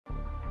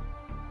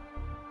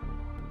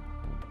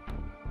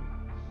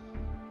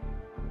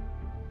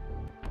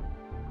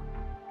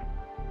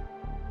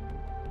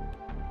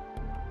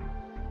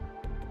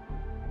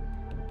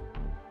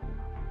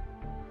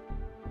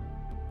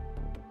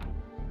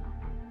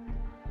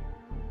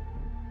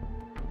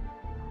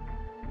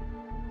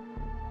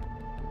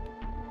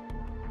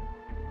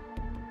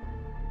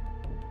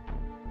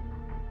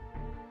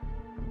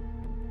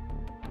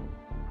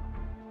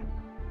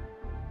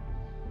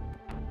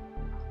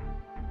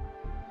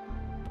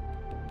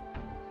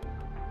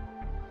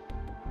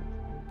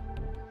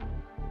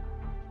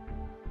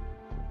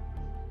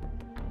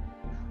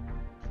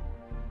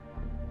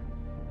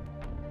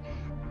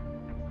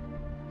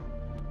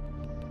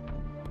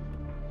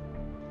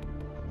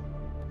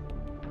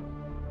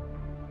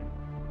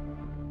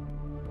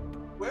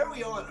Where are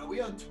we on? Are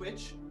we on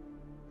Twitch?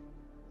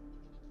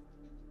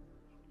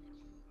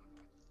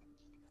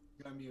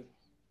 You're on mute.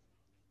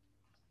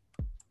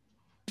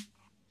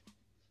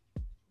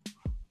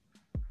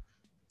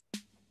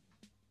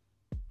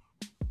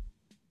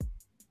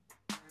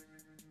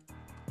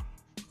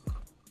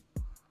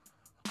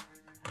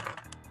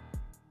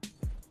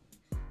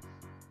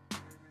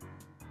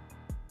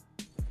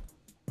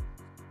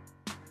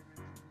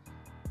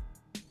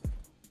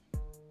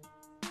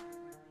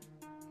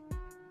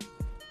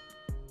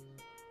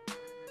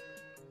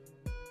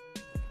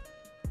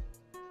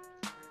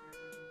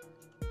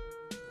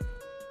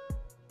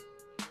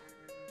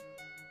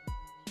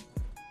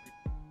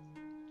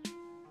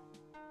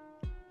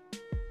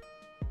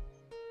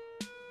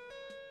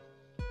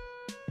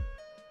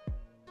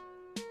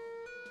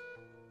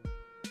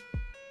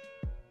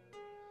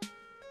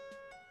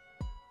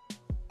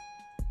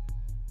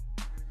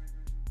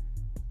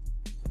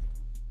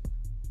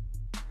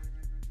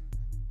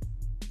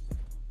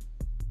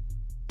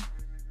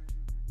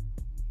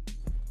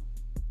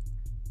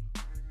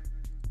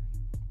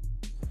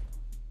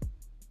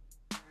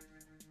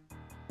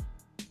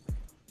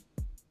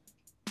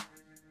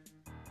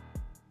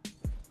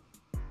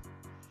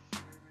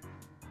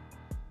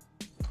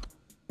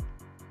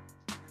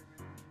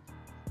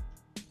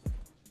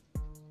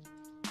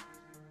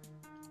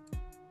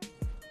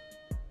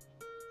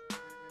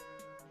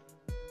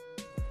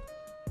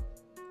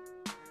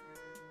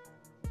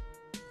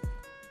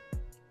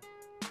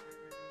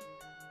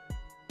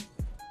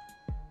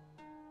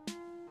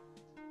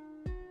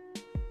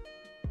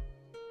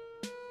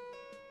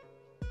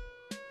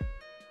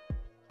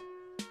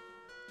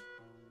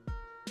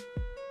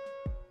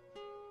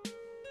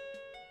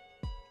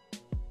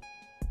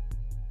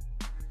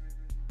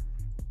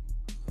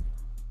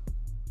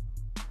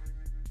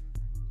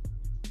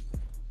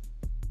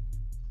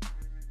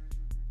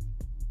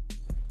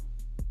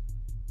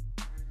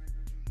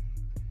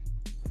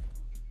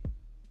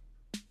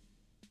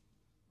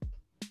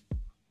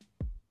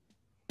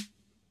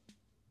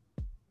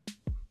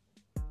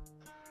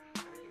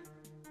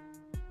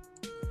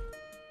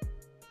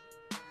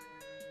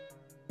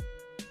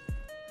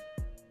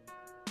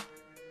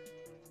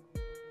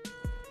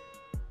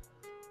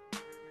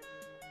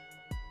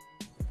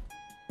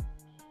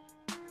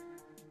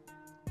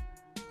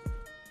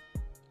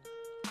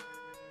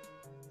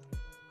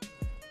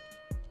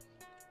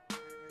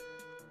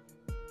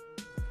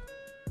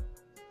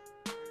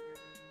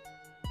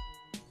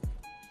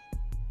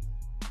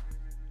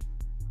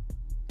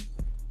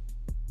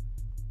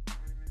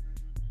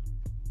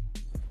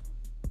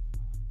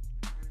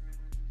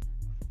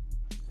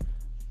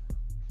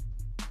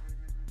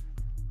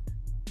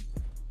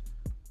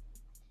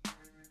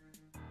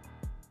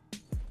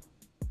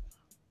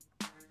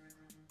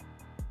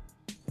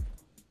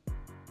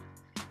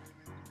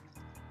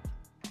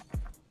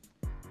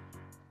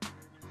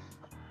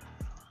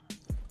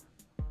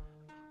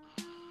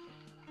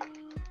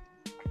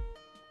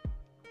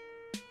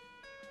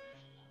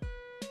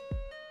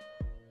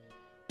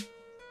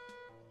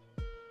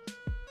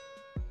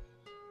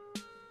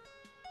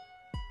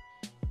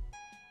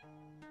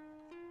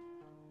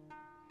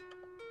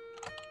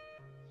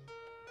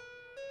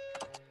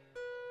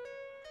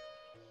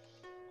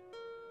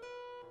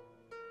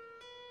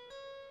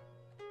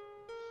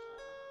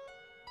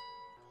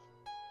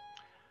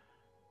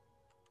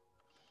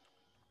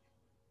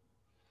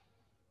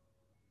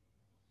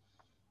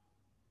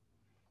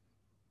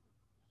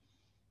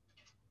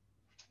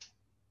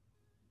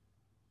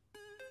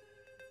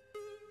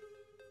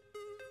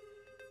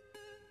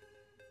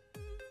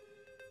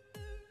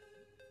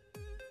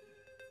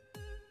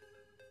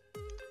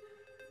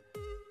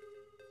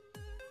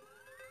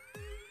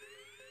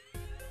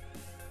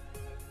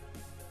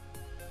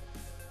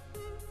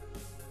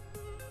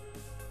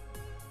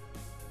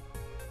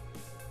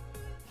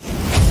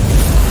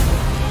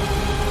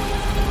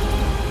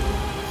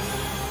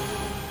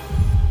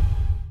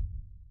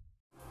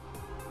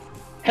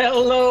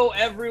 Hello,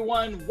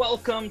 everyone.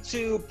 Welcome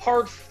to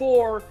part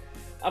 4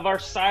 of our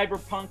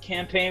Cyberpunk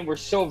campaign. We're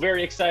so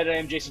very excited. I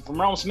am Jason from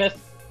RealmSmith,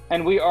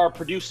 and we are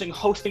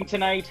hosting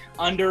tonight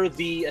under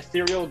the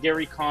Ethereal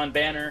Gary Khan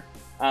banner.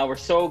 We're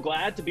so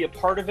glad to be a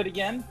part of it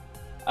again.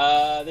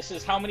 This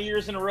is how many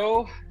years in a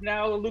row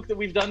now, Luke, that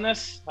we've done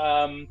this?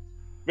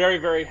 Very,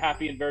 very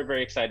happy and very,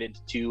 very excited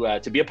to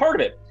be a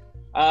part of it.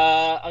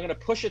 I'm going to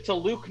push it to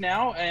Luke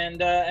now, and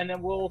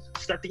then we'll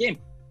start the game.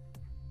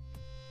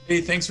 Hey,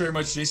 thanks very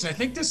much, Jason. I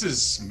think this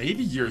is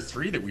maybe year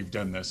 3 that we've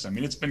done this. I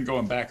mean, it's been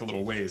going back a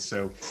little ways.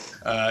 So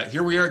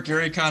here we are at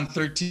GaryCon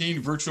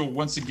 13, virtual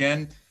once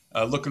again.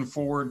 Looking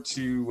forward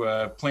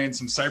to playing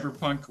some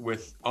Cyberpunk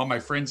with all my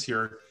friends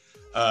here.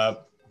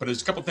 But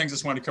there's a couple things I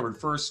just wanted to cover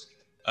first.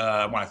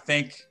 I want to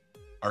thank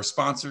our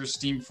sponsors,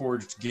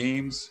 Steamforged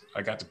Games.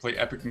 I got to play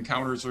Epic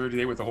Encounters earlier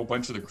today with a whole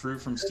bunch of the crew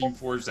from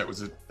Steamforged. That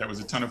was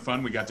a ton of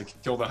fun. We got to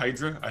kill the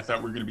Hydra. I thought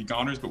we were going to be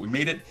goners, but we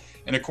made it.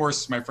 And of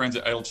course, my friends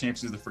at Idle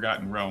Champions of the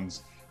Forgotten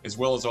Realms, as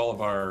well as all of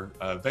our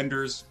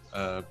vendors,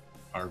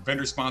 our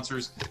vendor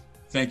sponsors.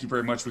 thank you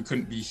very much. We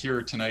couldn't be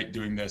here tonight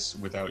doing this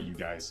without you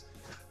guys.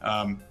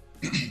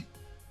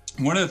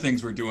 One of the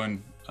things we're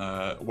doing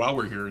while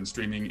we're here and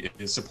streaming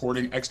is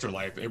supporting Extra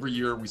Life. Every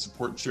year we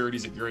support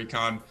charities at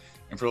GaryCon,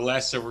 and for the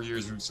last several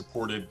years we've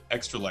supported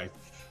Extra Life.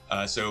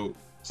 So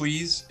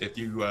please, if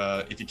you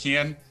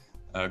can,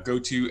 go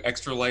to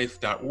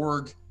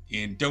extralife.org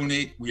and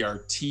donate. We are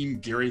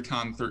Team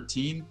GaryCon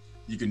 13.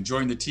 You can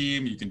join the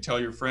team. You can tell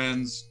your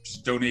friends.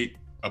 Just donate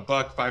 $1,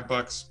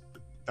 $5,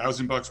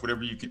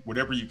 $1,000,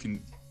 whatever you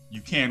can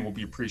will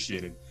be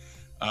appreciated.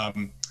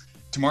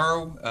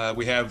 Tomorrow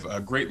we have a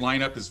great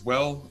lineup as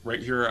well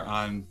right here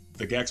on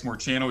the Gaxmore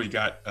channel. You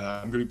got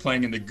I'm going to be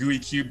playing in the GUI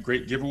Cube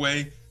Great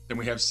Giveaway. Then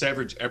we have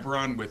Savage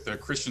Eberron with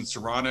Christian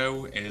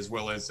Serrano, as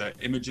well as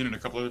Imogen and a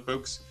couple other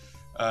folks.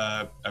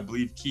 I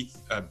believe Keith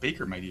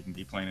Baker might even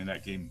be playing in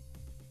that game.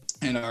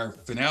 And our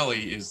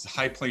finale is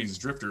High Plains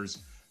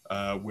Drifters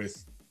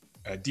with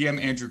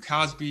DM Andrew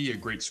Cosby, a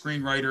great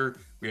screenwriter.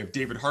 We have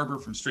David Harbour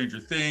from Stranger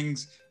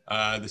Things.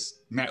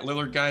 This Matt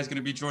Lillard guy is going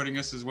to be joining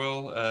us as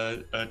well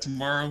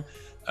tomorrow.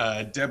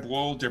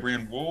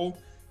 Deborah-Ann Wool,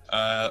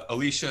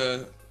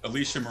 Alicia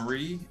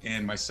Marie,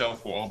 and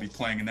myself will all be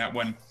playing in that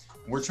one.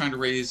 We're trying to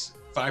raise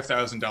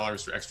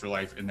 $5,000 for Extra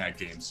Life in that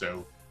game.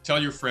 So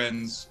tell your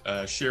friends,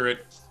 share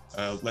it.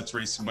 Let's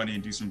raise some money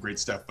and do some great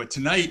stuff. But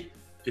tonight,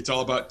 it's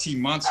all about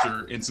Team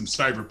Monster and some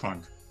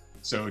Cyberpunk.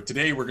 So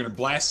today we're going to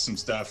blast some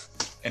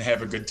stuff and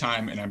have a good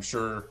time, and I'm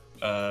sure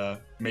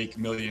make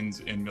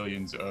millions and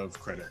millions of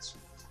credits.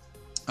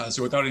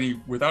 So without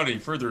any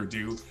further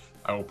ado,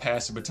 I will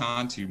pass the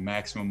baton to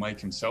Maximum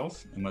Mike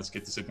himself, and let's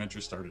get this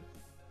adventure started.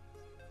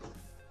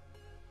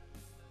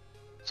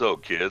 So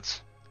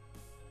kids,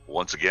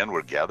 once again,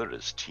 we're gathered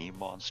as Team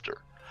Monster.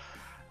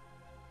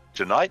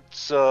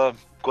 Tonight's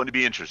going to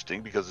be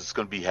interesting because it's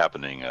going to be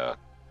happening a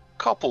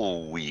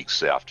couple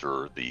weeks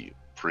after the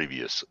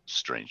previous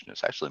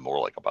strangeness, actually more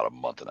like about a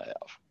month and a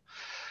half.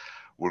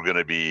 We're going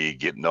to be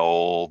getting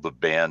all the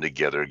band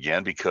together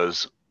again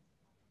because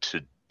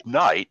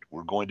tonight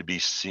we're going to be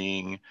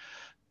seeing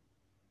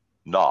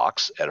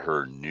Nox at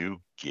her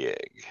new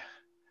gig.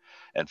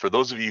 And for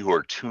those of you who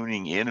are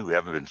tuning in who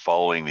haven't been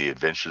following the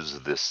adventures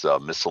of this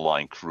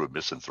misaligned crew of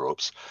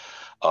misanthropes,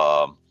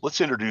 let's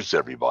introduce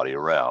everybody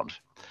around,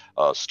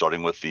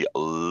 starting with the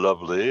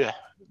lovely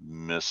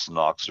Miss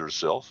Nox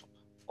herself,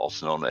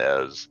 also known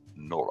as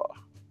Noura.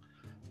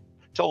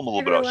 Tell them a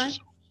little bit about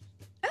yourself.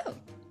 Oh,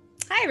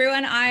 hi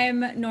everyone.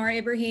 I'm Noura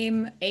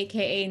Ibrahim,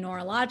 aka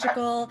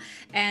Neurological,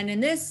 and in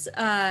this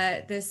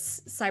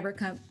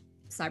Cyberpunk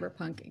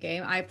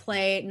game, I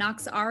play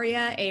Nox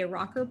Aria, a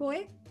rocker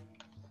boy.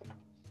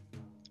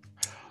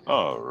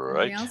 All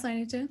right. Anything else I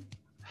need to?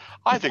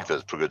 I think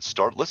that's a pretty good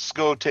start. Let's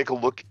go take a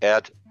look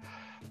at.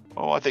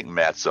 Oh, I think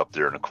Matt's up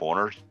there in the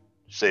corner.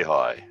 Say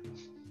hi.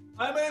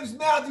 My name's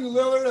Matthew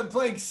Lillard. I'm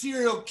playing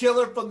serial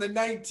killer from the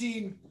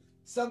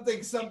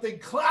 19-something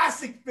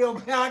classic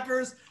film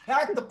Hackers.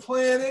 Hack the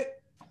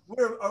Planet.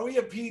 Are we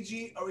a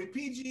PG? Are we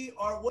PG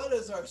or what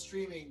is our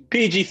streaming?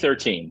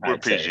 PG-13. We're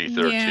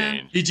PG-13.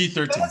 Yeah.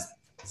 PG-13. Best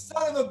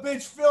son of a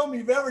bitch film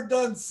you've ever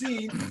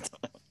seen.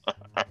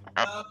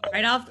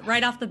 Right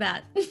off the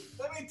bat.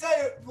 Let me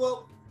tell you.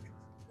 Well,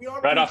 we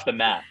are Right off the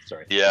mat.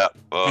 Sorry. Yeah.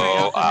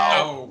 Oh,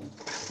 ow.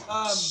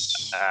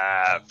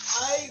 I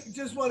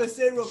just want to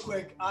say real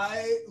quick,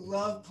 I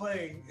love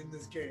playing in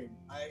this game.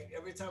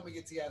 Every time we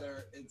get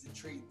together, it's a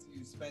treat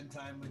to spend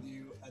time with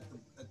you at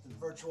the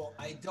virtual.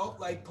 I don't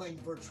like playing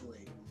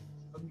virtually.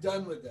 I'm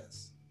done with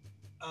this.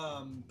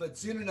 But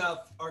soon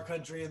enough, our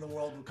country and the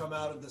world will come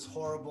out of this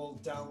horrible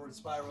downward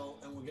spiral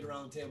and we'll get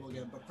around the table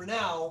again. But for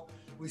now,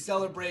 we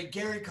celebrate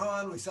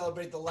GaryCon, we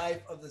celebrate the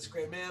life of this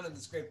great man and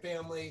this great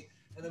family.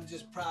 And I'm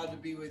just proud to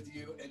be with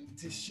you and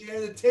to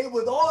share the table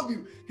with all of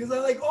you because I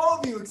like all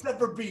of you except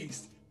for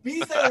Beast.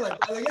 Beast I like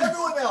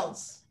everyone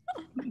else.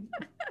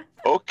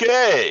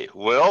 Okay.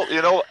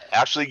 Well,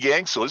 actually,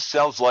 gang, so this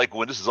sounds like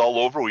when this is all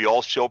over, we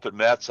all show up at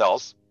Matt's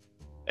house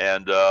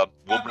and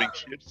we'll bring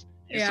chips.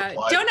 Yeah,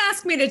 don't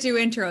ask me to do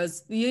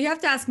intros. You have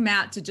to ask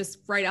Matt to just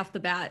right off the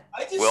bat.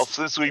 Well,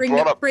 since we bring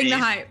the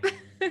hype.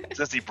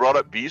 Since he brought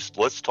up Beast,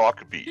 let's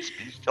talk Beast.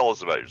 Beast, tell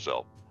us about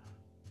yourself.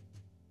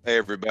 Hey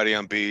everybody,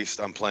 I'm Beast.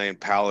 I'm playing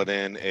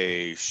Paladin,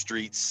 a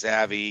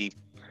street-savvy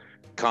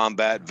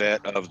combat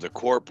vet of the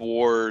Corp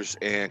Wars,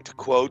 and to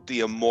quote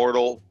the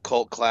immortal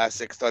cult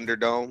classic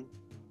Thunderdome,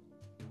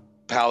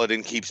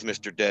 Paladin keeps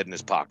Mr. Dead in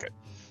his pocket.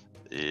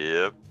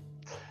 Yep.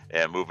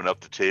 And moving up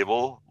the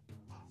table,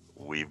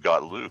 we've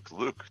got Luke.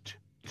 Luke,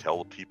 tell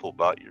the people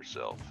about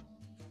yourself.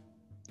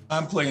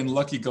 I'm playing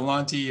Lucky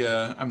Galanti.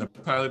 I'm the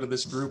pilot of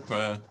this group,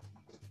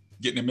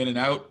 getting him in and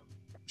out,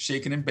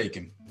 shaking and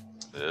baking.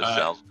 This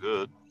sounds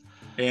good.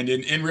 And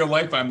in real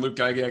life, I'm Luke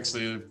Gygax,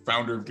 the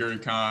founder of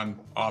GaryCon,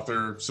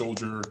 author,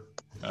 soldier,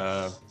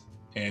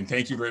 and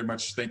thank you very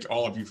much. Thank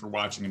all of you for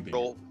watching and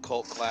being.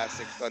 Cult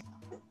classic.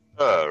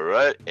 All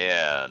right,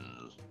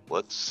 and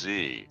let's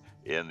see.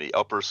 In the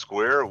upper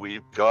square,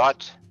 we've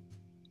got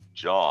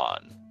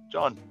John.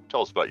 John,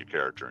 tell us about your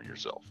character and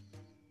yourself.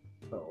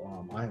 So,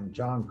 I am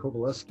John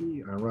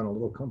Kovaleski. I run a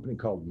little company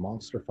called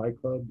Monster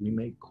Fight Club. We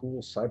make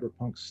cool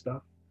cyberpunk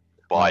stuff.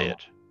 Buy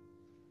it.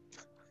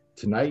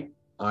 Tonight,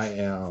 I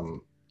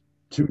am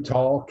Too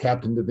Tall,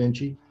 Captain Da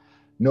Vinci,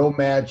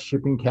 Nomad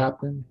Shipping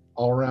Captain,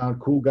 all-around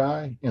cool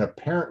guy, and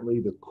apparently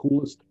the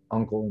coolest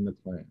uncle in the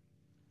clan.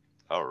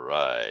 All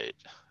right.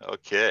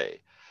 Okay.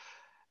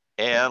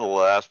 And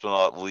last but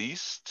not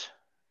least,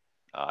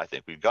 I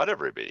think we've got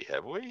everybody,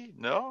 have we?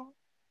 No?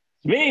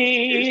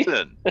 Me.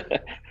 Jason. Jason,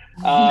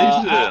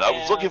 I I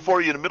was looking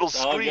for you in the middle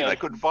screen. good. I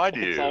couldn't find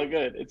you. It's all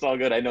good. It's all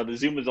good. I know the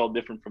Zoom is all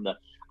different from the.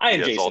 I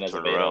am Yeah, it's all Jason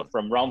turned Azevedo around.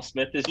 from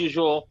RealmSmith as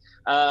usual,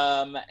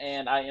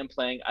 and I am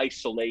playing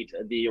Isolate,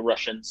 the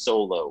Russian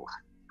solo,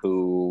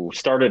 who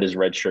started as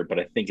red shirt, but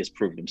I think has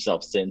proved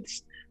himself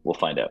since. We'll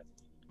find out.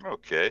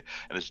 Okay.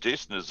 And as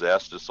Jason has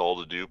asked us all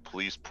to do,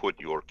 please put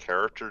your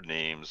character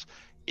names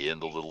in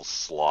the little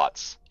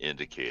slots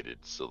indicated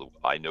so that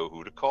I know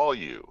who to call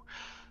you.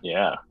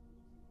 Yeah.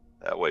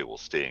 That way we'll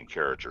stay in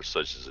character,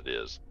 such as it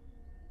is.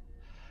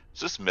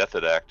 Is this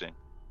method acting?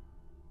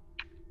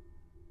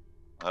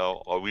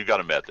 Oh, we've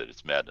got a method.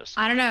 It's madness.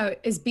 I don't know.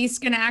 Is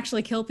Beast gonna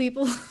actually kill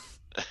people?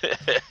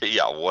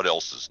 Yeah, what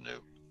else is new?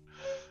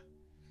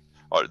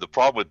 All right, the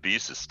problem with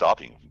Beast is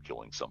stopping him from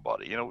killing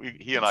somebody. You know,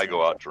 he and I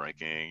go out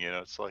drinking. You know,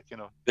 it's like, you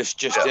know. This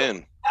just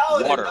in.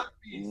 Paladin, Water. not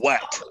Beast.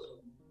 Wet.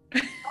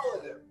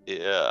 Paladin.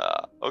 Yeah.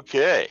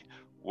 Okay.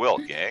 Well,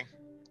 gang.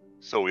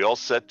 So we all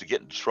set to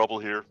get into trouble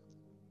here?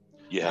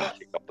 Yeah.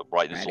 Kick up the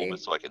brightness a Ready. little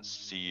bit so I can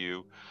see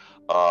you.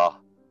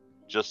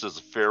 Just as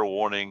a fair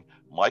warning,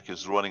 Mike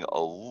is running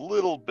a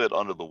little bit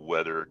under the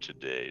weather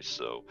today,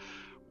 so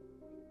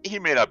he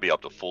may not be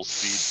up to full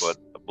speed,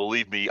 but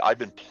believe me, I've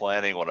been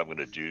planning what I'm going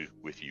to do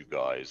with you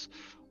guys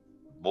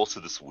most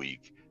of this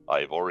week.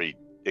 I've already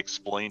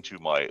explained to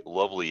my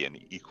lovely and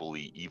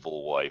equally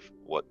evil wife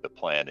what the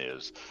plan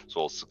is,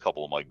 so it's a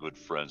couple of my good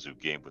friends who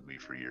gamed with me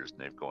for years, and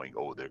they're going,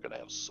 oh, they're going to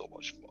have so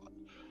much fun,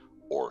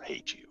 or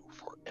hate you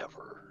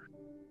forever.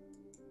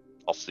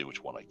 I'll see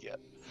which one I get.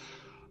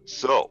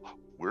 So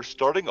we're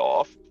starting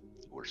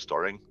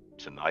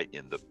tonight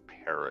in the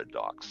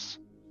Paradox.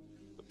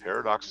 The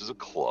Paradox is a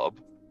club.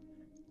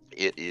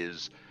 It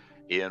is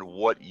in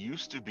what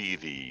used to be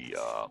the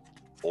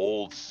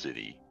old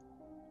city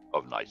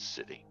of Night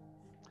City.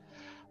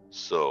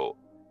 So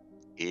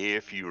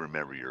if you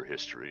remember your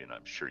history, and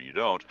I'm sure you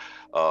don't,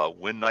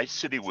 when Night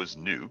City was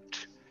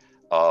nuked,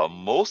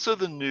 most of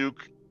the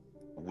nuke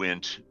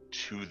went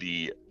to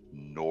the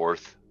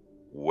northwest.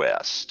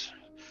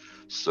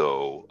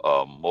 So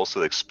most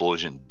of the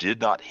explosion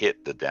did not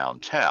hit the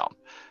downtown.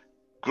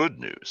 Good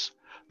news.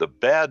 The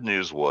bad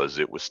news was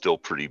it was still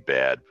pretty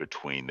bad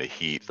between the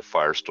heat, the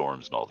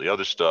firestorms, and all the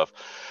other stuff.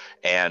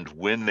 And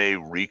when they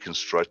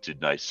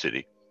reconstructed Night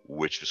City,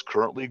 which is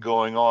currently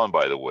going on,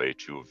 by the way,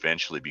 to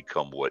eventually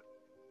become what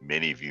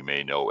many of you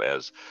may know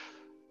as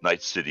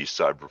Night City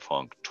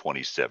Cyberpunk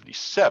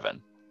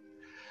 2077,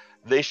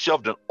 they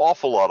shoved an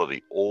awful lot of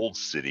the old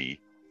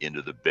city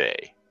into the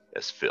bay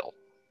as fill.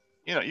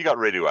 You know, you got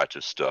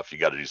radioactive stuff. You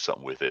got to do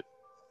something with it.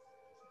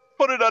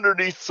 Put it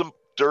underneath some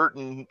dirt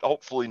and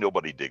hopefully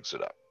nobody digs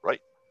it up, right?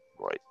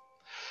 Right.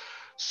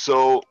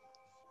 So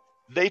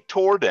they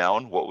tore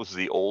down what was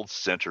the old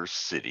center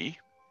city.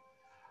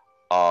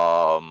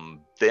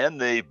 Then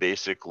they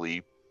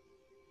basically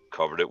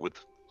covered it with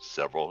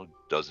several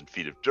dozen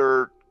feet of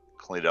dirt,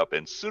 cleaned up,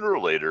 and sooner or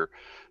later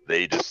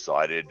they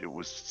decided it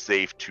was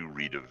safe to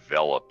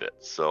redevelop it.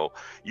 So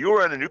you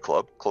are in a new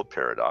club, Club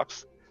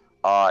Paradox.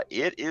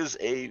 It is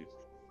a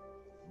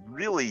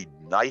really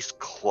nice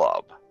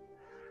club.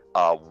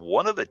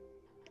 One of the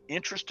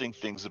interesting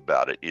things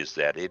about it is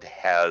that it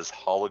has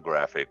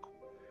holographic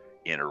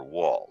inner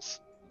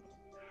walls,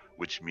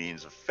 which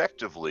means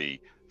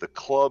effectively the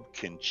club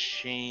can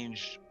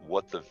change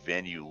what the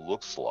venue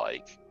looks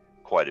like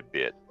quite a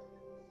bit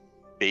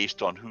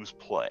based on who's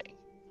playing.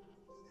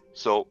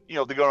 So, you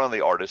know, they go on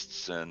the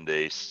artists and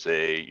they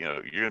say, you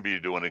know, you're going to be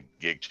doing a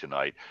gig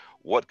tonight.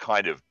 What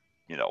kind of,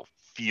 you know,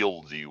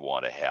 feel do you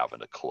want to have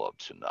in a club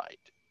tonight?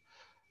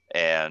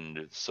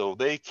 And so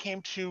they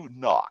came to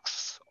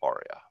Knox,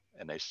 Aria,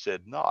 and they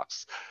said,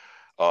 Knox,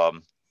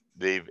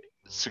 they've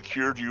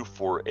secured you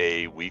for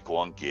a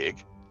week-long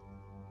gig,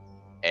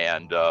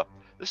 and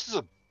this is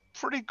a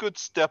pretty good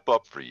step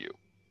up for you.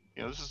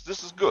 You know,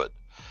 this is good.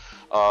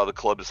 The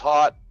club is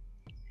hot,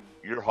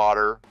 you're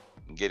hotter,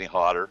 and getting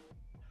hotter,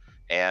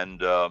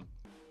 and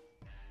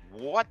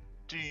what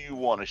do you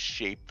want to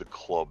shape the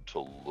club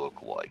to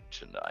look like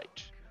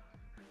tonight?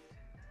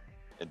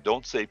 And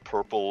don't say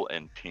purple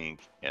and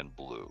pink and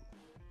blue,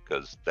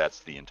 because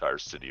that's the entire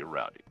city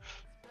around you.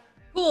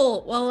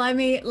 Cool. Well, let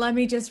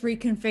me just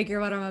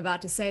reconfigure what I'm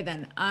about to say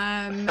then.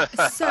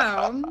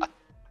 So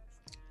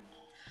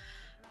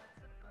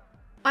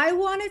I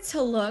want it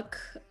to look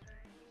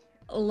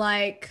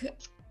like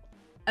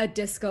a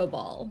disco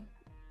ball.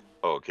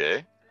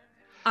 Okay.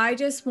 I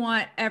just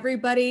want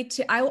everybody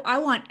to I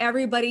want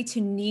everybody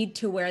to need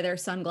to wear their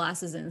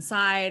sunglasses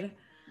inside.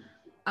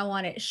 I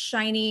want it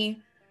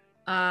shiny.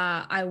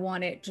 I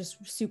want it just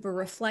super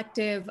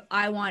reflective.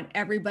 I want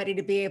everybody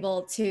to be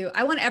able to,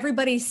 I want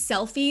everybody's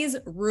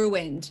selfies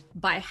ruined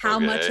by how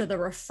much of the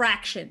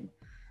refraction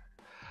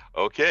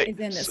Okay. is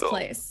in this so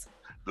place.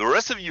 The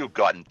rest of you have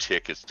gotten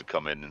tickets to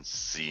come in and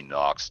see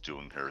Nox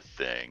doing her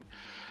thing.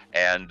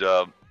 And,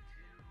 well,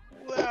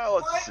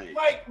 let's see.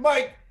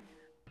 Mike,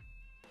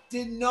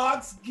 did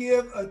Nox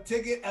give a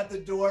ticket at the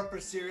door for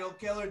serial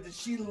killer? Did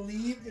she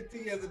leave the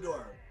ticket at the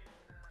door?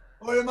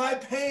 Or am I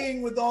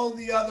paying with all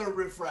the other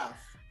riffraff?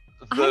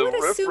 I would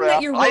assume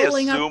that you're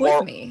rolling up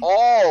with me.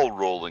 All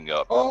rolling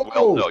up. Oh.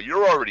 Well, no,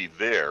 you're already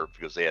there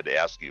because they had to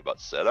ask you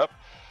about setup.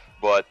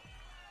 But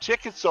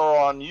tickets are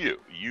on you.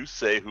 You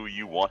say who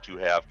you want to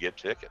have get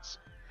tickets.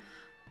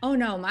 Oh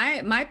no,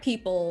 my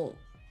people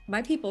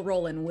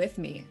rolling with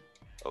me.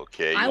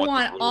 Okay. I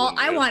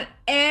want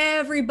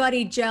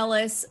everybody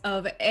jealous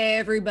of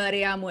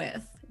everybody I'm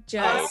with.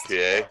 Just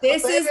okay.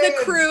 This is the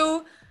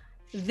crew.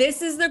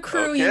 This is the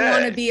crew you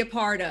want to be a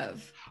part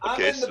of.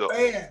 Okay, I'm in the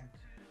band.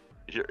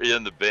 You're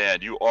in the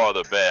band. You are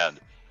the band.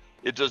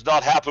 It does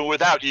not happen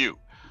without you.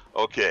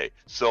 Okay,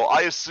 so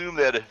I assume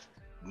that if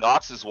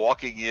Nox is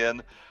walking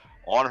in,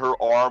 on her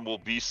arm will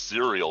be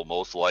cereal,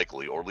 most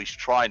likely, or at least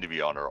trying to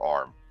be on her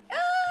arm.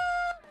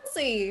 We'll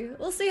see.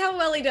 We'll see how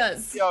well he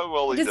does. Yeah,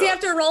 well, does he have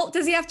to roll?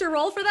 Does he have to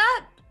roll for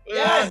that?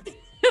 Yes.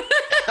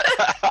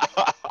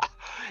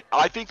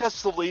 I think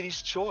that's the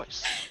lady's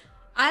choice.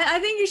 I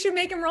think you should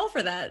make him roll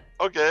for that.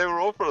 Okay,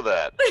 roll for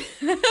that.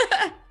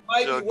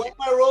 Mike, what am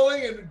I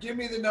rolling? And give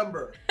me the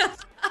number.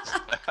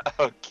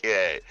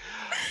 Okay.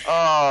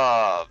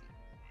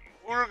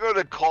 We're going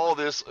to call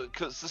this,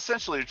 because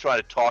essentially you're trying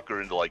to talk her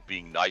into like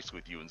being nice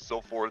with you and so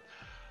forth.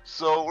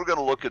 So we're going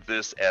to look at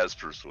this as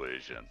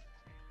persuasion.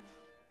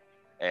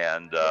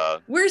 And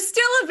we're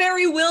still a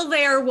very will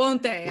they or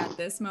won't they at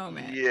this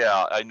moment.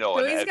 Yeah, I know.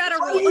 So he's got to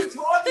roll. What are you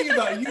talking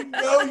about? You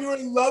know you're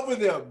in love with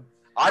him.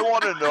 I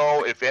want to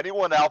know if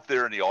anyone out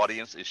there in the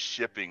audience is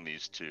shipping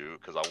these two,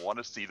 because I want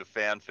to see the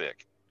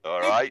fanfic.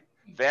 All right?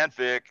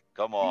 Fanfic,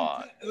 come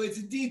on. It's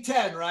a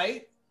D10,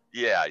 right?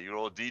 Yeah, you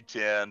roll a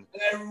D10.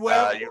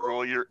 You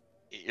roll your,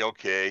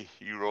 okay,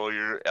 you roll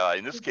your,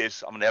 in this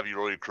case, I'm going to have you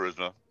roll your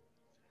charisma,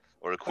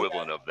 or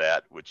equivalent of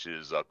that, which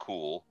is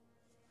cool.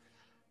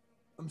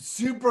 I'm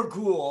super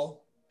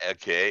cool.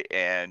 Okay,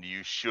 and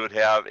you should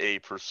have a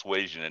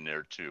persuasion in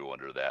there too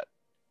under that.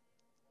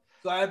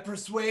 So I have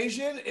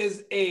persuasion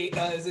is a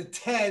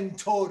 10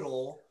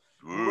 total.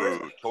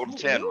 Ooh, total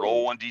 10.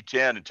 Roll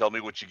 1d10 and tell me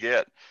what you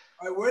get.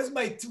 All right, where's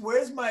my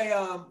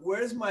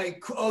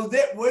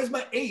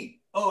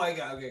 8? Oh, I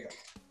got it.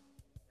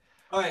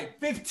 All right,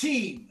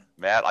 15.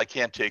 Matt, I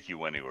can't take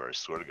you anywhere, I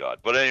swear to God.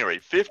 But at any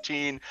rate,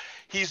 15,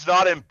 he's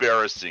not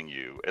embarrassing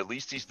you. At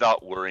least he's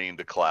not wearing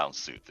the clown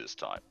suit this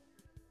time.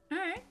 All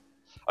right.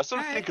 I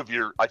sort of think of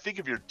your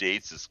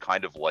dates as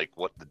kind of like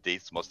what the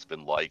dates must have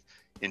been like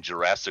in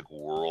Jurassic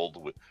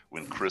World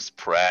when Chris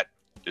Pratt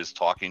is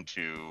talking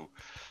to,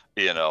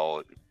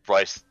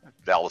 Bryce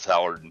Dallas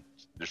Howard.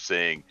 They're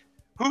saying,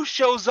 "Who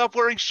shows up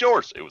wearing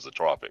shorts?" It was the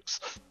tropics.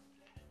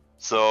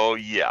 So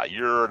yeah,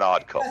 you're an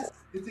odd couple. Yes,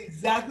 it's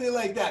exactly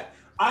like that.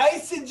 I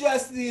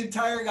suggest to the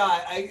entire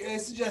guy. I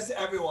suggest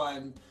to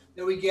everyone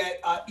that we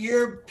get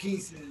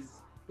earpieces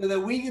so that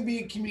we can be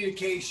in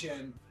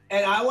communication.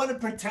 And I want to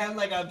pretend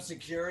like I'm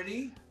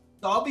security.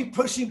 So I'll be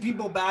pushing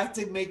people back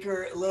to make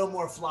her a little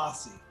more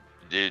flossy.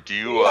 Do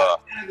you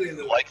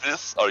like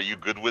this? Are you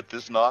good with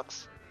this,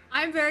 Nox?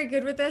 I'm very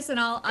good with this, and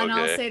I'll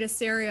say to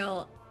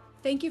Serial,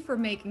 thank you for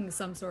making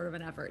some sort of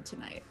an effort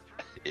tonight.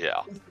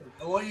 Yeah.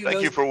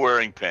 Thank you for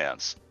wearing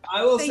pants.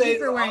 I will Thank you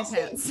for wearing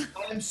pants.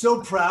 I'm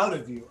so proud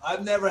of you.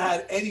 I've never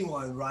had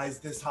anyone rise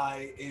this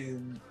high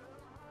in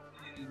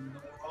the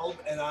world,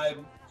 and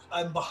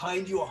I'm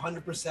behind you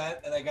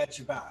 100%, and I got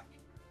your back.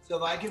 So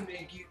if I can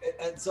make you,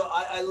 and so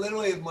I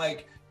literally am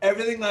like,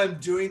 everything I'm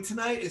doing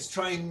tonight is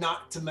trying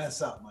not to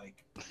mess up, Mike.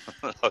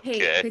 Okay.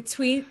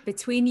 Hey,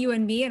 between you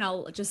and me, and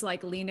I'll just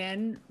like lean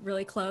in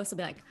really close. I'll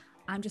be like,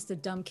 I'm just a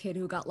dumb kid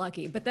who got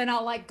lucky. But then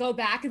I'll like go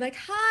back and like,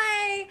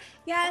 hi,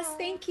 yes,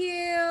 thank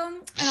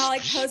you. And I'll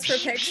like pose for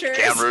pictures.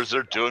 Cameras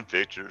are doing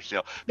pictures,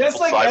 Just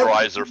like cyber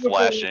eyes are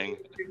flashing.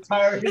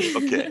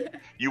 Okay.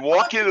 You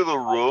walk into the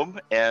room,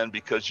 and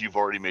because you've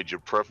already made your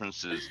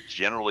preferences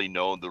generally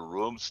known, the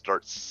room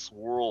starts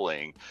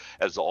swirling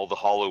as all the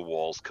hollow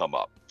walls come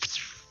up.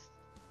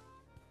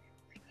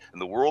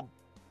 And the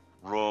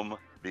room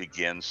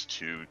begins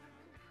to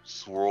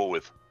swirl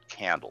with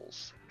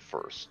candles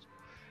first.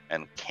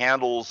 And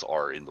candles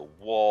are in the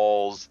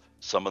walls.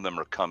 Some of them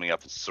are coming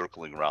up and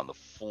circling around the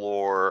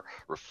floor,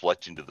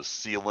 reflecting to the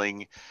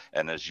ceiling.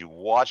 And as you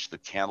watch, the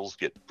candles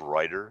get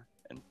brighter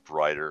and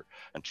brighter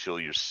until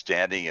you're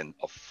standing in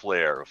a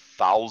flare of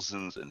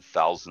thousands and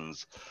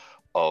thousands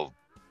of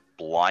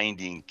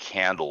blinding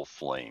candle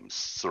flames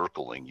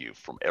circling you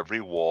from every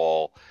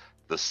wall,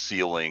 the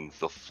ceiling,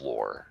 the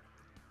floor.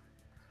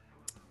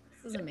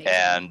 This is amazing.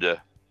 And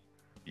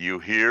you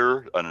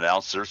hear an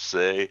announcer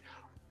say,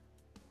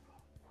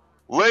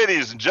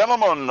 "Ladies and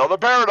gentlemen of the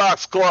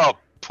Paradox Club,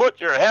 put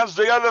your hands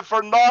together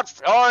for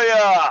Nox. Oh,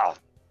 yeah.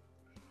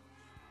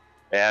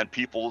 and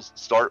people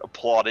start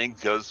applauding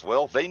because,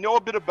 well, they know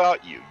a bit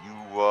about you.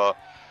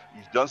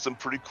 You've done some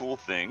pretty cool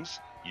things.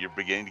 You're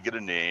beginning to get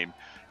a name.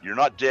 You're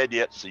not dead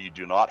yet, so you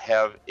do not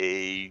have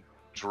a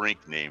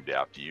drink named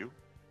after you,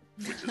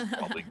 which is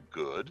probably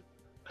good.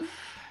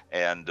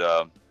 And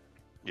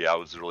yeah, I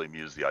was really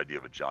amused at the idea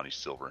of a Johnny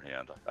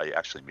Silverhand. I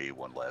actually made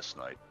one last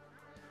night.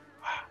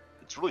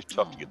 It's really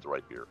tough to get the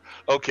right beer.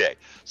 Okay,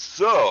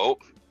 so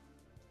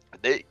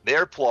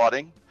they're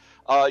applauding.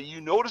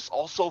 You notice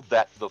also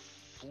that the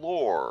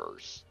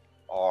floors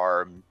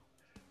are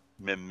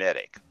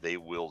mimetic. They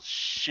will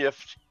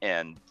shift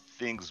and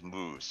things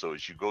move. So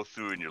as you go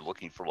through and you're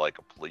looking for like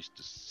a place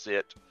to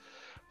sit,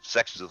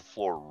 sections of the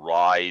floor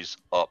rise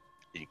up.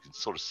 And you can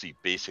sort of see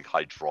basic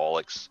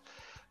hydraulics,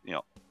 you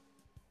know,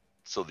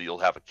 so that you'll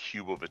have a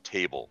cube of a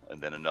table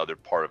and then another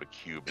part of a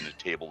cube, and the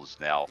table is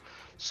now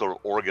sort of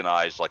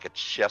organized like a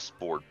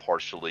chessboard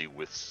partially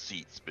with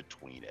seats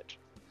between it.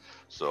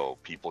 So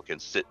people can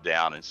sit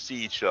down and see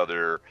each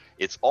other.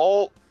 It's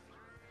all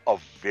a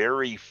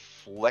very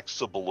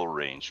flexible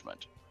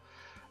arrangement.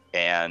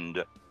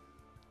 And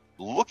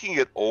looking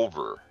it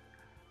over,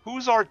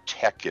 who's our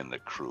tech in the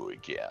crew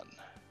again?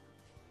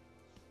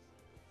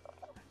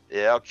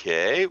 Yeah,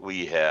 okay,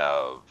 we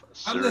have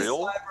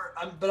Serial.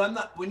 But I'm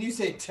not. When you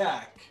say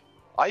tech,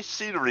 I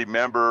seem to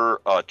remember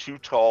Too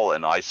Tall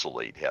and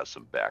Isolate has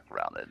some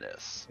background in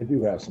this. I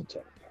do have some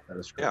tech. That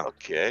is correct. Yeah.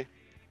 Okay.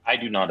 I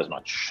do not as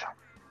much.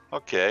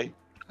 Okay.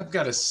 I've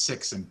got a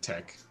 6 in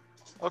tech.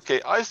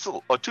 Okay.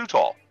 Too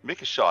Tall.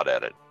 Make a shot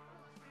at it.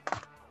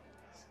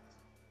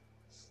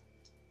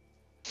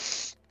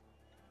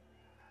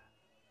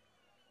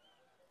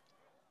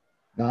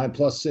 Nine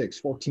plus 6,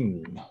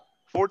 14.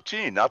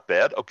 14, not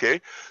bad. Okay,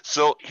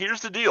 so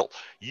here's the deal.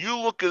 You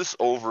look this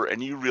over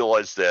and you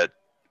realize that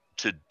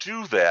to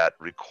do that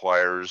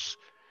requires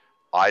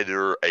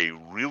either a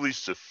really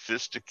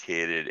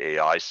sophisticated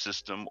AI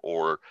system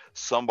or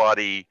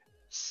somebody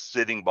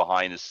sitting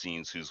behind the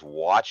scenes who's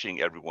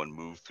watching everyone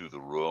move through the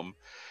room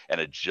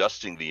and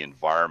adjusting the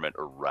environment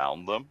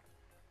around them.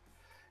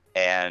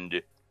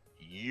 And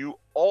you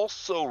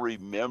also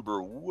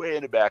remember way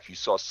in the back, you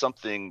saw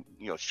something,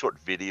 short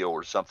video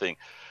or something,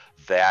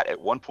 that at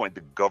one point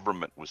the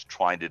government was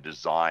trying to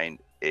design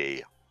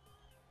a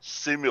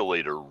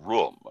simulator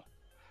room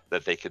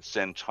that they could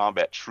send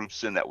combat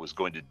troops in that was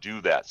going to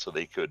do that, so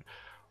they could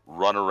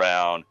run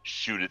around,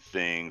 shoot at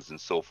things, and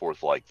so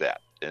forth like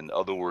that. In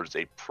other words,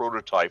 a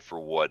prototype for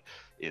what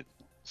in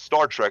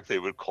Star Trek they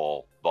would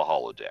call the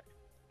holodeck.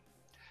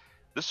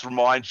 This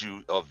reminds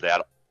you of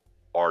that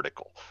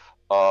article.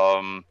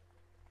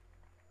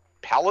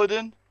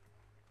 Paladin,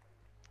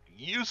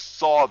 you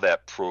saw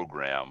that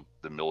program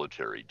the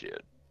military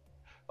did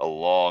a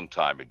long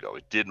time ago.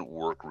 It didn't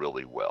work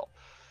really well.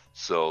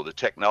 So the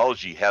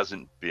technology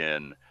hasn't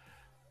been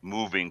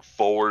moving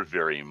forward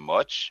very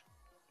much,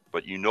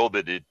 but you know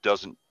that it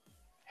doesn't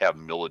have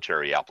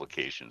military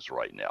applications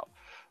right now.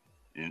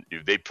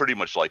 They pretty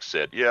much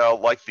said, yeah,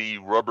 like the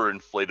rubber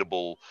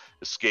inflatable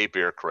escape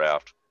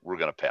aircraft, we're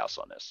going to pass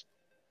on this.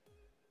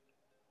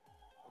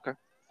 Okay.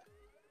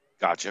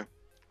 Gotcha.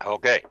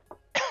 Okay.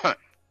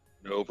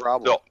 No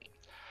problem. So,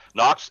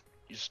 Knox,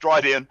 you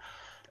stride in.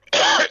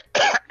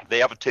 They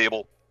have a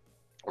table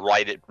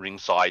right at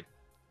ringside.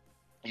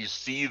 You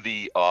see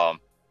the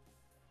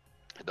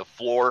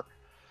floor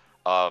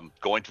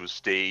going to a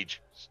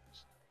stage.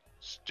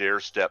 Stair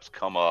steps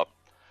come up,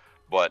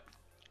 but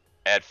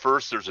at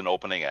first there's an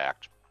opening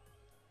act,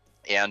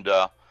 and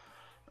the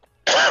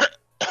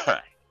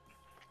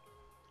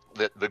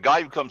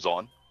guy who comes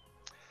on,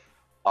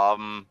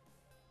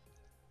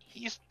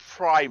 he's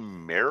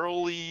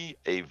primarily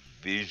a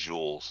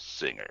visual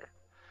singer.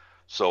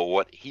 So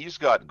what he's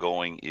got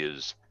going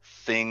is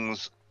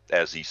things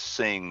as he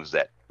sings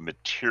that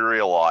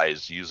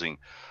materialize using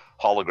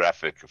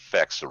holographic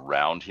effects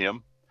around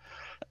him.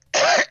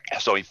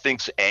 So he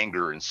thinks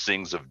anger and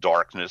sings of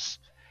darkness.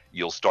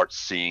 You'll start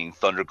seeing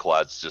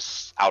thunderclouds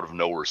just out of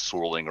nowhere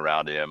swirling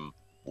around him,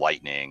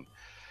 lightning.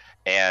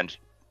 And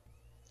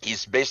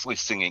he's basically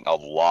singing a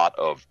lot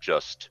of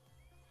just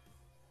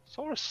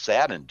sort of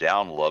sad and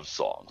down love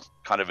songs,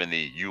 kind of in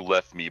the "You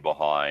Left Me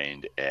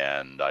Behind"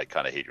 and "I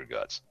Kind of Hate Your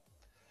Guts."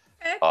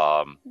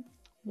 Not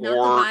the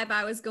vibe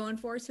I was going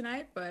for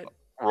tonight, but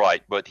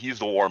right. But he's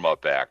the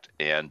warm-up act,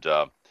 and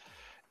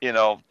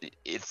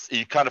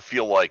you kind of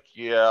feel like,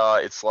 yeah,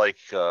 it's like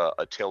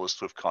a Taylor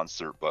Swift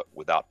concert, but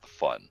without the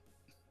fun.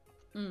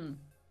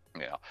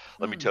 Yeah.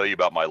 Let me tell you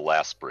about my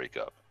last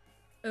breakup.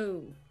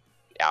 Oh.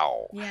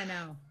 Ow. Yeah,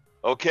 no.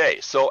 Okay,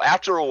 so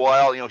after a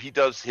while, he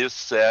does his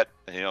set,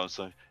 it's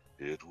like,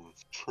 it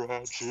was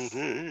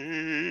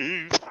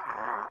tragedy,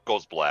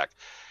 goes black.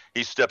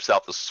 He steps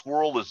out. The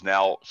swirl is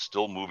now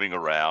still moving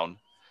around,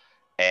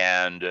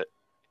 and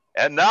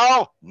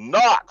now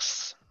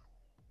Knox.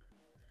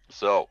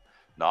 So,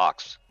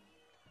 Knox,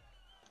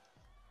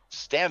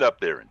 stand up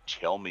there and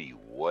tell me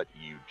what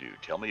you do.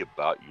 Tell me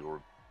about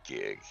your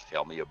gig.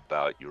 Tell me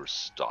about your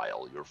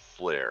style, your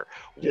flair.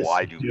 Just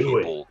Why do do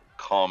people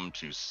come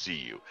to see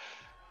you?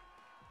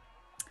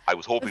 I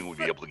was hoping we'd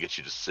be able to get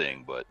you to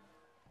sing, but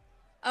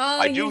Oh,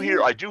 I do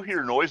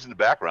hear noise in the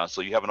background,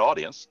 so you have an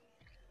audience.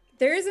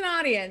 There is an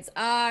audience.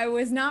 I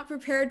was not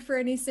prepared for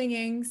any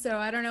singing, so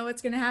I don't know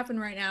what's going to happen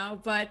right now.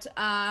 But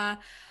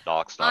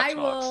Knocks. I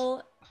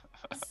will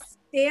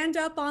stand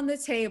up on the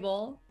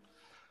table,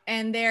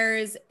 and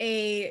there's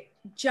a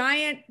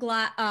giant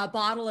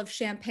bottle of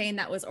champagne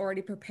that was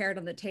already prepared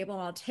on the table.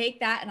 And I'll take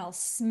that and I'll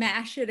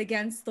smash it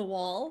against the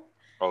wall.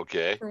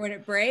 Okay. For when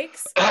it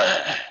breaks.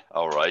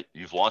 All right.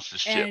 You've launched the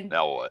ship.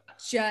 Now what?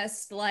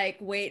 Just like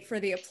wait for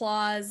the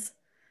applause,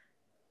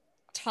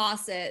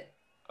 toss it.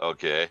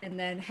 Okay. And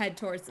then head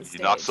towards the stage.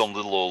 You knock some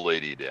little old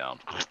lady down.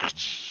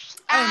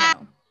 Oh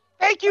no.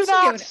 Thank you,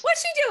 Knox.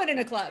 What's she doing in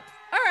a club?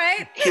 All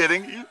right. You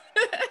kidding?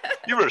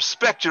 You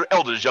respect your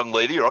elders, young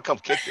lady, or I'll come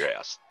kick your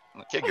ass.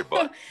 I'll kick your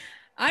butt.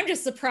 I'm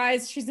just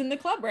surprised she's in the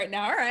club right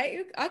now. All right.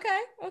 Okay.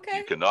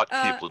 You cannot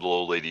keep little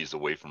old ladies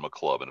away from a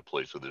club in a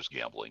place where there's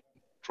gambling.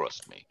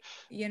 Trust me.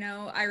 You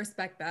know, I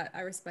respect that.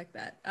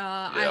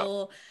 I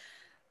will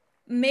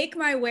make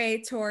my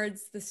way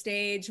towards the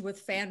stage with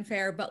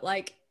fanfare, but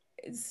like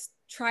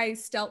try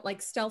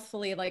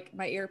stealthily, like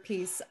my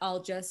earpiece.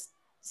 I'll just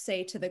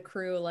say to the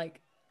crew,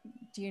 like,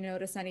 do you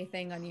notice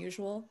anything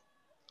unusual?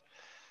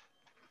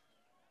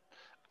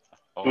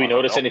 Do we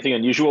notice anything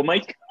unusual,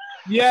 Mike?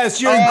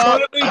 Yes, you're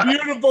incredibly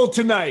beautiful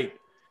tonight.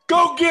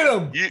 Go get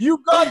him.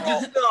 You got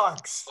this,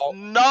 Knox.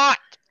 Not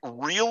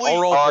really.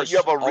 You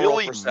have a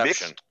really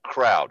mixed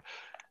crowd.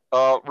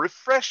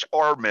 Refresh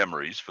our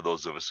memories for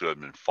those of us who have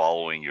been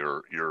following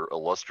your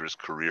illustrious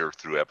career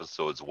through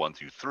episodes 1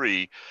 through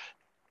 3.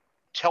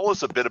 Tell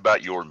us a bit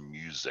about your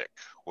music.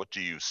 What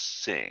do you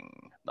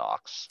sing,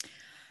 Knox?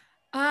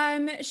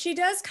 She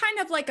does kind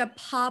of like a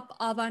pop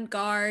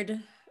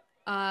avant-garde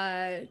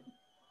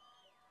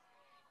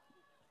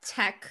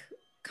tech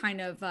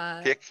kind of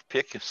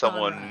pick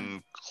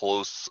someone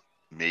close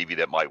maybe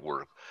that might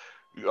work.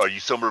 Are you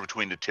somewhere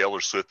between the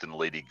Taylor Swift and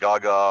Lady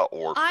Gaga,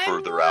 or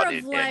further out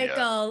in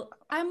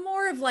I'm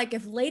more of like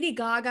if Lady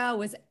Gaga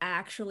was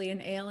actually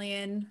an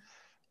alien,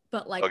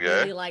 but like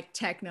really like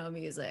techno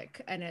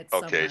music, and it's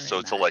okay, so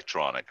it's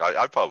electronic.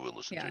 I probably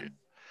listen to you.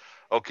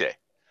 Okay,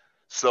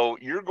 so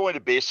you're going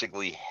to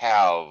basically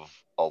have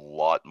a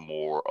lot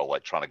more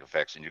electronic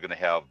effects, and you're going to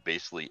have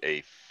basically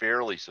a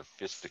fairly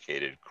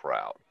sophisticated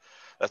crowd.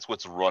 That's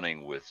what's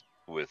running with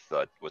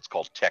what's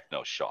called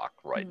Techno Shock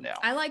right now.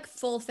 I like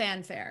full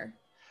fanfare.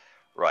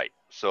 Right.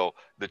 So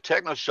the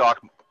Techno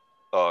Shock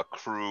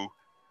crew,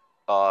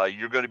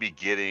 you're going to be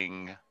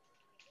getting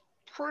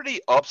pretty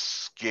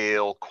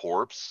upscale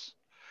corpse.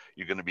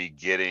 You're going to be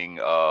getting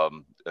a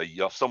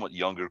somewhat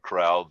younger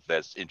crowd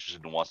that's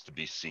interested and wants to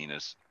be seen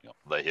as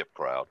the hip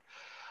crowd.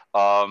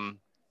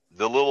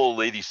 The little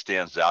lady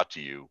stands out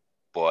to you,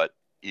 but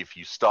if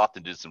you stopped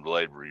and did some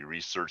library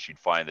research, you'd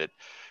find that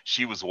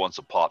she was once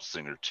a pop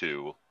singer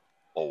too,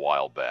 a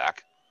while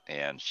back,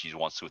 and she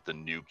wants to what the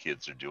new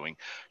kids are doing.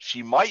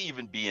 She might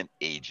even be an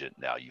agent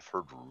now. You've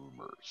heard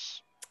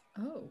rumors.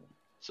 Oh.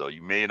 So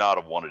you may not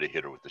have wanted to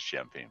hit her with the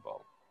champagne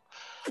bottle.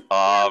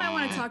 I might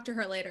want to talk to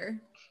her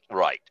later.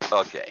 Right.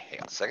 Okay.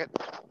 Hang on a second.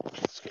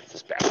 Let's get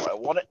this back where I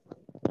want it.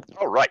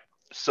 All right.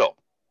 So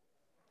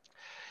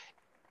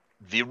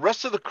the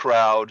rest of the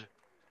crowd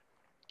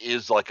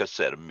is, like I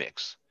said, a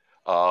mix.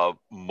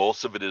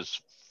 Most of it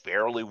is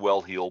fairly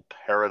well-heeled.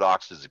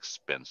 Paradox is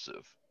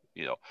expensive.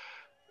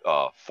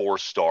 4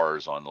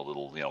 stars on the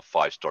little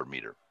 5-star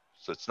meter,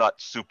 so it's not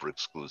super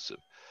exclusive.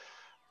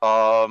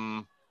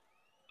 Who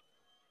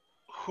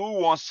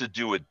wants to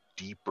do a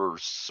deeper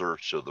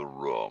search of the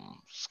room,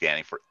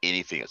 scanning for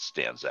anything that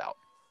stands out?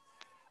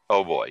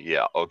 Oh boy,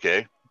 yeah,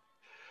 okay.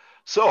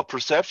 So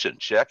perception,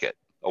 check it.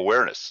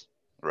 Awareness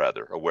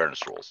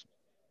rolls.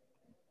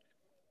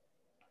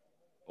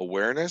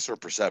 Awareness or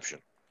perception?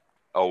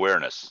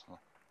 Awareness.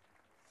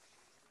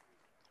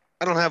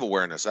 I don't have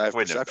awareness. I have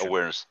perception.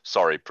 Awareness.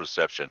 Sorry,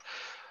 perception.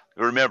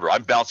 Remember,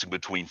 I'm bouncing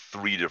between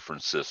 3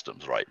 different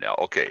systems right now.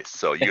 Okay,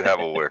 so you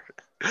have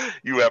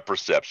you have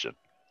perception.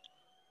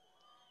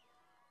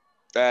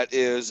 That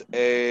is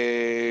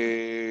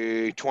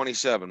a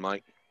 27,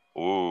 Mike.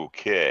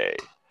 Okay.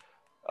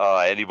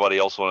 Anybody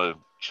else want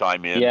to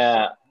chime in?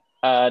 Yeah,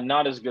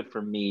 not as good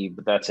for me,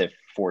 but that's a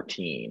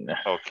 14.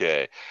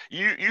 Okay.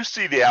 You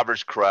see the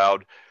average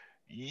crowd.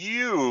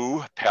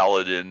 You,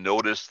 Paladin,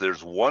 notice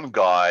there's one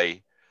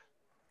guy.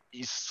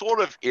 He's sort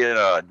of in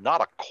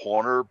not a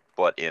corner,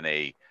 but in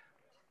a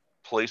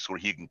place where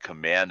he can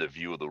command a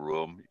view of the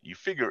room. You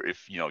figure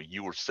if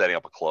you were setting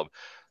up a club,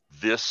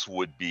 this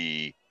would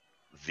be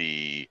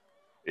the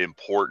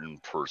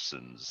important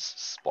person's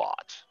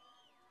spot.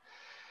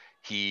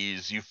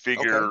 He's, you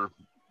figure,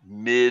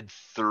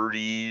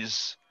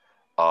 mid-30s,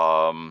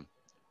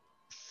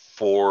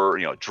 for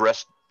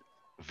dressed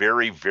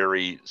very,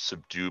 very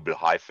subdued but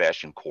high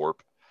fashion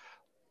corp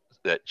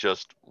that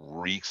just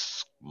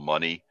reeks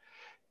money.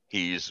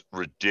 He's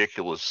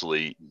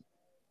ridiculously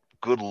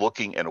good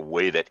looking in a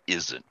way that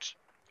isn't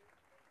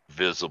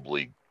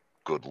visibly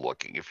good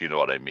looking, if you know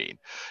what I mean.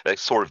 That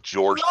sort of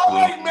George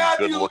Clooney,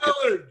 Matthew good looking.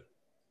 Lillard.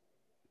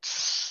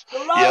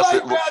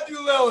 Matthew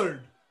Lillard.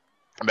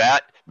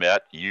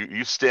 Matt,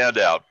 you stand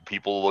out.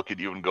 People look at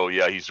you and go,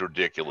 "Yeah, he's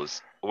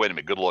ridiculous." Wait a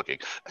minute, good looking.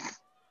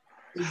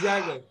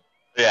 Exactly.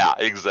 Yeah,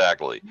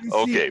 exactly. You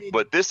Okay, see-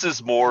 but this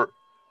is more.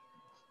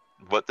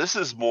 But this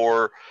is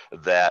more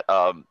that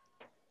I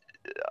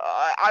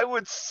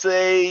would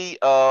say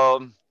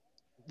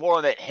more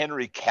on that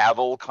Henry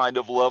Cavill kind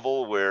of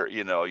level, where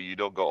you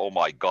don't go, "Oh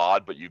my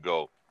God," but you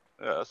go,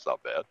 "Yeah, that's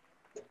not bad."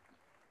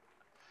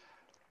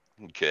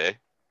 Okay.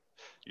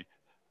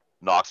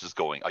 Knox is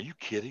going, "Are you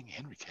kidding,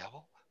 Henry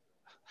Cavill?"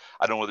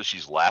 I don't know whether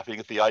she's laughing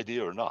at the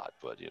idea or not,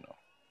 but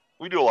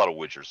we do a lot of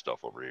Witcher stuff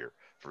over here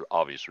for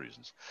obvious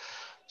reasons.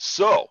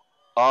 So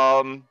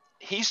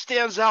he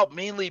stands out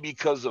mainly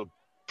because a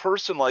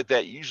person like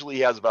that usually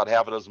has about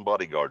half a dozen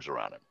bodyguards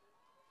around him.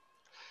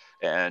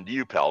 And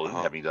you, Paladin,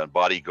 having done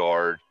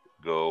bodyguard,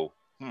 go,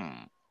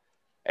 and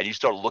you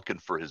start looking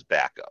for his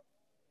backup.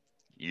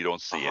 You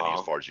don't see any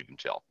as far as you can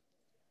tell.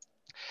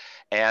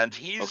 And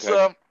he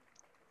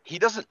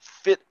doesn't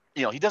fit,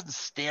 he doesn't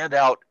stand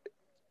out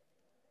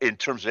in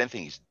terms of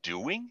anything he's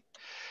doing.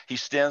 He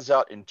stands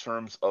out in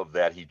terms of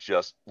that he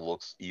just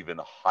looks even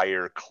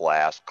higher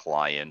class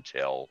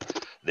clientele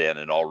than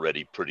an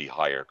already pretty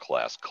higher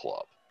class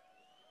club.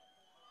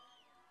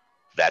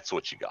 That's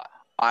what you got.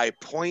 I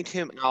point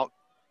him out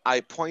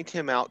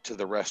to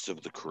the rest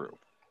of the crew.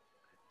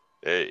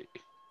 Hey,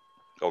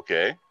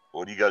 okay.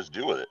 What do you guys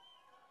do with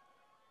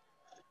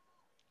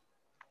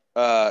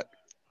it?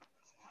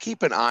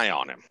 Keep an eye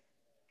on him.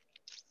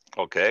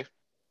 Okay.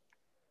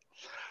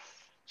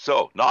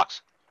 So,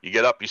 Knox, you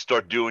get up, you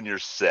start doing your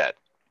set.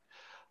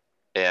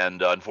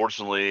 And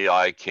unfortunately,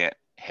 I can't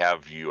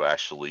have you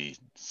actually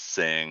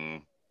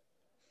sing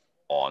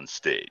on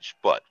stage.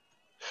 But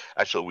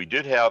actually, we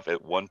did have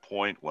at one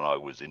point when I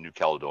was in New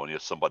Caledonia,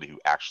 somebody who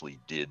actually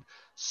did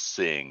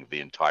sing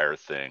the entire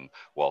thing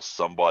while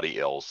somebody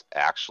else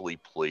actually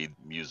played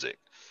music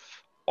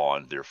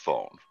on their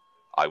phone.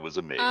 I was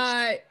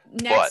amazed.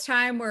 Next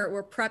time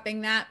we're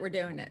prepping that, we're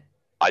doing it.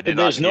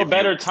 There's no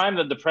better time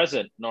than the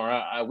present,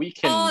 Noura. We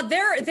can. Oh,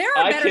 there are better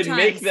times. I can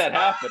make that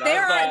happen.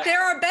 There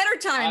are better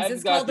times.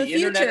 It's called the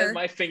future. I've got the internet at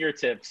my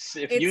fingertips.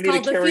 If you need a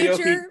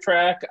karaoke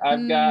track,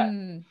 I've got.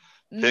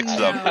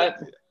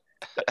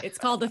 It's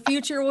called the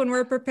future when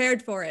we're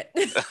prepared for it.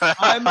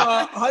 I'm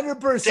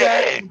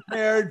 100%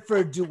 prepared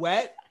for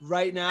duet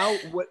right now.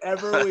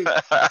 Whatever we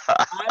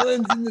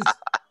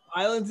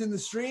islands in the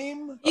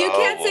stream. You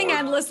can't sing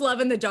 "Endless Love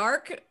in the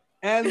Dark."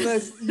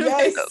 Endless,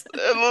 yes.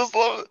 Endless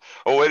love.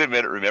 Oh, wait a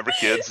minute. Remember,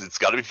 kids, it's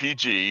got to be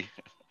PG.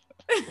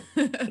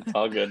 It's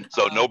all good.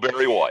 So no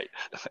Barry White.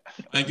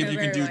 I think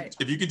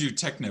if you could do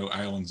techno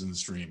islands in the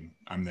stream,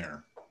 I'm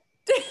there.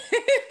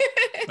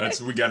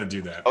 We got to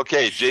do that.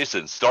 Okay,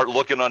 Jason, start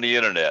looking on the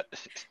internet.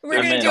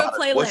 We're gonna do a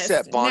playlist. What's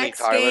that Bonnie Next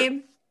Tyler?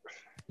 Game.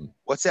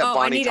 What's that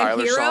Bonnie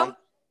Tyler song?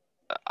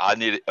 I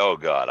need it. Oh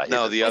God,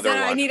 the other one.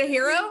 I Need a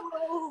Hero.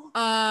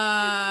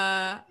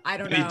 I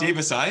don't know.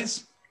 Davis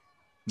Eyes.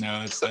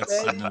 No, that's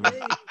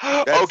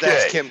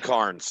okay. Kim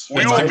Carnes.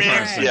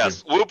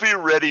 We'll be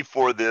ready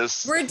for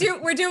this.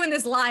 We're doing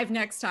this live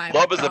next time.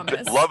 Love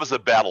is a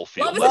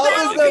battlefield.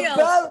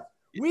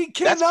 We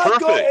cannot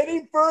go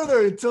any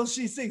further until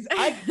she sings.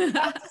 I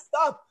have to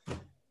stop.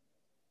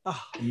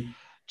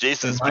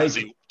 Jason's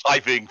busy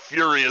typing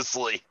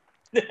furiously.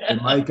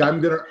 And Mike,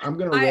 I'm gonna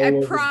roll I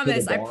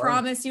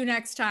promise you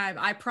next time.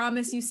 I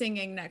promise you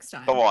singing next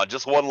time. Come on,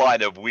 just one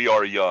line of "We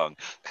Are Young."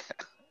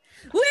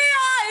 We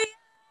are.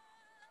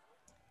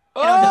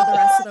 I don't know the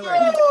rest of the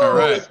words. All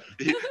right.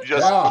 You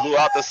just blew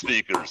out the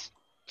speakers.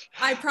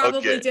 I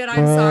probably did.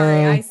 I'm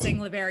sorry. I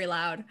sing very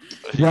loud.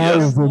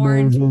 Yes.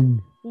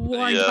 Warned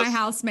my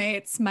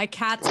housemates. My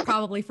cat's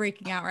probably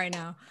freaking out right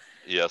now.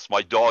 Yes,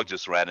 my dog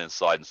just ran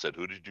inside and said,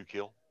 "Who did you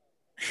kill?"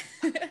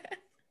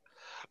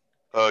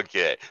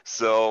 Okay,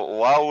 so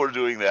while we're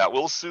doing that,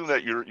 we'll assume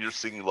that you're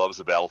singing "Love Is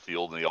a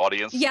Battlefield" in the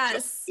audience.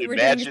 Yes, we're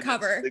doing the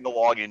cover. Sing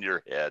along in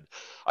your head.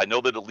 I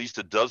know that at least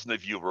a dozen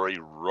of you have already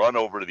run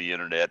over to the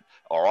internet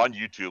or on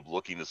YouTube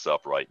looking this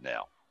up right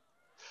now.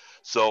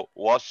 So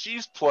while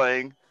she's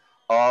playing,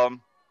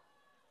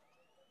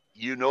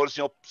 you notice,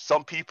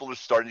 some people are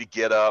starting to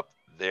get up.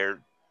 They're,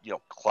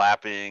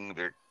 clapping.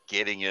 They're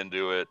getting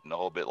into it and a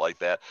whole bit like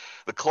that.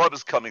 The club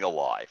is coming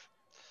alive.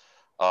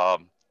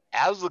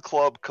 As the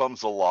club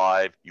comes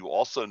alive, you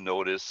also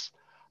notice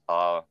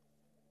a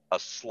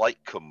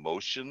slight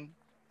commotion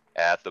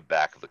at the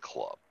back of the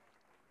club.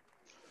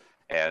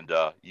 And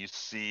you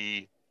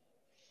see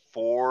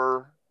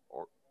 4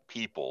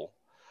 people,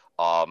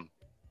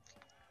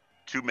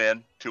 2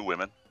 men, 2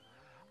 women,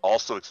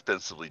 also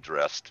expensively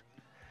dressed.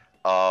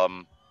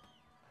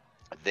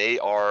 They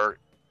are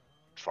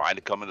trying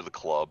to come into the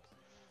club.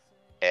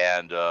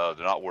 And they're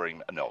not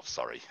wearing, no,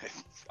 sorry,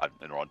 I'm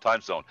in the wrong time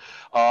zone.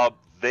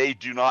 They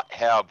do not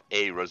have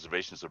A,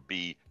 reservations, or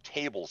B,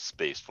 table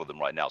space for them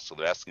right now, so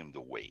they're asking them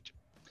to wait.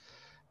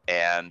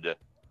 And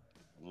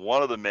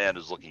one of the men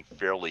is looking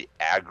fairly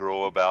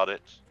aggro about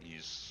it.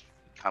 He's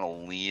kind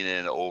of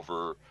leaning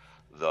over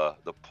the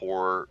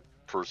poor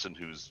person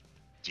who's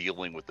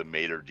dealing with the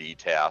maitre d'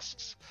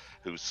 tasks,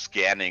 who's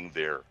scanning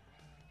their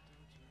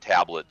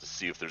tablet to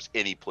see if there's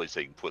any place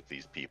they can put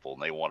these people,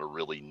 and they want a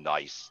really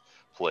nice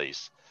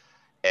place.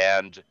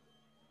 And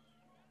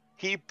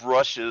he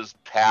brushes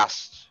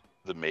past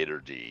the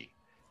maitre d',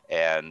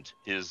 and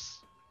his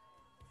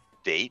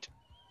date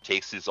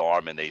takes his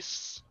arm, and they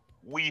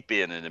sweep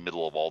in the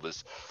middle of all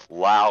this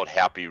loud,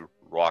 happy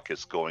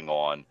ruckus going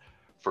on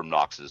from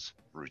Knox's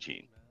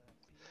routine.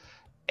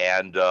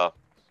 And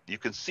you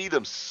can see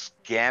them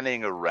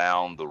scanning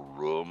around the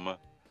room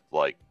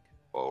like,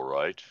 all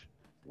right,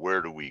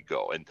 where do we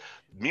go? And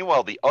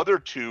meanwhile, the other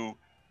two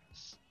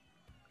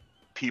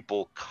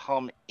people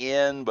come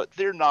in, but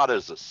they're not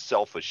as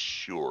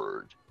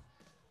self-assured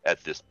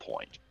at this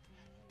point.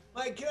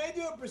 Mike, can I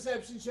do a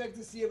perception check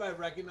to see if I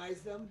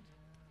recognize them?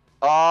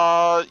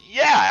 Yeah,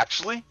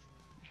 actually.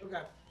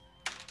 Okay.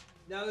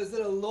 Now, is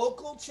it a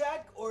local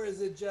check or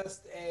is it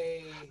just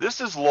a... This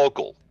is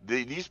local.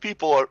 These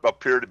people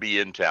appear to be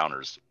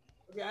in-towners.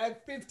 Okay, I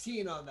have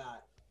 15 on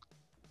that.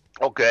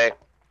 Okay.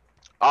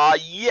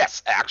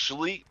 Yes,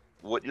 actually,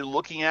 what you're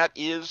looking at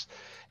is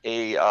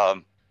the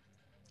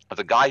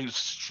guy who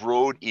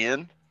strode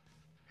in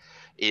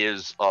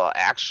is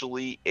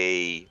actually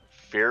a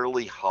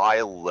fairly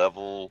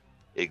high-level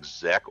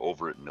exec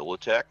over at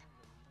Militech.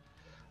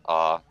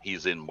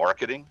 He's in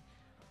marketing,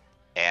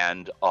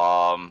 and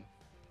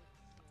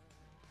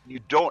you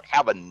don't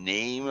have a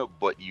name,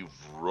 but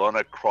you've run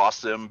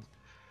across him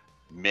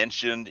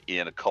mentioned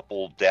in a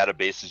couple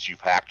databases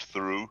you've hacked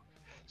through.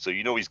 So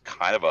you know he's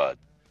kind of a,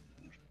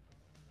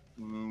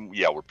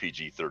 yeah, we're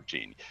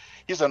PG-13.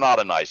 He's not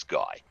a nice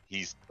guy.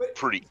 He's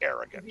pretty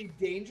arrogant. Is he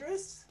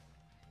dangerous?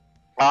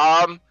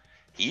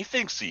 He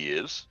thinks he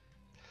is.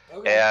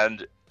 Okay.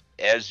 And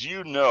as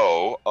you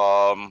know,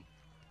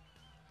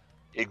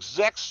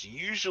 execs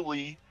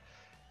usually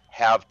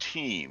have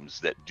teams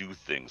that do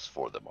things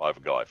for them. I have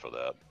a guy for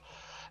that.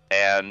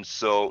 And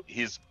so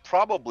he's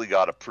probably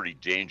got a pretty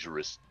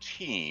dangerous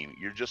team.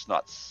 You're just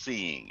not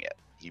seeing it.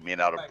 He may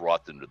not have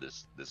brought them to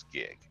this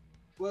gig.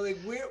 Well,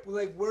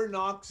 we're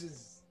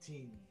Knox's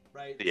team,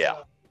 right? Yeah.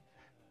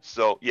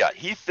 So yeah,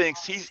 he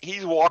thinks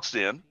he walks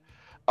in.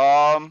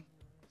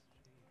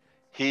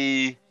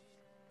 He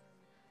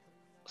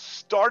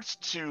starts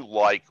to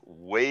like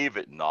wave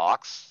at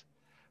Knox,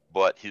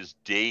 but his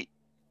date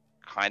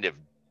kind of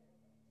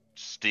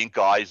stink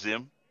eyes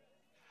him,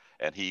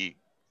 and he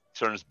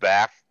turns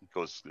back and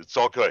goes, "It's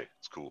okay,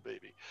 it's cool,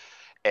 baby."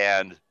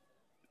 And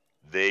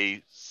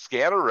they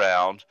scan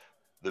around.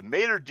 The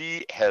maitre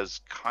d' has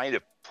kind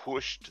of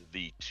pushed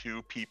the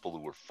two people who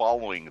were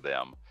following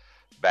them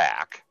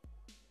back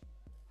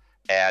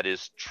and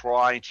is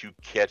trying to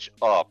catch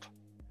up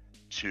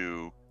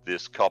to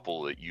this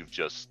couple that you've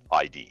just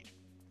ID'd.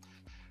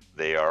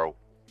 They are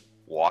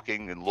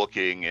walking and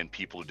looking, and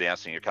people are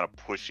dancing. You're kind of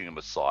pushing them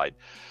aside.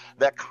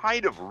 That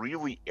kind of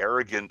really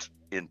arrogant,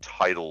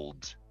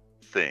 entitled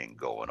thing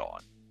going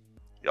on.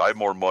 I have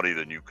more money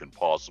than you can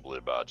possibly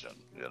imagine,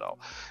 you know.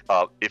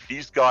 If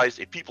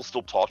people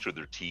still talk through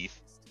their teeth,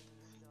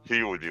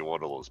 he would be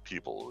one of those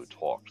people who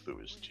talked through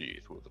his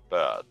teeth with a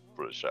bad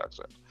British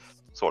accent,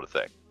 sort of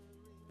thing.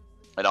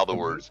 In other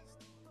words,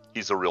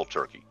 he's a real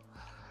turkey.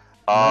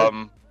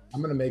 I'm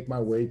going to make my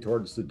way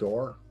towards the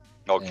door.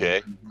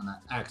 Okay. And I'm going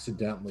to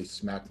accidentally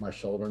smack my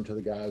shoulder into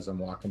the guy as I'm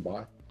walking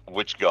by.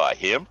 Which guy?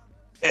 Him?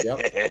 Yep.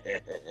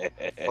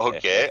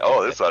 Okay.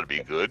 Oh, this ought to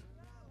be good.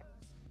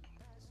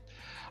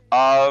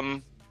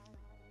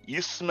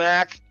 You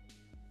smack,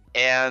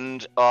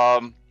 and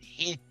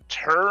he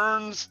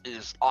turns,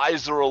 his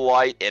eyes are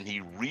alight, and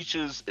he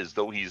reaches as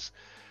though he's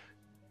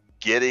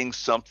getting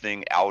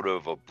something out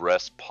of a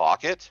breast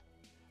pocket,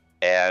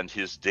 and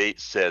his date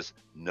says,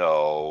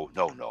 no,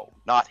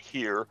 not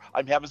here.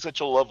 I'm having such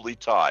a lovely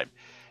time.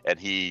 And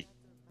he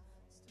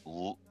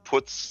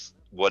puts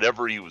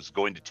whatever he was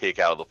going to take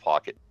out of the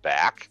pocket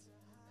back,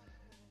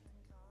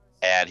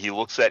 and he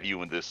looks at you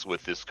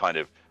with this kind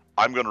of,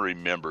 I'm going to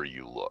remember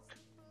you look.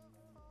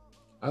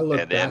 I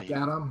look back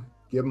at him,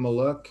 give him a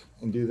look,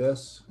 and do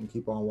this, and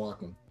keep on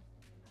walking.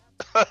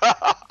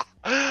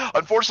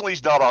 Unfortunately,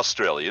 he's not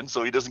Australian,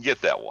 so he doesn't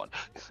get that one.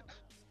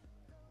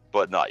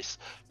 But nice.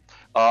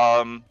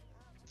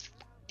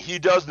 He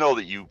does know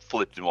that you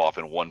flipped him off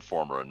in one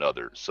form or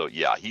another. So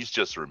yeah, he's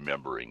just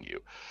remembering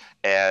you.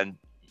 And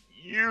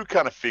you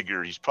kind of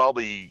figure he's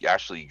probably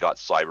actually got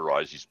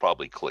cyberized. He's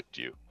probably clicked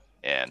you,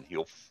 and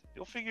he'll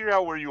figure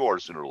out where you are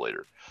sooner or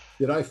later.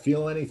 Did I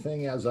feel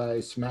anything as I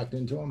smacked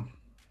into him?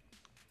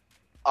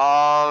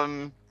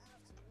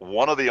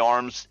 One of the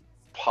arms,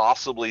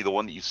 possibly the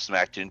one that you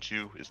smacked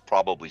into, is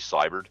probably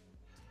cybered,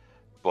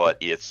 but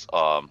it's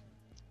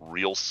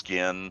real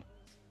skin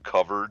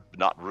covered,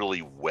 not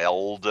really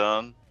well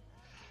done.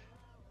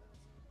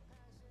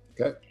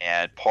 Okay.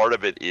 And part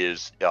of it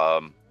is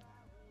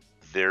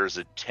there's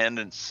a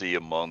tendency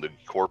among the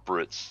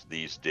corporates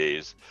these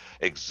days,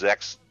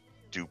 execs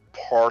do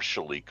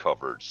partially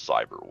covered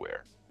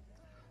cyberware.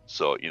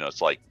 So, you know,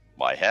 it's like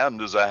my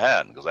hand is a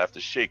hand because I have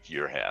to shake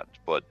your hand,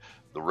 but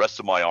the rest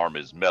of my arm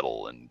is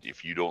metal. And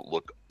if you don't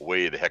look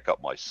way the heck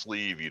up my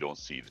sleeve, you don't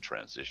see the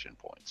transition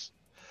points.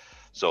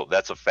 So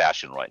that's a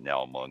fashion right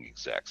now among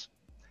execs.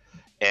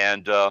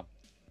 And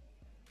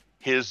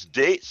his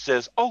date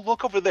says, "Oh,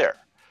 look over there,"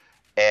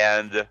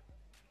 and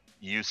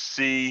you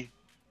see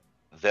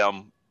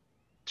them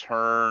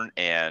turn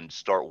and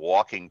start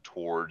walking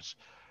towards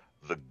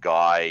the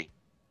guy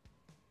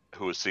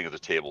who is sitting at the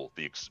table,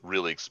 the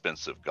really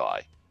expensive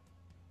guy.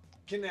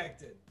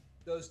 Connected.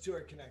 Those two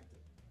are connected.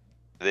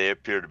 They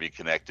appear to be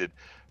connected.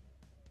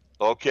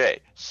 Okay,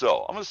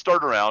 so I'm going to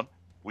start around.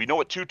 We know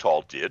what Too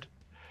Tall did.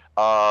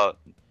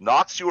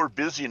 Knox, you are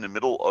busy in the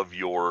middle of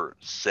your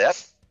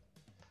set.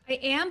 I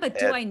am, but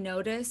do I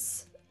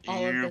notice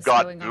all of You've this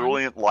got going on?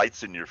 brilliant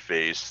lights in your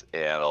face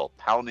and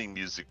pounding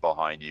music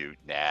behind you.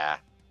 Nah,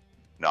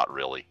 not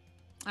really.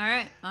 All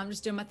right, I'm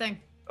just doing my thing.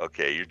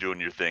 Okay, you're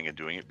doing your thing and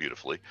doing it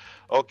beautifully.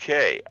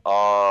 Okay,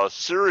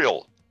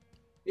 Serial,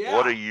 Yeah.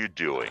 what are you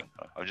doing?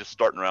 I'm just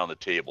starting around the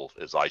table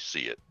as I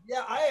see it.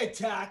 Yeah, I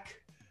attack.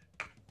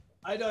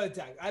 I don't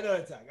attack.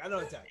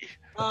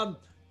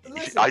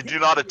 Listen, I do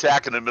not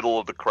attack in the middle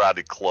of the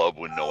crowded club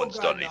when no one's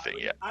done anything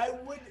yet. I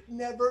would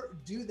never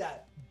do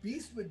that.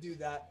 Beast would do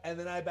that, and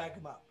then I back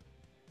him up.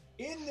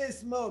 In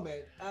this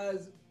moment,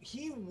 as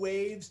he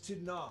waves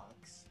to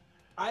Nox,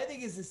 I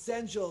think it's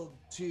essential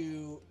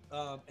to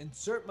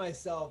insert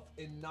myself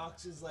in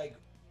Nox's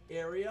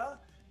area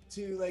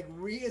to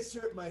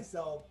reassert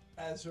myself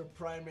as her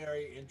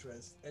primary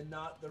interest and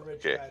not the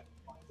rich guy that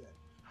walked in.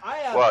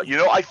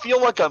 Well, I feel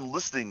like I'm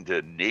listening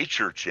to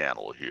Nature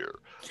Channel here.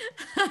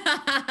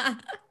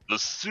 The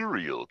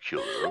serial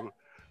killer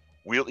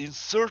will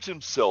insert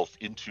himself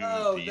into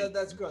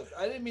that's gross.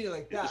 I didn't mean it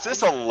like that. Is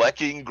this a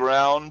lecking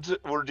ground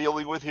we're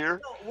dealing with here?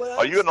 No,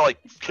 are you gonna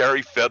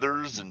carry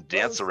feathers and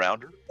dance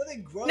around her?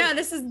 No,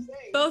 this is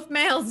both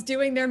males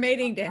doing their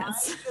mating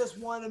dance. I just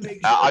want to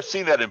make sure. I've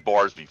seen that in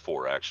bars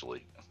before,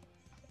 actually.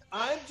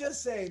 I'm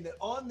just saying that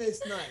on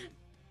this night,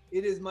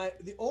 it is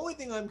the only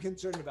thing I'm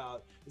concerned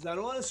about is I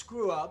don't want to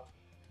screw up.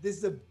 This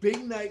is a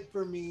big night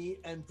for me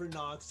and for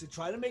Nox to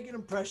try to make an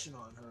impression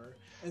on her.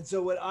 And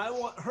so what I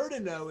want her to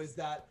know is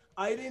that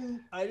I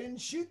didn't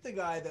shoot the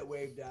guy that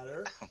waved at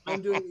her.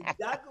 I'm doing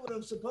exactly what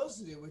I'm supposed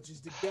to do, which is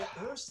to get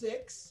her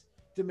 6,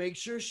 to make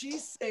sure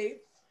she's safe,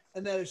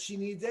 and that if she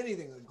needs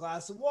anything, a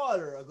glass of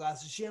water, a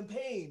glass of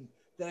champagne,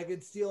 that I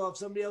could steal off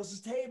somebody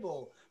else's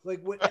table,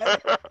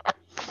 whatever.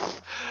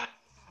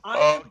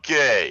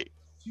 Okay.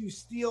 To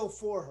steal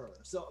for her.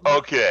 So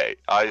okay,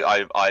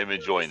 I'm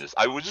enjoying this.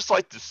 I would just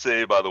like to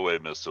say, by the way,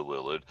 Mr.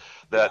 Lillard,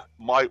 that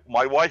my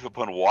wife,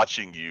 upon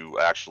watching you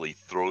actually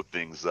throw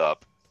things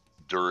up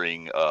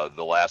during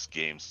the last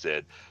game,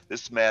 said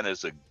this man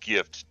is a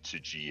gift to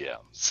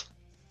GMs.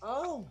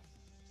 Oh,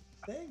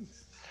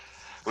 thanks.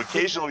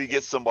 Occasionally, you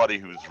get somebody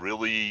who's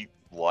really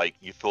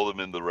you throw them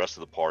in the rest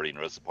of the party, and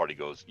the rest of the party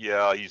goes,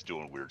 "Yeah, he's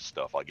doing weird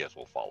stuff. I guess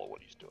we'll follow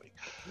what he's doing."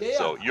 Yeah,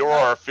 so you're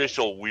our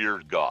official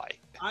weird guy.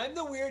 I'm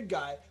the weird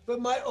guy, but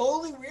my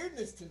only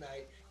weirdness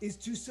tonight is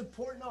to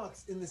support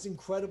Nox in this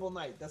incredible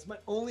night. That's my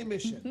only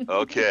mission.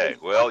 Okay,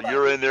 well,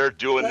 you're in there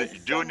doing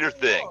your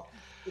thing.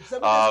 If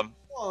something goes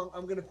wrong,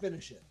 I'm gonna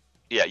finish it.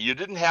 Yeah, you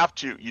didn't have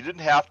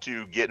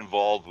to get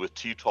involved with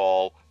Too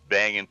Tall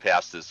banging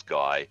past this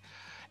guy,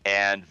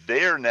 and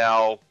they are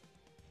now,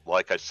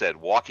 like I said,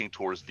 walking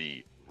towards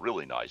the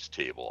really nice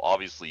table.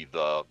 Obviously,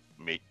 the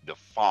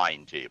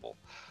fine table,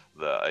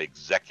 the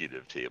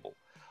executive table.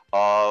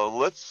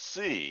 Let's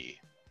see.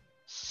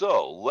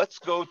 So let's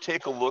go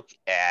take a look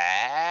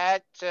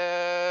at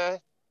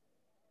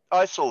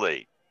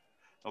Isolate.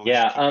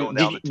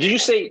 Did you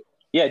say?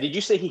 Yeah. Did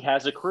you say he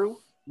has a crew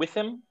with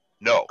him?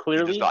 No,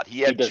 clearly he does not.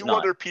 He had two not.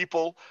 other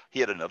people. He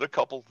had another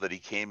couple that he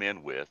came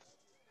in with.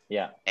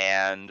 Yeah.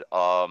 And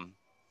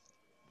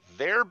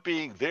they're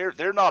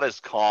not as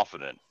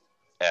confident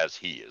as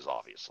he is.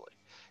 Obviously,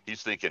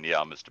 he's thinking, "Yeah,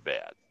 I'm Mr.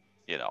 Bad."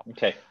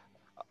 Okay.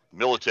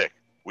 Militic,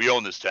 we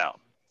own this town.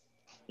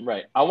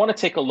 Right. I want to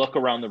take a look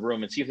around the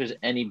room and see if there's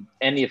any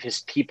of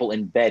his people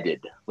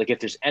embedded. Like if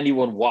there's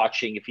anyone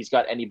watching, if he's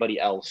got anybody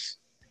else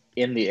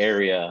in the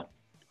area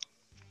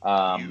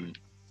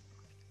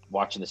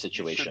watching the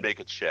situation. You should make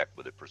a check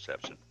with a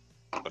perception.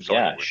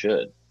 Yeah, I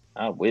should.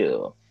 I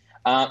will.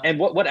 And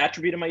what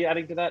attribute am I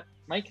adding to that,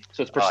 Mike?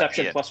 So it's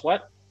perception plus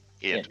what?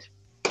 Int.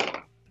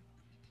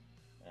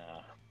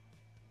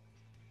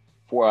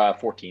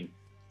 14.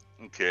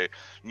 Okay.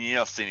 You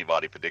don't see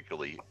anybody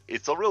particularly.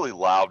 It's a really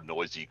loud,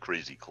 noisy,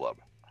 crazy club.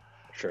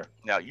 Sure.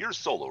 Now, you're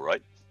solo,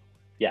 right?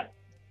 Yeah.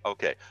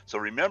 Okay. So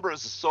remember,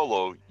 as a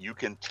solo, you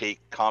can take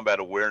combat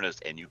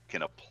awareness and you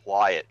can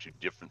apply it to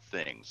different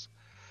things.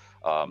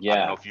 I don't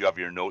know if you have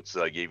your notes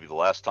that I gave you the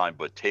last time,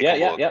 but take a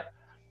look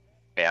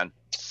and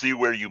see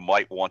where you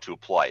might want to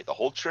apply it. The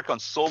whole trick on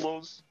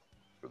solos,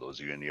 for those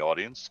of you in the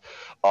audience,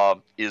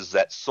 is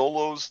that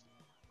solos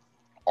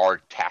are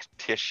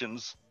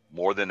tacticians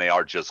more than they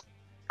are just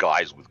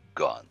guys with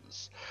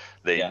guns.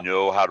 They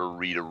know how to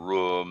read a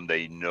room.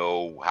 They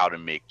know how to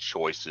make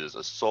choices.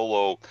 A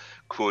solo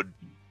could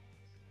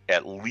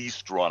at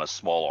least run a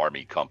small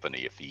army company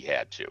if he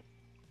had to.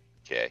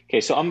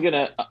 Okay, so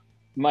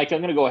Mike, I'm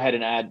going to go ahead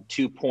and add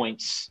 2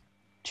 points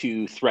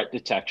to threat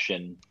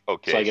detection.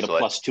 Okay. So I get a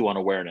 +2 on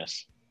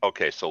awareness.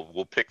 Okay, so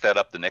we'll pick that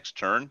up the next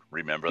turn.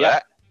 Remember Yep.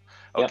 that?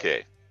 Yep.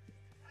 Okay.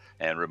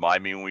 And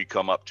remind me when we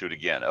come up to it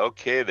again.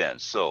 Okay, then.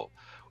 So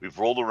we've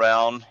rolled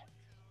around.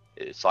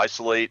 It's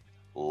isolate.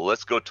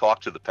 Let's go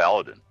talk to the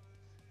paladin.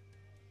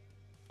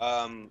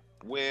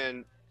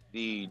 When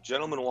the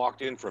gentleman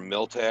walked in from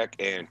Miltech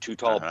and Too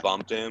Tall Uh-huh.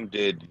 bumped him,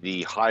 did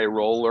the high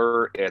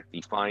roller at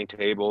the fine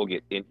table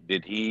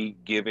did he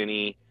give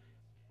any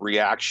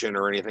reaction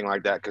or anything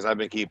like that? Because I've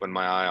been keeping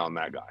my eye on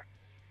that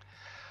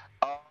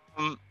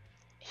guy.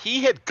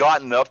 He had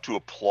gotten up to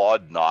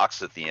applaud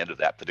Knox at the end of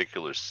that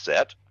particular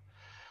set.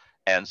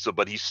 And so,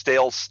 but he's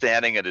still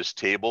standing at his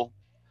table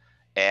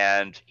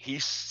and he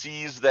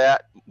sees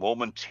that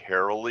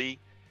momentarily.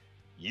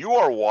 You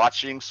are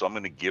watching, so I'm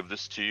going to give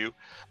this to you.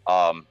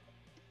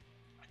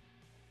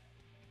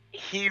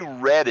 He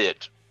read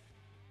it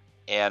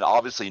and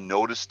obviously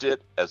noticed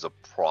it as a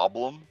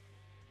problem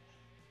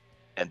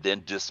and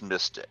then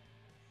dismissed it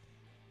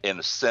in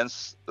a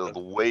sense of the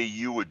way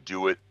you would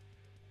do it,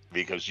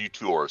 because you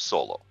two are a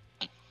solo.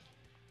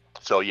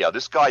 So yeah,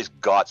 this guy's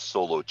got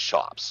solo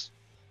chops.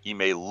 He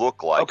may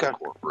look like a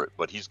corporate,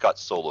 but he's got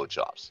solo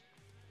chops.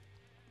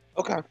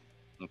 Okay.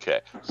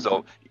 Okay.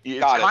 So it's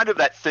Got it. kind of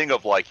that thing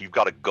of like you've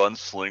got a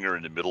gunslinger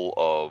in the middle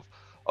of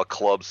a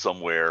club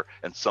somewhere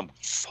and some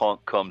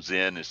punk comes in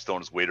and is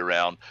throwing his weight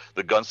around.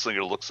 The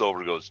gunslinger looks over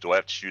and goes, "Do I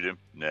have to shoot him?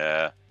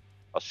 Nah,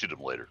 I'll shoot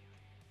him later."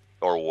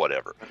 Or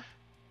whatever.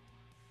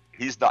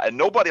 He's not, and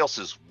nobody else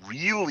is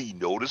really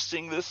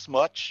noticing this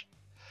much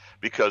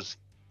because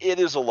it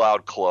is a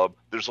loud club.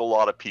 There's a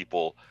lot of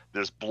people.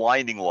 There's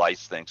blinding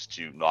lights thanks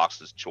to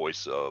Knox's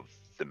choice of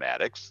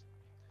thematics.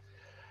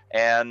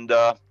 And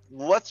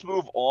let's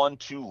move on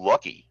to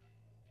Lucky.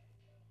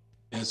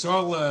 Yeah, so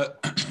I'll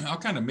I'll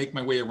kind of make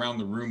my way around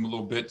the room a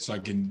little bit so I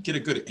can get a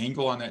good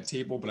angle on that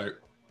table. But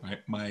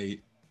my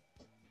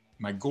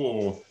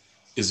goal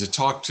is to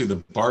talk to the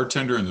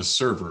bartender and the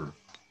server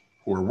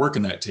who are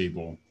working that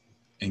table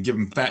and give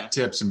them fat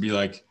tips and be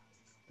like,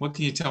 "What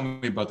can you tell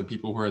me about the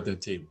people who are at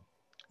that table?"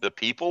 The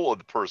people or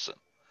the person?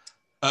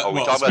 Are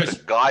we talking about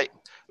the guy?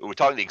 Are we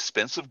talking the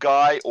expensive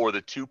guy or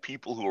the two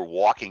people who are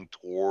walking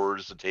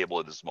towards the table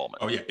at this moment?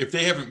 Oh yeah, if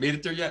they haven't made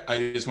it there yet,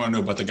 I just want to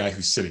know about the guy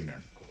who's sitting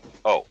there.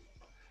 Oh,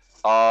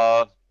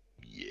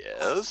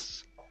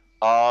 yes.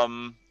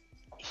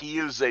 He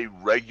is a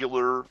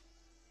regular,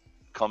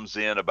 comes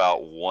in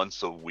about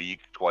once a week,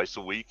 twice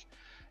a week,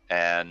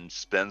 and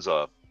spends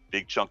a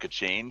big chunk of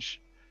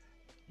change,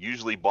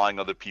 usually buying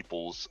other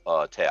people's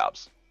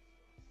tabs.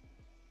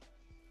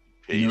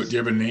 Do you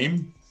have a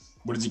name?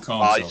 What does he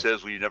call He himself?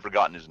 says we've never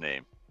gotten his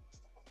name.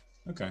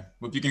 Okay.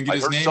 Well, if you can get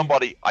his name.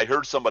 I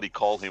heard somebody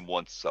call him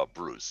once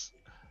Bruce.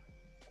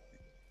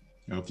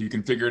 You know, if you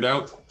can figure it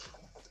out,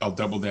 I'll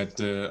double that.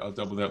 I'll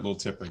double that little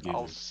tip I gave you.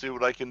 I'll see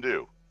what I can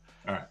do.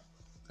 All right.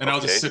 And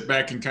I'll just sit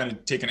back and kind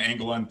of take an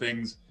angle on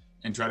things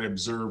and try to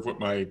observe what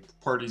my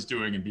party's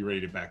doing and be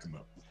ready to back them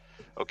up.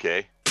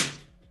 Okay.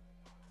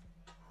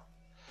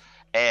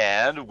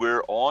 And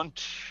we're on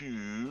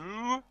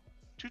to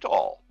Too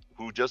Tall,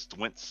 who just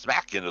went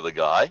smack into the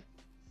guy.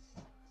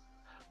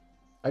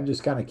 I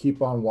just kind of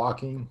keep on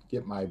walking,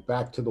 get my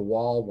back to the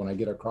wall when I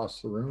get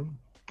across the room.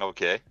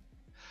 Okay.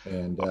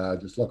 And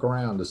just look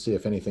around to see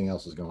if anything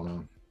else is going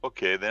on.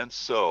 Okay, then.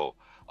 So,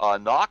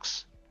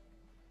 Knox,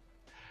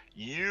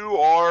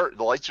 the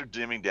lights are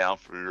dimming down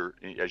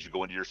as you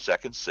go into your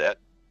second set,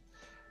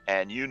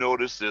 and you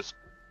notice this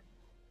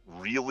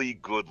really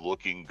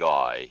good-looking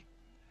guy,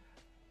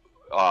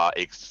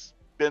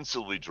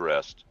 expensively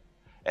dressed,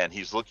 and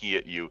he's looking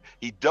at you.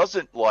 He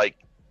doesn't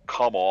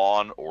come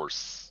on or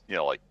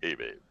like, "Hey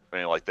babe,"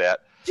 anything like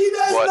that. She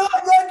does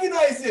not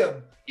recognize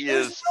him.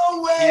 There's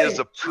no way. He is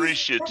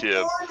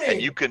appreciative,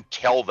 and you can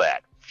tell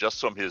that just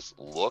from his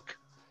look.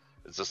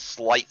 It's a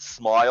slight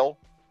smile.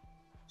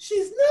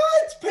 She's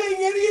not paying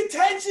any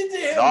attention to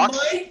him, Knox,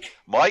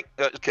 Mike.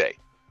 Okay.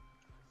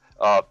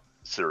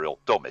 Cyril,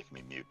 don't make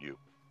me mute you.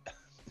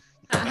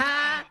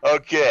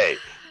 Okay,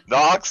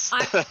 Knox.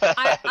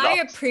 I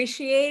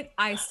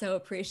so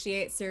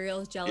appreciate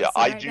Cyril's jealousy. Yeah,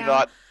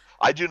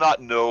 I do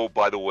not know,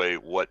 by the way,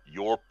 what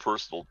your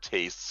personal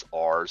tastes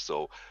are.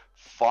 So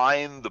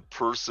find the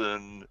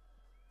person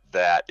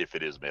that, if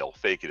it is male,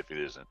 fake it if it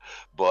isn't.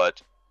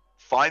 But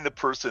find the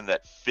person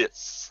that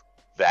fits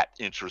that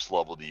interest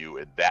level to you,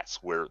 and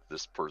that's where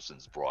this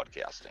person's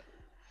broadcasting.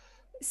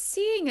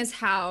 Seeing as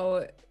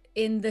how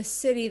in the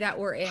city that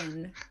we're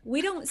in,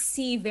 we don't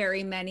see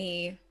very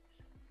many,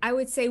 I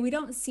would say we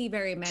don't see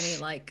very many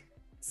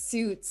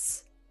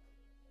suits,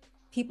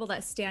 people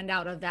that stand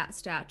out of that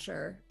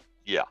stature.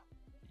 Yeah.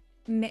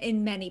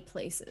 In many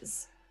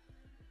places.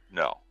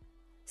 No.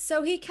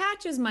 So he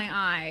catches my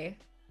eye,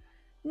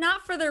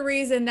 not for the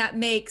reason that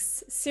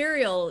makes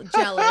Cyril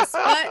jealous,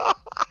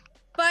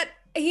 but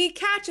he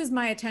catches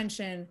my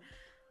attention,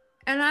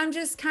 and I'm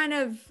just kind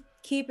of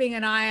keeping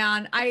an eye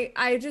on.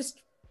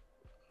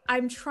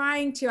 I'm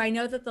trying to. I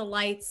know that the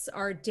lights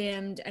are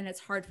dimmed and it's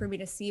hard for me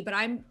to see, but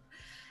I'm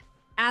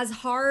as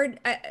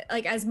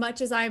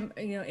much as I'm,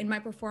 in my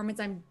performance,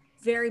 I'm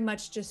very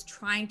much just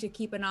trying to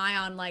keep an eye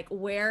on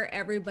where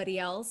everybody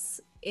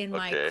else in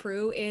my Okay.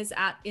 crew is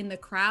in the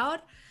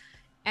crowd,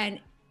 and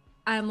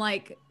I'm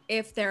like,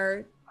 if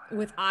they're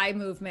with eye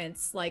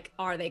movements, like,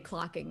 are they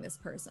clocking this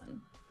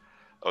person?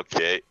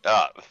 Okay.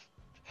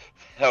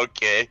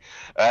 Okay.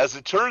 As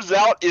it turns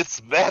out,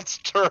 it's Matt's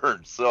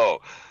turn.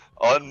 So,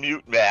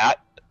 unmute Matt.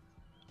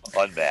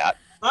 Matt.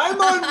 I'm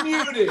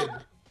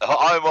unmuted.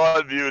 I'm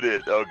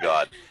unmuted. Oh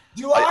God.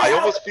 Do I, I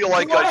almost feel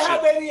like do I I should.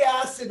 have any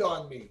acid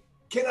on me?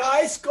 Can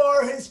I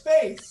scar his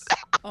face?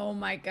 Oh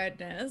my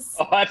goodness.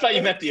 Oh, I thought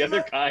you meant the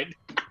other kind.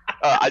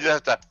 I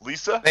just have to.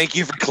 Lisa. Thank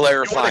you for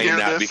clarifying hear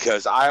that this?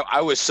 because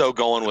I was so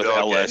going with Okay.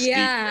 LSD.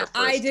 Yeah, there for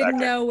a I didn't second.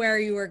 know where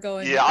you were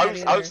going. Yeah,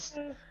 with I that was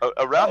either.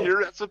 around Oh.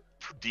 here. That's a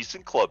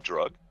decent club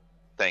drug.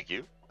 Thank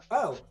you.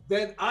 Oh,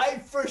 then I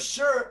for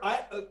sure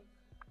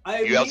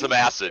You have some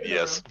acid, immediately-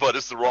 yes, but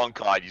it's the wrong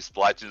kind. You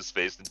splash in his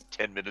face, and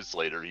 10 minutes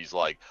later, he's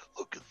like,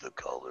 "Look at the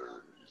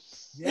colors."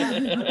 Yeah.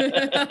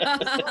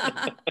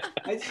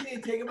 I just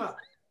need to take him out.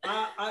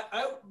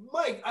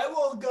 Mike, I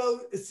will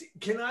go.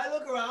 Can I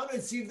look around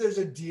and see if there's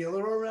a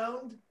dealer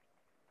around?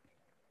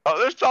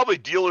 There's probably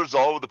dealers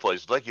all over the place.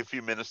 It'd like a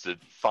few minutes to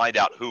find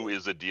out who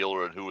is a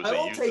dealer and who is I a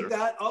will user. take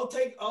that. I'll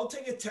take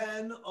a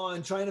 10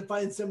 on trying to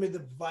find somebody to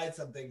provide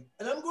something,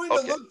 and I'm going to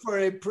Okay. look for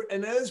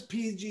and that is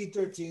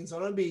PG-13, so I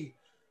don't want to be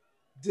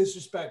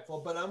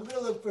disrespectful, but I'm going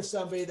to look for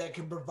somebody that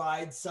can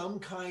provide some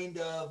kind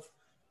of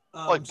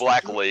Like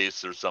black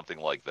lace or something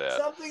like that.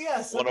 Something, yeah.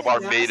 One something of our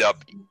nasty.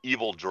 made-up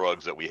evil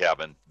drugs that we have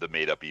in the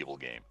made-up evil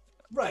game.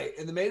 Right,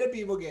 in the made up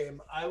evil game,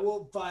 I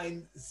will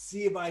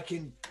see if I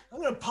can. I'm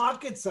going to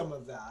pocket some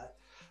of that,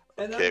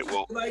 and Okay,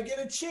 if I get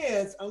a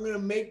chance, I'm going to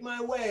make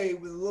my way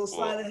with a little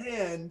sleight of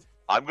hand.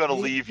 I'm going to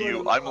Leave leave for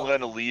you. the I'm law.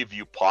 going to leave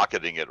you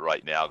pocketing it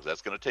right now because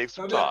that's going to take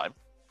some Okay. time.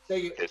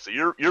 Thank you. Okay, so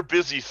you're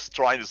busy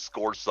trying to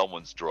score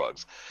someone's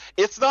drugs.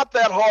 It's not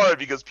that hard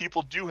because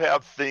people do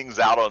have things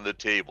out on the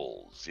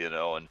tables,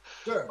 and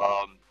Sure.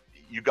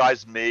 you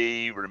guys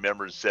may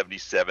remember in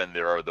 '77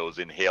 there are those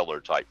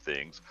inhaler type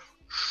things,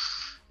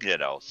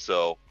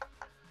 so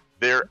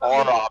there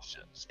are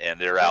options and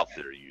they're out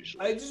there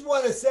usually. I just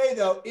want to say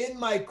though, in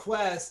my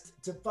quest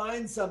to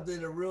find something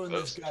to ruin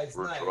this guy's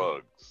for night,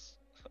 drugs.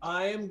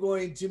 I am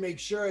going to make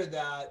sure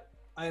that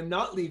I am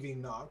not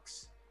leaving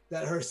Nox,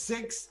 that her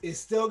 6 is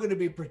still going to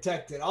be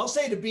protected. I'll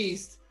say to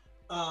Beast,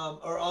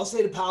 or I'll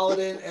say to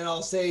Paladin, and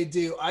I'll say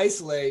to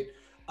Isolate,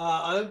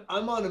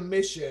 I'm on a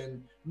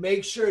mission.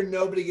 Make sure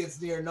nobody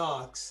gets near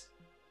Nox.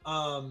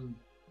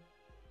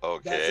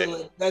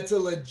 Okay. That's a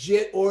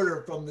legit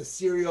order from the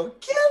serial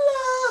killer.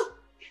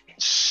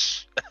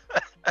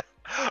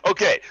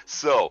 Okay,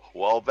 so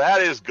while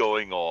that is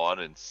going on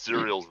and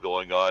Serial's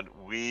going on,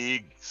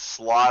 we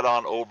slide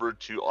on over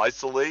to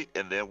Isolate,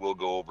 and then we'll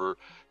go over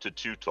to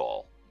Too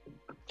Tall.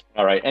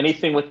 All right.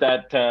 Anything with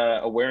that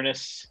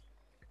awareness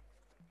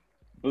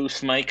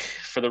boost, Mike,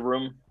 for the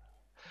room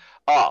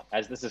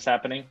as this is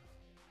happening?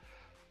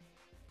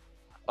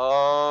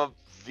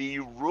 The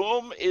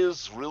room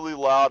is really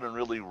loud and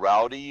really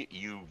rowdy.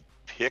 You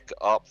pick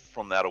up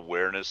from that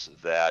awareness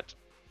that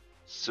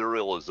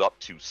Serial is up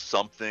to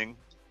something,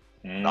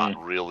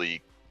 not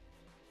really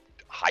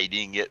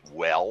hiding it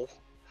well.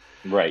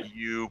 Right.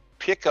 You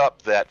pick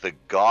up that the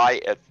guy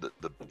at the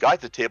guy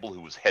at the table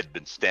who had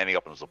been standing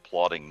up and was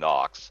applauding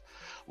Nox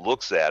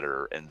looks at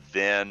her, and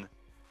then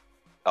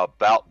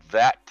about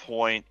that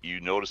point you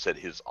notice that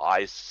his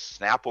eyes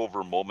snap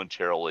over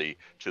momentarily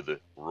to the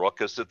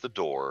ruckus at the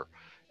door,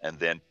 and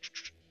then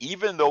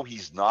even though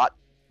he's not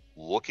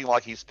looking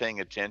like he's paying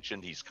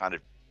attention, he's kind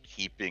of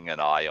keeping an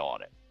eye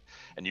on it.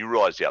 And you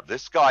realize, yeah,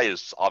 this guy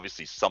is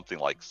obviously something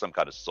like some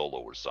kind of solo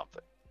or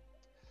something.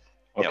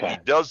 Okay.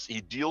 He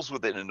deals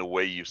with it in a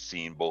way you've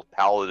seen both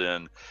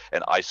Paladin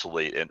and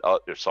Isolate and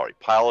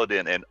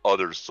Paladin and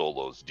other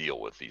solos deal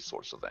with these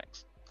sorts of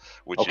things,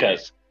 which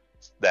is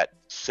that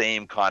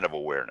same kind of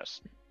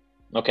awareness.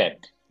 Okay.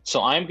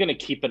 So I'm going to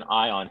keep an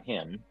eye on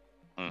him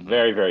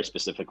very, very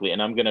specifically,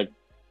 and I'm going to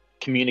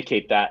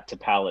communicate that to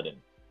Paladin.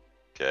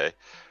 Okay.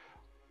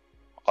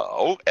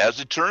 As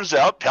it turns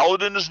out,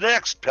 Paladin is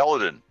next.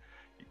 Paladin,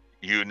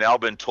 you've now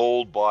been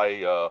told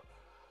by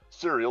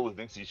Serial, who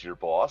thinks he's your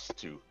boss,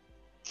 to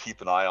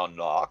keep an eye on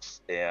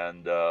Nox,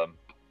 and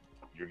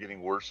you're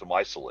getting worse from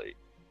Isolate.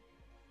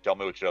 Tell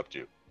me what you're up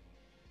to.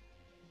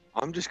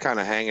 I'm just kind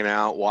of hanging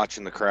out,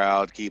 watching the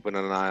crowd, keeping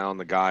an eye on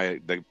the guy,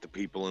 the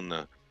people in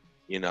the,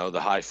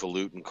 the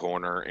highfalutin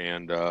corner,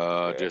 and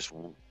just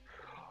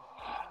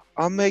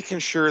I'm making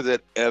sure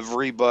that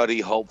everybody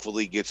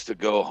hopefully gets to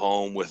go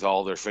home with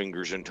all their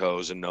fingers and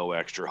toes and no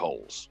extra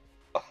holes.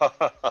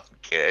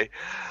 Okay.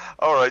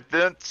 All right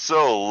then.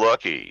 So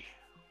Lucky.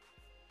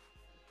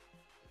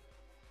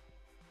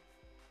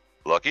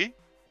 Lucky?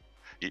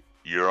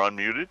 You're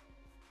unmuted?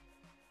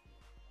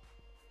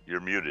 You're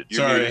muted.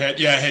 Sorry,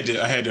 I had to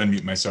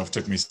unmute myself.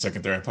 Took me a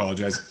second there. I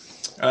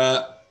apologize.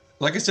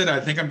 Like I said, I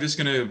think I'm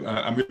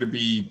gonna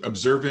be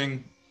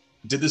observing.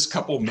 Did this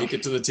couple make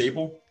it to the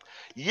table?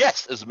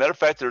 Yes, as a matter of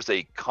fact, there's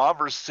a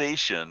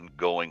conversation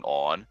going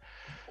on,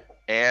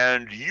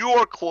 and you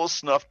are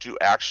close enough to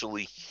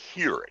actually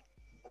hear it.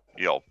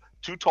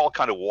 Too Tall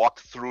kind of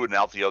walked through and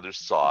out the other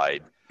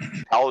side.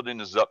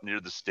 Paladin is up near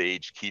the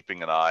stage,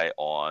 keeping an eye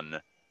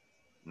on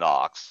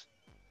Nox.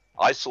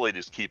 Isolate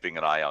is keeping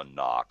an eye on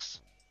Nox.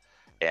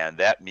 And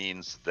that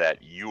means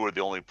that you are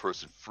the only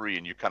person free,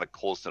 and you're kind of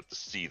close enough to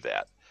see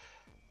that.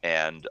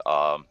 And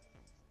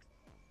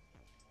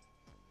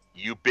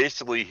you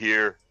basically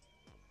hear,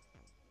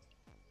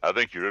 I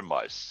think you're in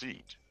my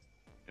seat.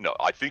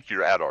 I think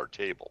you're at our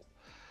table.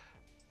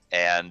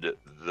 And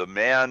the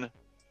man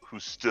who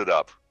stood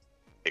up,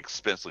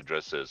 expensively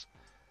dressed, says,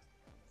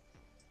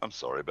 I'm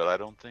sorry, but I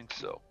don't think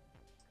so.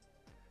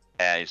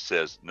 And he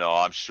says, no,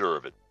 I'm sure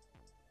of it.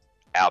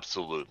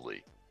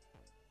 Absolutely.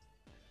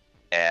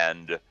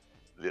 And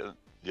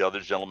the other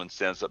gentleman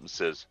stands up and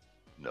says,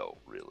 no,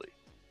 really.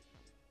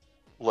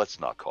 Let's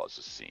not cause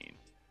a scene.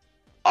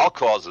 I'll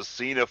cause a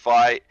scene if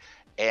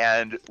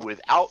and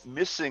without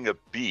missing a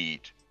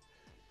beat,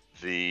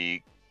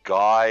 the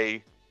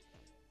guy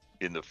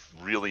in the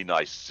really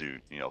nice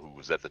suit, who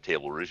was at the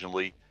table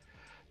originally,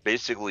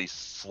 basically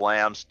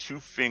slams 2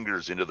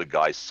 fingers into the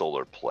guy's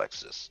solar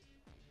plexus.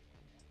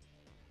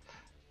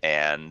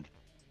 And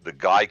the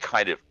guy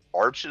kind of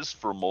arches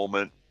for a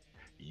moment.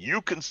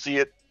 You can see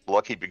it,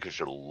 lucky because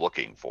you're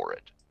looking for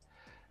it.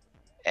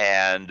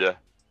 And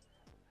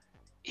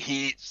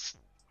he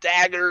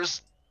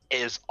staggers,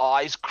 his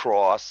eyes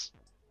cross,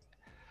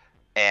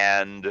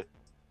 and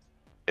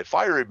if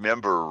I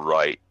remember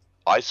right,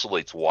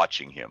 Isolate's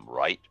watching him,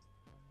 right?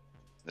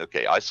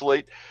 Okay,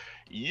 Isolate,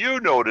 you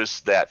notice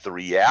that the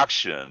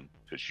reaction,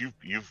 because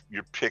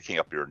you're picking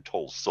up your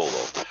total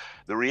solo,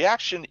 the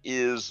reaction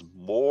is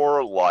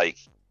more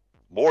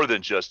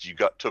than just you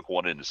took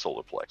one into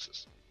solar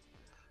plexus.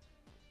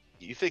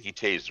 You think he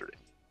tasered it.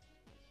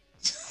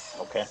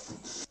 Okay.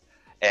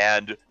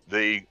 And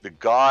the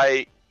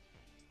guy,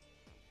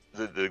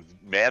 the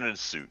man in a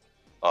suit,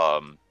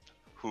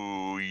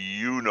 who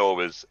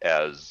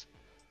as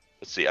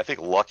let's see, I think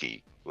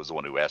Lucky was the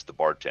one who asked the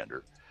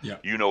bartender. Yeah.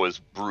 As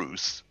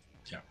Bruce.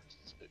 Yeah.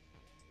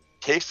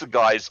 Takes the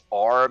guy's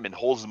arm and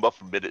holds him up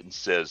for a minute and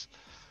says,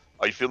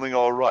 are you feeling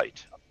all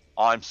right?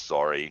 I'm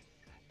sorry.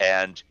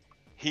 And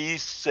he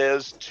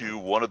says to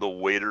one of the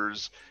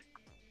waiters,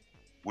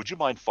 would you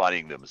mind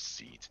finding them a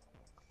seat?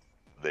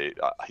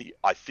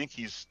 I think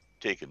he's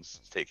taken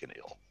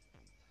ill.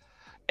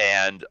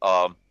 And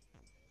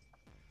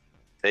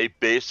they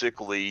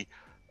basically,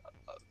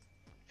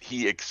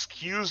 he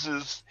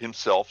excuses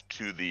himself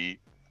to the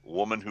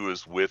woman who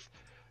is with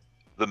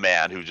the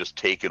man who just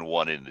taken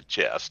one in the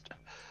chest,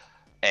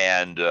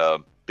 and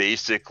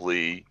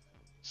basically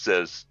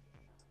says,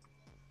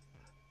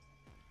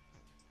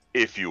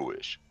 if you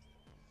wish,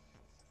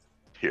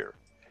 here,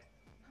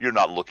 you're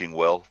not looking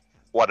well,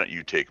 why don't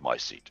you take my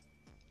seat?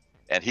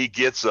 And he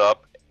gets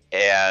up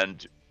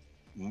and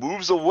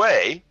moves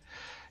away,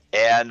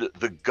 and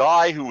the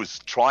guy who was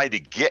trying to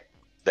get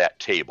that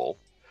table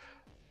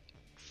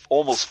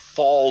almost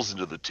falls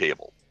into the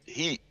table.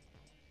 He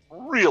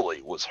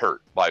really was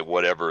hurt by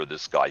whatever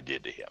this guy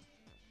did to him.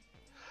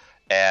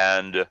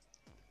 And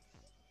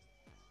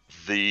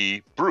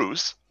the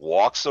Bruce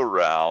walks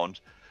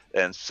around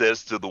and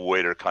says to the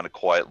waiter kind of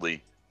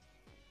quietly,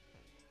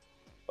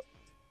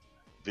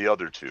 the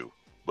other 2,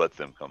 let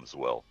them come as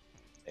well,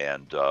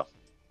 and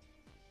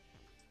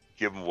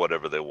give them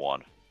whatever they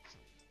want.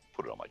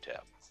 Put it on my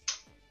tab.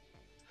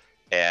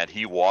 And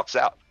he walks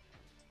out.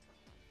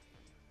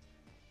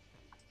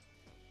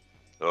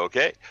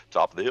 Okay,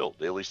 top of the hill,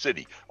 Daly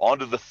City. On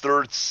to the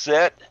 3rd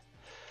set.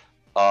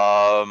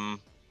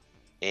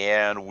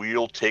 And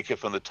we'll take it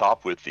from the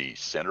top with the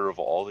center of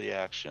all the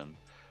action,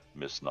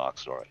 Miss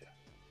Nox Aria.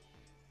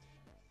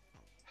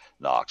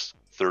 Nox,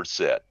 3rd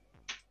set.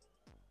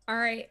 All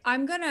right,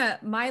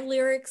 my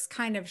lyrics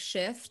kind of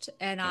shift,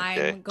 and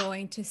I'm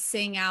going to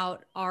sing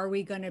out, are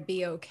we gonna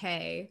be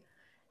okay?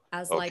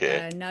 As like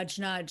a nudge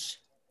nudge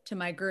to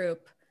my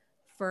group,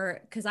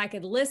 because I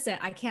could listen.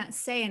 I can't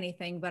say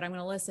anything, but I'm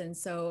gonna listen.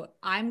 So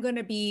I'm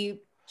gonna be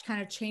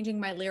kind of changing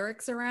my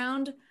lyrics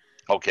around.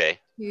 Okay.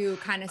 To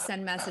kind of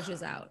send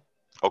messages out.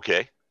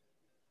 Okay.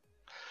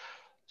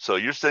 So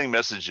you're sending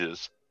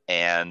messages,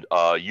 and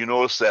you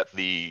notice that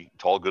the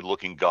tall,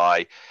 good-looking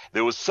guy,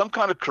 there was some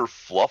kind of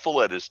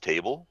kerfluffle at his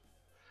table,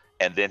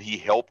 and then he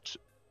helped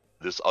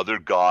this other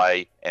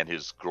guy and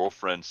his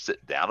girlfriend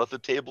sit down at the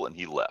table, and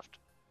he left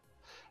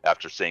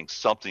after saying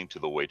something to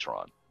the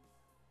waitron.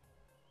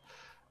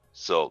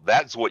 So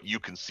that's what you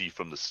can see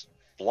from the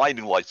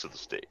blinding lights of the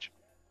stage.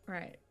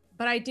 Right.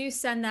 But I do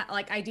sing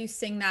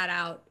that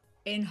out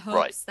in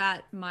hopes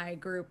that my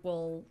group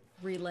will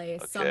relay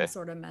some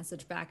sort of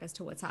message back as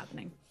to what's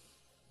happening.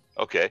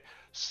 Okay.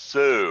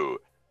 So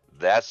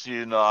that's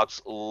you,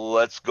 Nox.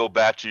 Let's go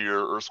back to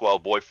your erstwhile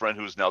boyfriend,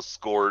 who's now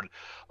scored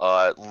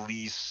at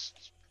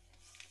least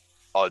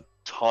a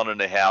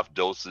 1.5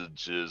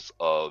 dosages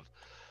of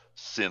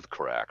synth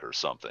crack or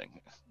something.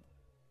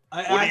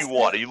 What do you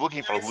want? Are you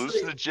looking for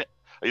hallucinogen?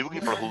 Are you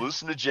looking for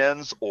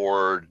hallucinogens,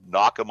 or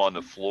knock them on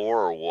the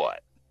floor, or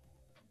what?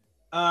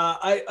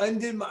 I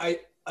undid my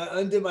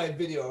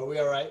video. Are we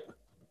all right?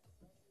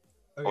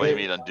 Okay. What do you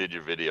mean undid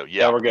your video?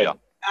 Yeah, we're good. Yeah.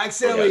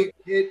 accidentally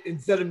hit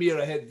instead of mute.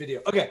 I hit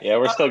video. Okay. Yeah,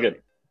 we're still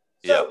good.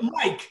 So,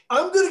 Mike,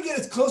 I'm gonna get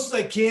as close as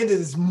I can to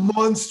this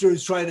monster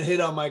who's trying to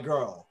hit on my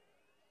girl.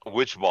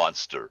 Which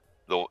monster?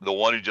 The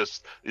one who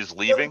just is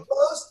leaving?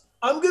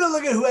 I'm gonna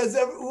look at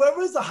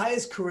whoever has the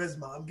highest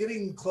charisma. I'm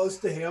getting close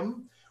to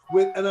him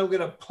and I'm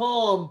gonna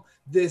palm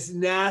this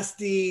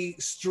nasty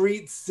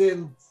street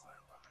synth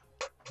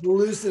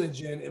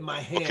hallucinogen in my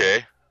hand.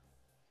 Okay.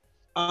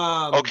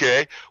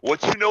 Okay.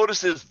 What you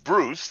notice is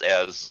Bruce,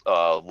 as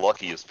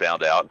Lucky has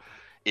found out,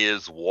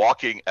 is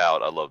walking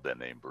out. I love that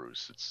name,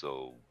 Bruce. It's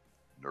so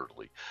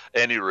nerdly.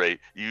 At any rate,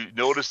 you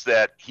notice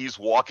that he's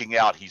walking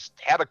out. He's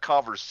had a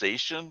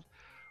conversation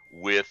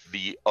with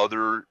the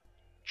other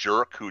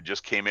jerk who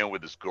just came in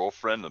with his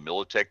girlfriend, the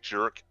Militech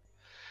jerk.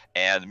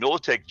 And the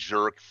Militech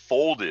jerk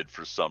folded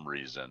for some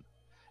reason.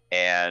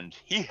 And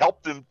he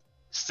helped him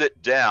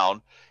sit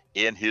down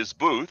in his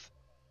booth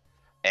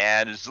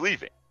and is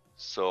leaving.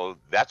 So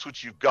that's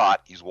what you've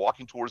got. He's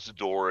walking towards the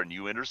door and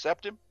you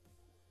intercept him?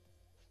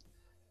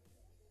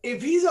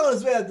 If he's on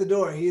his way out the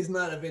door, he is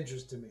not of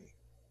interest to me.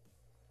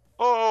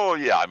 Oh,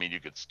 yeah. I mean, you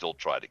could still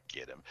try to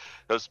get him.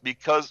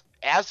 Because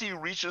as he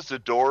reaches the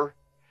door,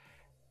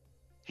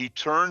 he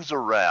turns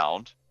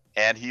around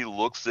and he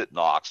looks at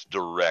Knox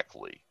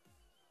directly.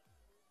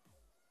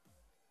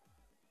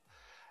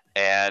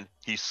 And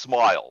he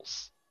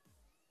smiles.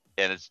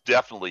 And it's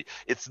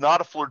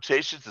not a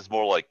flirtation. It's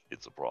more like,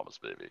 it's a promise,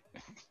 baby.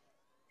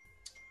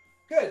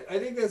 Good. I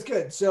think that's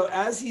good. So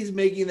as he's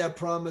making that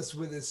promise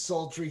with his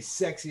sultry,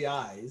 sexy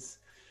eyes,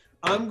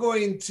 I'm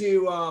going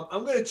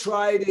to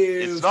try to.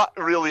 It's not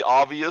really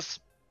obvious,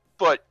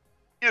 but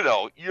you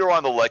know, you're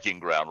on the lecking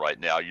ground right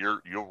now.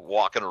 You're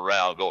walking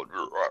around going.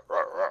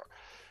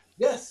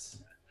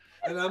 Yes.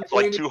 And I'm it's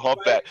like two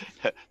humpback.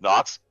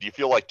 Knox, do you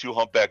feel like two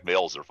humpback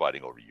males are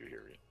fighting over you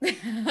here?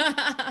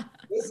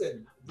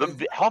 Listen,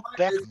 the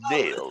humpback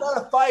male. It's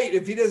not a fight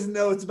if he doesn't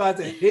know it's about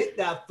to hit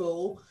that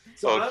fool.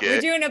 So okay.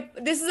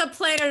 This is a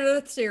Planet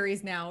Earth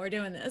series now. We're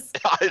doing this.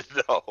 I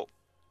know.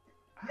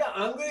 Yeah,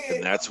 I'm gonna.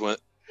 And that's when.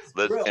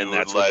 And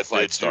that's when the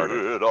fight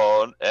started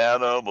on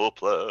Animal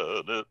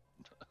Planet.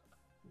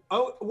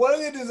 What I'm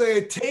gonna do is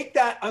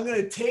I'm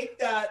gonna take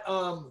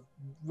that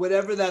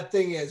whatever that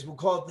thing is. We'll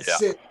call it the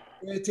synth.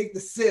 I'm gonna take the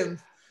synth.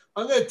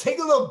 I'm gonna take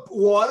a little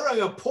water. I'm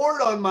gonna pour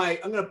it on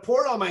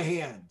my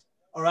hand.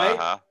 All right.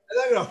 Uh-huh.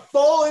 And I'm gonna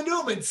fall into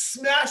him and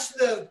smash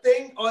the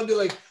thing on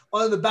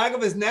the back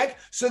of his neck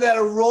so that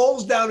it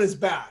rolls down his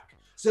back.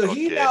 So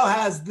he now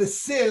has the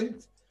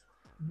synth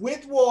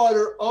with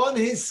water on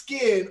his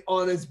skin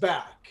on his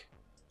back.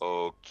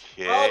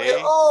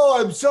 Okay.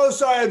 I'm so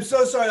sorry.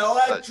 I'll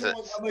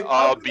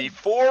add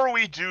before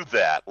we do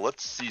that,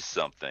 let's see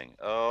something.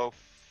 Oh,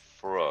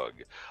 frog.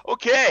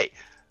 Okay.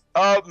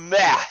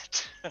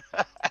 Matt.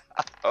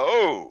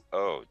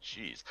 oh,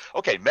 geez.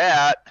 Okay,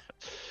 Matt.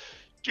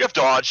 Do you have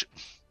dodge?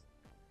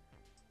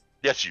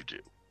 Yes, you do.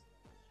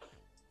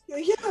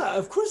 Yeah,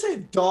 of course I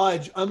have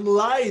dodge. I'm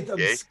lithe.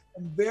 Okay.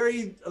 I'm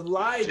very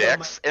lithe.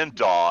 Dex and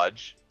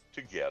dodge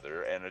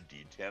together and a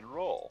D10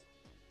 roll.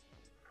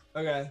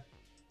 Okay.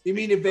 You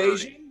mean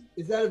evasion?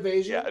 30. Is that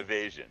evasion? Yeah,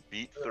 evasion.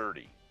 Beat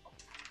 30.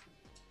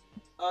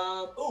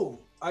 I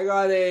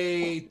got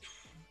a.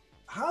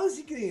 How is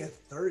he getting a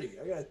 30?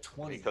 I got a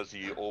 20. Because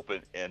he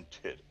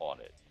open-ended on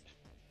it.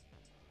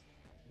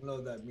 I don't know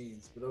what that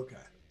means, but okay.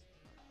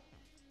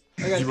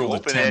 You roll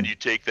open end, you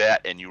take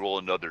that, and you roll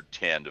another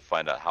 10 to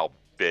find out how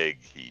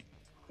big he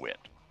went,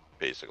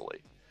 basically.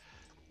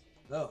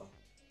 Oh.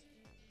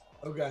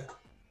 Okay.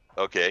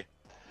 Okay.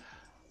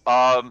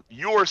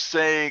 You're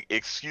saying,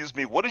 excuse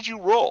me, what did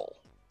you roll?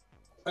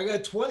 I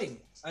got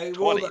 20. I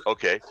 20, rolled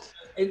okay.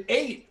 An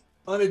 8.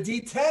 On a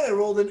D10, I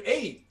rolled an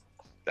 8.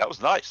 That was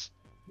nice.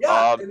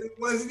 Yeah, and it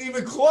wasn't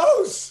even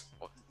close.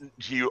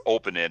 You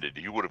open-ended.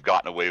 You would have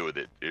gotten away with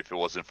it if it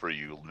wasn't for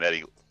you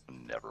letting...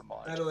 Never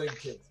mind. Meddling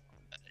kids.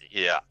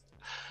 Yeah.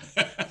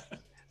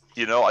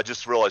 You know, I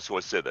just realized who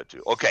I said that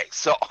to. Okay,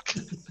 so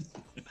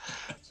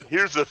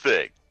here's the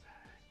thing.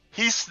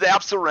 He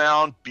snaps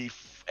around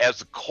as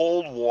the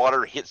cold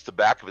water hits the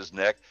back of his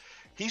neck.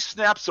 He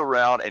snaps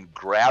around and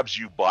grabs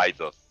you by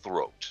the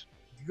throat.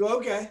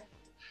 Okay.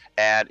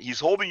 And he's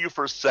holding you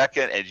for a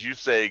second, and you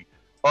say,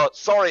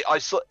 sorry,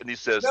 and he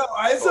says... No,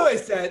 that's not what I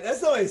said.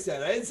 That's not what I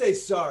said. I didn't say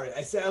sorry.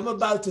 I said, I'm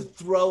about to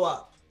throw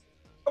up.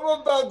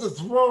 I'm about to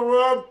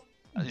throw up.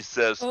 And he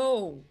says...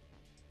 Oh.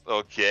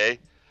 Okay,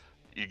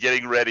 you're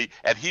getting ready,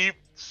 and he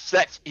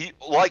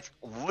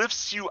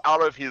lifts you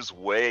out of his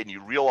way, and you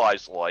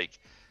realize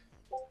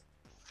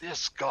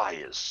this guy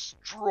is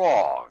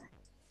strong.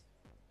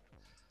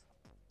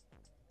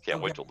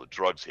 Can't wait till the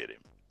drugs hit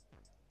him.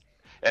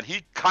 And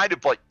he kind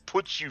of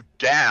puts you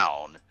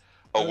down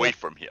away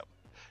from him.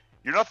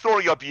 You're not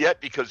throwing up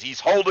yet because he's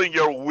holding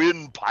your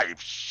windpipe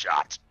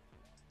shut.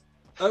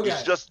 Okay.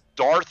 He's just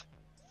Darth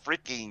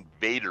freaking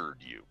Vadered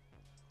you.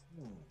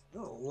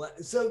 Oh,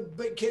 so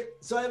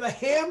I have a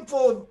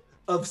handful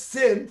of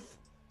synth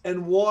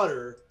and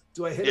water.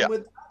 Do I hit him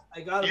with that?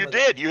 I got him. You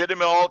did. You hit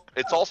him all.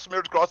 It's all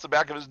smeared across the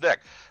back of his neck.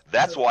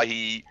 That's why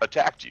he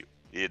attacked you.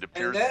 It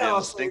appears And then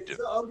instinctive.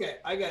 okay,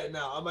 I got it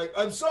now. I'm like,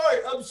 I'm sorry.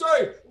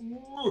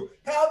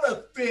 Have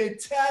a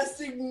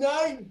fantastic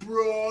night,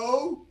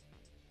 bro.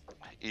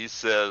 He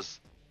says,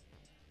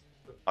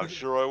 I'm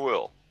sure I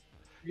will.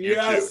 You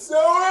Yeah, too. so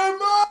am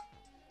I,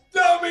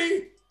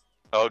 dummy.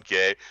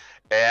 Okay.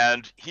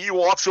 And he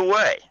walks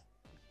away.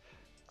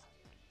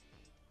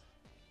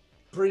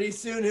 Pretty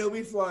soon he'll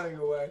be flying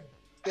away.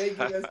 Thank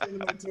you. That's the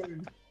end of my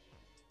turn.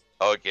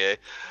 Okay.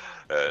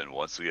 And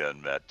once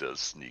again, Matt does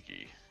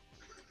sneaky.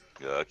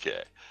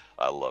 Okay.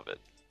 I love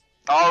it.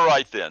 All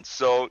right, then.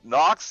 So,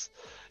 Knox,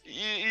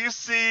 you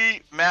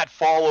see Matt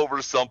fall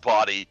over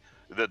somebody,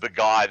 the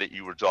guy that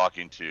you were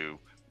talking to.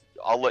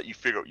 I'll let you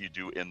figure out what you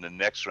do in the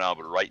next round,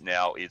 but right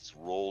now it's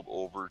rolled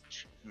over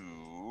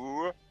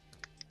to,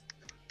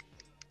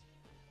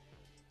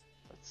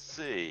 let's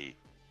see,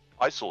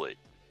 isolate.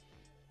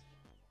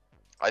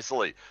 All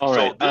so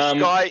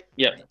right.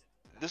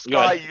 this Go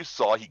guy ahead. you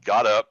saw, he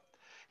got up,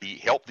 he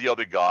helped the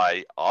other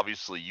guy.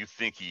 Obviously, you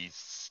think he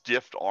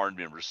stiffed armed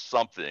him or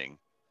something,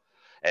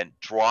 and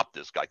dropped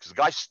this guy because the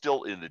guy's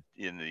still in the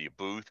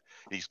booth.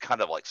 And he's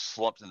kind of like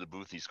slumped in the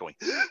booth. He's going.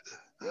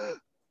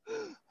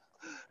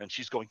 And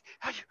she's going,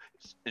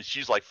 and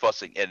she's like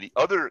fussing. And the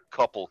other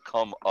couple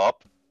come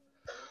up.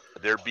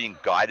 They're being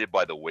guided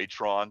by the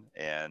Waitron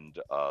and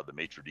the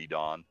maitre d'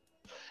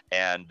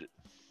 and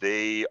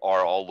they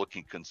are all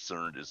looking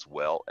concerned as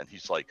well. And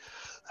he's like,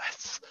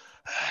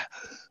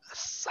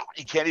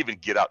 he can't even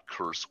get out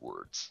curse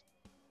words.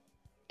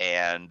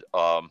 And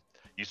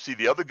you see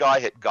the other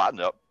guy had gotten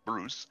up,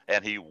 Bruce,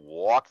 and he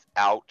walked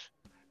out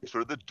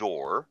through the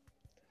door.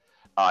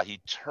 He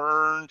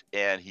turned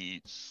and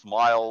he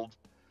smiled.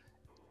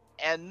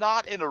 And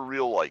not in a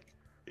real like,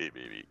 hey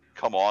baby,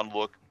 come on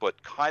look,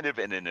 but kind of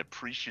in an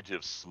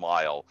appreciative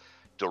smile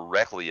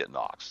directly at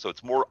Knox. So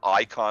it's more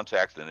eye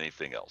contact than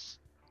anything else.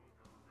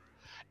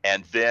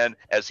 And then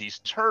as he's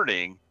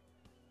turning,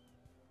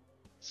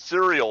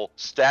 Serial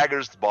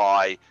staggers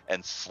by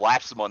and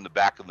slaps him on the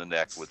back of the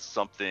neck with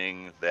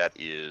something that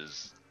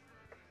is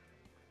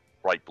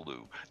bright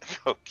blue.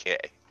 Okay.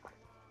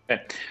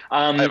 Okay.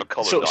 I have a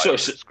color dial.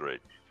 It's great.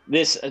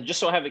 This, just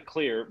so I have it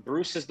clear,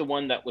 Bruce is the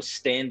one that was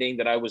standing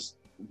that I was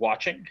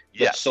watching.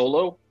 Yes.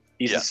 Solo.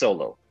 He's the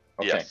solo.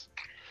 Okay. Yes.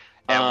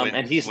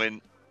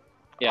 And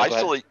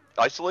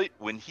isolate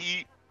when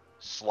he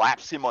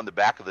slaps him on the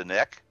back of the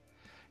neck,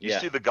 you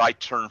see the guy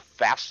turn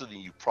faster than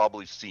you've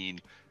probably seen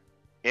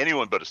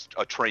anyone but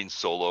a trained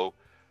solo,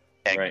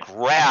 and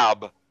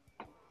grab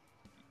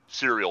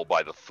Serial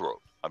by the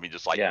throat. I mean,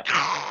 just like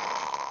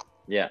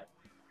yeah.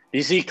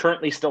 Does he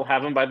currently still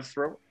have him by the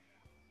throat?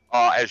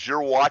 As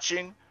you're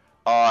watching,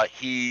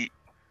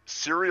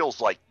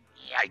 Serial's like,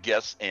 I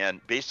guess,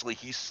 and basically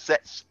he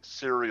sets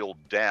Serial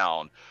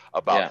down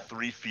about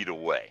 3 feet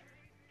away.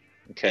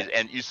 Okay.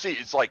 And you see,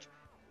 it's like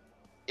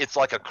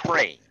a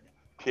crane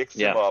picks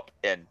him up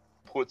and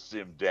puts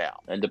him down.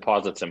 And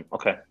deposits him.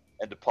 Okay.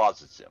 And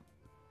deposits him.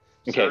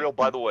 Okay. Serial,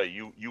 by the way,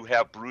 you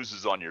have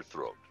bruises on your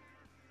throat.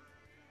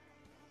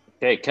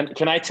 Okay.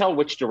 Can I tell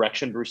which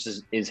direction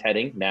Bruce is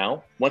heading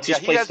now? Once he's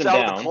placed him out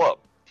down. Of the club.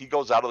 He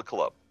goes out of the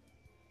club.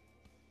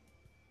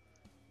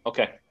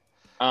 Okay.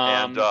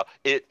 And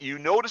you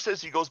notice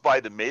as he goes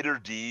by, the maitre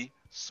d'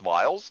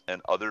 smiles,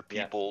 and other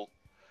people,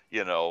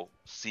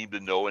 seem to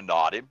know and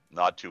nod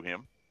to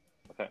him.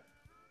 Okay.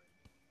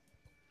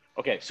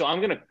 Okay, so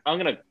I'm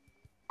gonna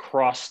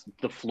cross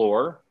the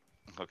floor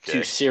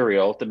to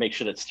Serial to make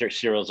sure that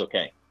Serial's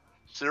okay.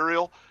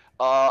 Serial,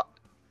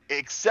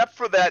 except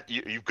for that,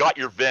 you've got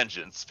your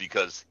vengeance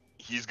because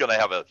he's gonna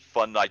have a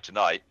fun night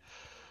tonight.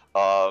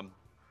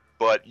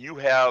 But you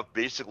have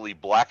basically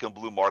black and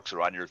blue marks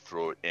around your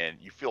throat, and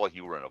you feel like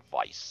you were in a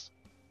vice.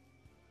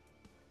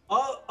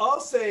 I'll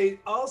say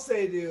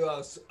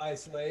to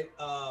isolate.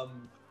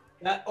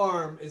 That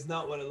arm is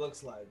not what it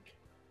looks like.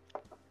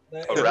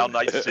 Around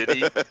Night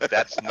City,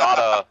 it's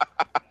not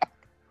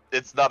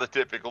a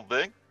typical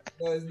thing.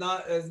 It's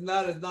not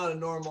a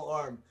normal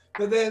arm.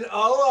 But then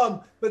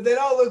I'll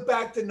look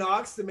back to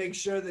Knox to make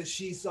sure that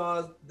she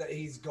saw that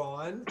he's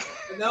gone,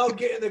 and I'll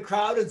get in the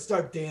crowd and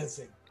start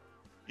dancing.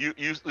 You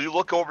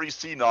look over, you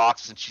see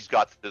Knox, and she's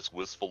got this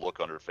wistful look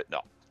on her face.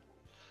 No,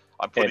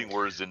 I'm putting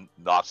words in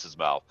Knox's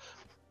mouth.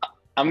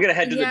 I'm gonna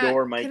head to the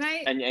door, Mike,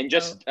 I'm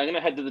gonna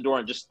head to the door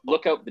and just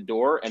look out the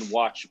door and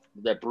watch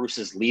that Bruce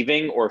is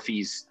leaving, or if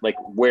he's like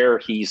where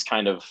he's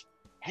kind of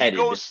headed.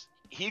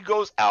 He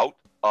goes out.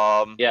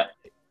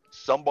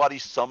 Somebody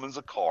summons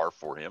a car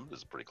for him. This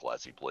is a pretty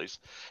classy place,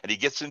 and he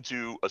gets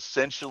into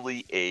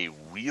essentially a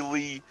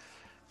really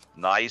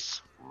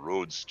nice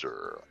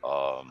roadster.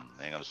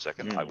 Hang on a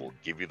second. I will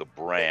give you the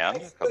brand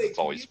because it's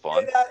always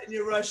fun. Say that in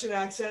your Russian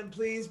accent,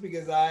 please,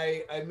 because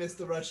I missed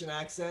the Russian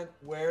accent.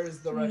 Where is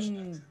the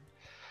Russian accent?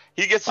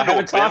 He gets I into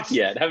haven't talked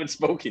yet. Haven't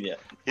spoken yet.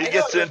 He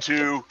gets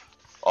into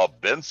a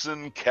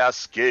Benson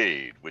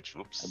Cascade, which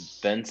A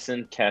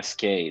Benson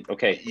Cascade.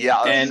 Okay.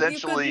 Yeah, and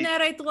essentially. You could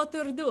narrate what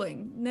you're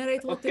doing.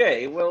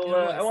 Okay. Well,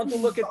 I want to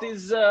look at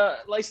this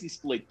license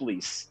plate,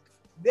 please.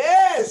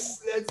 Yes,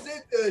 that's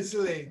it,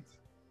 actually.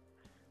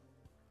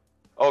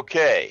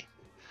 Okay.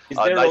 Is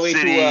there Night a way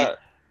City, to?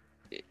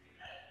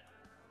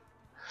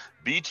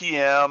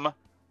 BTM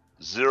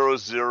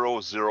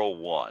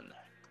 0001.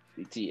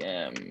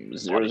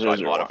 BTM Modified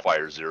 001.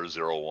 modifier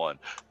 001.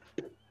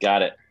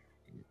 Got it.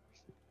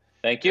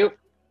 Thank you.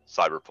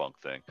 Cyberpunk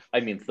thing.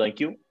 I mean, thank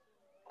you.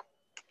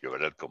 You're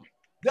welcome.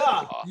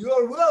 Yeah, you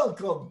are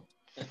welcome.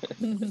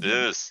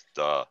 This.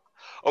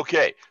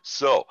 Okay,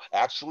 so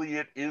actually,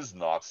 it is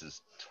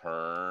Nox's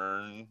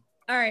turn.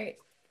 All right.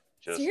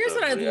 Just So here's to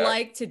what I'd react,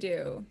 like to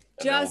do.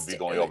 and then we'll be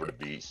going over to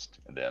Beast,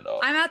 and then.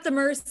 I'm at the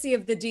mercy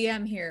of the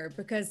DM here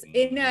because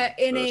in a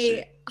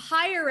Mercy.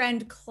 higher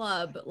end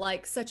club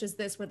like such as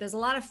this, where there's a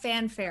lot of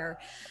fanfare,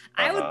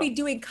 I would be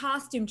doing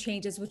costume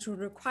changes, which would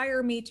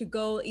require me to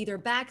go either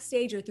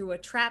backstage or through a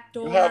trap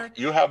door.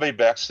 You have a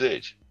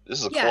backstage.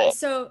 This is a Yeah.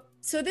 club.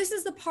 So this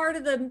is the part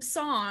of the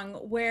song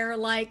where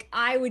like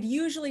I would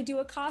usually do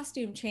a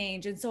costume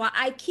change, and so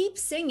I keep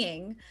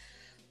singing.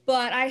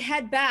 But I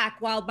head back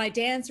while my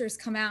dancers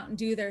come out and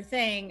do their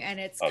thing, and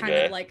it's kind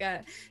of like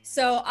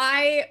so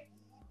I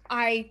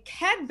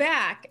head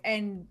back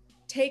and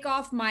take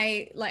off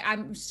my, like,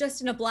 I'm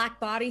just in a black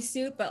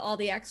bodysuit, but all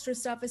the extra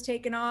stuff is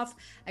taken off.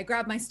 I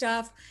grab my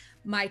stuff.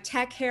 My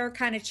tech hair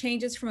kind of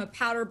changes from a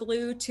powder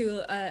blue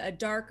to a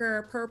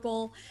darker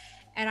purple.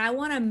 And I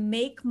want to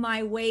make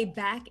my way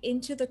back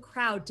into the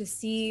crowd to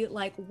see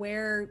like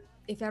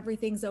if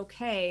everything's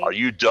okay. Are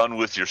you done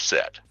with your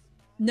set?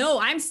 No,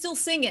 I'm still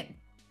singing.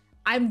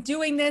 I'm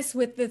doing this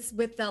with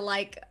the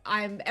like,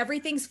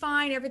 everything's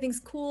fine, everything's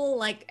cool,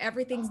 like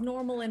everything's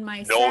normal in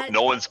my set.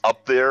 No one's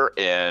up there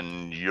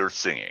and you're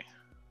singing.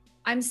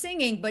 I'm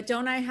singing, but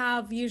don't I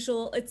have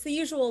it's the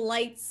usual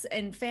lights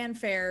and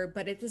fanfare,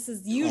 but this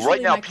is usually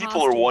right now my people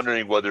costume. are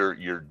wondering whether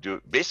you're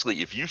doing,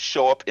 basically if you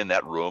show up in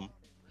that room,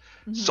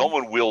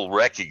 someone will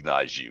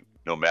recognize you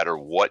no matter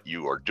what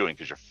you are doing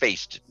because your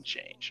face didn't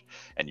change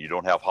and you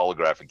don't have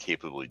holographic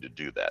capability to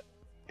do that.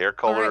 Hair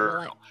color,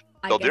 right, well,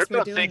 I guess they're we're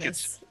going to doing think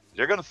this.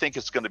 they're going to think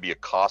it's going to be a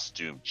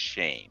costume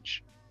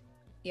change.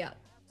 Yeah.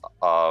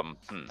 How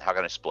can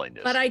I explain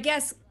this? But I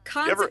guess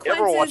consequences.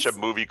 Ever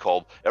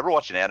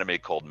watch an anime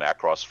called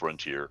Macross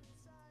Frontier?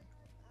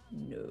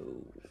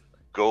 No.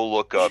 Go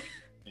look up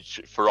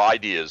for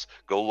ideas.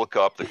 Go look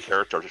up the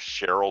character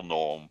Cheryl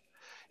Gnome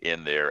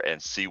in there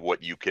and see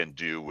what you can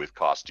do with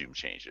costume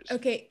changes.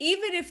 Okay,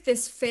 even if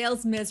this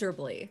fails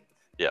miserably,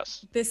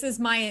 Yes. this is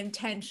my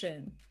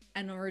intention.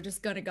 And we're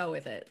just gonna go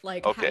with it.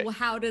 Like, Okay.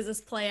 how does this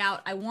play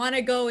out? I want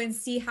to go and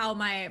see how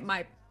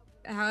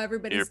how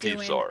everybody's Your doing.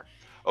 peeps are.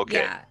 Okay.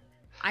 Yeah,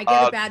 I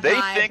get a bad they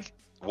vibe. think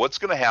what's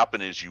going to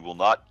happen is you will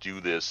not do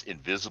this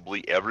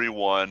invisibly.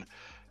 Everyone,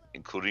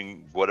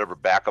 including whatever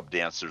backup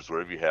dancers,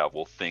 whatever you have,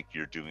 will think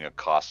you're doing a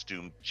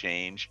costume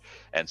change.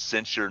 And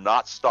since you're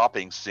not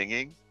stopping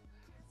singing,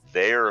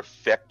 they're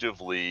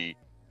effectively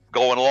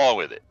going along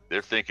with it.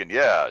 They're thinking,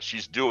 yeah,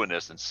 she's doing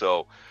this. And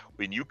so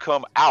when you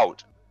come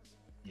out,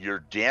 your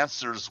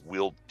dancers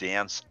will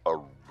dance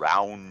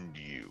around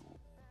you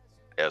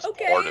as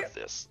part of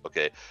this.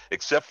 Okay.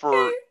 Except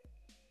for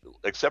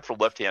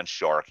Left Hand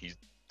Shark, he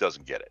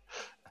doesn't get it.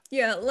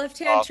 Yeah, Left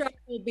Hand Shark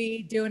will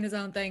be doing his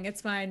own thing. It's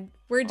fine.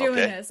 We're doing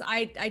this.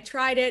 I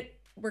tried it.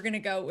 We're gonna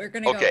go with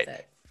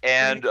it.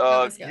 And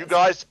you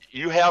guys,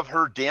 you have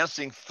her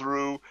dancing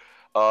through.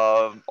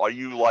 Are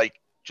you like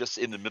just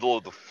in the middle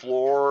of the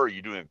floor? Are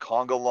you doing a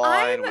conga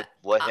line with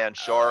Left Hand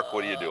Shark?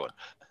 What are you doing?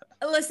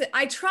 Listen,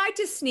 I tried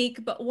to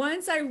sneak, but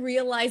once I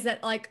realized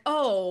that, like,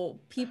 oh,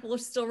 people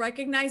still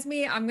recognize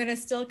me, I'm gonna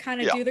still kind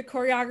of do the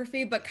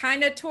choreography, but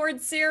kind of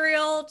towards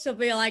Serial to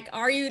be like,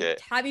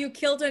 have you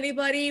killed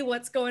anybody?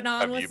 What's going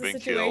on? What's the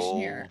situation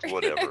here?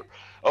 Whatever.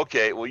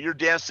 Okay, well, you're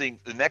dancing.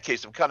 In that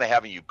case, I'm kind of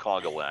having you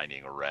conga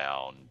lining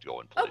around,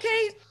 going places.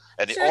 Okay.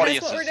 And the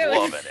audience is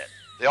loving it.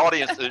 The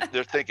audience,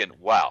 they're thinking,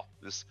 wow,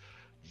 this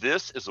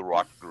is a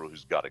rock girl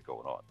who's got it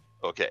going on.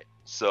 Okay,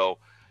 so.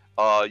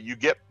 You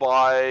get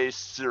by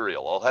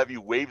Serial. I'll have you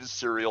wave the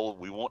Serial.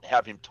 We won't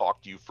have him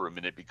talk to you for a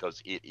minute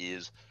because it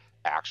is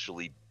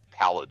actually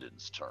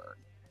Paladin's turn.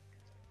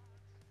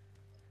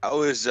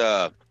 How's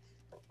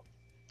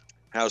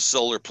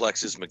Solar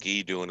Plexus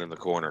McGee doing in the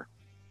corner?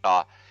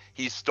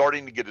 He's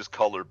starting to get his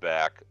color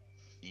back.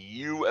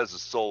 You as a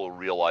solo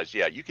realize,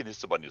 you can hit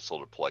somebody in the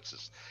solar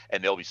plexus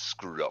and they'll be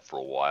screwed up for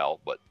a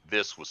while, but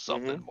this was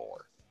something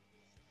more.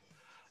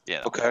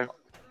 Yeah. Okay.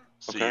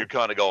 So you're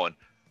kind of going,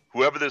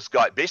 whoever this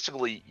guy,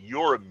 basically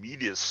your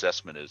immediate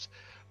assessment is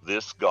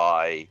this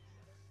guy,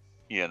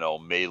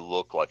 may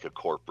look like a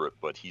corporate,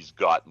 but he's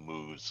got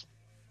moves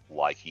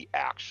like he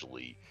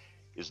actually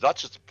is not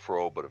just a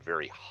pro, but a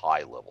very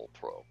high level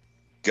pro.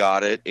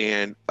 Got it.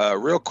 And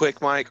real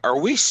quick, Mike, are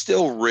we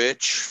still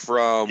rich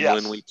from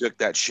when we took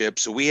that ship?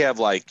 So we have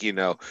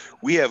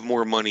we have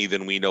more money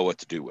than we know what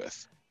to do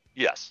with.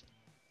 Yes.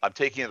 I'm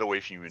taking it away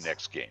from you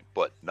next game,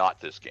 but not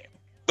this game.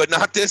 But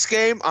not this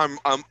game. I'm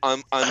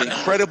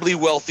incredibly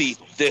wealthy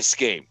this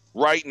game.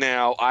 Right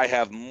now, I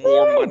have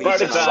more money.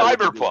 This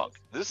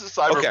is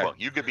Cyberpunk. Okay.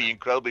 You could be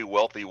incredibly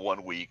wealthy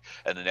one week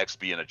and the next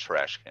be in a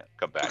trash can.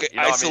 Come back. Okay, you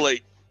know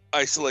isolate.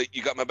 Isolate.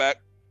 You got my back?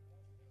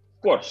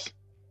 Of course.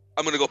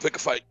 I'm going to go pick a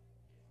fight.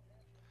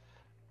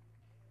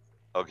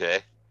 Okay.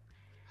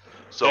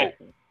 So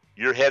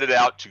you're headed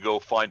out to go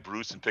find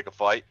Bruce and pick a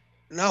fight?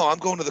 No, I'm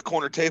going to the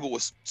corner table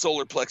with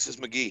Solar Plexus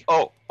McGee.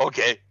 Oh,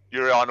 okay.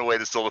 You're on the way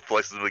to Solar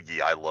Plexus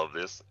McGee. I love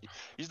this.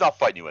 He's not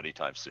fighting you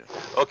anytime soon.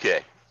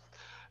 Okay.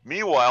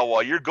 Meanwhile,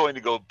 while you're going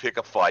to go pick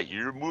a fight,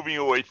 you're moving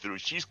your way through.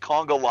 She's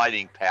conga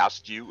lining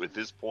past you at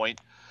this point.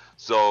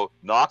 So,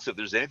 Nox, if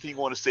there's anything you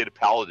want to say to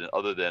Paladin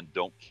other than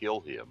don't kill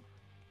him,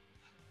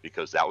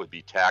 because that would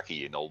be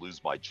tacky and I'll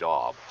lose my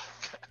job.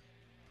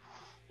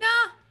 Nah,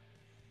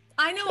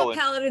 I know what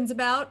Paladin's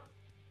about.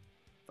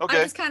 Okay.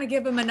 I just kind of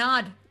give him a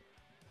nod.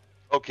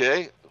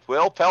 Okay.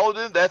 Well,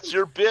 Paladin, that's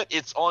your bit.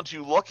 It's on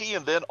to Lucky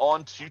and then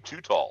on to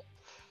Too Tall.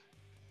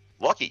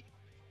 Lucky.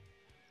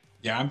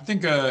 Yeah, I'm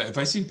thinking if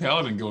I see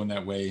Paladin going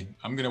that way,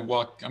 I'm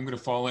gonna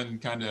fall in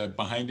kind of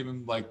behind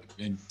him, like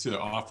into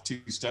off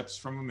 2 steps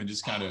from him, and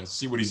just kind of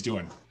see what he's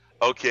doing.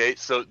 Okay,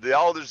 so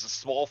now there's a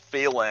small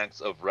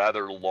phalanx of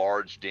rather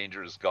large,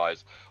 dangerous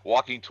guys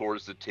walking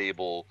towards the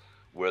table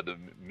where the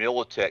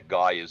Militech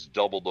guy is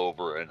doubled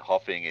over and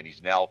huffing, and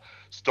he's now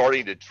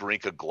starting to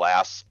drink a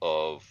glass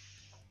of,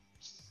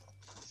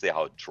 say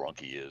how drunk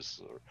he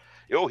is.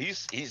 Or,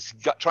 he's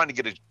trying to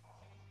get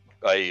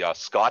a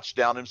scotch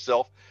down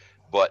himself,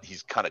 but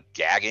he's kind of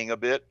gagging a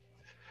bit.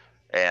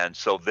 And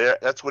so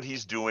that's what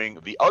he's doing.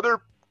 The other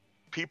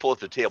people at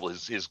the table,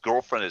 his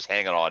girlfriend is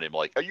hanging on him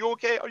like, are you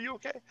okay? Are you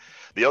okay?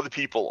 The other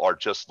people are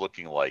just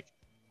looking like,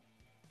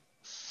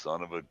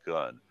 son of a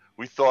gun.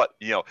 We thought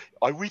you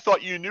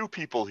knew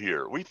people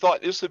here. We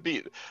thought this would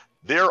be,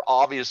 they're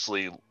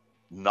obviously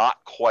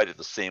not quite at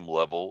the same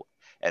level,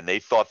 and they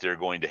thought they were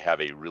going to have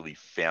a really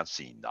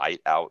fancy night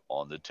out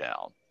on the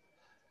town.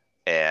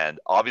 And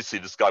obviously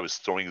this guy was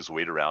throwing his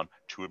weight around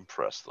to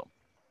impress them.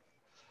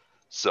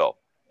 So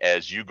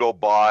as you go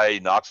by,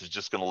 Nox is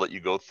just going to let you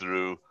go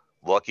through.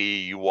 Lucky,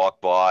 you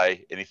walk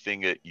by.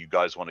 Anything that you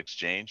guys want to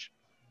exchange?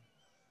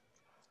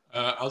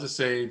 I'll just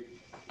say,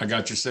 I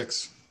got your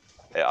 6.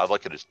 I'd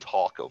like it as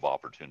talk of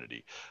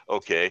opportunity.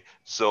 Okay,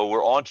 so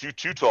we're on to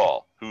Too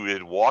Tall, who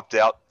had walked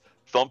out,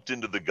 thumped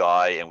into the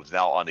guy, and was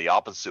now on the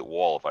opposite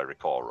wall, if I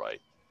recall right.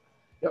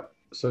 Yep.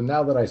 So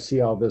now that I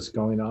see all this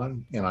going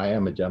on, and I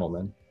am a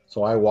gentleman,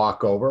 so I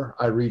walk over,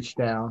 I reach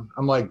down,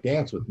 I'm like,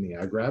 dance with me.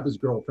 I grab his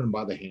girlfriend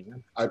by the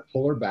hand, I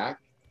pull her back,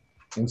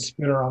 and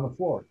spin her on the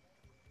floor.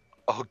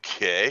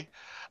 Okay.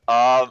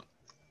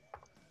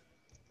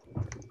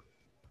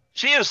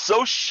 She is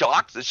so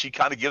shocked that she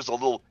kind of gives a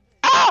little,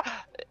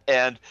 ah!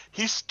 And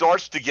he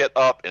starts to get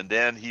up, and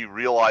then he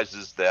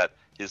realizes that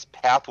his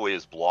pathway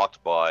is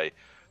blocked by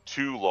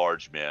 2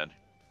 large men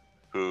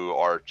who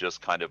are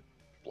just kind of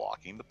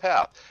blocking the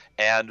path.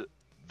 And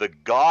the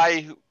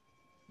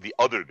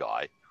other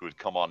guy who had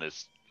come on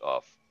his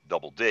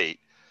double date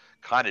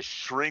kind of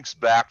shrinks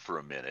back for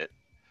a minute.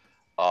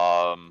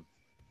 And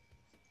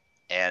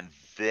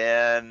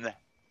then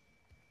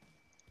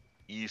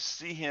you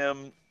see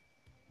him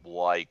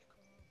like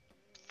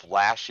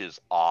flash his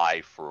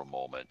eye for a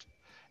moment,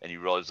 and you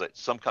realize that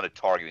some kind of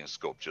targeting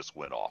scope just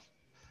went off.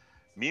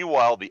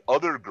 Meanwhile, the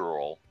other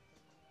girl,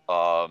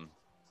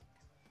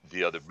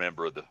 the other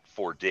member of the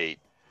 4 date,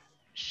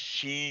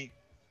 she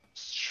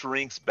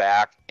shrinks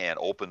back and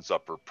opens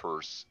up her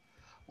purse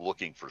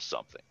looking for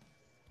something.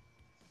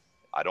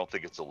 I don't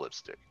think it's a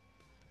lipstick.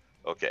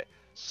 Okay,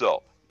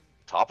 so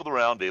top of the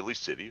round, Daly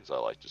City, as I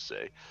like to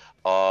say.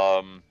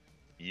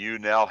 You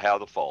now have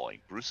the following.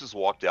 Bruce has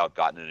walked out,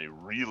 gotten in a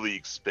really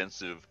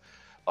expensive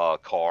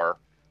car,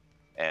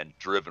 and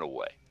driven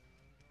away.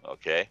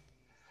 Okay?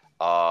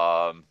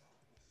 The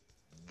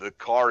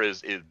car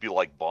it'd be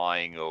like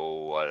buying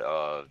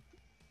a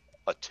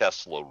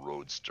Tesla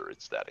Roadster.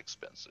 It's that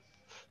expensive.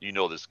 You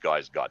know this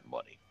guy's got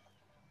money.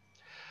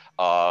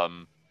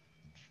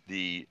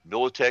 The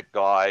Militech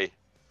guy,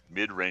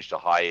 mid-range to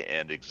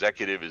high-end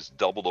executive, is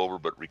doubled over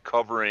but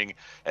recovering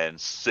and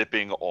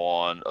sipping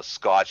on a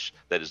scotch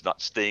that is not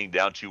staying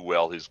down too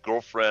well. His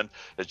girlfriend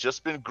has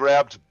just been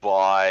grabbed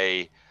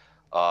by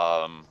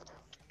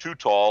Too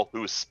Tall,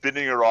 who is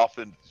spinning her off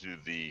into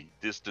the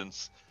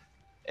distance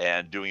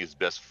and doing his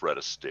best Fred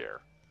Astaire.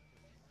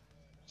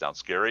 Sounds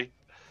scary?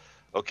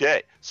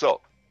 Okay,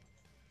 so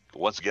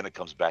once again it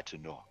comes back to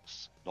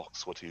Nox.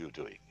 Nox, what are you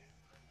doing?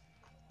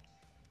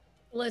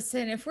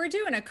 Listen, if we're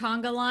doing a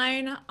conga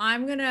line,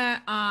 I'm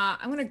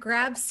gonna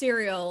grab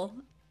cereal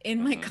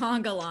in my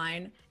conga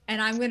line,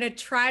 and I'm gonna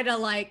try to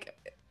like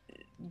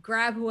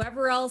grab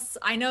whoever else.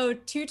 I know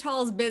Too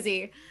Tall's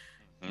busy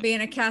being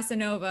a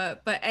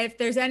Casanova, but if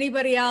there's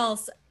anybody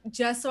else,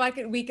 just so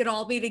we could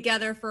all be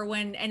together for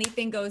when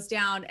anything goes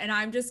down. And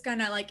I'm just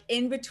gonna like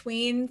in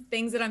between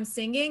things that I'm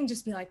singing,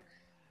 just be like,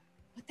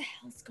 what the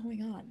hell's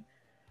going on?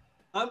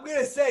 I'm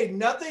gonna say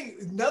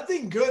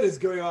nothing good is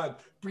going on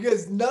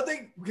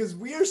because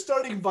we are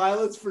starting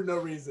violence for no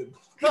reason.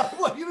 I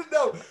want you to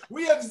know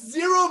we have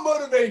zero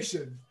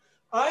motivation.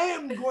 I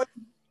am going.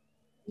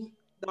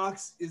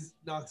 Nox's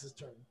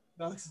turn.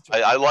 That was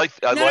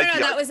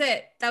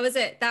it. That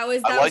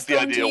was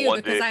filmed to you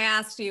because I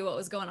asked you what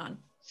was going on.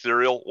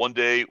 Serial, one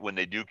day when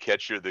they do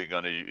catch you, they're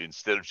going to,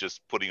 instead of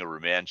just putting a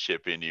remand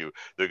chip in you,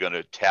 they're going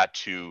to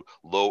tattoo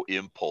low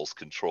impulse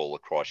control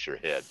across your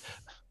head.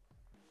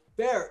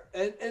 Fair.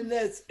 And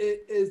it's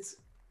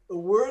a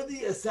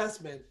worthy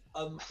assessment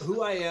of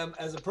who I am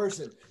as a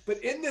person. But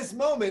in this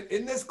moment,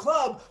 in this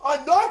club,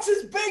 on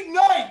Nox's big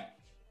night,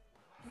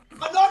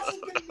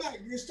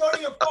 you're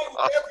starting a fight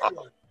with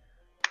everyone.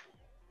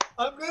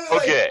 I'm gonna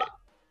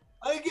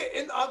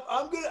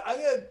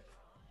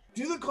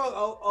do the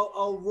call.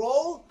 I'll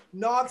roll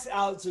Nox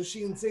out so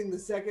she can sing the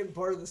second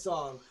part of the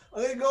song.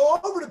 I'm gonna go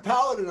over to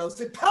Paladin. I'll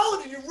say,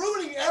 Paladin, you're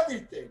ruining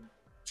everything.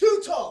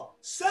 Too tall.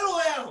 Settle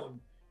down.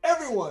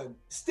 Everyone,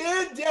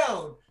 stand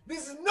down.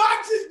 This is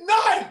Nox's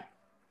night.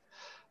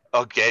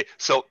 Okay,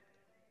 so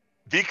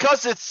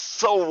because it's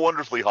so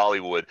wonderfully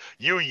Hollywood,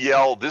 you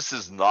yell, "This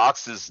is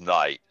Nox's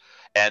night,"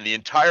 and the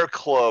entire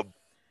club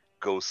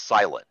goes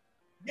silent.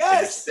 Yes.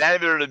 And you're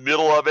standing there in the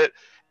middle of it,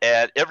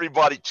 and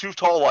everybody, Too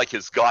Tall, like,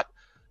 has got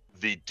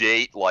the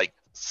date like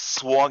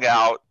swung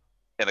out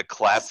in a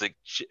classic,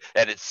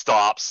 and it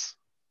stops.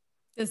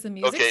 Does the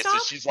music stop?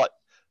 So she's like,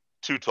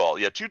 Too Tall.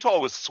 Yeah, Too Tall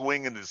was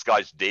swinging this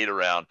guy's date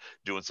around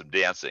doing some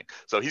dancing.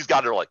 So he's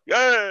got her like,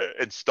 yeah,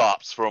 and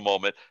stops for a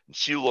moment. And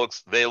she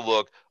looks, they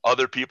look,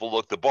 other people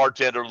look, the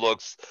bartender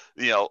looks,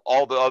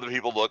 all the other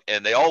people look,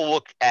 and they all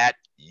look at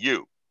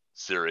you,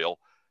 Serial.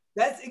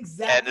 That's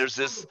exactly. And there's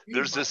this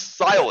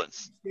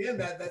silence. I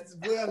understand that. That's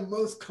where I'm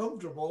most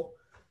comfortable.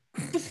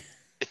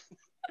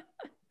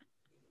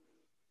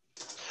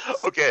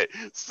 Okay,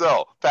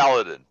 so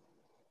Paladin.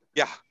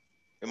 Yeah.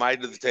 Am I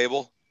to the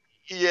table?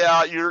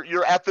 Yeah,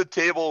 you're at the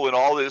table when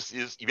all this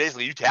is.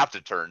 Basically, you have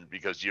to turn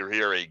because you're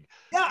hearing,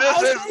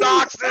 this is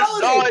Nox's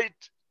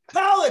night.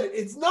 Paladin,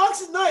 it's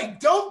Nox's night.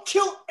 Don't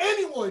kill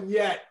anyone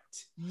yet.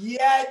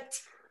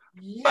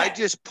 I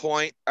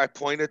point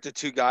at the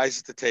two guys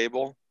at the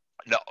table.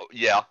 No,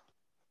 yeah.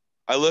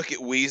 I look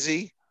at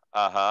Wheezy.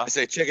 I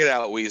say, check it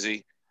out,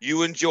 Wheezy.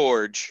 You and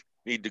George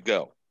need to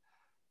go.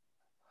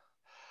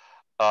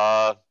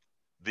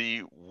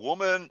 The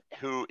woman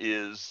who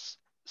is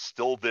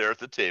still there at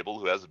the table,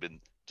 who hasn't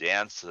been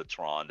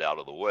dance-troned out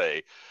of the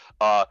way,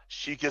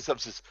 she gets up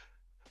and says,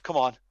 come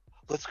on,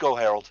 let's go,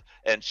 Harold.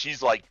 And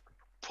she's like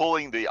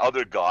pulling the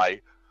other guy,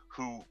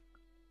 who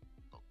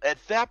at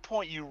that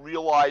point you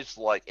realize,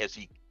 like, as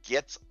he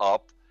gets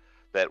up,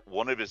 that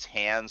one of his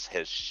hands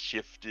has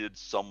shifted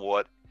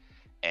somewhat,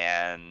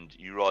 and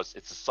you realize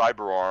it's a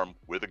cyber arm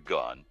with a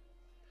gun,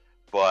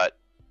 but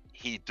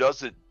he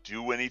doesn't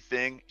do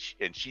anything,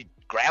 and she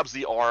grabs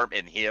the arm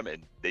and him,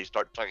 and they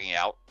start tugging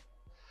out.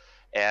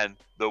 And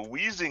the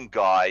wheezing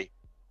guy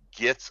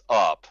gets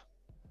up,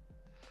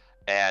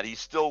 and he's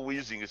still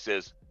wheezing, and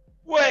says,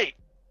 wait,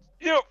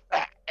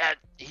 and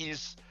he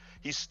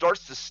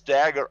starts to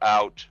stagger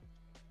out,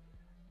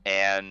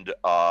 and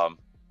a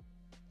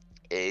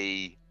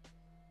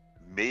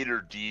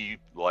Mater D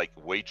like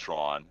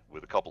Waitron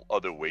with a couple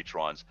other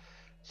Waitrons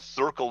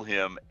circle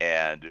him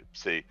and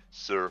say,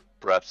 sir,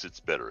 perhaps it's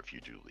better if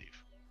you do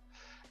leave.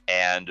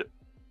 And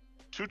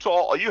Too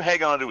Tall, are you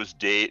hanging on to his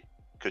date?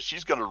 Because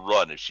she's going to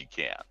run if she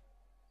can.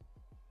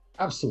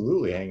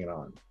 Absolutely hanging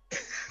on.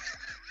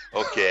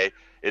 Okay.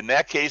 In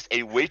that case,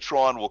 a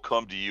Waitron will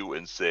come to you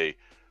and say,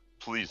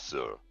 please,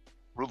 sir,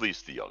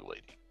 release the young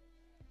lady.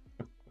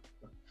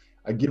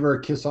 I give her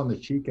a kiss on the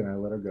cheek and I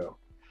let her go.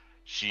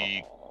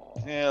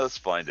 Let's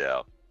find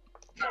out.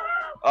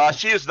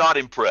 She is not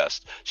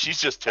impressed. She's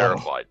just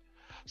terrified.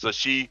 So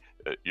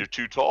you're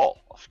too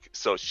tall.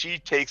 So she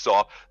takes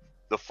off.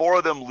 The four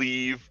of them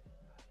leave,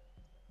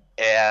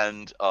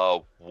 and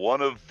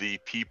one of the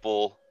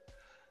people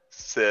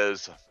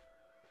says,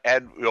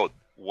 and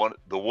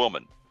the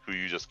woman who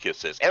you just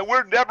kissed says, and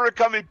we're never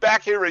coming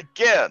back here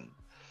again.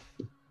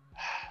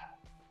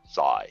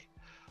 Sigh.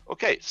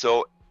 Okay,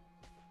 so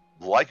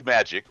like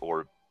magic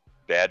or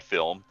bad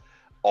film,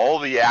 all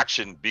the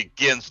action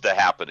begins to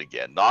happen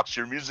again. Nox,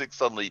 your music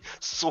suddenly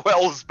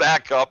swells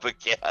back up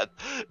again.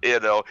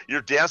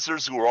 Your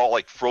dancers who are all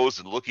like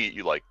frozen looking at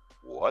you like,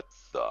 what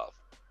the?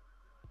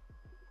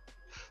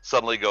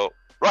 Suddenly go,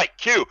 right,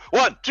 cue,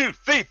 1, 2,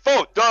 3, 4,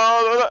 da,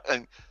 da, da,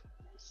 and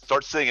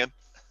start singing.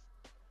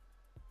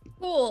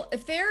 Cool.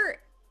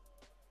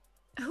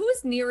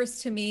 Who's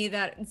nearest to me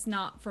that it's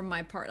not from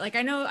my part? Like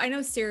I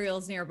know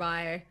Serial's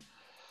nearby.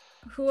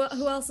 Who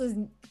else is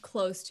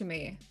close to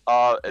me?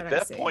 At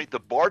that point, the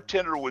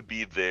bartender would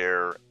be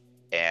there,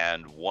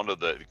 and one of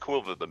the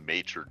equivalent of the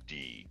maitre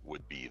d'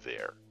 would be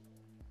there.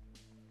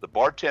 The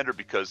bartender,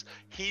 because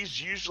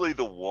he's usually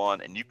the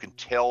one, and you can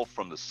tell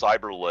from the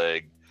cyber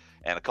leg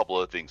and a couple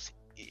other things,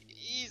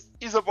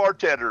 he's a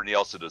bartender, and he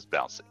also does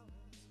bouncing.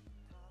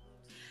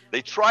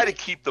 They try to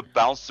keep the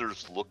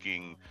bouncers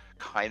looking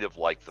kind of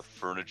like the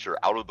furniture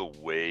out of the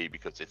way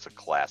because it's a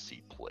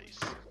classy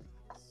place.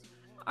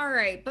 All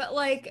right, but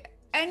like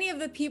any of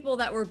the people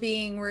that were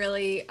being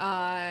really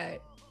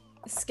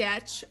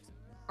sketch,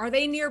 are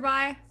they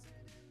nearby?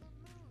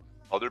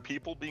 Other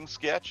people being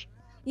sketch?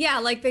 Yeah,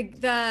 like the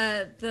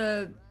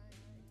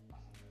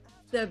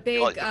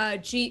big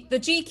the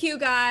GQ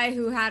guy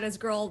who had his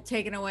girl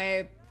taken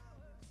away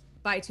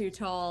by Too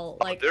Tall?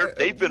 Like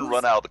they've been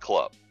run out of the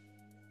club.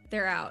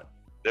 They're out.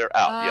 They're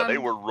out. Yeah, they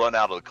were run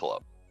out of the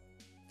club.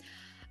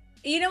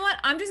 You know what?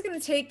 I'm just gonna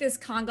take this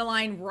conga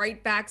line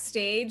right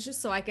backstage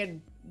so I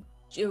could.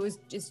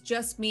 It's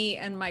just me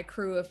and my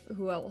crew of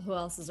who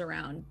else is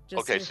around.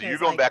 Just Okay, so because, you're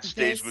going like,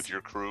 backstage with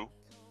your crew.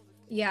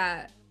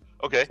 Yeah.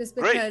 Okay, just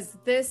great. because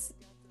this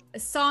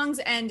song's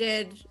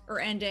ending,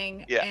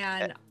 Yeah,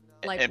 and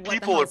like and what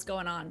people the hell's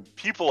going on?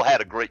 People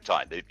had a great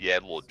time. You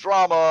had a little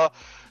drama.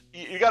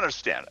 You got to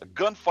understand, a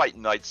gunfight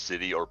in Night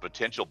City or a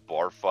potential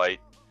bar fight,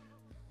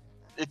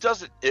 it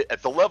doesn't,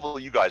 at the level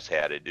you guys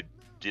had it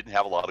didn't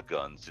have a lot of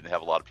guns, didn't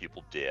have a lot of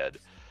people dead.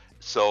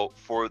 So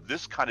for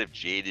this kind of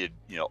jaded,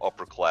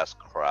 upper class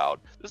crowd,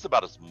 this is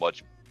about as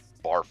much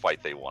bar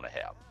fight they want to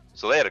have.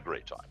 So they had a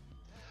great time.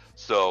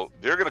 So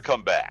they're going to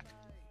come back.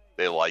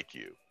 They like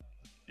you.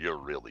 You're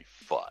really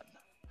fun.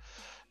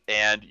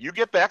 And you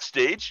get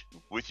backstage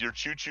with your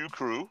choo-choo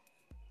crew,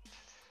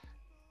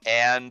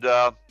 and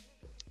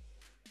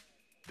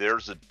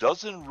there's a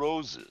dozen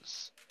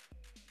roses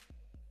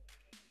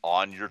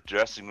on your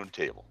dressing room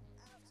table.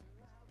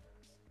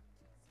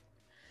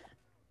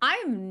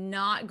 I'm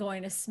not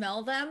going to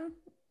smell them.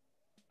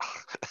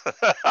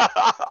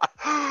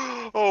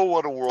 Oh,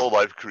 what a world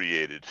I've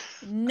created.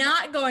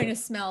 Not going to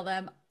smell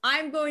them.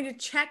 I'm going to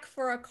check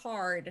for a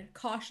card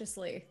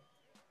cautiously.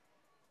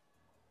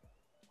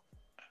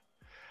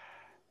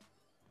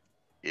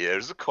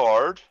 Here's a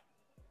card.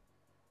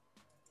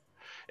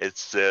 It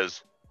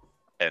says,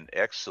 an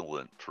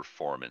excellent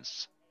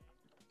performance.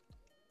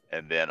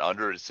 And then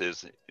under it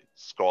says,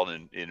 scrawled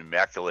in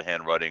immaculate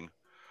handwriting,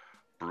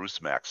 Bruce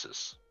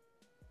Maxis.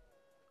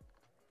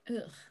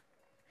 Ugh.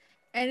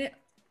 And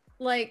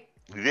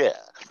Yeah.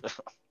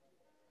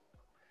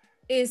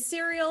 is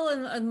Serial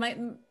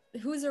and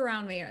who's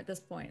around me at this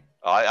point?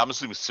 I'm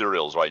assuming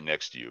Serial's right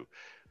next to you.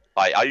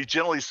 I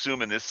generally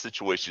assume in this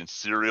situation,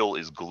 Serial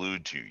is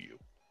glued to you.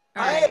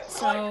 All right,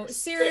 so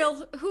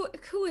Serial,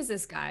 who is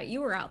this guy?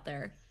 You were out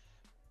there.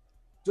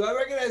 Do I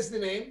recognize the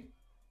name?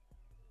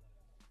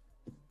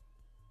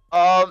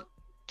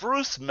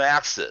 Bruce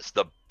Maxis.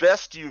 The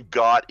best you've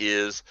got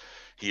is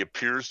he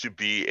appears to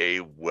be a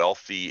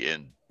wealthy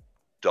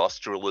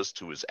industrialist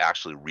who is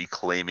actually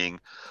reclaiming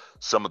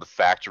some of the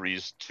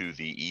factories to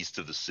the east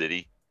of the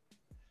city.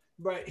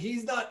 Right.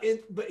 He's not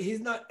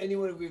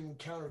anyone we've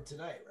encountered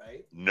tonight,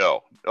 right?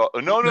 No.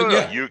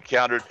 No. You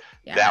encountered.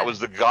 Yeah. That was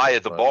the guy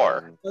at the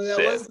bar. Oh, that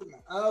was the guy.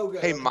 Oh, okay.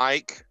 Hey,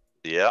 Mike.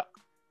 Yeah.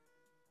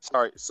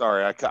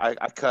 Sorry. I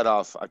cut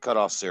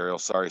off Serial.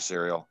 Sorry,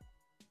 Serial.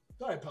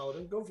 Sorry,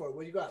 Paladin. Go for it.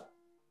 What do you got?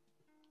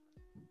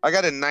 I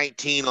got a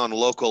 19 on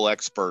local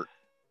expert.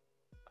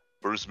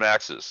 Bruce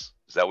Maxis.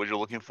 Is that what you're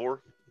looking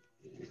for?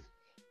 Yeah.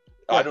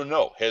 I don't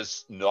know.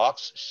 Has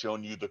Knox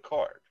shown you the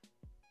card?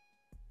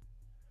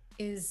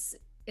 Is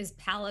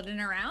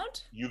Paladin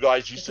around? You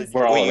guys, you said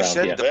we're all you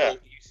around.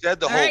 said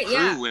the whole right, crew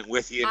yeah. went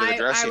with you into the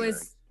dressing I room.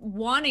 was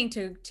wanting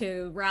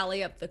to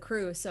rally up the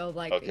crew. So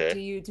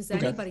Okay. Does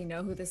anybody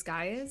know who this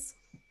guy is?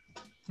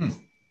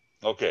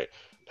 Okay.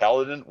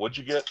 Paladin, what'd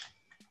you get?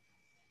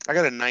 I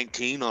got a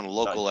 19 on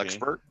local 19.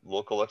 expert.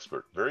 Local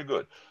expert. Very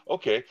good.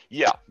 Okay.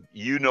 Yeah.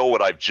 You know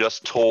what I've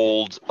just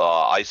told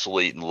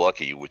Isolate and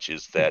Lucky, which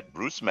is that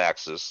Bruce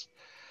Maxis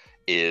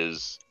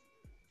is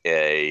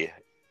a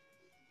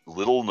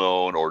little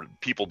known, or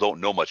people don't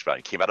know much about him.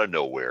 He came out of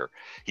nowhere.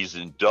 He's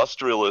an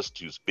industrialist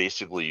who's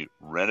basically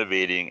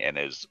renovating and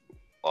is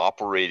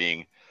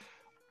operating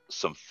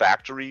some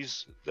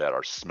factories that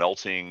are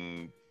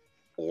smelting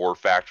ore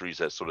factories,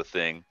 that sort of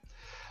thing,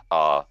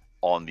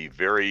 on the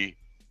very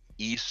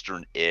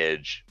eastern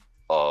edge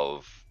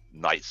of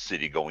Night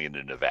City going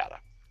into Nevada.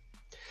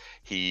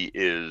 He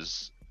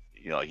is,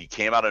 he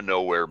came out of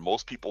nowhere.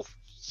 Most people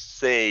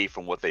say,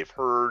 from what they've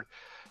heard,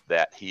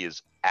 that he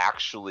is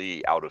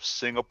actually out of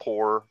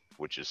Singapore,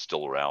 which is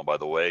still around, by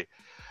the way.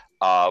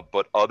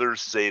 But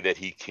others say that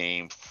he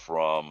came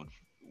from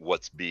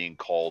what's being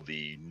called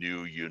the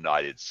new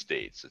United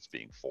States. It's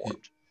being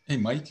formed. Hey,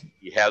 Mike.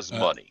 He has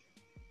money.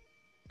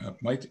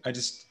 Mike, I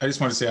just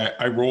want to say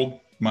I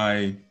rolled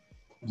my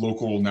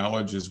local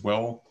knowledge as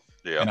well.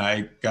 Yeah. And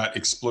I got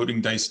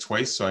exploding dice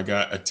twice. So I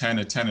got a 10,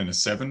 and a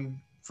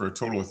 7 for a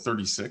total of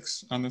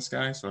 36 on this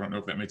guy. So I don't know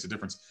if that makes a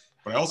difference.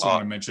 But I also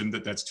want to mention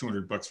that that's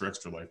 $200 for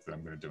Extra Life that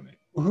I'm going to donate.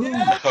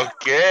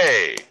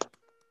 Okay.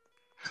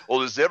 Well,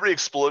 does every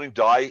exploding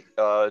die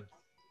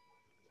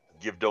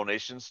give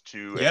donations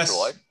to Extra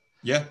Life?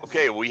 Yeah.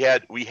 Okay, we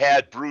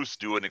had Bruce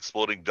do an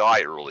exploding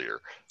die earlier.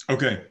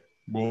 Okay,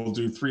 we'll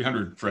do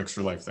 300 for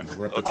Extra Life then.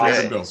 We're up to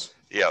 300 bills.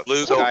 Yeah.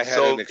 Luke, I had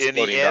an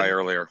exploding die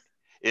earlier.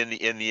 In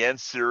the end,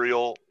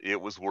 Serial, it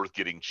was worth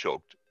getting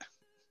choked.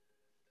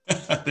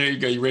 There you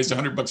go. You raised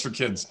 $100 for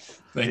kids.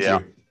 Thank Yeah.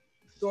 you.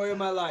 Story of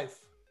my life.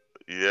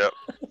 Yep.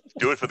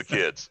 Do it for the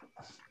kids.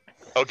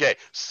 Okay,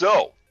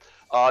 so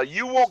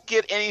you won't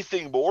get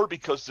anything more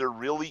because there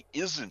really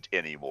isn't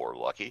any more,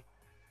 Lucky.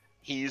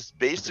 He's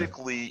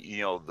basically,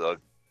 the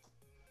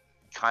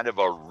kind of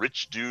a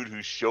rich dude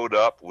who showed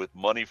up with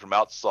money from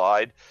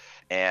outside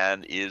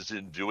and is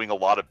doing a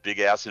lot of big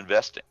ass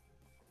investing.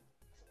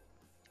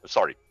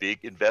 Sorry, big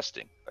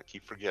investing. I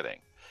keep forgetting.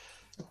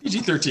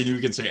 PG-13, you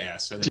can say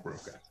ass. I think we're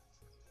okay.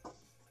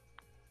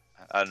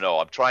 I don't know.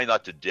 I'm trying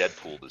not to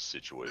Deadpool this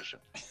situation.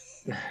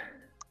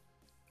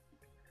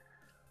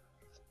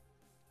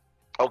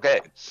 Okay,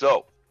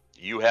 so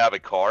you have a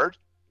card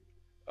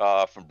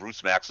from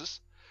Bruce Maxis.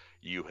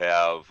 You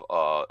have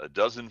a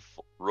dozen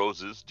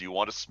roses. Do you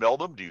want to smell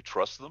them? Do you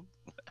trust them?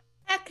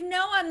 Heck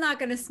no, I'm not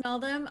gonna smell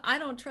them. I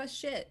don't trust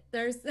shit.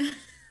 This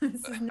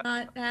is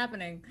not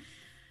happening.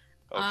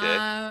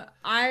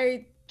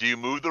 Okay. Do you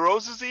move the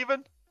roses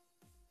even?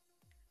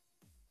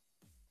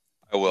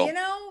 I will. You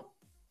know,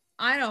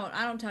 I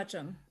don't touch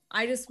them.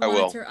 I just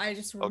remove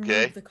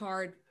the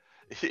card.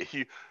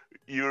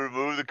 You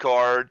remove the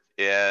card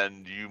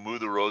and you move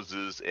the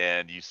roses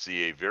and you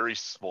see a very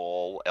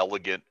small,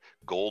 elegant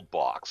gold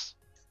box.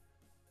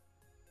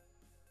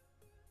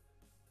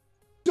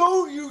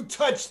 Don't you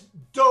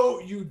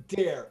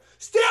dare.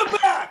 Stand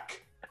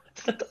back!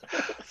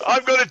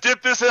 I'm going to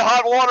dip this in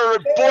hot water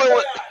and boil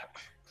it.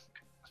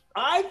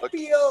 I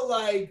feel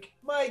like,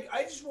 Mike,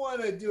 I just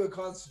want to do a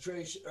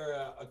concentration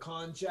or a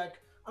con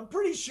check. I'm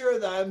pretty sure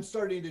that I'm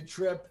starting to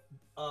trip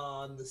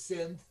on the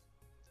synth.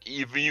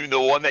 Even the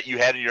one that you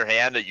had in your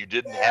hand that you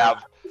didn't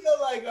have. I feel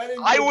like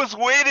I was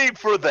waiting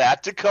for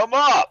that to come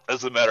up,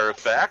 as a matter of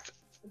fact.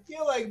 I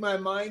feel like my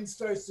mind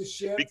starts to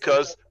shift.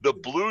 Because the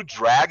blue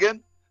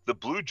dragon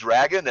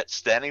that's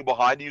standing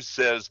behind you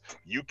says,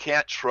 you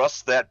can't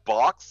trust that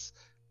box.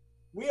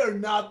 We are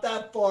not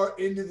that far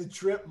into the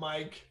trip,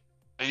 Mike.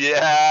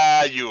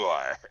 Yeah, you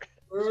are.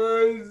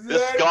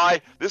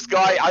 This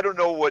guy, I don't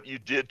know what you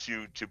did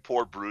to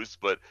poor Bruce,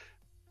 but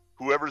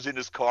whoever's in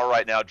his car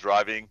right now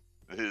driving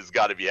has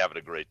got to be having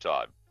a great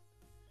time.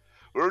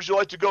 Where would you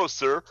like to go,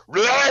 sir?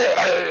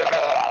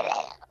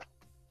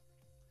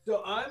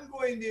 So I'm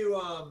going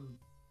to,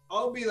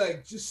 I'll be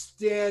like, just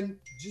stand.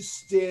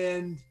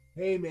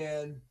 Hey,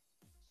 man,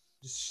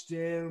 just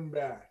stand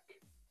back.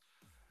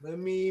 Let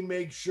me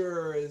make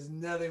sure there's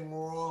nothing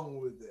wrong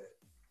with it.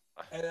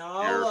 And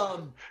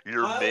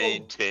you're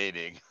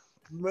maintaining.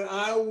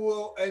 I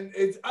will, and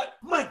it's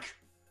Mike.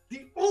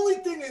 The only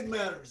thing that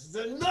matters is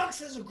that Knox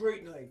has a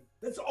great night.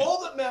 That's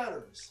all that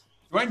matters.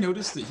 Do I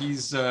notice that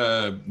he's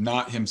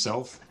not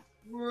himself?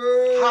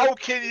 How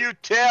can you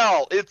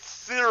tell? It's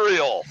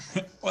cereal.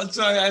 Well,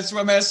 that's why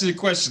I'm asking you a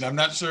question. I'm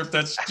not sure if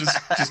that's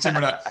just him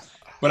or not.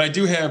 But I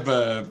do have.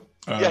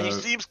 Yeah, he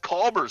seems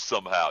calmer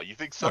somehow. You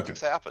think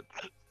something's happened?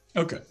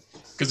 Okay,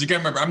 because you can't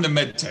remember. I'm the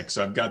med tech,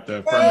 so I've got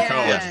the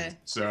pharmacology,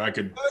 so I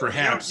could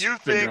perhaps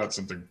figure out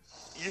something.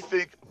 You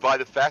think by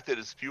the fact that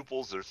his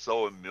pupils are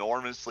so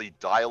enormously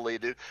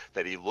dilated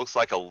that he looks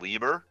like a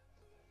lemur?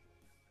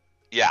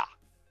 Yeah,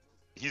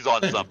 he's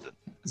on something.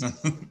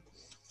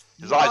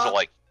 His eyes are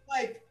like.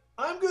 Mike,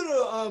 I'm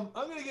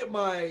gonna get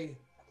my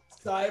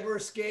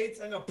cyber skates.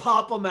 I'm gonna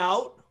pop them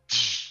out.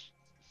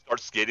 Start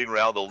skating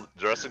around the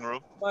dressing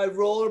room. My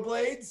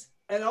rollerblades,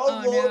 and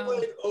I'll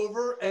rollerblade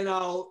over, and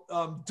I'll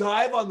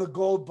dive on the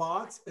gold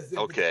box.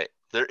 Okay,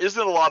 there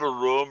isn't a lot of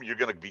room. You're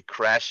gonna be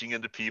crashing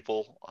into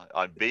people.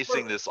 I'm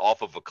basing this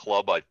off of a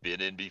club I've been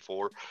in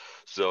before,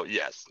 so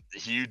yes,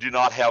 you do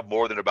not have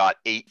more than about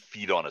 8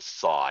 feet on a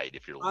side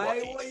if you're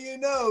lucky. I want you to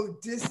know,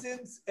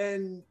 distance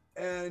and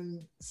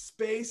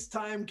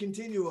space-time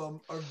continuum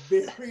are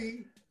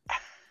very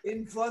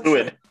influential.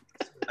 Did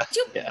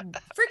you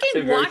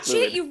freaking watch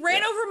it? You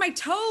ran over my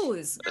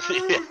toes.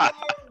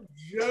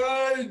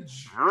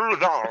 Judge.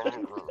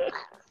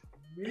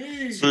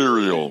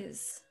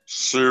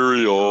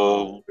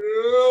 Cereal.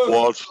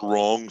 What's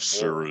wrong,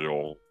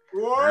 cereal?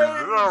 Why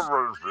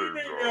are you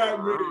screaming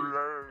at me?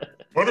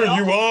 What are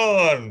you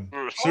on?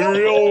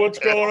 Cereal, what's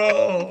going on?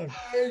 Oh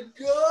my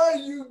God,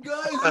 you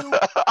guys are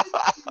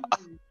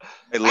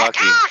Hey, Lucky.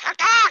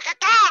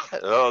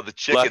 Oh, the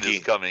chicken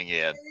is coming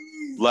in.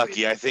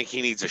 Lucky, I think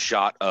he needs a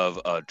shot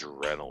of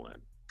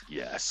adrenaline.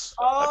 Yes,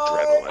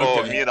 Oh, adrenaline.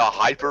 Oh, you mean a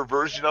hyper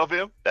version of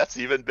him? That's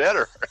even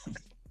better.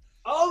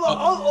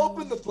 I'll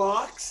open the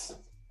box.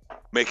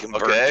 Make him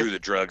burn through the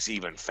drugs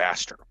even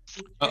faster.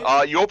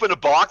 You open a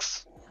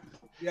box.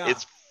 Yeah.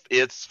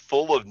 It's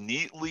full of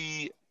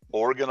neatly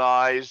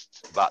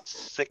organized, about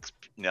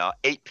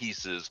 8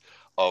 pieces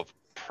of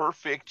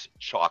perfect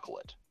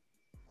chocolate.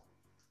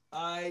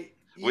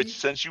 Which,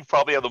 since you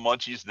probably have the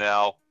munchies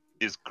now,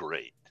 is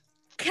great.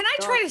 Can I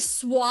try to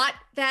swat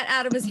that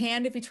out of his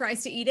hand if he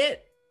tries to eat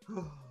it?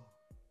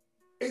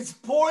 It's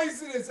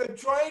poisonous. I'm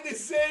trying to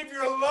save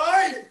your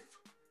life.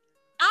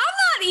 I'm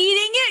not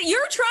eating it.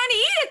 You're trying to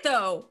eat it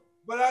though.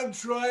 But I'm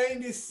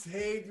trying to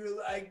save your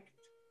life. I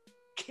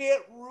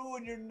can't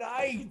ruin your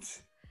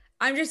night.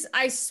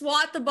 I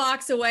swat the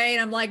box away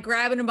and I'm like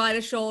grabbing him by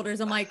the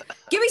shoulders. I'm like,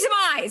 give me some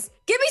eyes.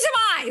 Give me some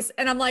eyes.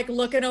 And I'm like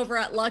looking over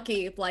at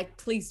Lucky, like,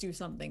 please do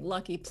something.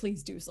 Lucky,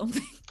 please do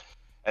something.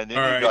 And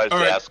then you guys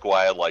ask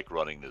why I like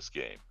running this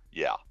game.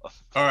 Yeah.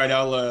 All right,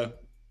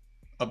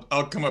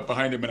 I'll come up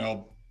behind him and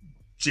I'll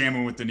jam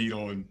him with the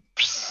needle and.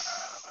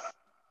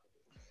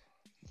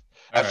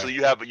 Actually,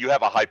 you have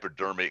a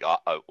hypodermic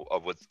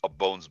with a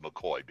Bones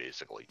McCoy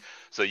basically.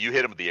 So you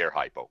hit him with the air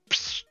hypo.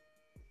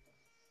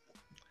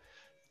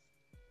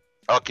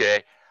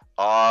 Okay.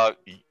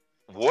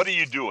 What are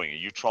you doing? Are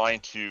you trying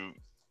to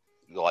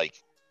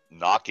like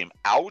knock him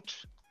out,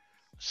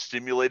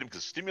 stimulate him?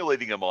 Because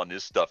stimulating him on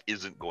this stuff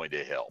isn't going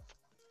to help.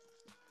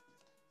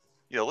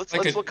 Let's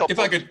look up.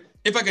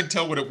 If I could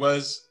tell what it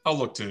was, I'll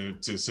look to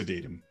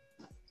sedate him.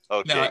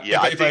 Okay. Now,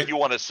 Yeah, I think you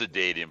want to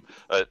sedate him.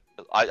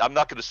 I'm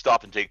not going to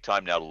stop and take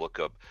time now to look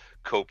up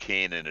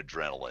cocaine and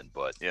adrenaline,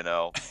 but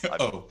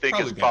I think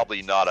it's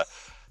probably not a.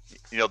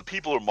 The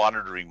people who are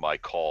monitoring my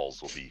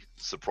calls will be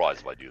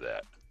surprised if I do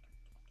that.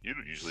 You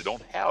usually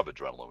don't have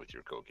adrenaline with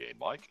your cocaine,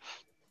 Mike.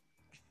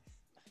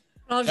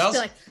 I'll just be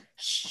like,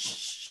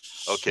 shh.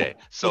 Okay,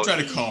 so we'll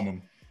try to calm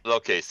him.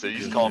 Okay, so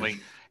he's calming.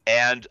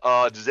 And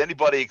does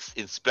anybody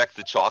inspect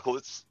the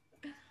chocolates?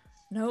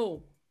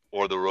 No.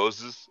 Or the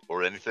roses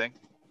or anything?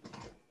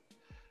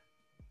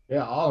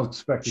 Yeah, I'll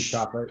inspect the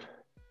chocolate.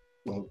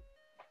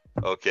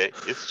 Okay,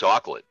 it's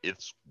chocolate.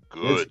 It's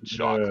good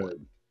chocolate.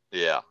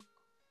 Yeah.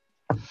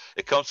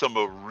 It comes from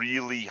a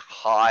really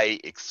high,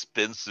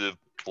 expensive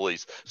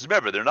place. Just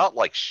remember, they're not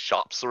like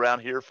shops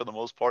around here for the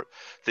most part.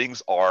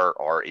 Things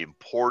are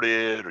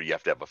imported, or you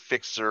have to have a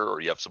fixer,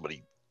 or you have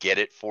somebody get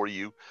it for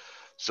you.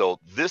 So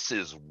this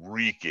is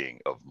reeking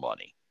of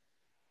money.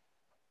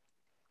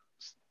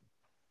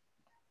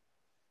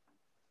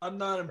 I'm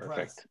not impressed.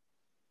 Perfect.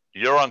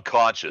 You're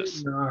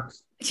unconscious.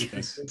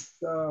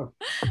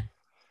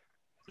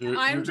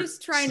 I'm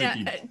just trying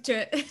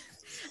to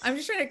I'm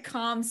just trying to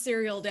calm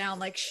Serial down,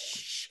 like,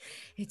 shh,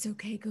 it's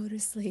okay, go to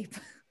sleep.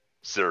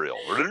 Serial.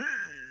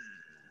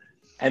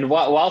 And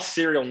while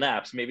Serial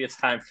naps, maybe it's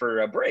time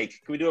for a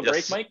break. Can we do a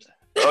break, Mike?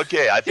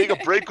 Okay, I think a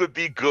break would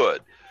be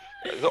good.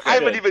 I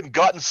haven't even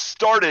gotten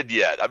started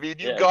yet. I mean,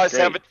 you guys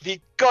haven't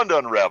begun to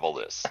unravel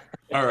this.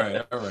 All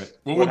right.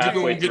 Well, we'll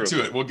get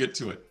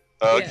to it.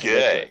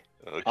 Okay.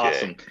 Yeah.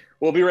 Awesome.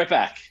 We'll be right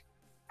back.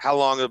 How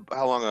long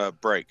a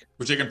break?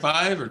 We're taking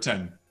 5 or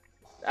 10?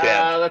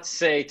 10. Let's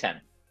say 10.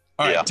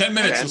 All right, 10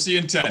 minutes. We'll see you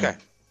in 10.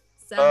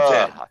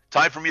 Okay.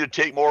 Time for me to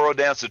take more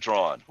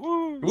Odancitron.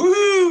 Woo!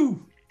 Woohoo!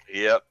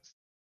 Yep.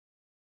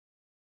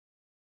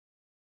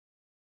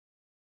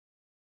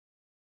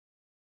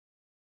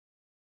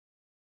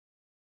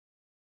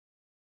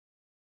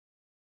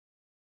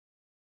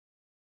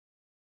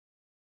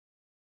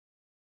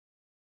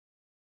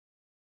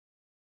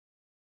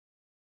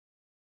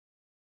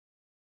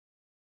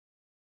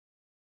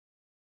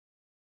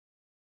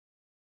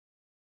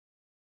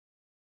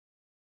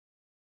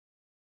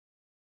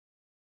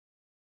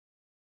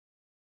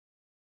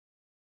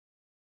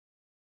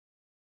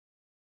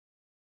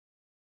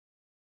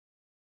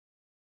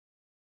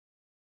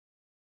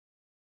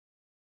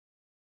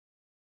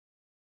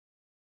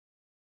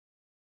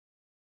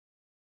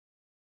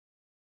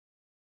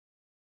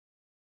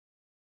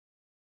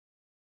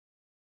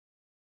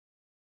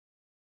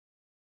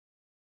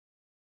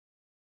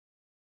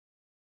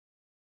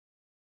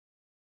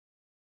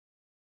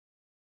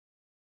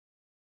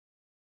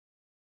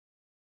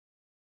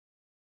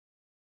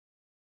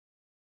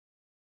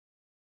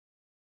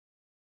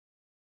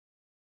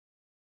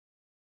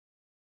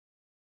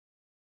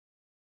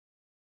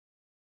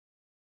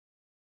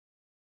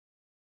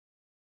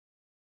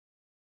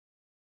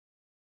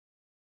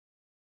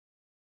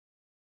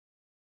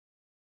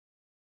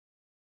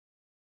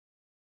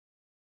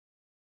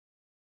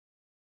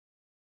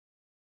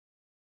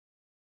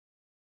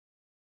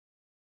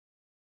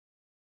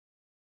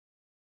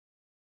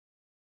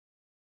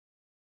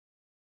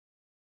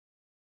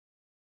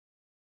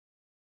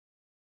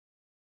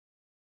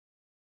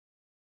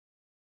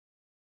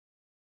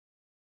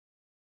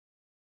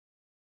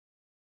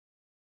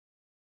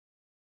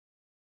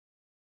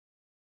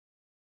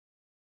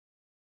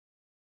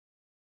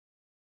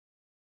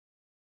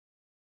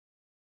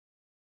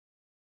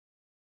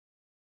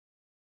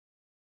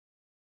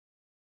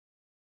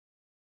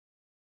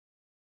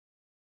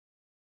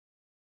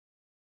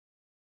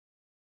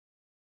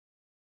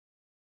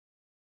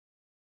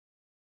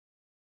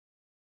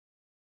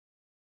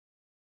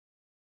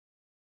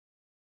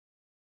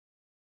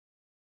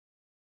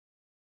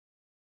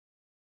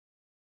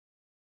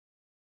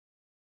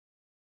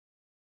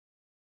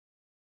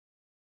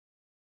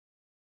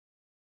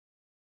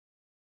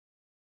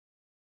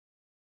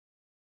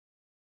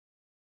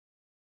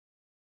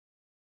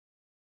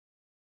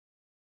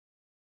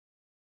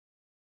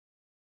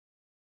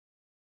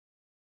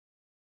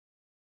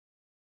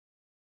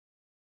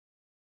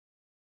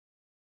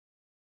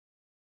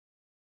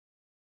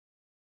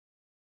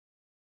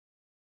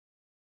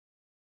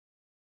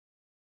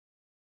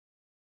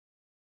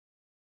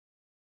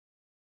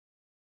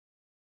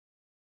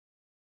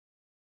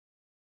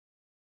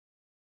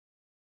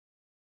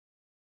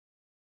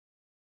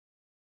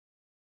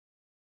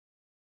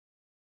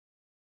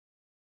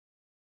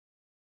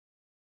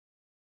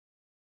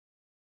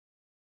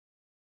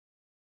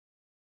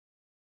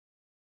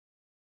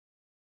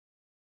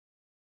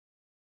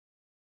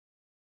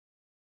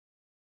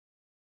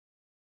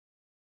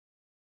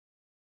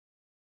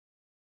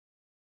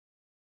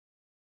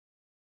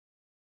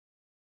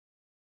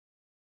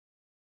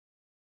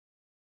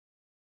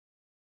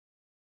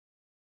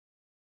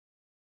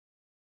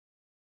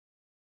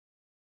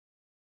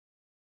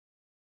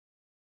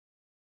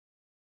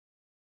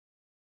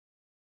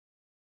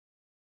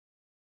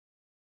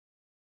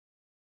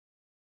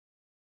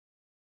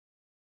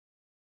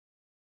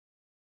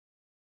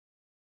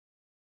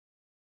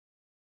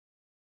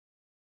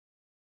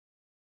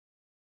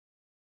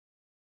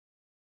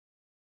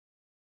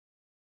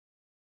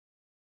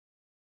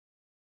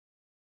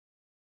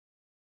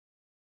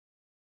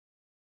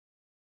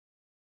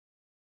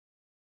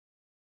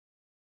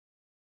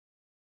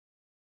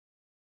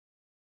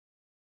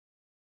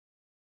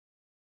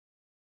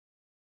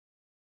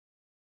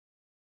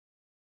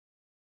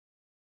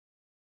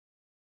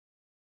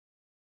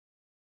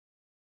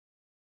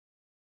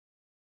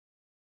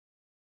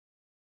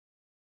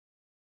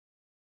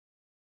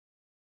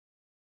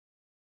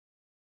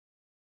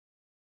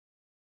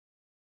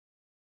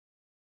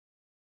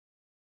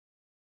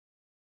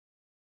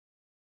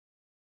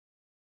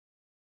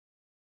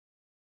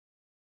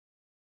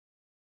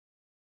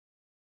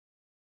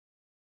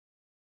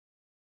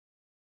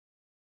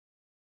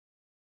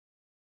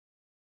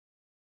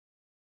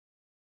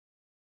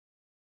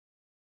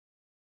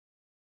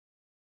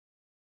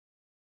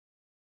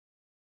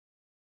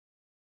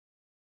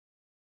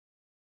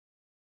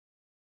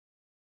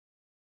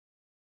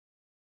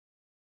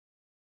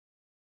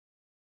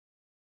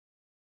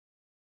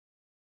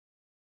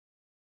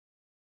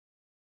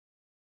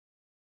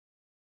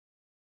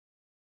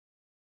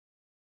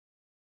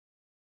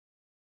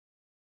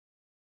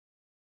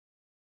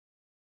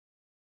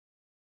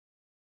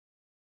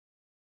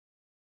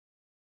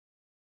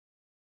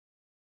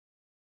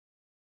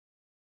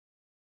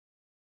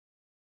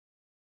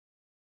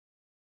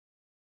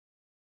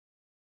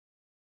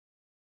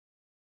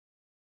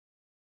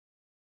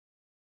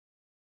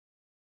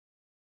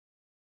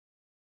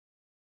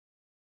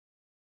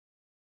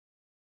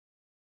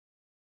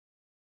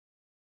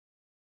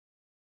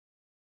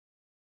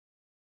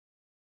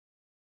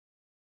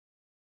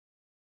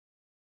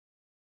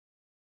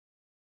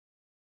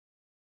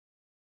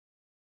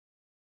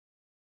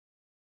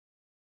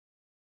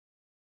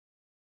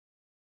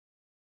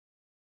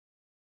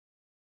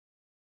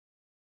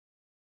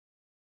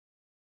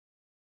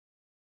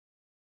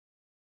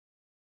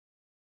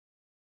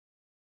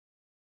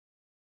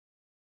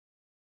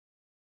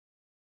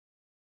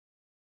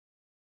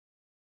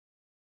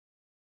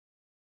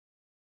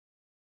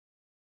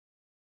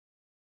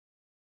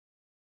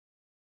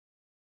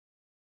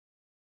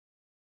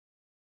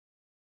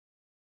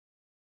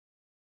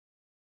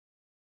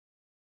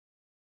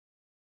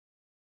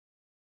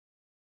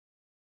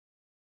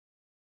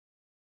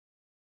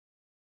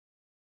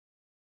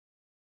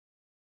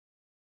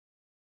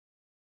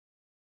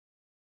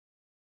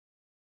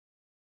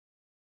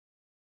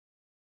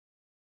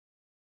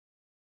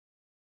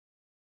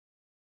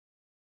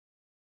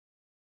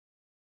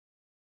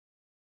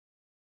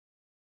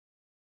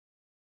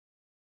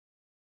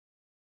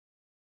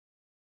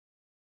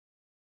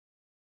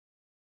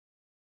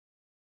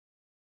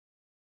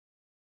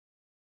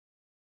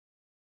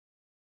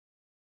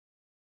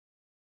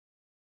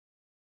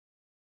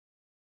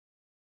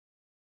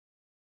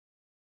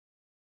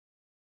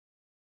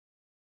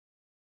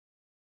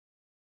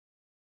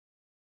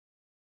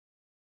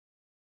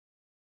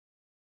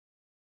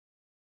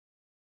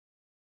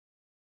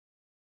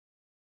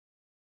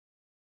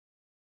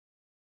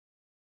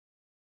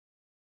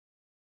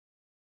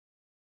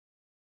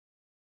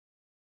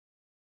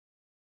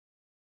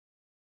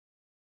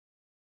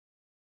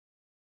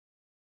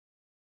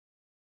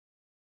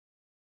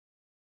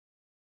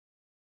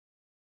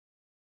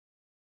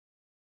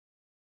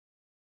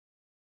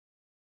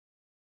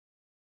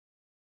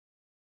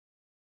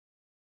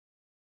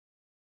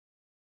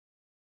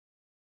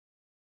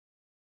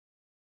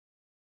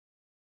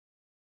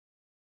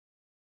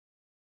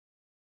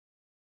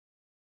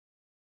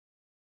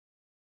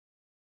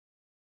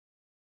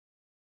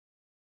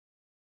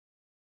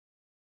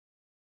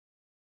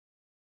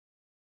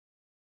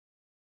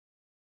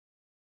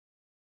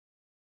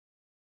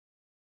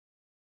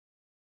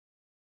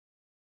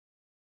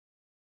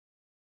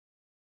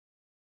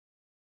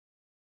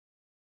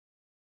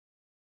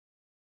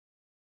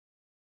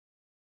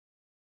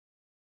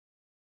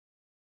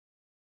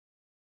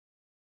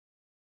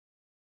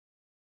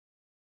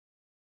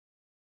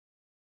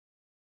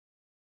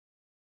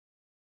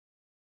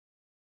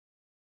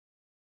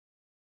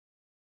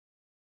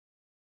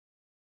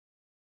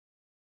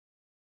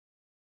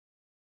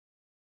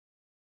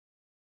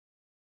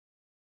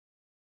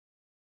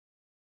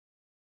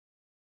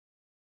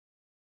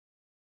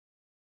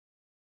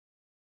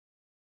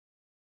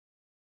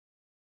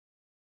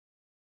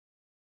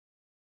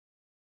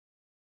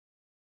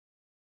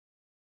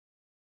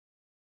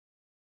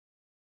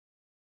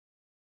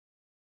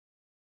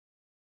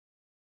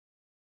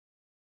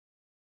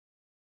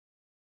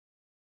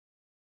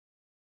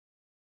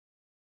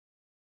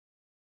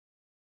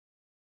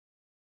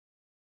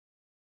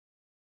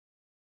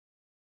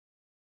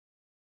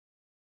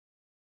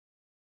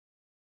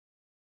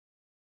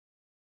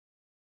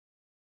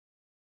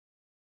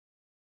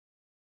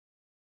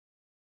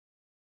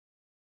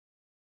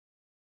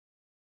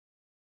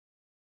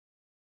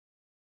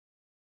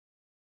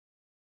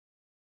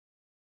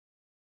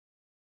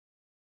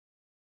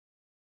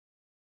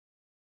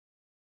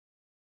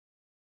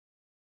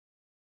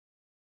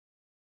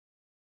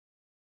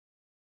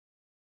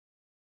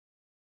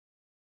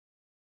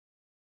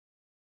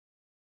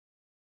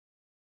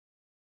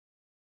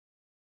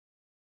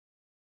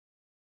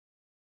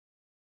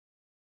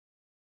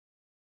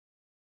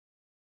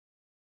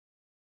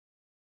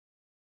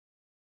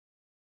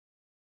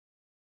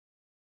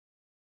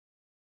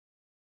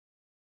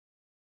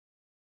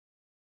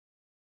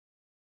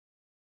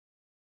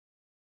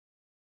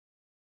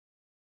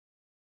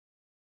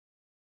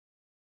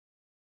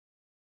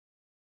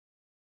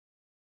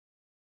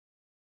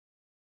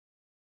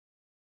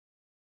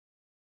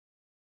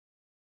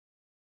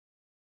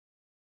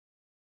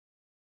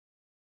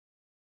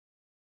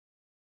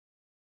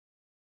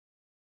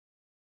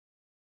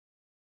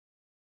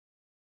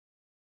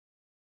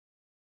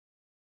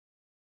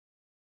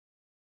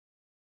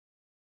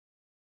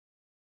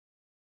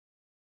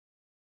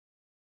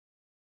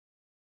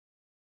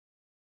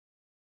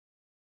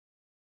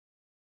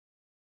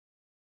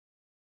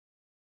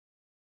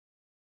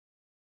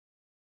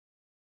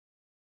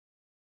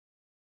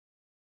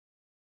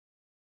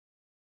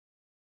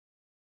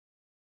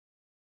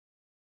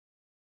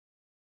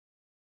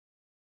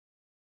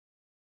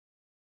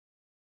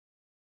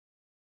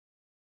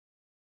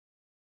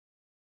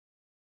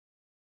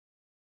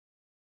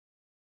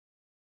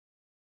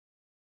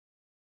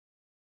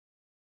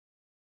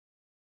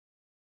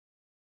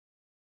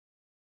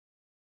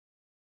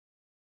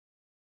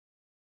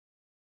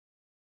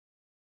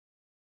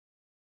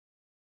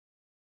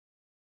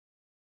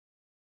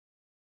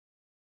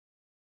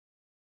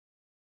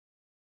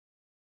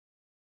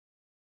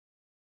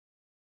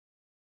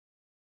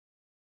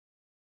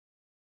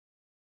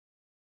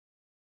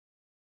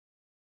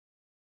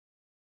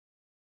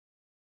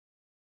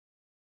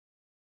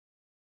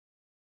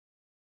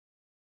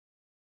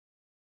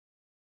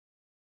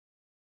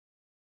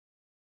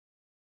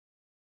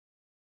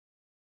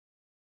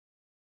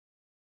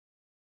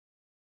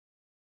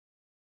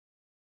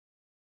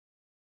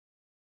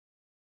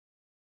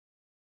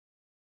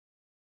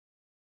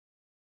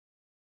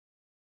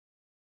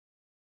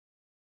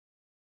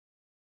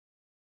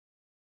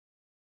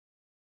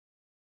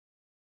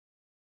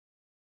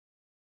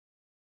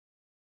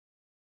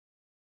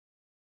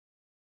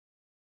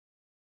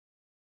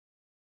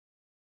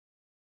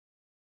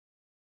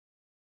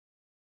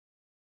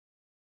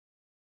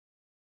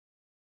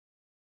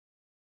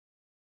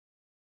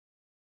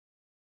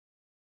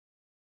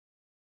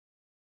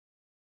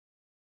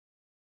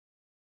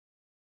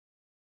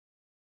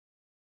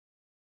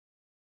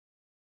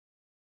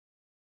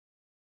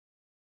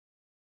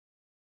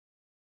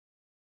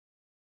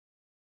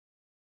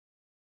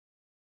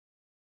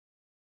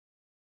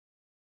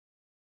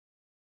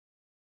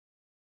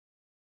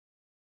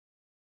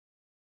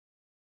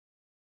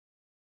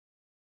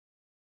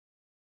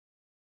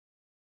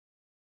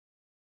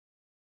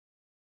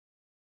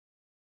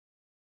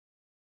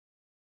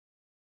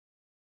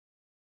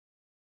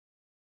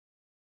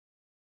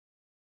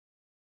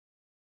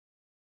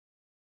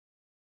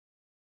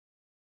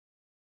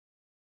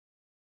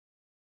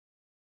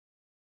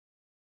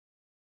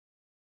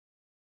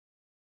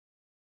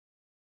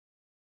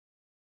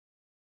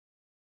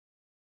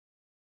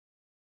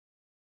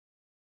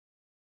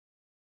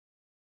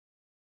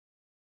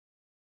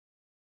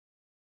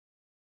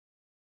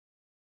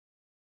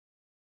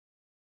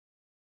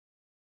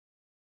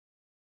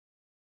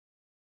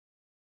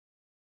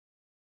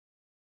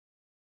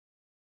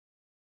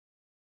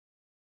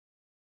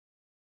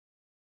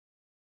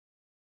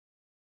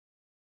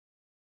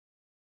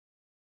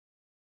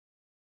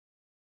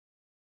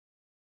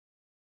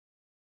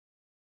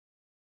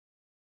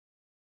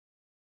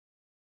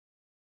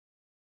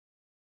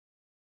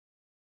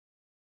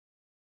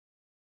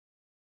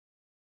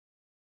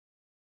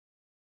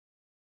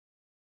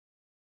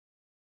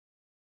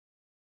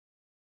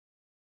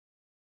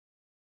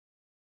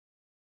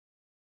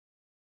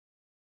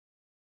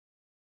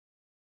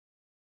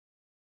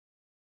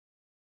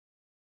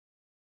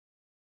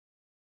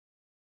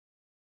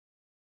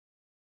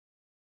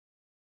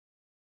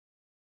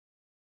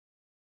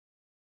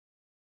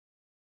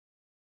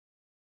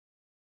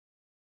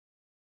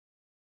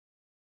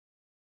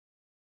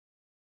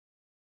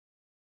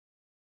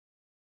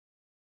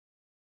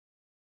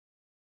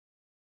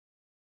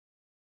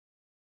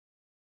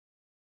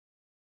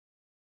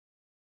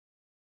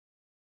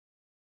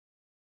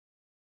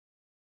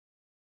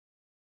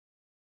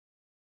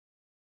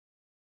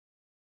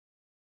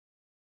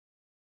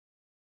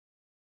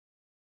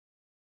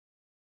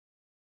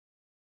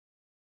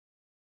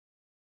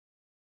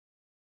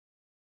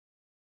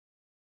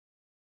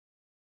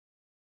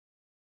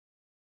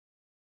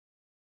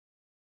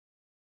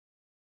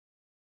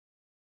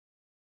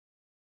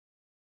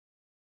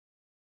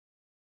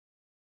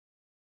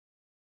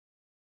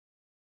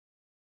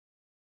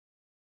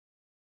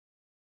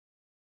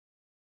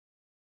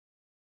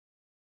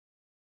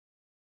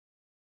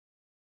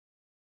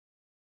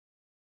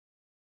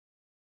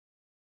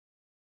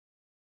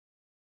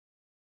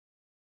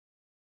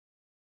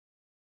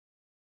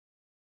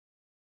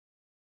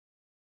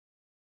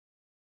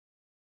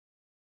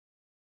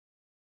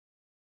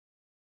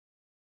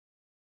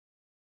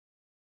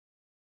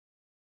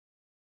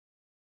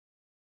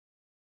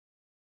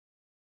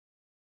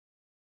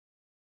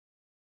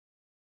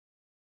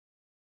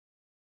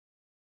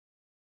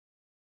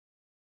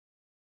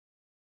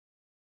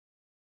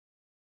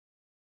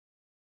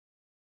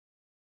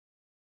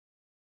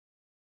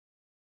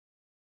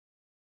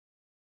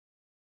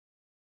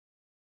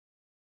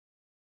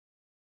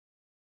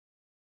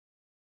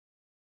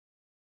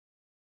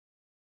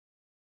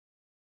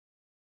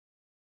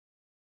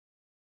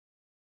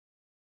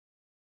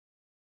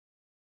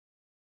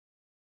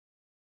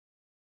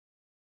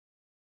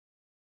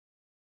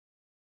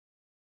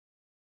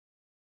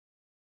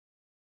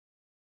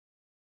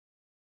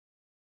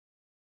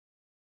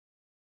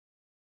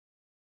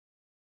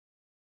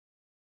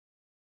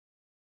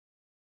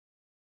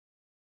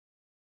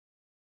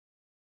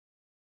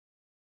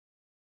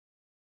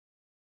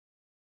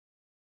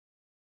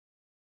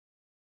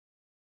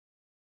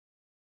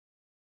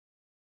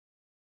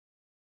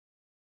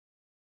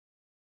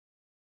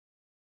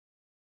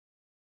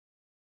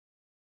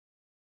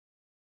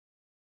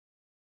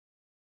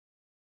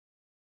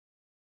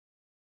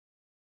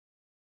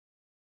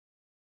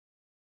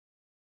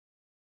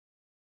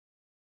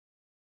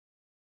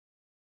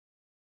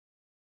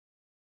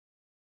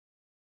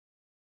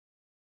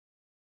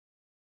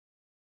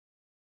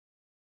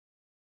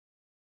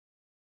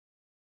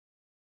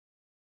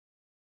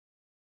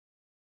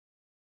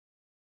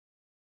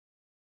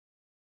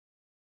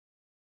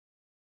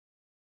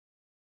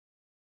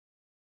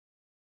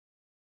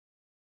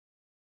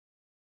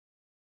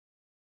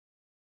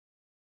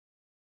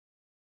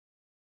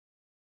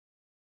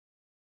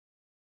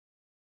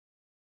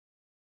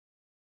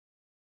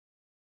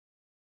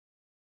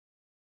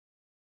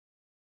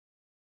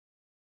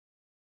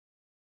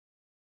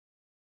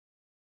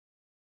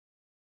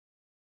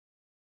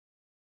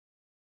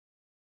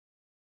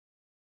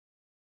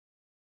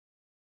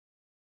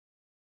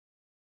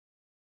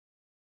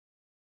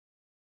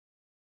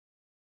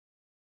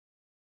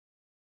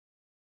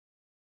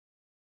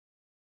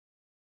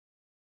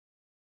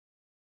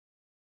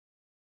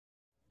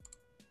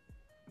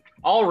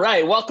 All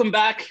right, welcome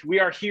back.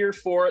 We are here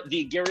for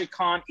the Gary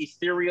Con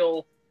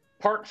Ethereal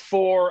Part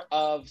 4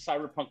 of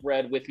Cyberpunk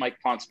Red with Mike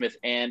Pondsmith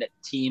and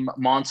Team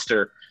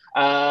Monster.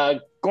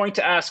 Going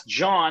to ask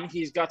John.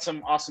 He's got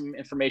some awesome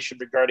information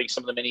regarding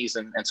some of the minis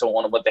and so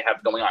on and what they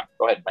have going on.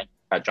 Go ahead,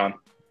 Mike. John.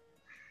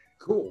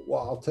 Cool.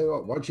 Well, I'll tell you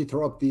what. Why don't you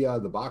throw up the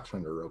box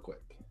render real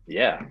quick?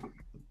 Yeah.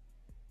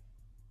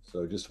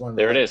 So just wanted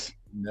there to it is.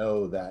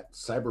 Know that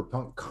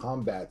Cyberpunk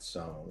Combat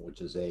Zone, which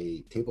is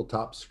a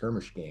tabletop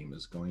skirmish game,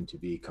 is going to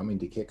be coming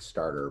to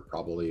Kickstarter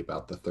probably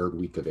about the 3rd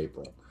week of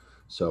April.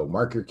 So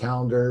mark your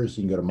calendars.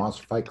 You can go to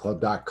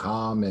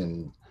monsterfightclub.com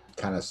and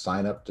kind of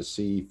sign up to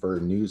see for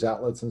news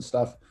outlets and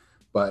stuff.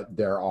 But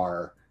there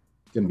are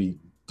going to be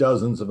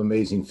dozens of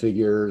amazing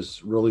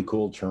figures, really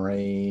cool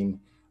terrain,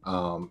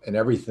 and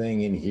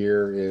everything in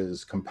here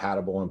is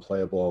compatible and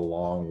playable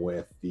along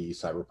with the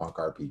Cyberpunk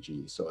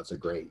RPG. So it's a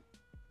great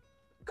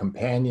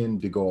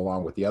companion to go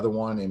along with the other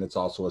one, and it's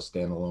also a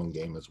standalone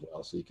game as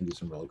well, so you can do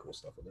some really cool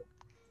stuff with it.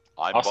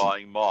 I'm awesome.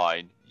 Buying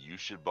mine. You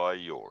should buy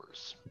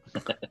yours.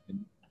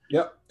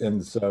 Yep.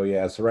 And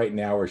so so right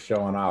now we're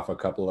showing off a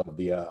couple of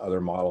the other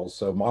models.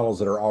 So models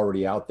that are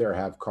already out there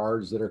have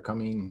cards that are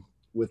coming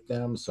with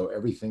them, so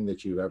everything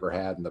that you've ever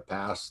had in the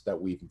past that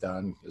we've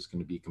done is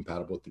going to be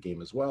compatible with the game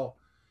as well.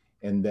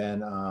 And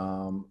then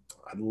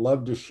I'd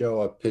love to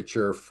show a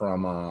picture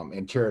from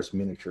Antares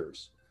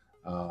Miniatures.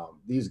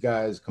 These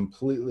guys,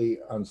 completely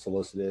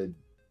unsolicited,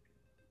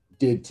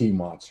 did Team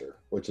Monster,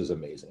 which is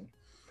amazing.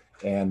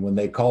 And when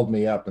they called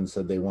me up and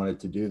said they wanted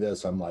to do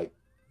this, I'm like,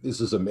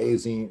 this is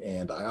amazing.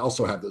 And I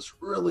also have this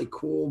really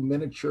cool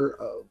miniature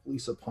of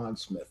Lisa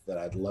Pondsmith that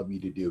I'd love you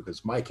to do,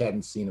 because Mike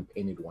hadn't seen a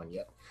painted one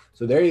yet.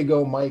 So there you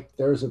go, Mike.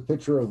 There's a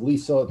picture of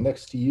Lisa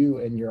next to you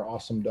and your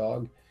awesome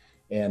dog.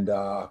 And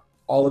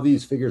all of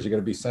these figures are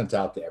going to be sent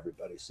out to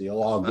everybody. So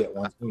you'll all get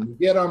one. When you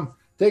get them,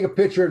 take a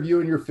picture of you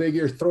and your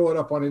figure, throw it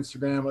up on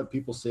Instagram, let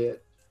people see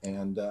it,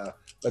 and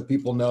let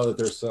people know that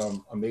there's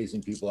some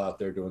amazing people out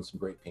there doing some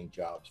great paint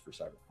jobs for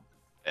Cyberpunk.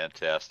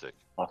 Fantastic.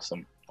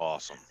 Awesome.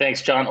 Awesome.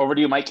 Thanks, John. Over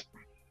to you, Mike.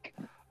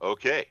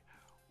 Okay.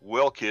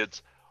 Well,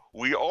 kids,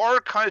 we are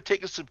kind of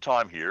taking some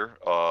time here.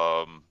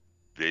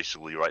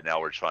 Basically, right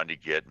now we're trying to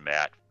get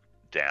Matt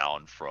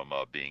down from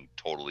being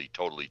totally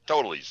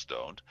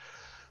stoned.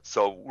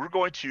 So we're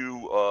going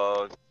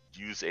to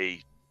use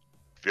a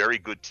very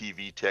good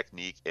TV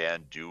technique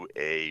and do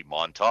a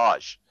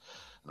montage.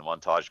 And the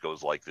montage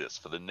goes like this.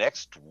 For the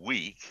next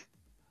week,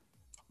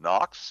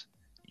 Knox,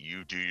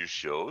 you do your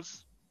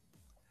shows.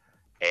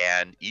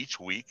 And each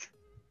week,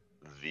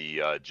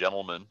 the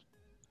gentleman,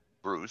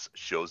 Bruce,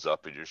 shows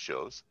up in your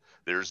shows.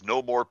 There's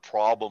no more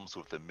problems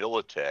with the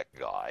Militech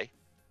guy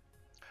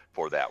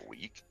for that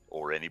week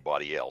or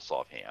anybody else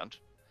offhand.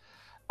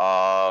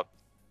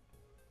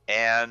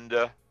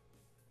 And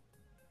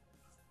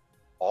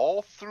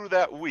all through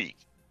that week,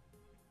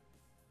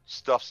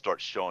 stuff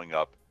starts showing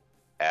up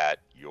at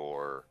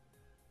your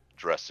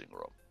dressing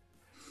room.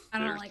 I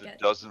don't There's like the it.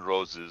 dozen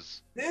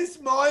roses. This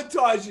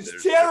montage is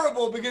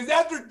terrible because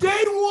after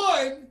day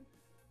 1,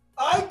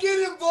 I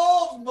get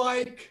involved,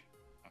 Mike.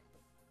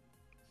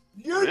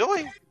 You're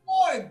Really? day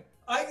 1.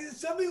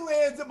 Something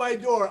lands at my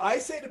door. I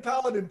say to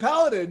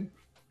Paladin,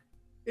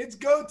 it's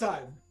go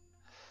time.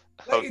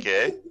 Like,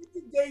 Okay. It doesn't get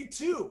to day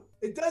 2.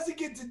 It doesn't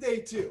get to day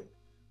 2.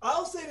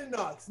 I'll say to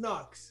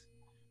Knox,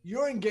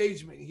 your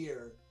engagement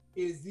here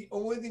is the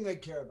only thing I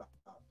care about.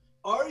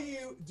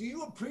 Do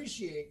you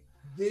appreciate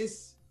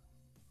this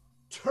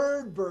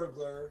turd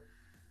burglar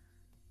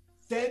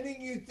sending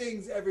you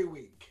things every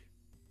week?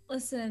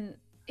 Listen,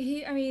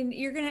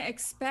 you're gonna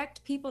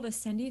expect people to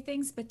send you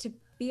things, but to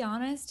be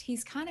honest,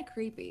 he's kind of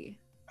creepy.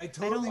 I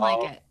totally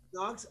don't like it.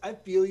 Knox, I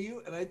feel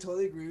you, and I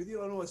totally agree with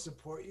you. I want to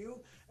support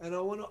you, and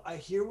I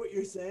hear what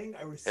you're saying.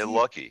 I receive. Hey,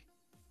 Lucky,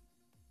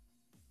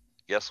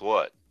 guess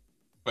what?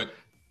 But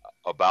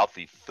About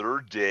the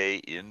 3rd day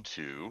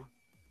into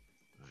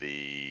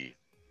the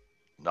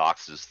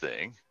Knox's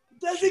thing.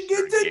 Doesn't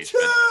get to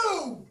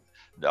 2.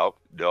 No,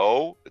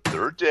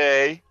 3rd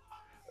day,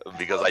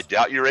 because I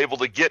doubt you're able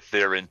to get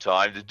there in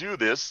time to do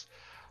this.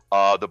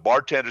 The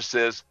bartender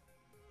says,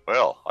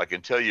 well, I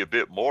can tell you a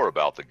bit more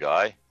about the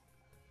guy.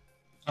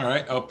 all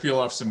right, I'll peel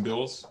off some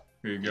bills.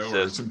 Here you go, He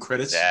says, or some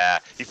credits. Nah,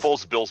 he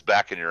folds the bills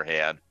back in your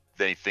hand.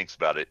 Then he thinks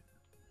about it,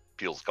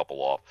 peels a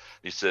couple off.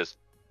 He says,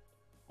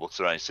 looks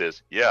around, he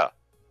says, yeah,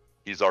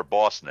 he's our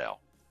boss now.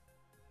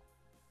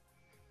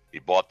 He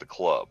bought the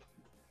club.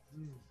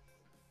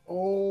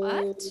 Oh.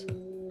 What?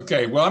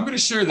 Okay, well, I'm going to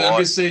share that. I'm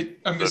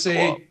going to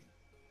say, club.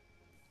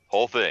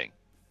 Whole thing.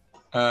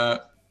 I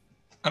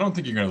don't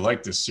think you're going to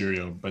like this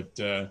cereal, but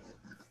I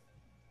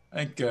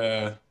think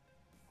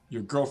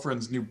your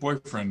girlfriend's new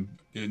boyfriend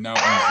now owns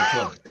the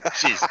club.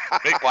 Jeez,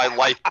 make my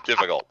life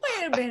difficult.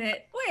 Wait a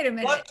minute.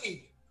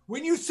 Lucky,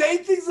 when you say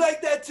things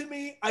like that to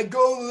me, I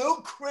go a little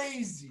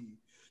crazy.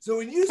 So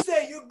when you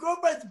say your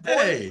girlfriend's boyfriend,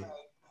 Hey.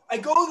 I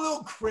go a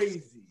little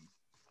crazy.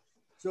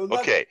 So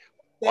Lucky, Okay,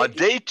 thank on you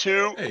day for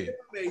 2, the Hey.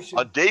 information.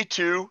 on day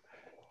 2,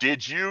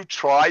 did you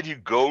try to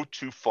go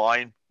to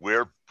find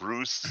where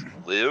Bruce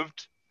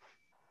lived?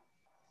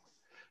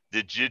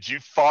 Did you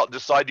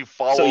decide to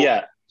follow So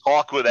yeah.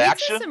 talk with This is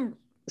action? some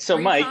So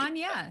Mike, recon,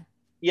 yeah.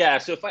 yeah.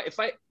 So if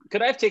I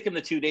could I have taken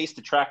the 2 days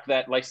to track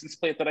that license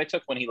plate that I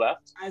took when he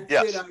left? That's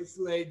Yes. it,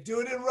 Isolate.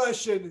 Do it in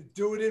Russian.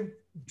 Do it in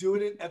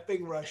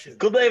effing Russian.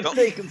 Could I have Nope.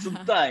 taken some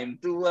time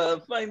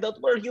to find out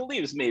where he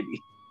lives,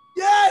 maybe?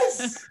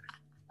 Yes!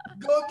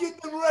 Go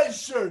get the red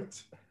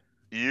shirt.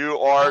 You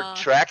are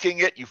tracking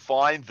it. You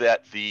find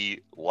that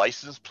the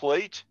license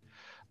plate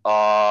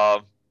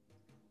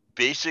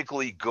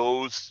basically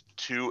goes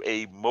to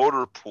a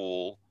motor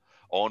pool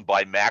owned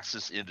by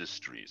Maxis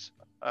Industries.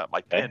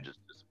 My pen just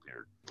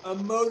disappeared. A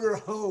motor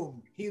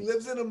home. He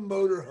lives in a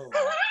motor home.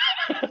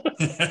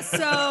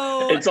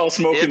 So It's all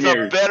smoke and It's a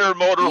mirrors. better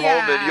motor home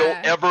than Yeah. you'll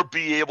ever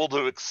be able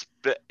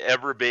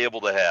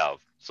to have.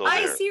 So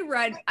I there. see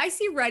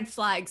red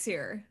flags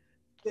here.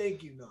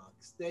 Thank you,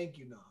 Knox. Thank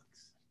you, Knox.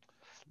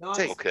 Knox,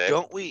 Say, Okay.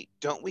 don't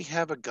we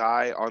have a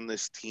guy on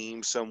this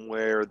team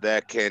somewhere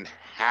that can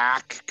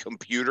hack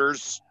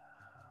computers?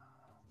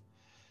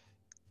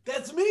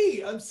 that's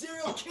me. I'm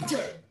serial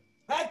killer.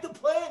 Hack the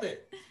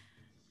planet.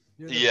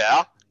 You're the-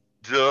 Yeah.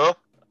 Duh.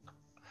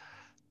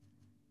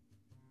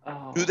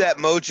 Oh. Do that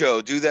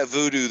mojo, do that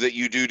voodoo that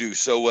you do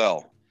so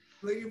well.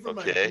 Looking for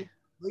Okay.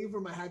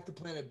 my hack the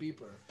planet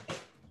beeper.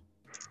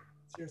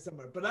 It's here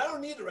somewhere, but I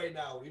don't need it right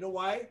now. You know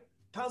why?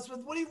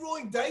 Pondsmith, what are you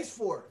rolling dice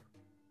for?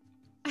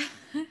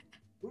 What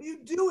are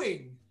you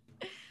doing?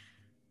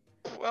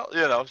 Well,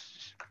 you know,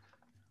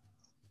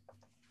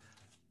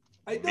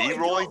 I know. me I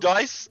rolling don't.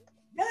 dice.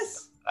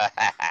 Yes.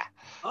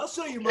 I'll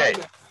show you Okay.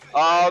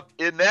 my map.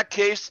 In that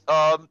case,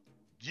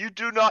 you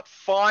do not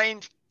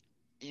find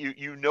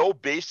you know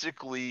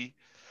basically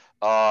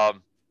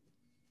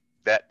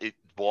that it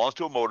belongs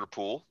to a motor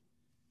pool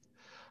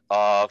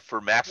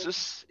for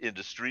Maxis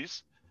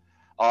Industries.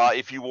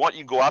 If you want,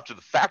 you can go out to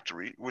the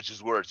factory, which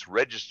is where it's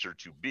registered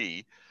to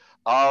be.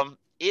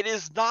 It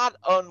is not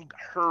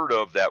unheard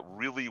of that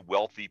really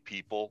wealthy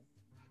people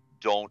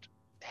don't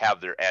have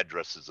their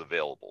addresses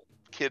available.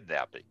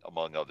 Kidnapping,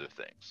 among other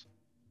things.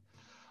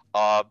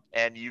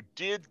 And you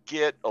did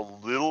get a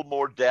little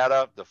more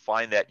data to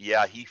find that,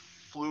 yeah, he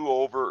flew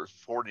over,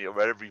 according to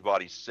what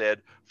everybody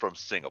said, from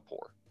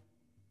Singapore.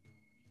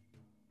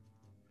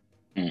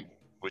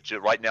 Which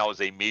right now is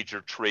a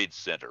major trade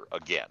center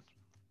again.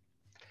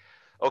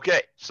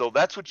 Okay, so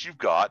that's what you've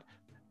got.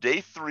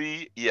 Day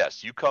 3,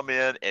 yes, you come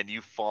in and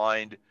you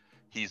find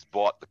he's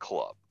bought the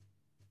club.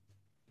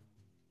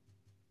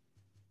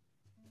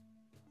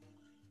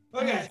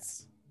 Okay,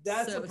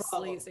 that's so a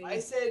problem. sleazy. I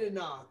say to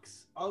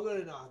Knox. I'll go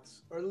to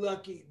Knox or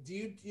Lucky. Do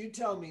you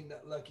tell me,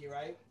 Lucky,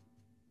 right?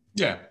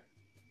 Yeah,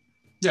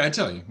 I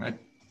tell you.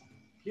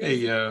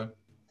 Hey,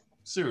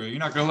 Cyril, you're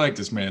not gonna like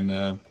this,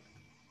 man.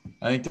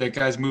 I think that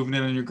guy's moving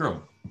in on your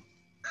girl.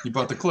 He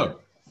bought the club.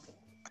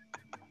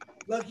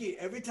 Lucky,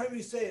 every time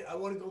you say it, I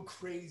want to go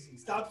crazy.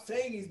 Stop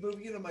saying he's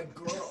moving in on my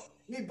girl.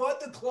 He bought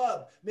the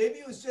club. Maybe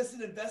it was just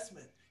an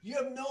investment. You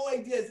have no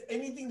idea it's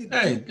anything to do.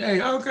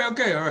 Hey,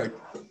 okay, all right.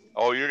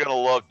 Oh, you're gonna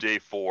love day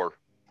 4.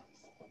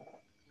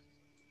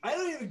 I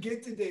don't even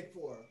get to day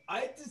 4.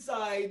 I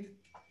decide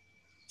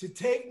to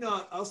take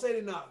Knox. I'll say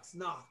to Knox,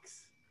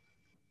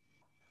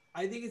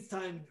 I think it's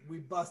time we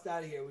bust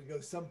out of here. We go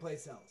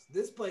someplace else.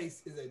 This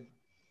place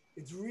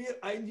it's real.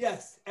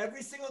 Yes,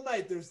 every single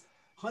night there's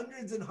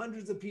hundreds and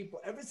hundreds of people.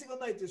 Every single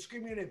night they're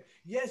screaming your name.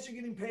 Yes, you're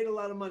getting paid a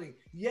lot of money.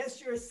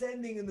 Yes, you're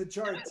ascending in the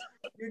charts.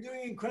 You're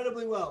doing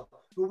incredibly well,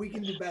 but we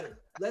can do better.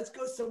 Let's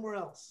go somewhere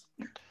else.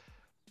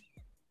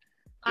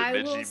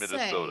 Bemidji,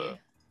 Minnesota.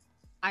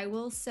 I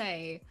will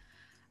say,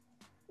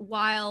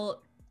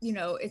 while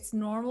it's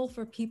normal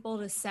for people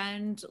to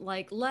send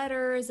like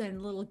letters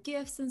and little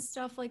gifts and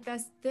stuff like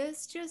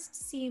this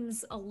just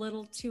seems a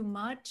little too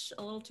much,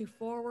 a little too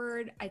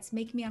forward. It's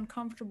making me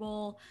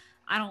uncomfortable.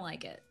 I don't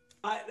like it.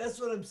 That's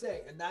what I'm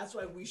saying, and that's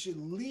why we should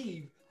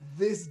leave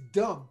this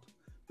dump,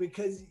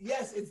 because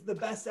yes, it's the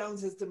best sound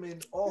system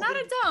in all. Not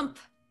a dump.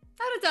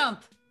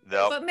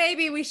 No. But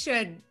maybe we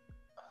should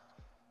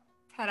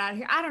head out of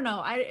here. I don't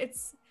know.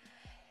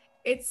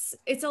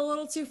 It's a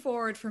little too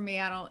forward for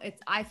me.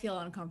 I feel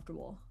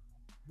uncomfortable.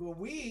 Well,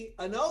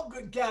 and I'll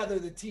gather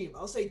the team.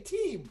 I'll say,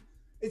 team,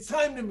 it's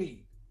time to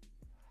meet.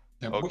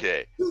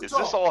 Okay. You Is talk.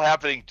 this all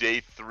happening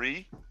day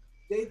 3?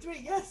 Day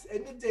 3, yes,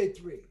 end of day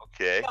 3.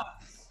 Okay.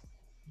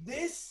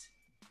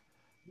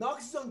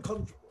 Knox is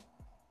uncomfortable.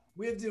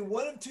 We have to do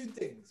one of two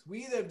things.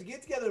 We either have to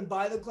get together and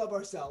buy the club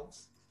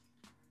ourselves.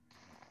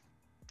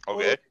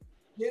 Okay. Or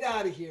get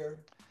out of here.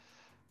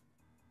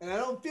 And I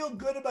don't feel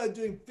good about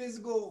doing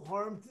physical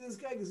harm to this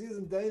guy because he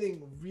hasn't done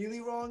anything really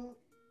wrong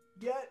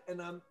yet.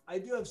 And I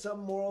do have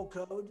some moral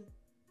code.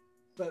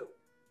 But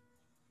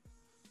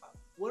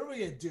what are we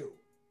gonna do?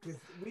 Because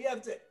we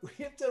have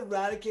to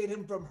eradicate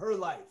him from her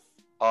life.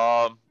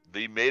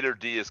 The maitre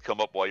d' has come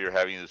up while you're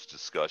having this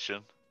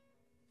discussion,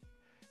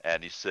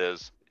 and he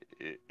says,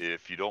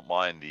 "If you don't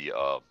mind, the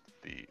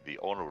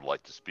owner would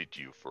like to speak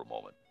to you for a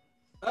moment."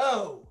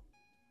 Oh,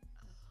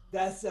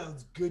 that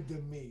sounds good to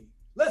me.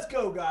 Let's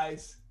go,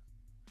 guys.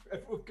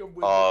 Everyone come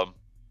with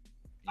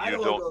me. You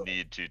don't don't know.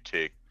 need to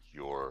take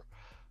your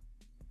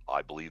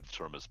I believe the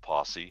term is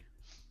posse.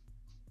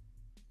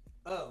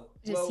 Oh.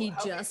 Does he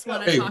how just many-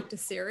 want to Hey. talk to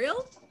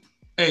Cereal?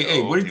 Hey,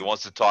 So what he did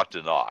wants to talk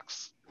to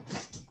Knox.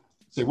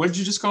 say? What did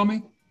you just call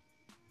me?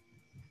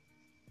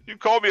 You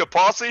call me a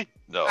posse?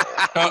 No.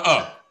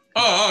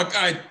 All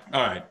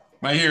right.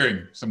 My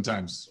hearing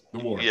sometimes the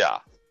war. Yeah.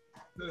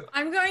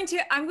 I'm going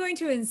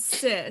to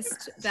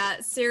insist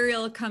that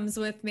Cereal comes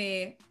with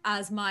me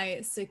as my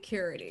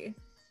security.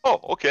 Oh,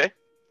 okay.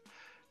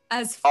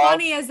 As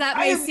funny as that I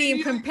may am seem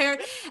immediately-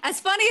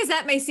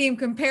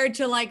 compared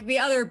to like the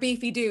other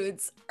beefy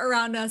dudes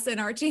around us in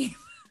our team.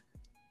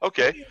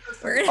 Okay.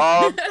 We're-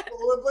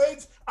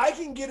 Rollerblades, I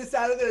can get us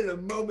out of there in a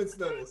moment's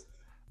notice.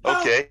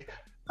 Okay.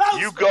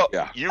 You Poundsmith! go.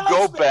 Yeah. You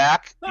go Poundsmith!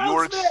 back. You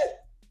were. Poundsmith!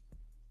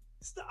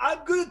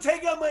 I'm gonna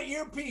take out my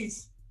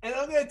earpiece and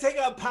I'm gonna take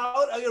out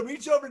Pound. I'm gonna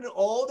reach over into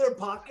all their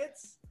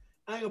pockets.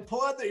 And I'm gonna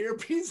pull out the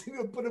earpiece and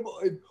I'm gonna put them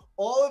in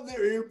all of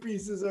their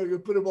earpieces. I'm gonna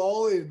put them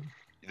all in.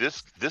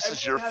 This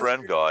is your Everyone has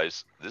friend, your-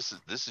 guys.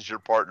 This is your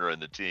partner in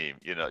the team.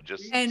 You know,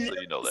 just And so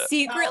you know that.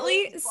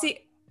 secretly,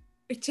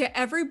 to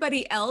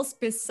everybody else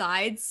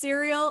besides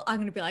Cereal, I'm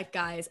gonna be like,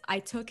 guys, I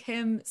took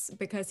him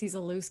because he's a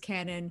loose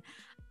cannon.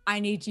 I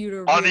need you to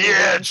On really the be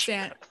edge.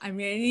 I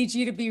need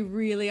you to be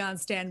really on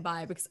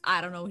standby because I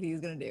don't know what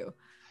he's gonna do.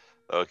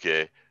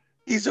 Okay.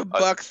 He's a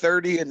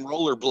 $130 in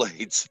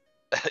rollerblades.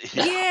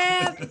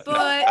 Yeah,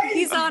 but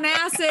he's on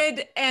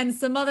acid and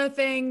some other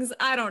things.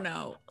 I don't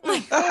know.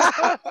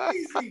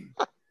 Easy.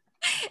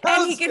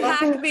 And he can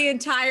hack the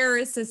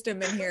entire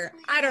system in here.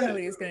 I don't know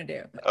what he's gonna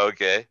do.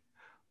 Okay.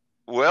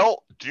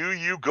 Well, do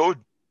you go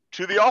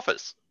to the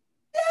office?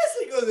 Yes,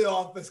 I go to the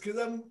office because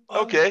I'm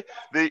Okay.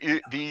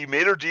 The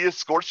maitre d'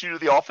 escorts you to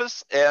the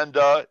office, and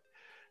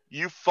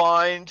you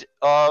find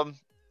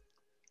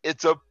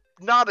it's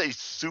not a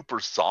super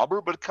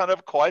somber, but kind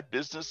of quite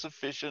business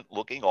efficient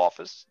looking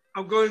office.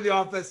 I'm going to the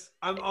office.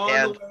 I'm on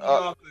And, the way to the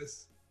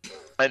office.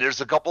 And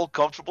there's a couple of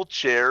comfortable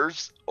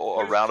chairs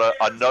around chairs,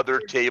 another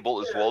there's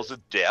table as well as chairs.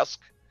 a desk.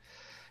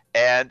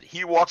 And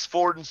he walks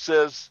forward and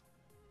says,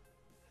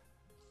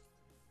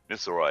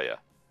 Miss Araya,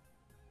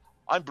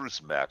 I'm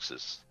Bruce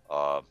Maxis.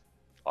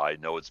 I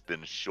know it's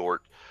been a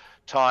short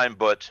time,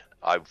 but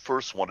I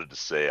first wanted to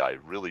say I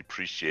really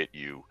appreciate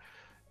you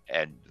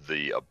and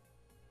the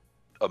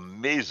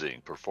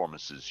amazing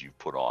performances you've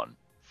put on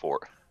for,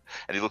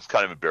 and he looks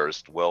kind of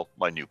embarrassed, well,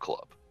 my new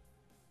club.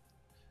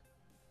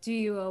 Do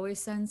you always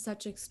send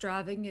such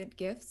extravagant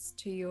gifts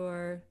to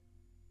your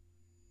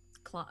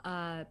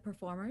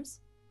performers?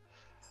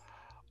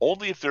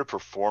 Only if they're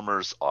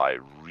performers I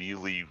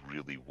really,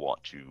 really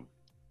want to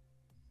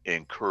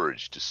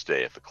encourage to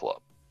stay at the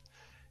club.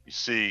 You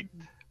see,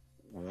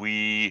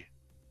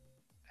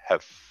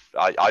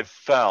 I've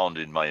found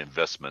in my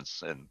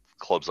investments and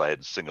clubs I had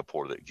in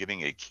Singapore that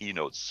getting a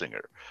keynote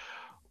singer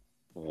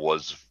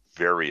was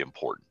very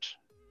important.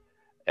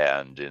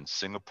 And in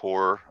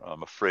Singapore,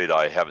 I'm afraid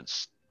I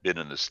haven't been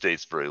in the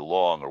States very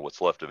long, or what's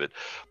left of it,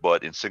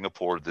 but in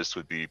Singapore, this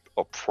would be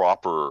a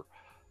proper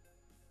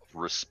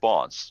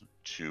response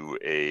to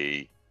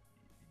a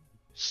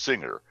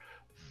singer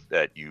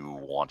that you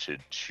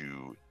wanted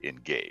to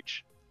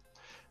engage.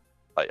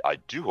 I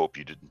do hope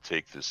you didn't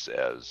take this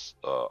as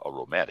a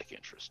romantic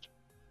interest.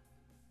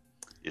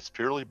 It's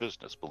purely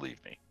business,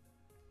 believe me.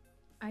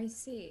 I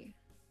see.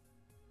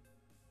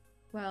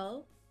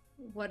 Well,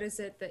 what is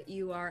it that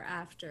you are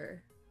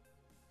after?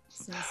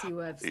 Since you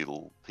have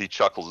He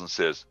chuckles and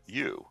says,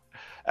 "You."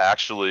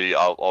 Actually,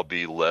 I'll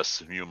be less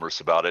humorous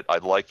about it.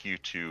 I'd like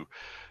to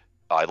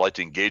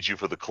engage you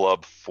for the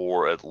club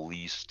for at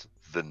least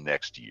the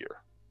next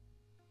year.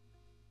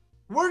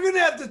 We're gonna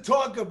have to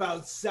talk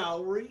about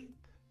salary.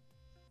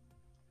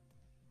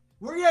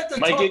 We're gonna have to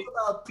Mike, talk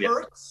about yeah.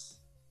 perks.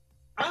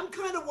 I'm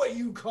kind of what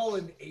you call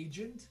an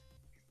agent.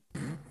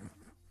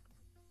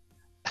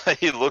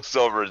 He looks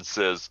over and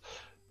says,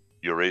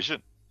 "You're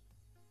Asian?"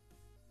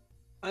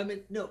 I'm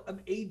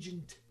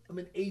agent. I'm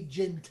an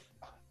agent.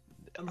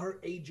 I'm her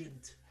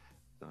agent.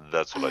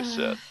 That's what I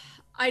said.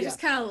 I just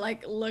kind of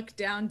like look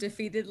down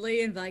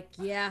defeatedly and like,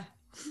 yeah.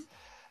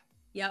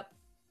 Yep.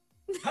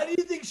 How do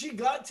you think she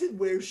got to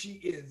where she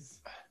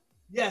is?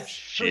 Yes.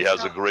 She her has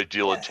a talent. great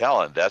deal of Yes.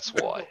 talent. That's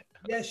why.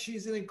 Yes,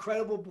 she's an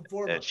incredible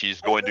performer. And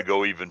she's going to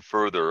go even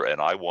further,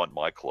 and I want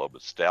my club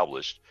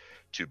established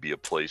to be a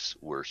place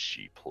where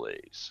she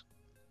plays.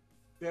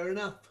 Fair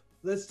enough.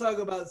 Let's talk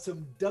about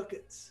some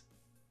ducats.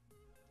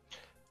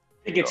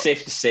 I think it's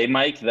safe to say,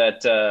 Mike,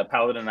 that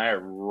Paladin and I are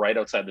right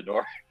outside the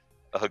door.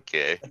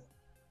 Okay.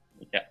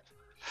 Yeah.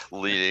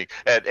 Leading.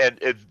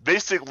 And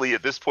basically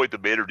at this point the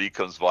maitre d'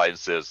 comes by and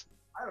says,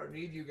 I don't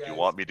need you guys. "You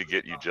want me to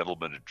get you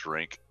gentlemen a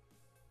drink?"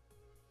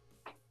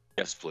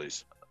 Yes,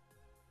 please.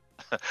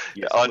 Yes,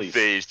 please.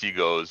 Unfazed, he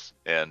goes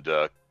and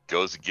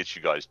gets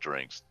you guys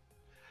drinks.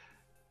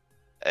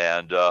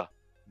 And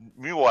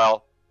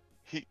meanwhile,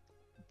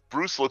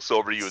 Bruce looks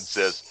over to you and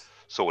says,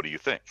 "So what do you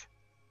think?"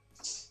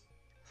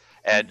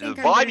 And the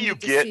vibe you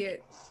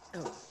get,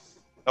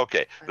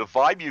 okay, the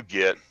vibe you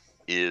get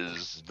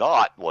is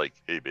not like,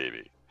 "Hey,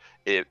 baby,"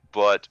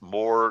 but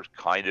more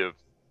kind of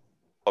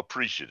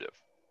appreciative.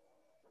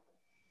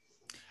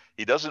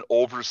 He doesn't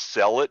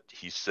oversell it.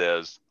 He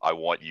says, I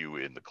want you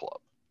in the club.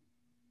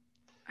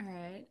 All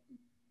right.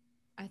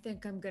 I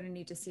think I'm going to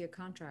need to see a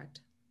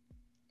contract.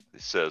 He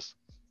says,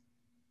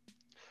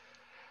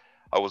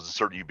 I wasn't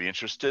certain you'd be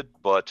interested,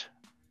 but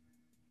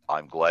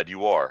I'm glad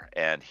you are.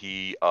 And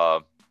he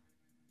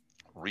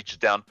reaches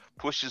down,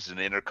 pushes an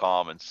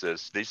intercom and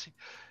says, Stacy,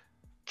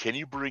 can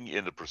you bring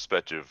in the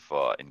prospective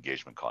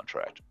engagement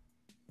contract?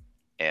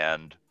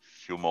 And a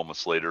few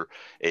moments later,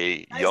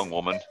 a young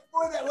woman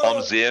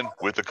comes in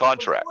with the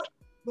contract.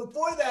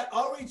 Before that,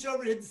 I'll reach over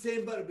and hit the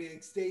same button. Be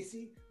like,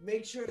 Stacy,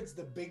 make sure it's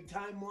the big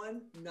time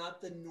one,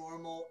 not the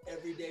normal,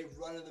 everyday,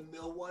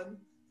 run-of-the-mill one.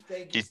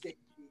 Thank you, Stacy.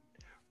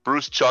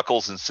 Bruce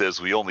chuckles and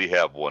says, we only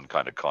have one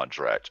kind of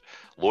contract.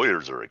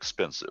 Lawyers are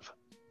expensive.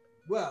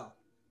 Well,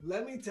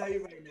 let me tell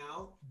you right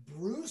now,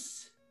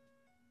 Bruce,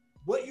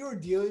 what you're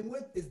dealing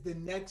with is the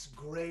next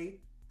great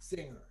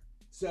singer.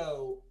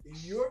 So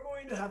you're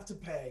going to have to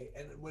pay.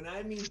 And when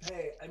I mean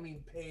pay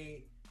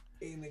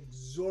an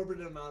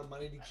exorbitant amount of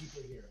money to keep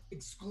her here.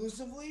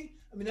 Exclusively,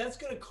 I mean, that's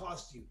going to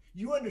cost you.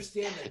 You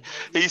understand that,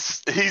 don't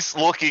you? He's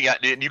looking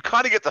at it, and you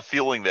kind of get the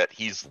feeling that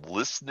he's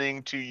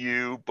listening to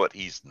you, but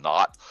he's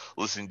not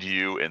listening to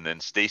you. And then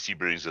Stacy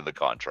brings in the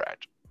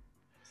contract.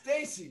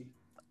 Stacy.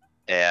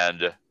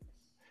 And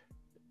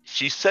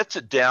she sets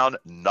it down,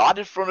 not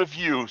in front of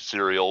you,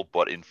 Serial,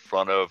 but in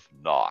front of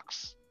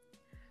Knox.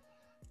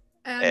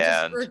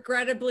 And just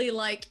regrettably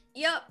like,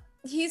 yep,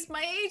 he's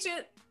my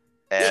agent.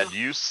 And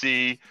you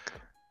see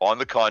on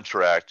the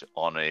contract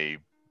on a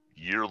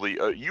yearly,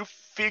 you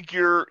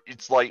figure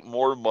it's like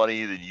more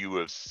money than you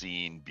have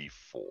seen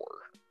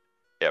before,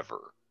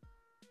 ever.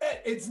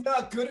 It's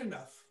not good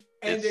enough.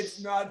 And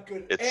it's not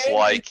good. It's and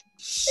like.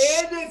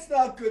 And it's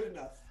not good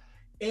enough.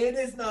 And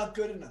it's not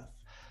good enough.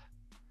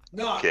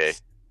 Knox, okay.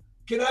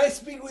 Can I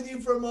speak with you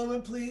for a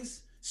moment,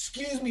 please?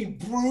 Excuse me,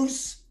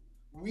 Bruce.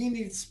 We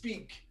need to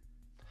speak.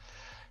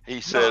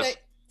 He says,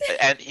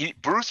 and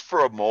Bruce,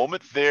 for a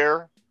moment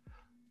there,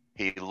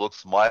 he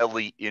looks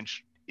mildly,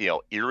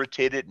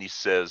 irritated, and he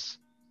says,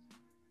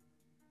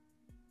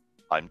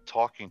 "I'm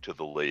talking to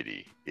the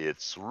lady.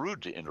 It's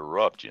rude to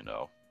interrupt, you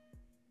know."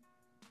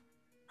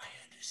 I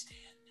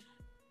understand.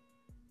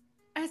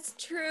 That's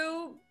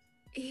true.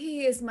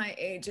 He is my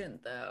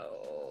agent,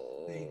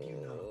 though. Thank you.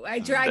 No. I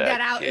dragged that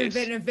out and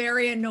been a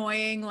very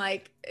annoying,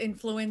 like,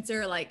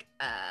 influencer, like,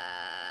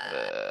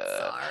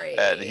 sorry.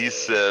 And he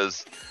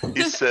says,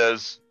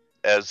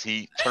 as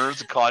he turns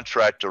the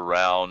contract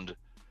around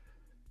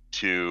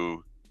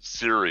to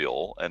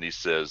Serial, and he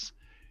says,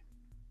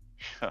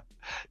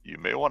 you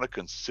may want to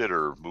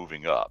consider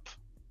moving up.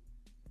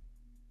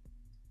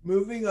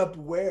 Moving up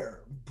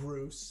where,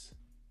 Bruce?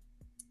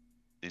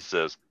 He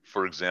says,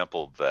 for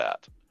example,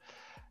 that.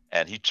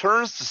 And he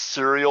turns to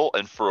Serial,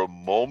 and for a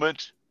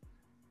moment,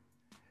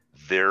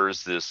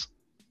 there's this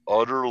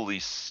utterly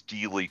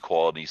steely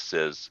quality. He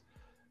says,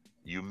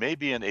 you may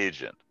be an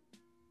agent,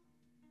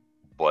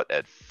 but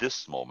at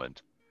this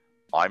moment,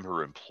 I'm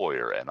her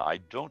employer, and I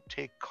don't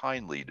take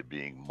kindly to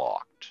being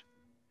mocked.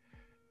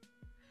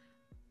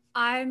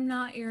 I'm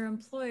not your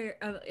employer.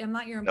 I'm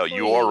not your employee. No,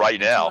 you are right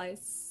now. I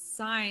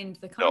signed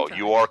the contract. No,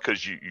 you are,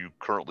 because you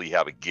currently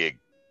have a gig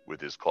with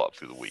his club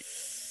through the week.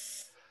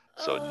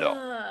 So no.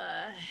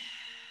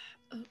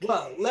 Okay.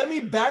 Well, let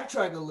me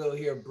backtrack a little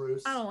here,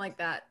 Bruce. I don't like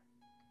that.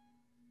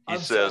 He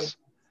says,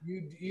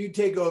 you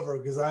take over,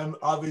 because I'm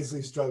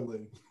obviously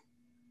struggling.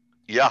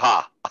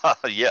 Yeah,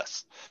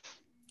 yes.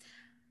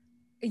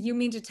 You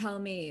mean to tell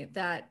me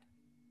that,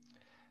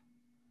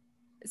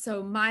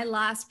 so my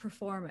last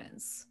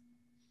performance,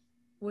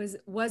 was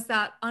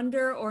that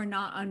under or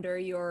not under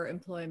your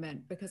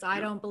employment? Because I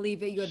don't believe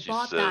that you had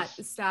bought that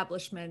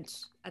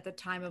establishment at the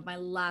time of my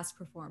last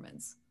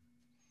performance.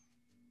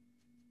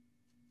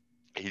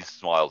 He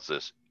smiles,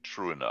 says,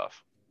 true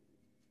enough.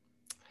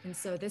 And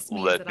so this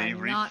means that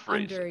I'm not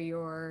under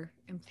your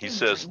employment. He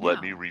says, right let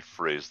now. me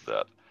rephrase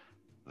that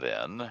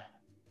then.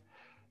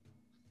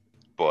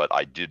 But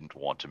I didn't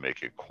want to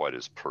make it quite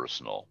as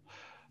personal.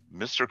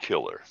 Mr.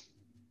 Killer.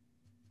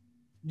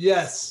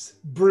 Yes,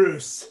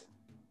 Bruce.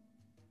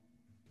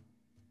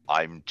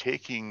 I'm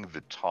taking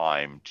the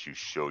time to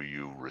show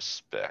you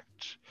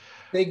respect.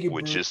 Thank you,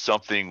 which Bruce. is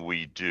something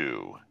we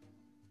do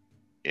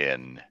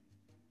in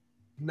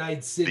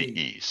Night City.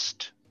 the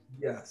East.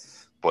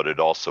 Yes. But it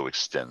also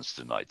extends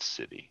to Night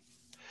City.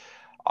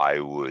 I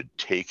would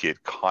take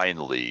it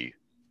kindly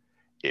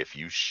if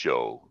you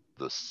show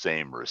the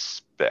same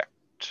respect.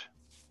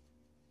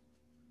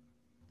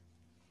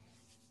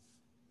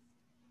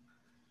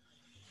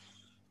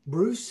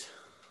 Bruce,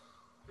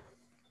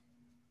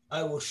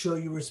 I will show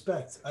you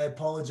respect. I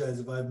apologize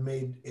if I've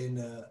made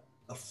an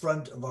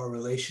affront of our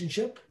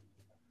relationship.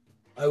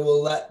 I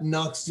will let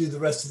Knox do the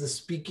rest of the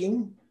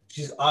speaking.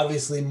 She's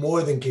obviously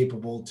more than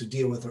capable to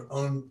deal with her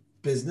own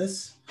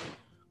business,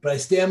 but I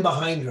stand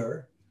behind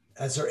her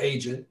as her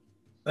agent.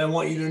 And I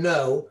want you to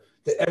know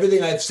that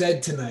everything I've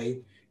said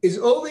tonight is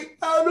only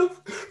out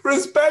of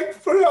respect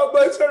for how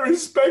much I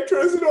respect her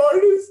as an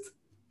artist,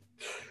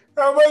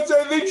 how much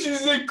I think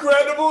she's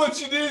incredible and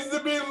she needs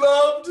to be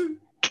loved.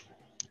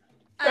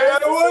 And I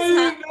want you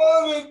to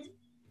know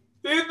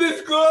that in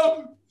this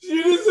club,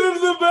 she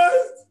deserves the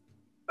best.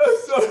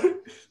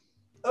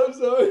 I'm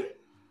sorry.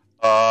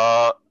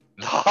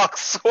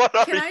 Nox, what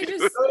are Can I you?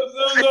 just? I'm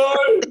so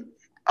sorry.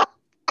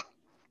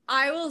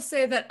 I will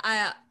say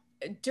that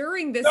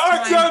during this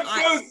Nox, time,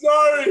 I'm so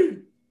sorry.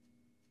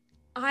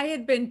 I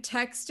had been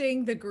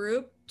texting the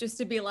group just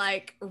to be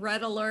like,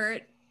 red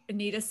alert,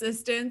 need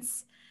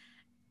assistance.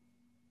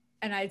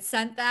 And I'd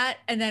sent that.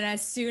 And then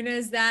as soon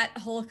as that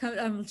whole comes,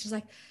 I'm just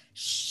like,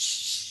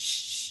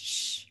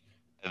 shh.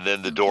 And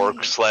then the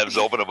door slams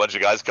open, a bunch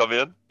of guys come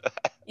in?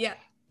 Yeah.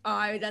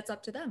 That's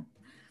up to them.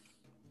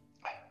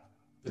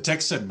 The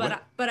text said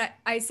what? But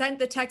I sent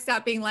the text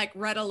out being like,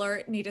 red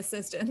alert, need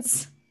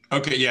assistance.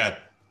 Okay, yeah.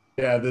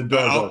 Yeah, the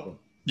door's open.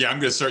 Yeah, I'm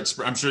going to start.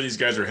 I'm sure these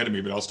guys are ahead of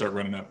me, but I'll start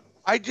running up.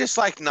 I just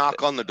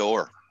knock on the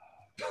door.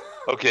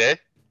 Okay.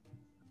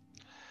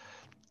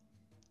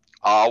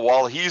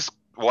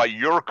 While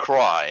you're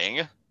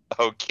crying,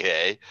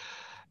 okay,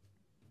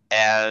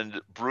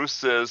 and Bruce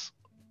says,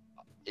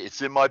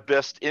 it's in my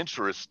best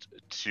interest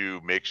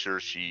to make sure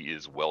she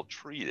is well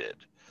treated,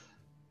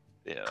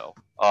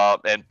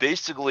 and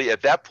basically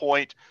at that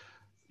point,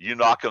 you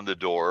knock on the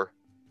door,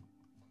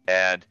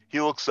 and he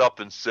looks up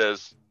and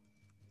says,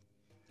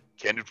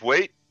 can it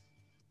wait?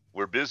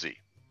 We're busy.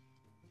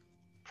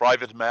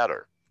 Private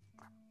matter.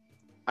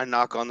 I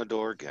knock on the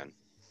door again.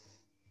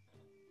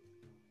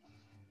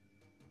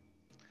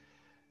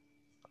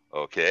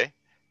 Okay.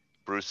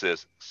 Bruce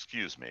says,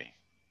 excuse me.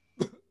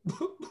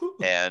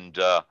 And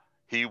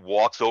he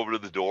walks over to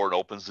the door and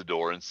opens the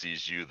door and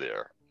sees you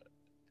there.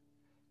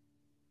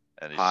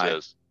 And he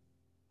says,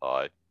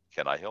 hi,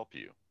 can I help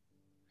you?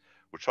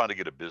 We're trying to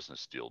get a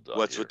business deal done.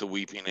 What's with the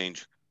weeping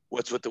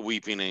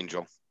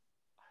angel?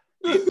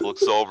 He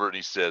looks over and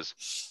he says,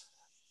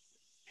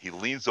 he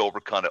leans over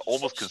kind of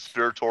almost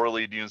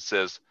conspiratorially to you and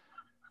says,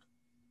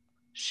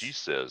 she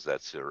says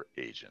that's her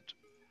agent.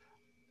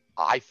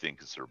 I think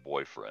it's her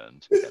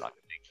boyfriend, and I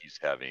think he's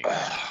having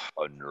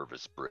a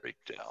nervous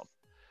breakdown.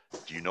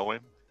 Do you know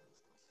him?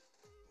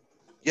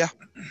 Yeah.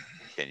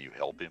 Can you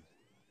help him?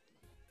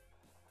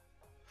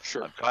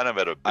 Sure. I'm kind of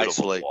at a bit of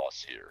a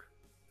loss here.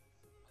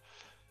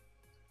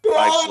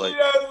 Isolate.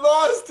 I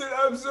lost it.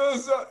 I'm so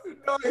sorry.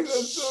 Nox, I'm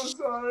so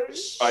sorry.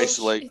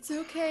 Isolate. It's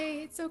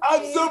okay.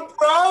 I'm so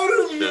proud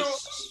of you. I'm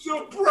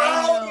so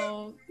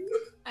proud.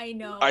 I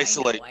know.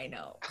 Isolate. I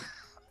know.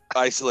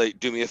 Isolate.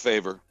 Do me a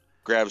favor.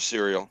 Grab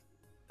cereal.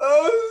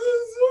 I'm so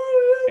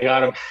sorry. I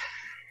got him.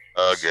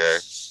 Okay.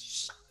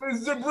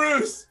 Mr.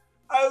 Bruce,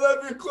 I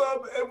love your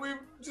club, and we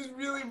just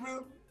really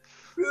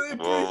appreciate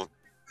Well,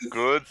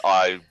 good.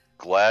 I'm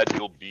glad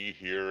you'll be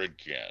here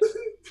again.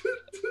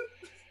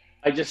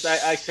 I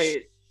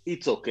say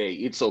it's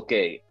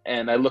okay,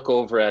 and I look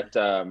over at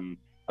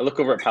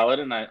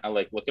Paladin. I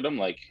like look at him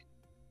like.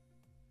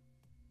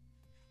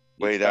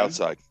 Wait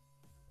outside.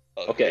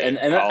 Okay,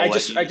 and I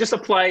just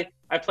apply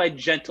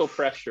gentle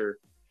pressure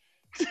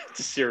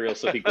to Serial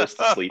so he goes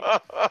to sleep.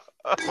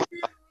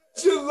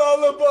 Your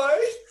lullaby.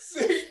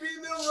 Sing me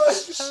the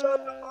Russian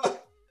lullaby.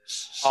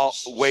 I'll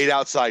wait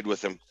outside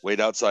with him.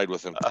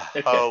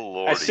 Okay. Oh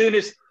Lordy.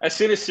 As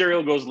soon as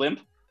Serial goes limp,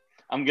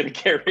 I'm gonna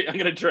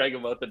drag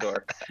him out the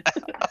door.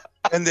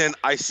 And then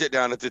I sit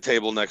down at the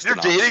table next You're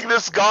to Nox. dating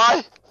this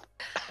guy?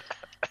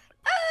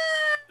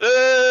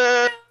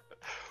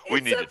 We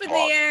It's need up to in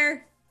talk. the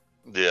air.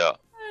 Yeah,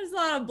 There's a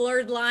lot of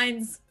blurred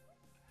lines.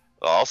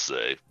 I'll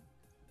say.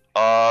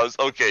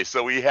 Okay,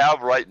 so we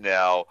have right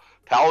now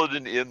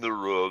Paladin in the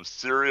room.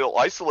 Serial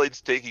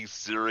Isolate's taking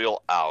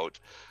Serial out.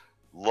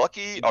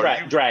 Lucky,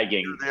 are you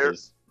dragging there?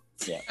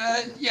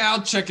 Yeah,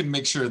 I'll check and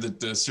make sure that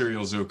the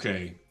cereal's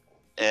okay.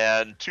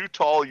 And Too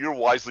Tall, you're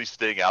wisely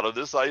staying out of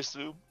this, I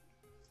assume?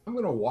 I'm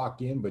going to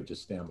walk in, but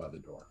just stand by the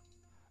door.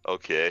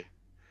 Okay.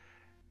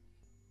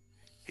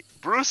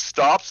 Bruce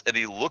stops and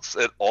he looks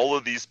at all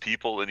of these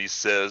people and he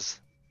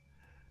says,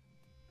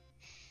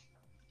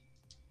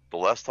 the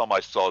last time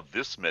I saw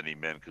this many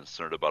men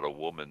concerned about a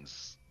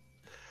woman's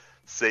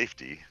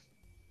safety,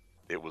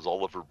 it was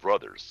all of her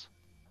brothers.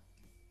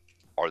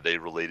 Are they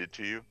related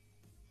to you?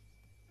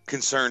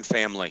 Concerned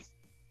family.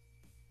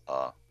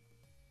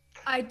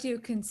 I do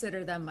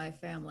consider them my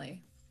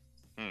family.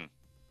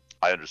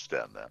 I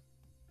understand that.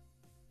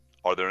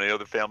 Are there any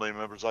other family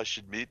members I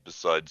should meet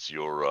besides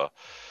your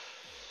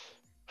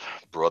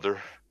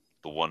brother,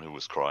 the one who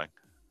was crying?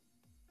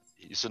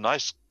 He's a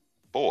nice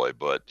boy,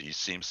 but he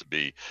seems to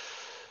be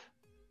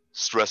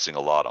stressing a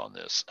lot on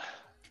this.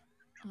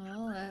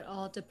 Well, that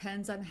all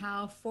depends on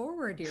how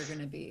forward you're going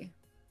to be.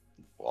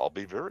 Well, I'll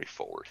be very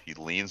forward. He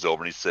leans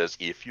over and he says,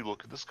 if you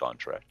look at this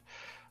contract,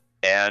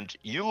 and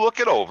you look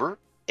it over,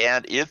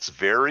 and it's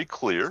very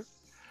clear.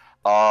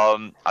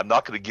 I'm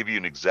not going to give you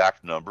an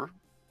exact number,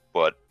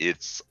 but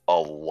it's a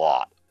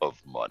lot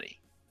of money.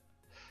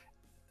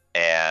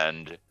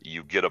 And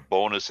you get a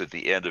bonus at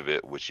the end of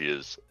it, which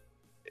is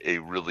a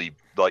really,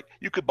 like,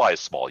 you could buy a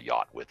small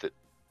yacht with it.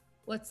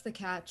 What's the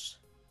catch?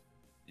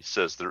 He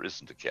says there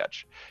isn't a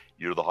catch.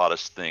 You're the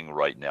hottest thing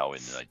right now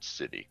in Night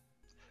City.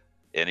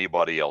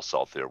 Anybody else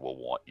out there will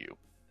want you.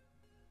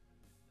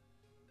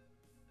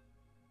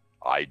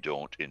 I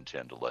don't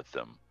intend to let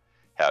them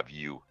have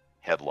you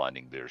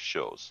headlining their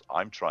shows.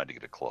 I'm trying to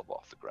get a club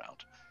off the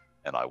ground,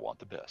 and I want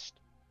the best,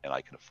 and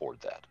I can afford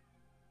that.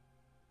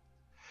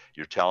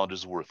 Your talent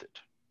is worth it.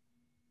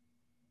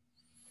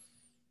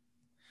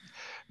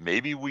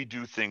 Maybe we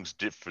do things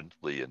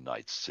differently in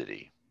Night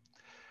City,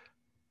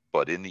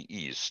 but in the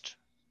East,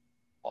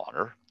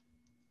 honor,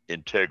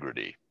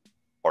 integrity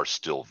are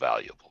still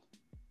valuable.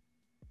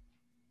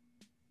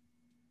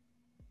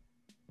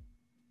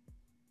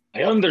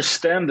 I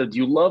understand that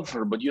you love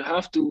her, but you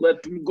have to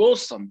let them go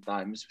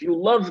sometimes. If you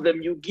love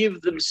them, you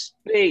give them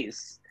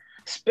space.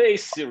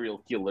 Space, serial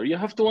killer. You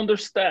have to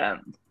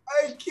understand.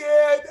 I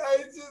can't. I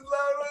just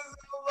love her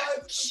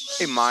so much.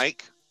 Hey,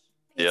 Mike.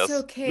 It's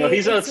Yes. okay. No,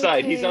 he's it's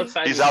outside. okay. He's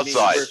outside. He's with me.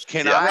 outside. We're-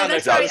 Can Yeah, I? Oh, that's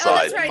he's right. Oh, that's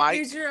outside. right. Mike?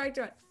 Use your right.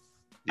 I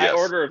Yes.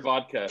 order a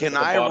vodka. Can a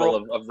I bottle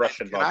roll- of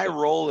Russian Can vodka. I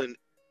roll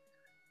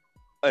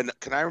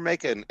can I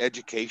make an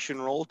education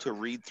roll to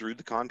read through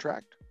the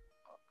contract?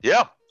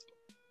 Yeah.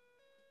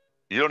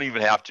 You don't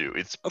even have to.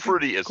 It's Okay,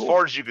 pretty, as cool.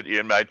 far as you could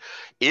imagine.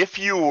 If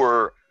you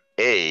were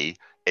a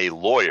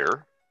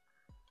lawyer,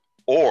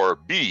 or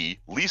B,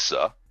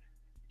 Lisa,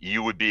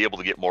 you would be able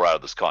to get more out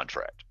of this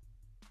contract.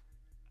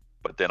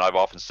 But then I've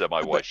often said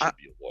my But wife should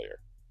be a lawyer.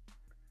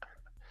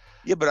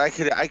 Yeah, but I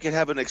could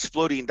have an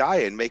exploding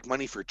die and make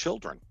money for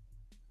children.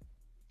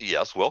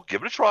 Yes, well,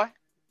 give it a try.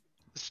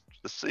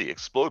 Let's see.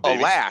 Explode, baby.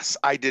 Alas,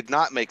 I did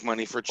not make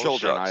money for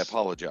children. I shucks.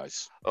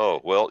 apologize. Oh,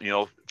 well,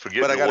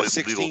 forget But I your got a legal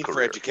 16 for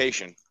career.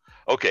 education.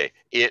 Okay,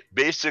 it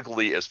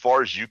basically, as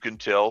far as you can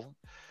tell,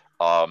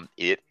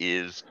 it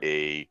is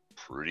a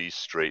pretty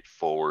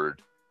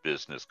straightforward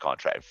business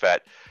contract. In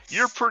fact,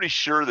 you're pretty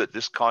sure that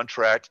this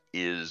contract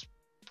is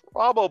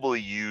probably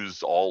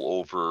used all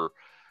over,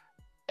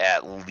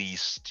 at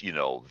least,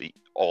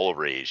 all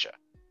over Asia.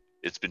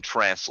 It's been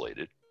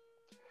translated.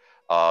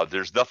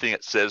 There's nothing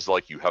that says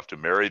like you have to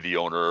marry the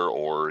owner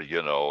or,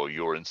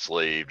 you're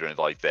enslaved or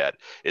anything like that.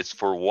 It's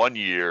for 1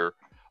 year.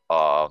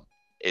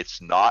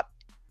 It's not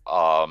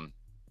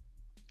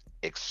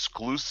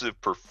exclusive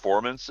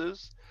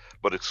performances,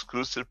 but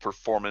exclusive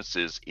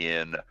performances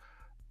in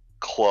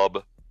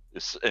club,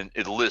 and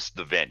it lists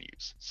the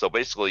venues. So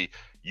basically,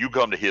 you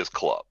come to his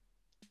club.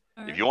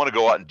 All If right. you want to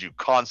go out and do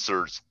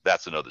concerts,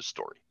 that's another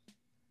story.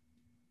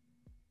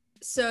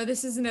 So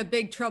this isn't a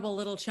Big Trouble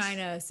Little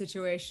China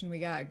situation we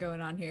got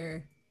going on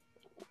here.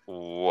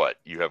 What?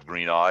 You have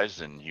green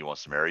eyes and he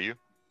wants to marry you?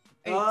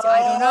 I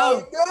don't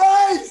know.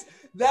 Guys,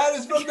 that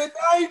is from the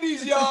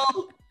 90s,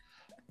 y'all.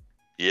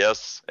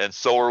 Yes, and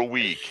so are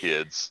we,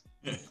 kids.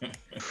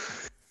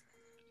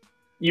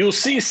 You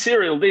see,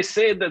 Cyril, they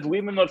say that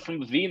women are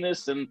from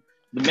Venus and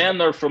the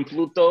men are from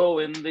Pluto,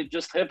 and they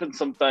just happen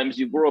sometimes.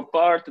 You grow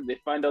apart and they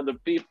find other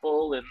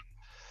people, and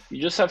you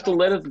just have to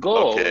let it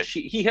go. Okay.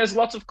 He has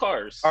lots of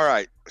cars. All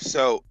right.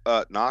 So,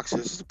 Knox,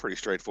 this is a pretty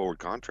straightforward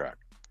contract.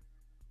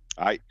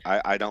 I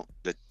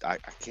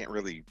can't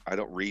really, I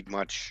don't read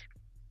much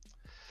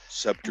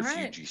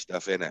subterfuge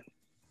stuff in it.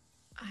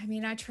 I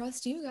mean, I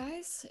trust you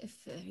guys. If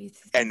you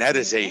think And that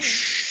it's is a okay.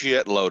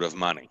 shitload of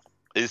money.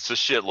 It's a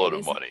shitload It of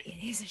is- money.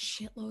 It is a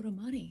shitload of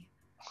money.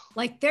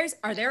 Like,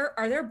 are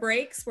there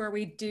breaks where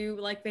we do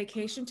like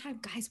vacation time?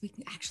 Guys, we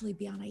can actually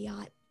be on a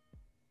yacht,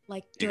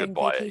 like You during could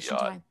buy a vacation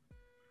yacht. time.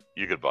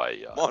 You could buy a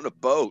yacht. I'm on a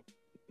boat.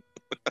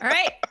 All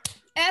right,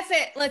 F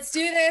it. Let's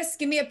do this.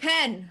 Give me a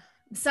pen.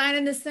 I'm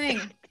signing this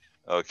thing.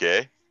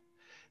 Okay.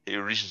 He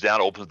reaches down,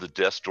 opens the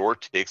desk drawer,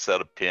 takes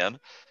out a pen,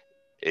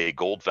 a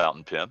gold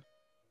fountain pen,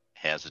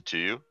 hands it to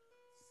you.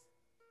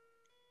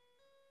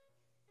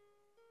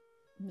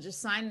 I'm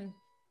just signing.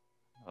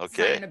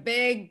 Okay. Signing a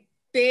big,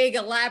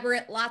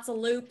 elaborate, lots of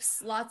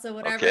loops, lots of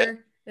whatever. Okay.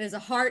 There's a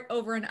heart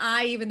over an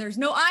I, even there's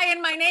no I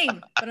in my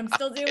name, but I'm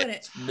still doing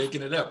it.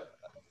 Making it up.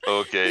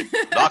 Okay.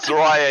 Not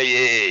Soraya.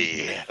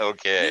 Yay.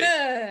 Okay.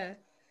 Yeah.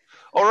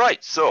 All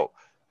right. So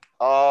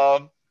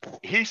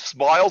he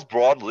smiles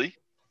broadly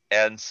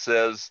and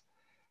says,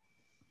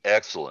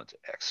 excellent,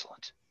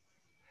 excellent.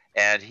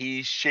 And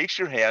he shakes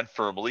your hand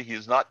firmly. He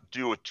does not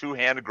do a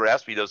two-handed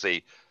grasp. He does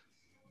a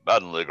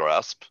manly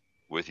grasp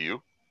with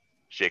you,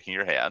 shaking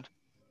your hand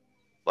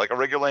like a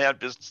regular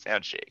business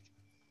handshake.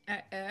 All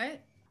right.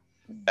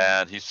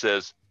 And he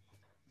says,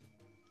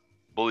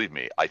 believe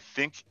me, I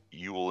think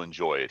you will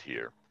enjoy it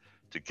here.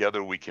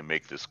 Together we can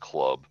make this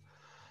club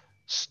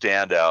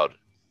stand out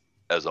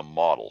as a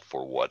model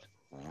for what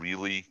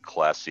really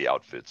classy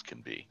outfits can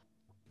be.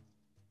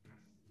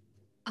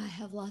 I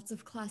have lots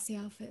of classy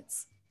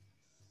outfits.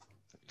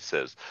 He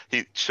says,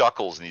 he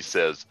chuckles and he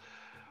says,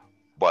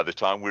 by the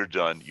time we're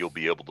done, you'll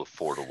be able to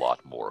afford a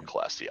lot more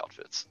classy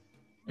outfits.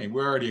 Hey,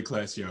 we're already a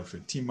classy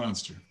outfit. Team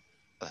Monster.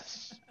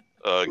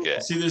 Okay.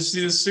 See this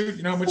suit?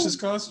 You know how much this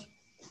costs?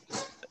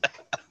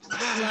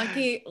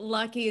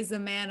 Lucky is a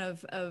man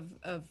of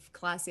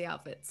classy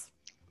outfits.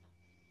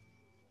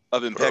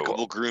 Of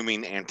impeccable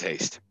grooming and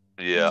taste.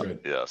 Yeah. Good.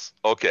 Yes.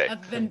 Okay.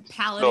 Of the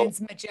paladin's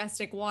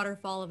majestic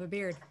waterfall of a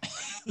beard.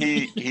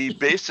 He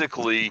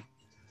basically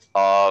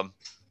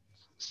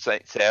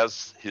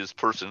has his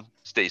person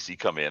Stacy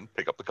come in,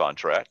 pick up the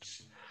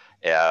contract.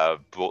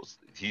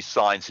 he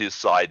signs his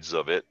sides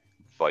of it,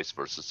 vice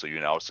versa. So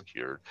you're now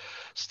secured.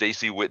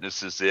 Stacy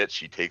witnesses it.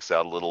 She takes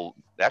out a little.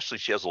 Actually,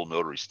 she has a little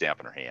notary stamp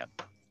in her hand.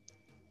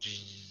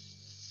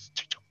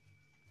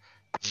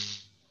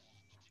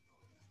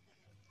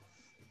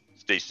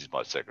 Stacy's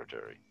my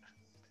secretary.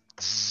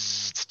 You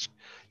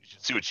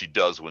should see what she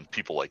does when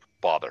people like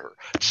bother her.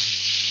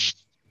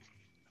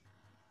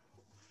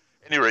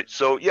 Anyway,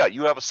 so yeah,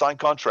 you have a signed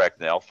contract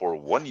now for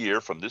 1 year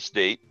from this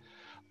date.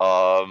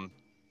 And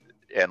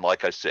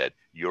like I said,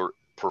 your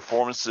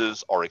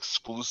performances are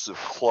exclusive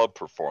club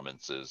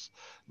performances,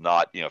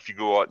 not, if you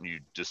go out and you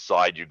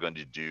decide you're going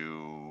to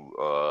do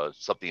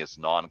something that's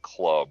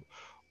non-club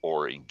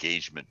or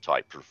engagement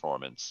type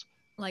performance.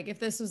 Like if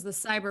this was the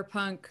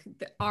Cyberpunk,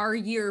 our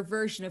year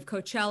version of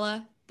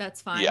Coachella,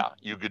 that's fine. Yeah,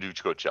 you could do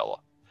Coachella.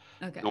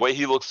 Okay. The way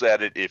he looks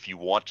at it, if you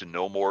want to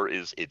know more,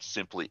 is it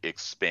simply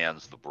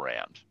expands the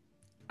brand.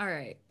 All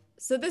right.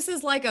 So this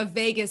is like a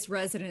Vegas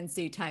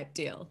residency type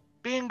deal.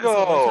 Bingo. That's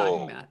what we're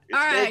talking about. It's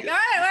All right. Vegas.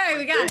 All right.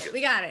 We got Vegas. it.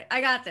 We got it.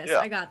 I got this. Yeah.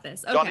 I got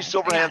this. Okay. Johnny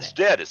Silverhand's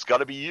dead. It's got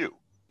to be you.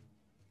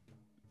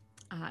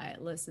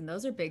 Listen,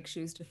 those are big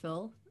shoes to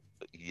fill.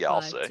 Yeah,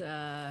 I'll but,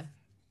 say.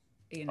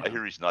 You know, I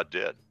hear he's not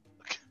dead.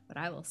 but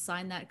I will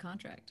sign that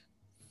contract.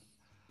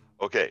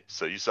 Okay,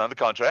 so you signed the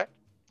contract.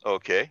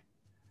 Okay.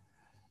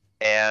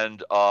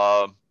 And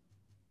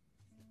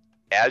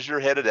as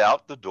you're headed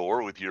out the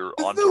door with your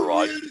This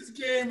entourage. is the weirdest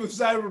game of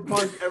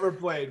Cyberpunk ever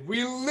played.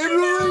 We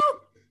literally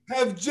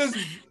have just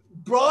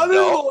brought in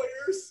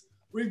lawyers.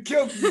 We've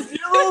killed 0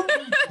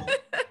 people.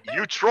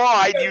 You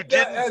tried. You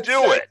didn't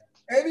do it.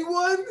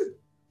 Anyone?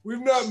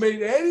 We've not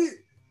made any.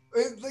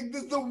 It's like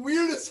this is the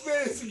weirdest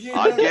fantasy game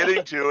I'm ever.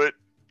 getting to it.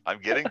 I'm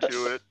getting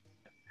to it.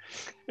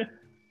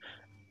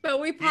 But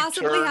we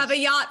possibly have a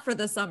yacht for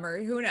the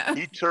summer. Who knows?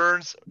 He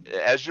turns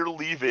as you're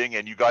leaving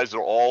and you guys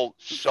are all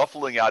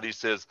shuffling out. He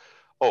says,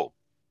 "Oh,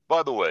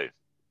 by the way,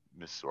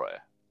 Miss Soraya,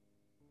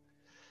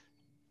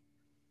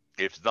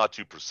 if it's not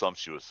too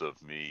presumptuous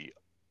of me,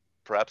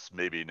 perhaps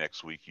maybe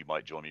next week you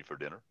might join me for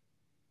dinner."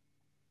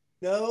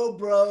 No,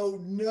 bro,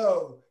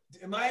 no.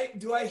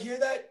 Do I hear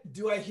that?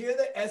 Do I hear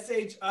the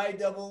SHI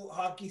double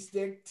hockey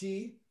stick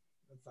T?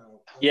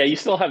 Yeah, you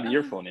still have the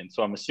earphone in,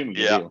 so I'm assuming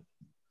you do.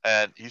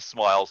 And he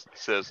smiles,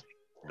 says,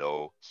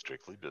 "No,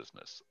 strictly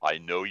business. I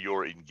know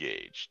you're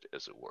engaged,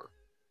 as it were."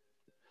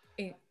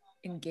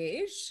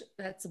 Engaged?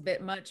 That's a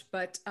bit much,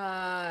 but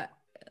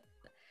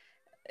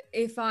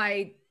if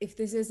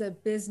this is a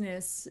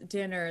business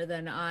dinner,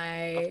 then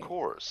Of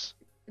course.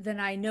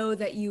 then I know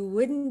that you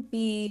wouldn't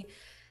be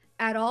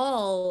at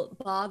all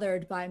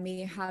bothered by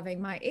me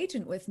having my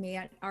agent with me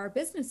at our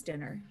business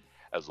dinner.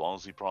 As long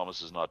as he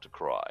promises not to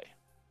cry.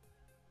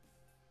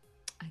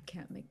 I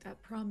can't make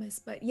that promise,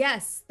 but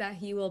yes, that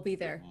he will be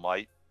there. It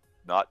might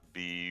not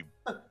be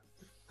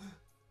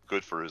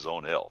good for his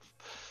own health.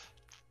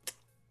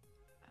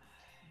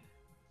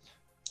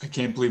 I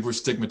can't believe we're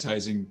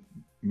stigmatizing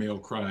male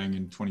crying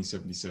in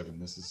 2077.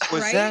 This is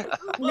Was Right? that?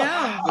 No.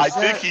 I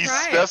think he's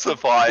Right.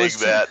 specifying Was-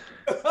 that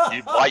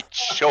he might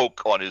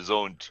choke on his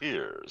own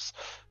tears.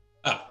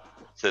 Ah,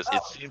 Says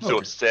it seems to okay.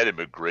 upset him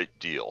a great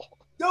deal.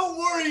 Don't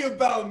worry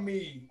about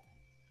me.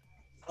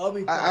 I'll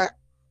be fine.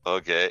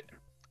 Okay.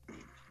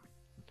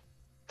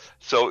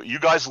 So you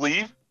guys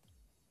leave?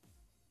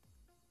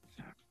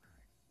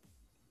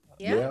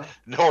 Yeah.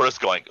 Nora's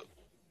going,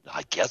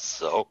 "I guess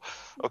so."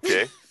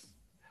 Okay.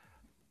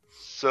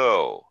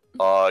 So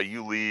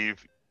you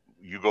leave,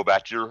 you go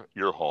back to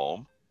your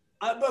home.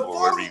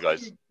 Before wherever you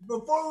guys-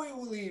 before we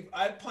leave,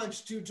 I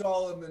punched Too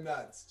Tall in the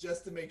nuts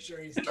just to make sure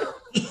he's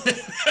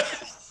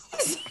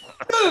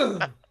I'm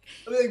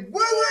like,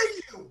 where were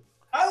you?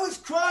 I was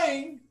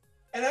crying,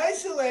 and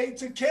Isolate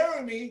took care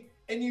of me,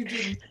 and you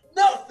did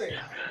nothing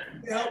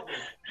to help me.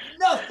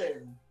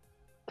 Nothing.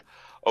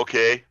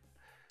 Okay.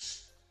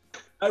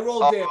 I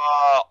rolled damage.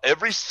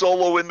 Every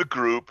solo in the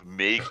group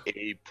make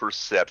a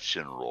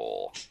perception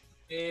roll.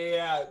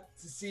 Yeah,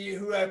 to see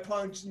who I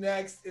punch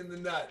next in the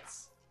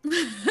nuts.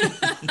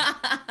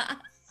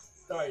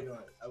 Sorry, no,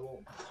 I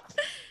won't.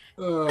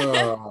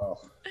 Oh,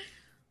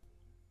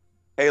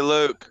 Hey,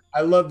 Luke.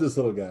 I love this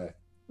little guy.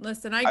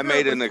 Listen, I I grew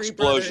made up an with 3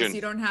 brothers. explosion.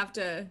 You don't have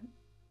to.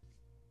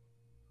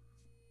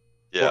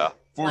 Yeah.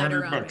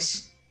 400 around me.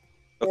 bucks.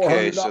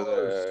 Okay,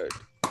 so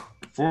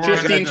 $400. the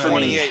 15 for me.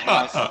 28,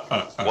 Mike.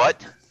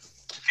 What?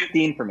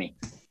 15 for me.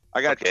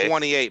 I got Okay.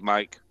 28,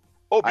 Mike.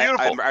 Oh,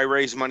 beautiful. I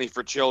raised money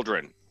for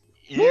children.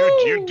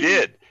 You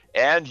did.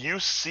 And you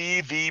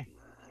see the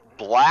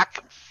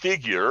black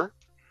figure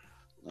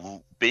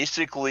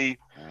basically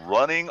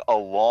running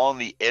along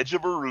the edge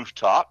of a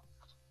rooftop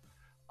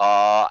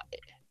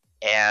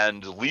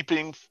and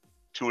leaping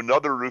to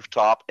another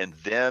rooftop and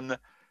then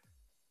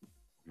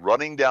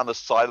running down the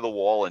side of the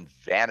wall and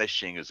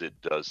vanishing as it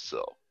does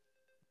so.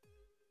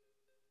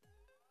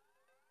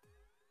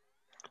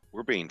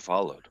 We're being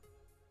followed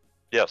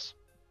Yes.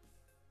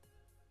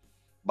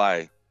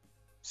 by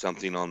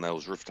something on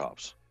those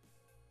rooftops.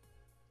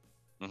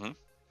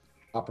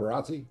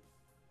 Paparazzi.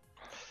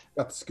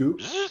 Got the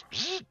scoop.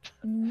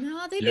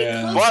 No, they'd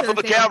Yeah. be Fly closer. for the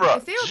if they were- camera.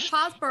 If they were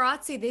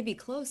paparazzi, they'd be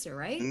closer,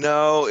 right?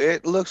 No,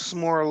 it looks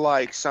more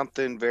like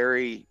something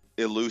very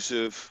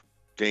elusive,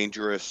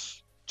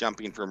 dangerous,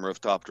 jumping from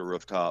rooftop to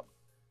rooftop.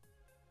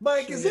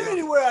 Mike, is there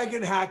anywhere I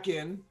can hack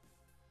in?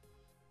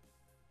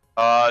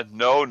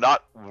 No,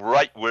 not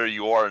right where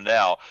you are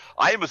now.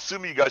 I am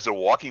assuming you guys are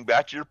walking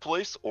back to your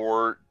place,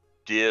 or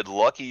did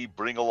Lucky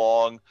bring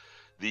along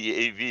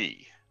the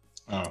AV?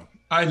 Oh,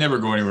 I never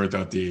go anywhere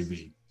without the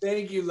AV.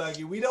 Thank you,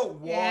 Lucky. We don't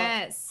walk.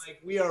 Yes. Like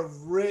we are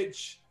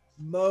rich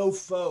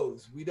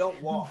mofos. We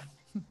don't walk.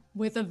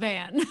 With a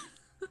van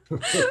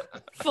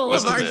full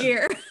What's of our this?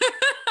 gear.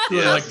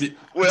 Really Yes. like the,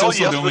 Well, it's also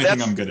yes, the but only thing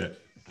that's- I'm good at.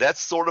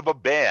 That's sort of a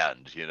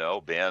band, you know.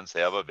 Bands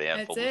have a van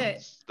That's full it.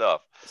 of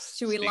stuff.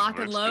 Should we Speaking lock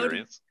from and load?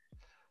 experience.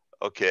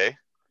 Okay.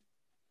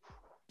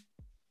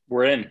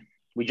 We're in.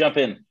 We jump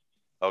in.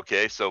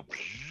 Okay. So.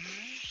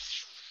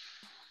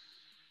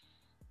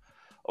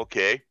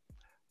 Okay.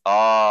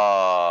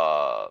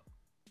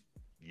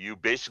 You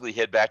basically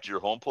head back to your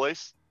home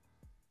place.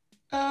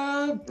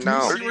 Can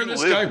No. we Where see do where you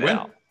this live guy now?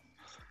 went?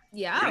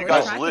 Yeah, Where do you we're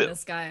guys tracking live?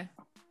 this guy.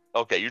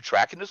 Okay, you're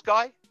tracking this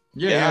guy.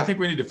 Yeah, I think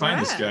we need to find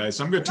this Yeah. guy.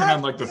 So I'm gonna turn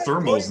on like the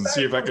thermals and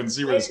see if I can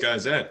see where this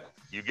guy's at.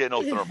 You get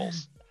no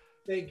thermals.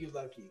 Thank you,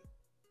 Lucky.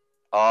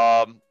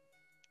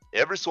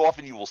 Every so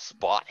often you will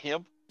spot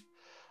him.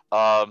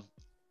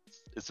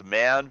 It's a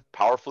man,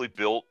 powerfully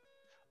built,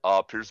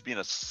 appears to be in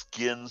a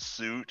skin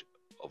suit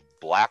of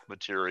black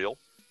material.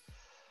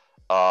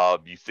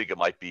 You think it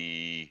might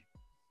be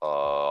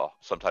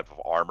some type of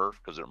armor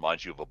because it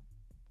reminds you of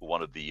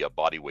one of the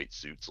bodyweight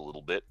suits a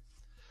little bit.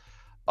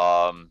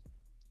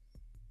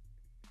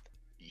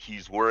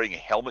 He's wearing a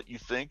helmet, you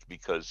think,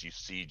 because you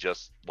see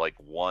just like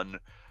one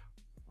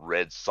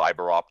red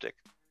cyber optic.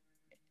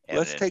 and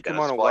Let's an take him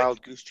antenna on a spike.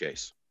 wild goose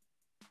chase.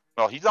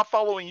 No, he's not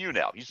following you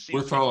now.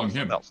 We're following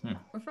him. Else. Yeah.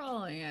 We're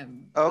following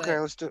him. Okay,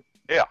 but- let's do it.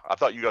 Yeah, I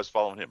thought you guys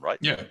following him, right?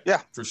 Yeah.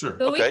 Yeah. For sure.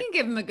 But we Okay. can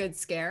give him a good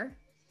scare.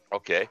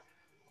 Okay.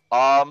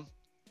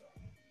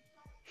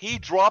 He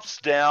drops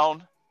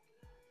down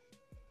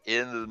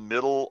in the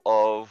middle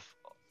of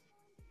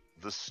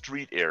the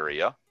street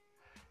area.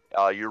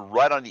 You're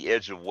right on the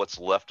edge of what's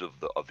left of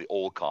the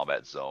old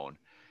combat zone,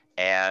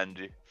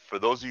 and for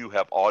those of you who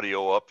have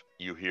audio up,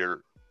 you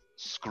hear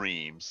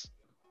screams,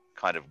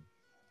 kind of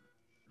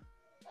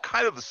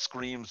the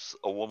screams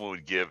a woman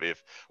would give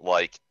if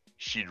like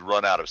she'd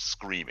run out of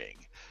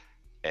screaming,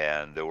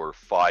 and there were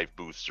 5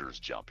 boosters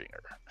jumping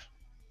her.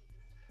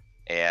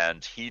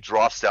 And he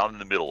drops down in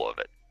the middle of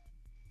it.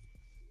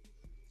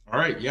 All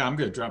right. Yeah, I'm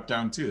gonna drop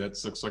down too.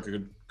 That looks like a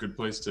good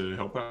place to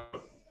help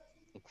out.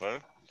 Okay.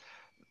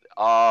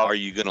 Are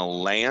you gonna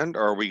land,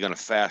 or are we gonna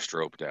fast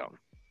rope down?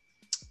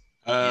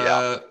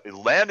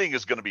 Landing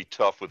is going to be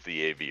tough with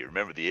the AV.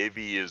 Remember, the AV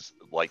is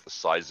like the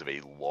size of a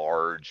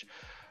large,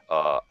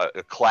 a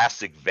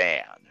classic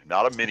van,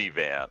 not a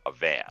minivan, a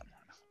van.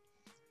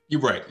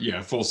 You're right.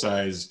 Yeah, full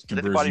size Does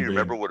conversion. anybody van.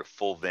 remember what a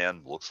full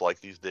van looks like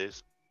these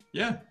days?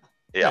 Yeah.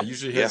 Yeah. It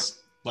usually has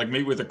like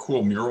maybe with a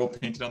cool mural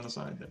painted on the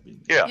side. That'd be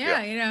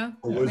Yeah. You know,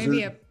 A maybe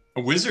wizard?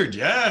 a wizard.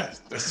 Yeah,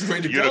 that's the way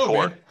to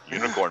Unicorn. go, man.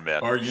 Unicorn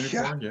man. Or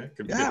unicorn. Yeah.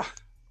 Could be Yeah. good.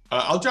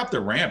 I'll drop the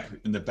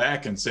ramp in the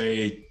back and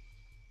say,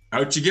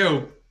 "Out you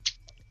go."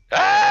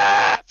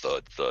 Ah!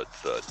 Thud, thud,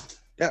 thud.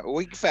 Yeah,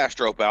 we can fast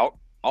rope out.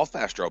 I'll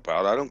fast rope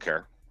out. I don't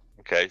care.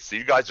 Okay, so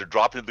you guys are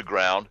dropping to the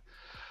ground.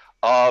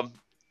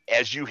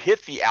 As you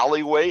hit the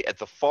alleyway at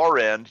the far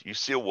end, you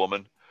see a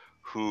woman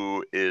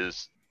who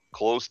is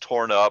clothes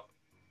torn up,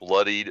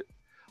 bloodied.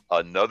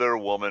 Another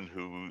woman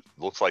who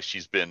looks like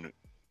she's been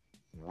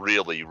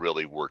really,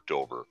 really worked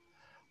over,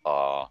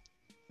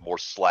 more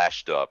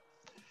slashed up.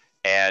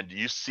 And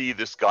you see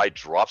this guy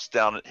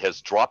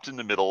has dropped in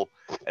the middle,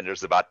 and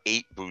there's about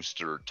 8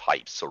 booster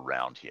types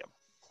around him.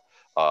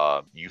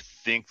 You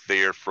think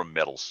they're from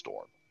Metal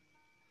Storm.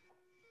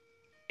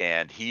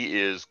 And he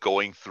is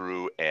going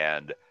through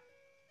and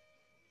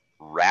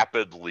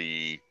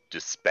rapidly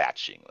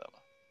dispatching them.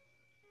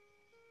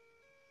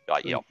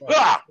 You know,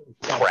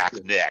 crack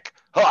neck,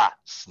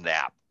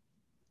 snap,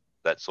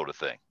 that sort of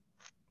thing.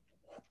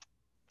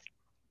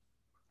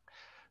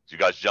 So you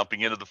guys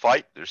jumping into the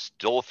fight? There's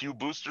still a few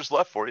boosters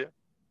left for you.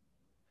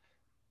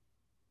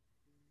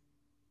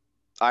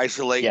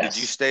 Isolate. Yes.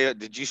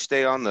 Did you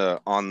stay on the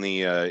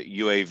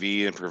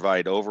UAV and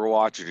provide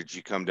overwatch, or did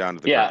you come down to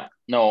the Yeah.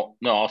 ground?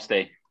 No, I'll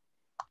stay.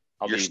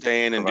 You're be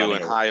staying and providing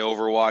doing over. high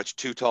overwatch.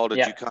 Too tall. Did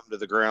Yeah. you come to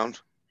the ground?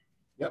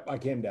 Yep, I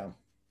came down.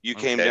 You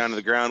came Okay. down to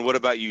the ground. What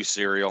about you,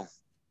 Serial?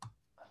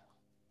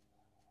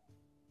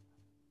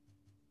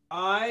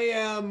 I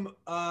am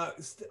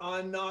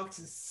on Nox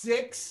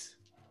 6.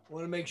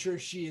 Want to make sure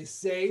she is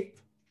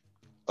safe.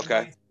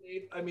 Okay.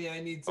 I mean, I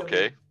need somebody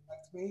Okay. to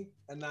protect me,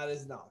 and that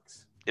is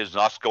Nox. Is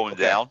Knox going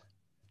Okay. down?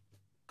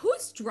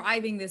 Who's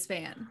driving this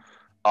van?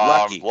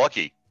 Lucky.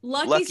 Lucky.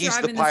 Lucky's the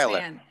driving this pilot.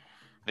 van.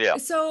 Yeah.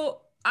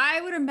 So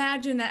I would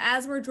imagine that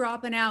as we're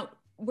dropping out,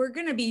 we're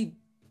gonna be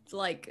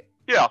like,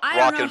 Yeah. I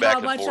don't Rocking know back how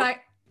and much forth.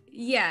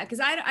 because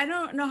I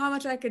don't know how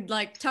much I could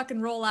like tuck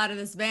and roll out of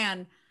this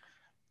van.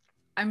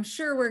 I'm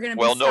sure we're gonna.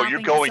 Well, be no, you're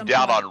stopping at going some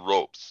down point. on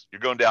ropes.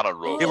 You're going down on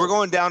ropes. Yeah, we're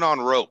going down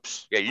on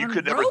ropes. Yeah, you On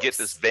could never get ropes?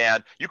 this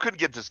van. You couldn't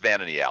get this van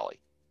in the alley.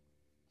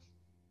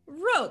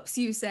 Ropes,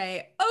 you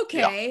say?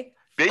 Okay.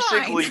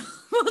 Basically, fine.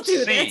 We'll do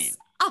scene. this.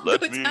 I'll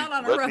Let go me down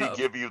on a let me rope.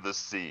 give you the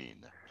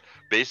scene.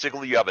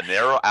 Basically, you have a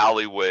narrow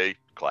alleyway,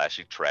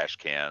 classic trash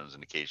cans,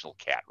 an occasional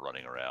cat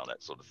running around,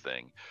 that sort of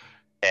thing.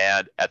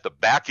 And at the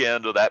back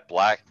end of that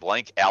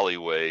blank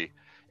alleyway,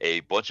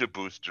 a bunch of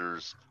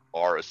boosters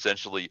are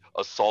essentially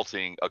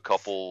assaulting a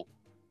couple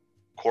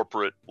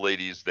corporate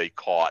ladies they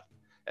caught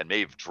and may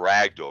have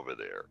dragged over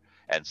there.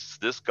 And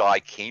this guy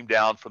came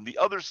down from the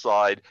other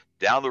side,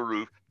 down the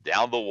roof,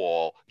 down the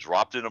wall,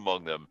 dropped in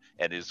among them,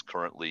 and is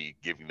currently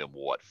giving them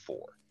what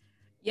for?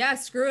 Yeah,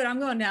 screw it. I'm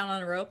going down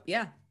on a rope.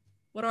 Yeah.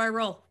 What do I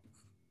roll?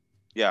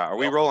 Yeah, are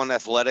we rolling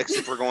athletics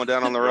if we're going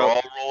down on the We're rope?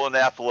 all rolling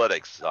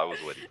athletics. I was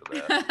waiting for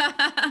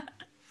that.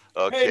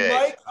 Okay.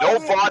 Hey,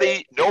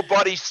 Mike,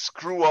 nobody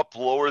screw up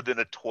lower than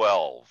a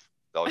 12.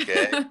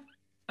 Okay.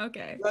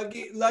 Okay.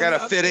 Lucky, I got a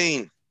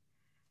 15.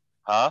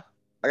 Huh?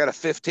 I got a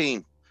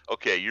 15.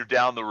 Okay, you're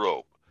down the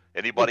rope.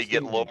 Anybody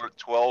get 16. lower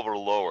 12 or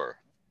lower?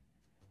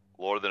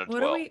 Lower than a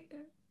 12.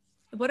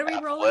 What are we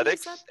rolling? you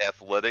said?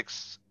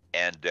 Athletics,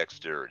 and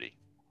dexterity.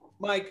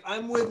 Mike,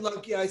 I'm with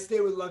Lucky. I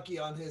stay with Lucky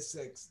on his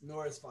 6.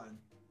 Nora's fine.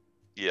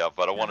 Yeah,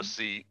 but I want to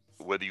see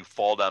whether you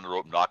fall down the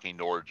rope, knocking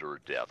Nora to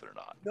her death or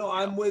not. No,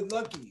 I'm with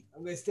Lucky.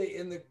 I'm gonna stay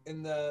in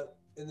the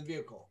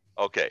vehicle.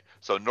 Okay,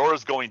 so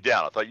Nora's going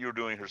down. I thought you were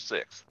doing her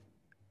 6.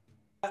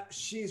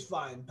 She's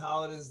fine.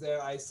 Paladin's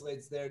there.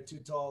 Isolate's there. Too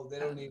tall. They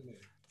don't need me.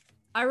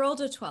 I rolled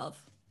a 12.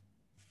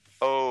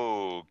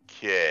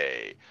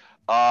 Okay.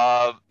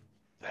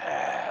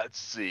 Let's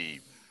see.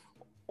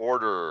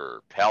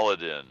 Order,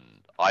 Paladin,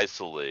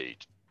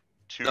 Isolate.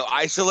 No,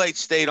 Isolate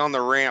stayed on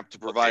the ramp to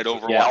provide so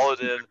overwatch.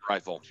 Paladin,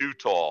 Rifle. Too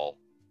Tall,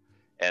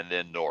 and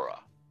then Nora.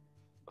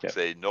 Okay.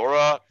 Say,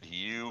 Nora,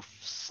 you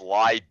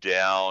slide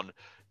down.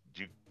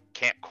 You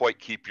can't quite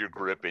keep your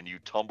grip, and you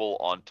tumble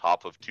on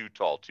top of Too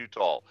Tall. Too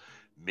Tall.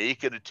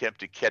 Make an attempt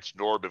to catch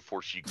Nora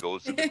before she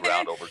goes to the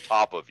ground over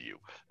top of you.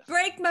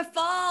 Break my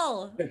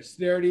fall.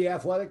 Dexterity,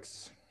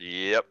 athletics.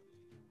 Yep.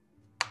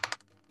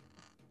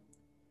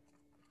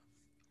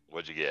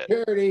 What'd you get?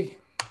 Charity.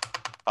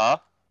 Huh?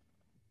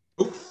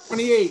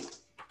 28.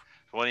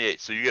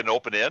 28. So you get an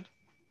open end?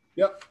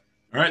 Yep.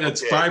 All right,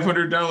 that's Okay.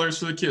 $500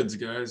 for the kids,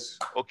 guys.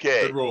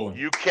 Okay. Good rolling.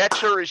 You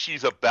catch her as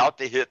she's about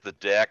to hit the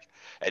deck,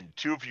 and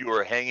two of you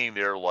are hanging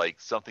there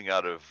like something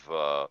out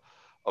of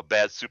a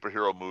bad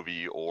superhero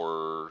movie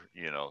or,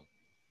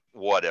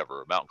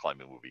 whatever, a mountain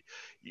climbing movie.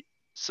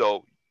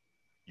 So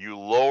you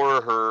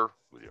lower her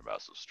with your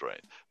massive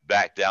strength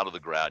back down to the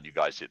ground. You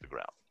guys hit the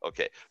ground.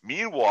 Okay.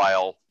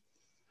 Meanwhile,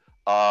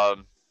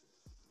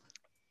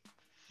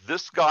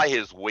 this guy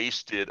has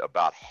wasted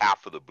about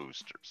half of the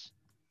boosters.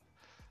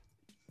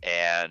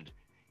 And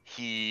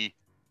he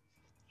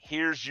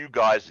hears you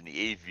guys in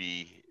the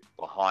AV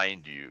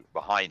behind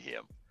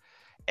him.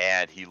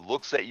 And he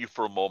looks at you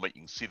for a moment.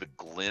 You can see the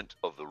glint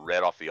of the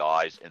red off the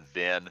eyes. And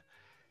then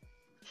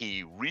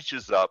he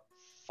reaches up,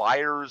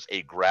 fires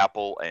a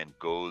grapple, and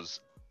goes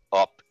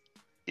up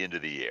into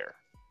the air.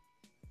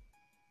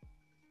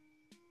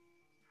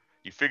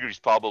 You figure he's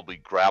probably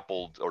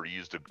grappled or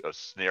used a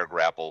snare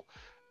grapple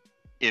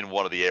in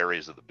one of the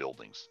areas of the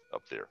buildings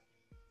up there.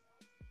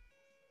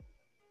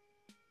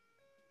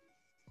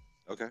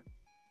 Okay.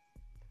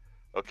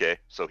 Okay,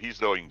 so he's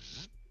going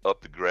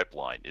up the grip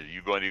line. Are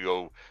you going to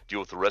go deal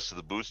with the rest of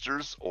the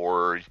boosters,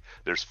 or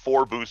there's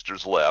 4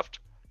 boosters left?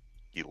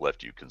 He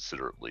left you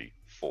considerably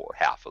for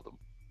half of them.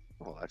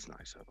 Well, that's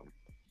nice of him.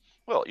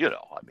 Well,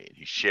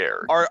 he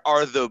shared.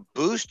 Are the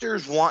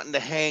boosters wanting to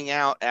hang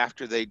out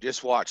after they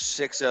just watched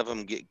 6 of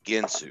them get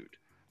Ginsued?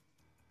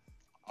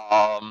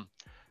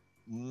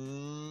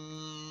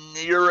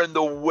 You're in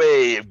the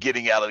way of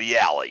getting out of the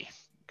alley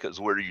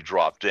because where do you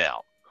drop down?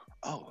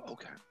 Oh,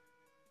 okay.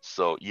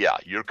 So yeah,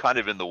 you're kind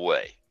of in the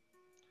way.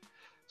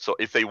 So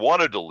if they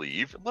wanted to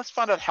leave, let's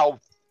find out how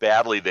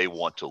badly they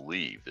want to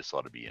leave. This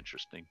ought to be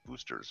interesting.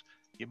 Boosters,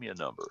 give me a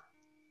number.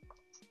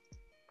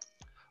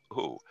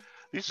 Oh,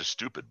 these are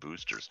stupid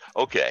boosters.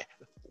 Okay,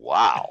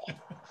 wow.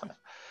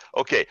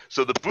 Okay,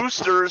 so the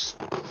boosters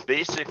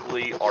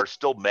basically are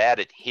still mad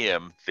at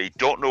him. They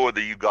don't know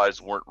whether you guys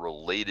weren't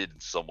related in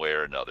some way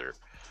or another.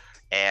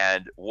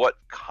 And what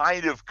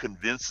kind of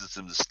convinces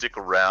them to stick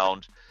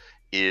around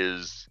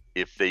is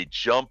if they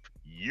jump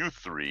you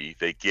 3,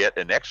 they get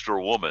an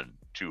extra woman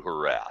to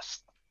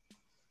harass.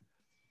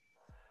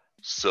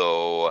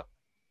 So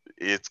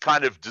it's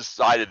kind of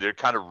decided they're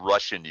kind of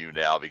rushing you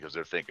now because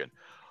they're thinking,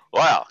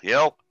 wow,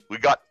 we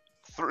got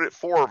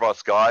 4 of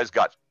us guys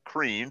got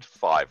creamed,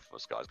 5 of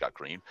us guys got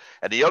creamed,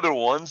 and the other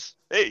ones,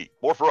 hey,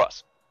 more for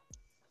us.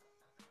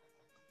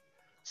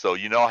 So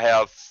you now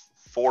have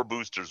 4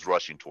 boosters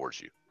rushing towards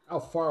you. How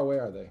far away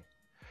are they?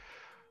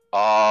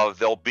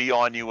 They'll be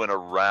on you in a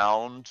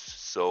round,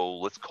 so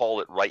let's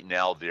call it right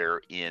now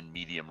they're in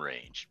medium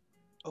range.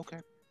 Okay.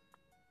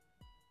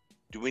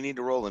 Do we need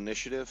to roll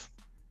initiative?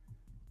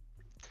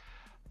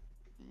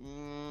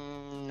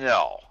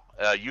 No,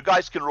 You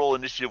guys can roll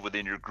initiative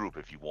within your group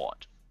if you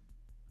want.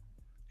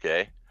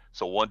 Okay.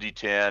 So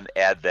 1d10,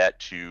 add that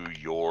to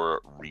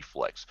your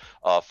reflex.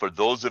 For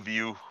those of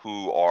you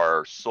who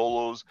are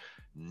solos,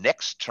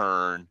 next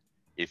turn,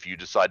 if you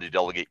decide to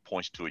delegate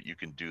points to it, you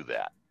can do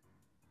that.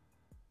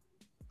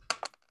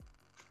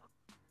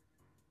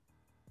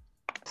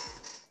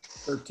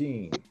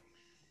 13.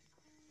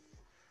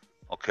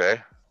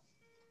 Okay.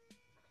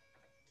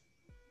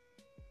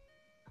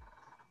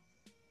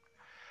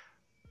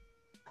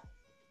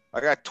 I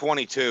got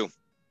 22.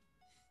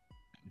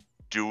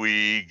 Do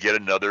we get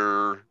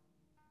another?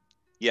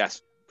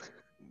 Yes.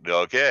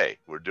 Okay,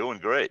 we're doing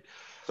great.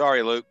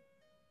 Sorry, Luke.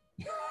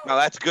 No,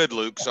 that's good,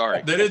 Luke.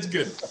 Sorry. That is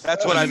good.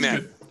 That's what I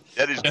meant.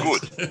 That is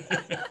good. Good.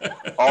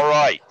 All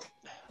right.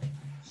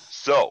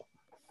 So,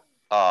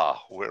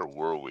 where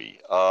were we?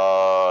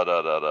 I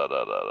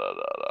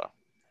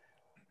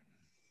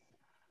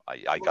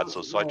got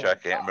so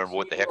sidetracked, I can't remember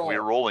what the heck we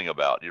were rolling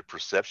about. Your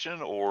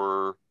perception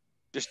or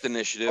Just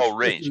initiative. oh,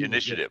 range,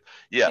 initiative.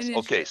 Yes.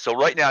 Initiative. Okay. So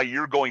right now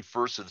you're going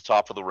first at the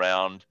top of the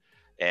round,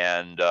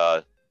 and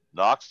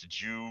Knox, did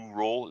you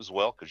roll as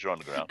well? Because you're on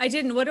the ground. I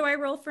didn't. What do I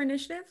roll for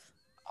initiative?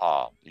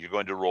 You're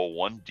going to roll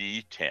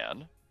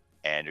 1d10,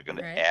 and you're going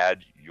to Right.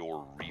 add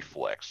your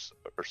reflex.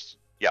 Reflex.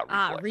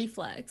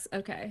 Reflex.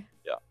 Okay.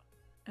 Yeah.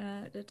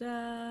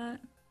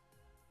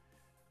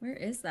 Where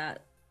is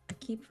that? I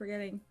keep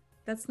forgetting.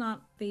 That's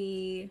not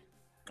the.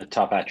 The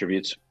top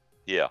attributes.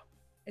 Yeah.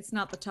 It's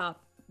not the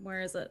top.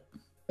 Where is it?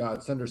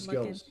 It's under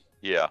Looking. skills.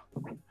 Yeah.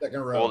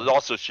 Second row. Well, it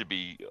also should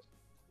be.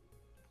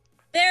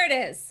 There it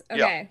is. Yeah.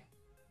 Okay.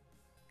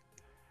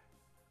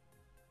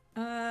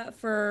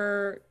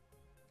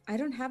 I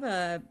don't have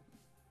a.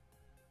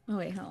 Oh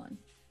wait, hold on.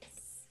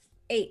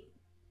 8.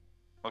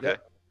 Okay.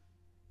 Yep.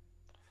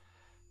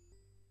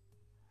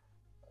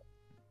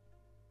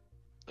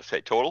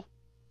 Okay. Total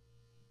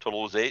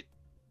was 8.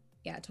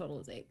 Yeah,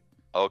 total is 8.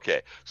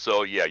 Okay.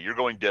 So yeah, you're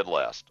going dead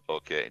last.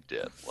 Okay,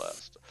 dead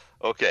last.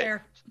 Okay.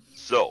 There.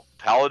 So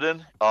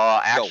Paladin,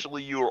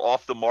 actually you are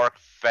off the mark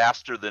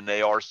faster than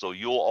they are, so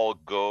you'll all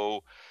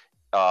go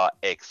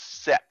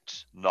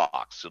except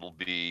Nox. It'll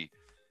be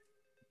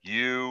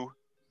you,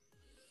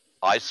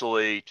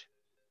 isolate,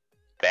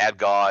 bad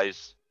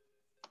guys,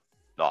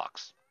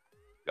 Nox.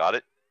 Got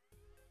it?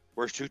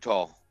 Where's Too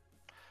Tall?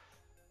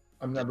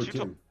 I'm number Too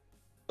Tall. 2.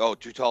 Oh,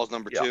 Too Tall's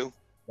number Yeah. 2?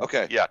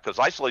 Okay. Yeah, because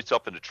isolate's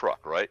up in the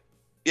truck, right?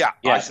 Yeah,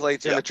 Yeah.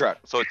 isolates in Yeah. the truck.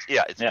 So it's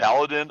Yeah.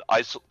 Paladin,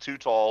 Too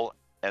Tall,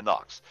 and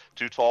Nox.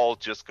 Too Tall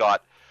just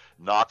got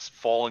Nox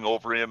falling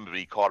over him, but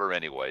he caught her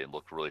anyway and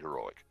looked really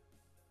heroic.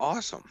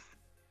 Awesome.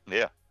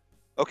 Yeah.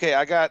 Okay,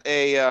 I got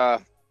a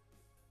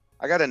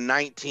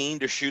 19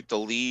 to shoot the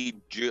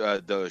lead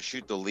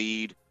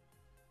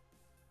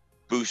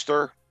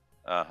booster.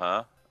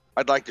 Uh-huh.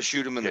 I'd like to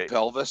shoot him in the Okay.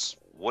 pelvis.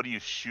 What are you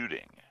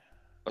shooting?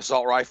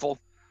 Assault rifle.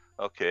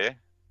 Okay.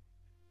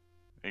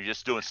 You're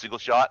just doing single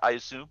shot, I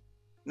assume?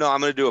 No,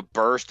 I'm going to do a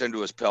burst into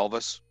his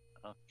pelvis.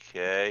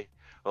 Okay.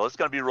 Well, it's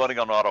going to be running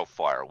on auto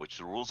fire, which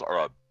the rules are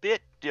a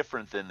bit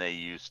different than they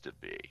used to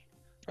be.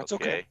 That's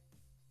okay.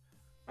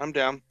 I'm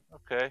down.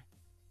 Okay.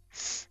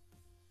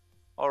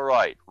 All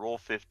right. Roll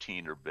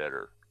 15 or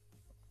better.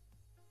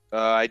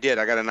 I did.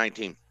 I got a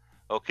 19.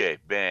 Okay.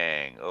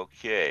 Bang.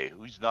 Okay.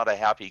 Who's not a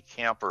happy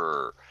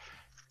camper?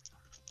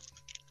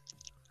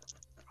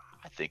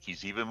 I think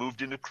he's even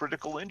moved into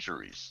critical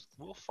injuries.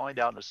 We'll find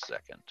out in a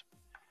second.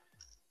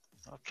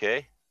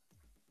 Okay.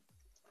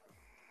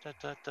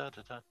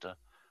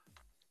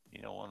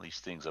 You know, one of these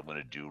things I'm going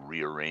to do,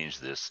 rearrange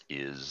this,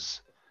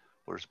 is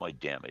where's my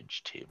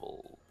damage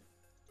table?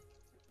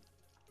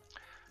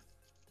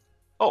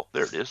 Oh,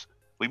 there it is.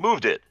 We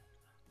moved it.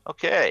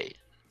 Okay.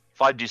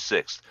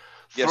 5d6.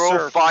 Yes, Throw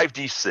sir.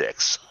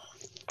 5d6.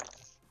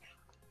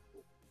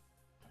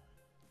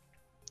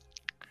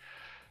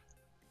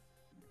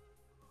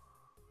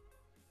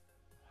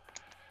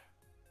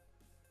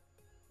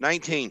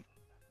 $19.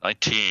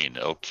 19.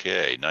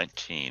 Okay,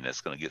 19.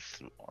 That's going to get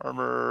through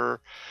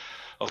armor.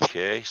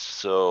 Okay,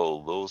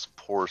 so those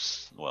poor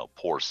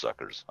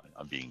suckers.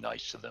 I'm being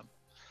nice to them.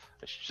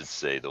 I should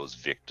say those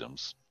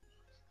victims.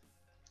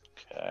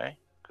 Okay,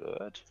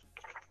 good.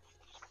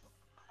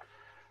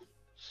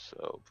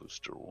 So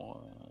booster 1.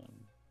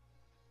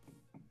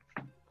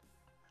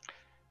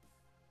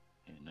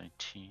 And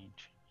 19.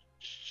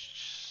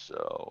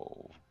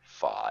 So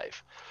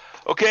 5.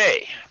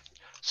 Okay,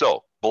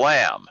 so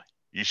blam.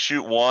 You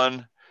shoot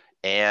one,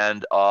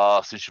 and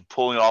since you're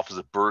pulling it off as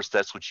a burst,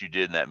 that's what you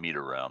did in that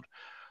meter round.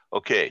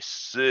 Okay,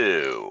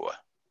 so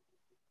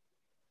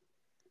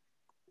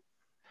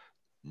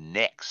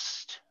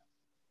next.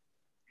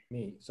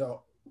 Me.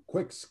 So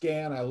quick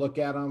scan. I look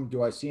at them.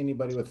 Do I see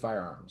anybody with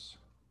firearms?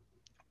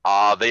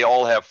 They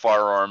all have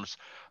firearms.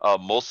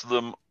 Most of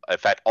them, in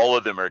fact, all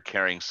of them are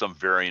carrying some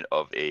variant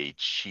of a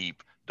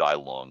cheap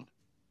Dailung.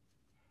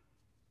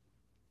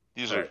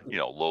 These are,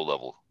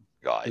 low-level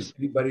guys. Does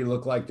anybody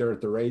look like they're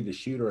at the ready to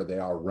shoot, or are they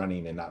all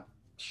running and not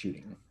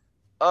shooting?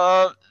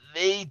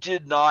 They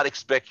did not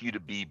expect you to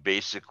be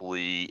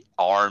basically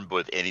armed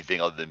with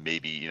anything other than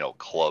maybe,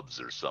 clubs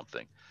or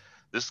something.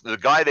 The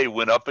guy they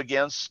went up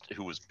against,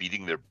 who was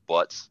beating their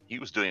butts, he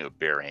was doing it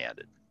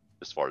barehanded,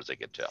 as far as they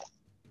could tell.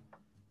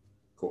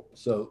 Cool.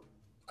 So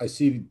I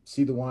see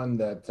the one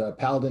that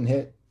Paladin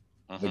hit.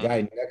 The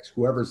guy next,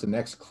 whoever's the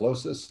next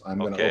closest, I'm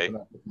going to open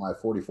up with my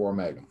 44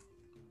 Magnum.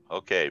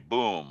 Okay,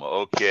 boom.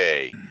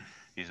 Okay.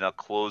 He's now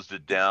closed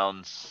it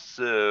down.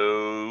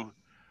 So,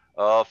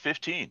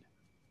 15.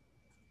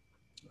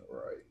 All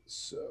right.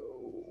 So,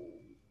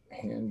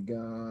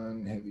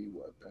 handgun, heavy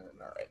weapon.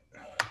 All right.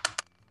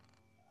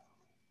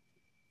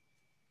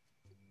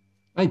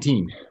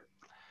 19.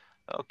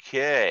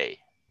 Okay.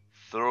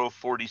 Throw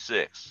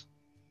 46.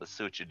 Let's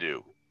see what you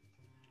do.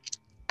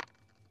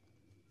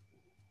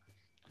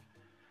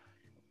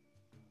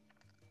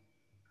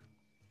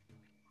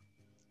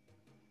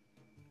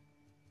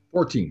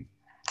 $14.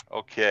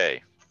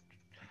 Okay.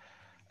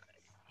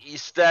 He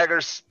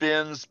staggers,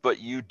 spins,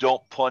 but you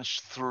don't punch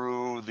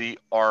through the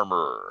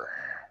armor.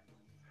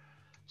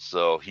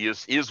 So he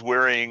is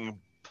wearing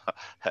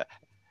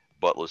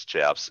buttless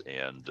chaps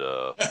and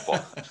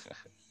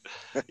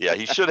yeah,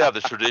 he should have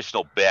the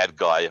traditional bad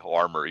guy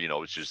armor,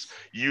 it's just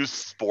used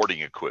sporting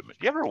equipment.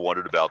 You ever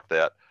wondered about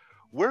that?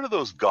 Where do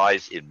those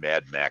guys in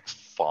Mad Max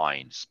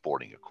find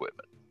sporting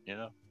equipment,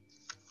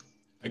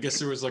 I guess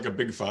there was like a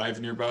Big Five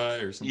nearby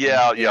or something.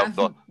 Yeah.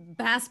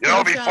 Bass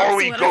Pro before Shops,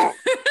 we whatever.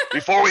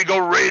 before we go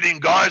raiding,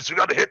 guys, we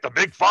got to hit the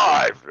Big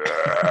Five.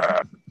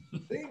 I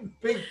think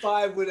Big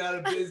Five went out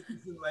of business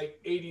in like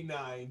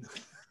 '89.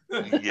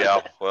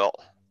 Yeah, well,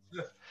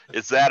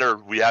 it's that or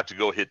we have to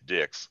go hit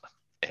Dick's,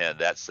 and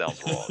that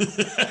sounds wrong.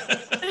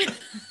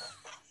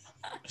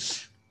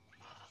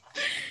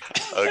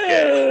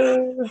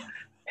 Okay.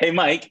 Hey,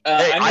 Mike.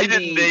 Hey, I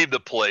didn't name the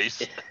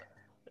place.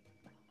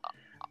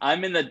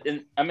 I'm in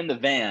the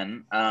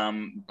van.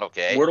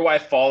 Okay. Where do I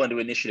fall into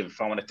initiative if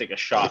I want to take a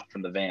shot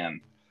from the van?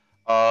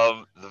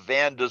 The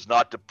van does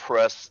not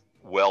depress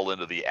well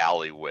into the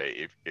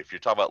alleyway. If you're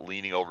talking about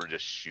leaning over and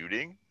just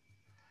shooting.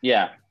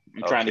 Yeah,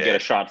 I'm trying to get a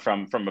shot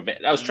from a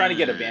van. I was trying to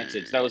get a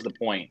vantage. That was the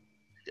point.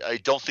 I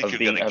don't think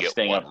you're going to get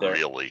one,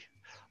 really.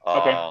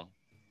 Okay.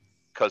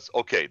 Because,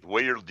 the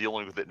way you're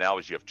dealing with it now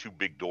is you have two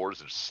big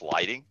doors and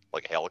sliding,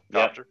 like a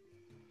helicopter.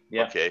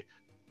 Yeah. Okay.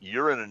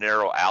 You're in a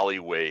narrow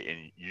alleyway,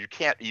 and you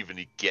can't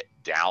even get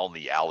down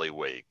the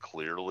alleyway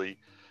clearly,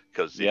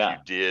 because if you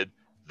did,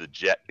 the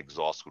jet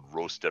exhaust would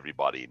roast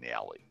everybody in the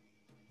alley.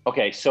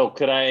 Okay, so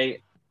can I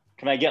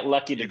get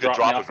lucky to drop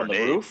me off on the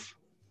roof?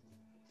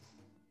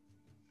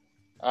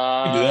 You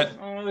can do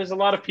that. There's a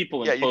lot of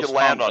people in close you can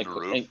land on the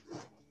roof.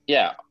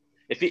 Yeah.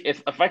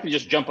 If I could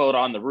just jump out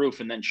on the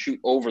roof and then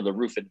shoot over the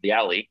roof into the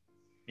alley.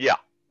 Yeah,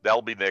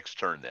 that'll be next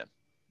turn then.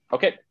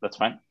 Okay, that's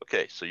fine.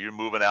 Okay, so you're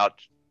moving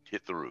out,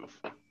 hit the roof.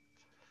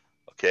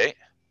 Okay.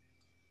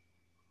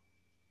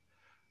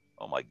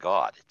 Oh my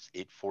God, it's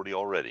 8:40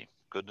 already.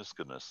 Goodness.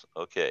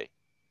 Okay.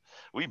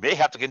 We may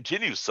have to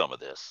continue some of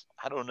this.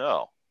 I don't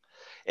know.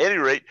 At any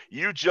rate,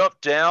 you jump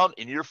down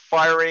and you're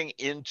firing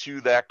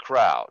into that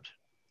crowd.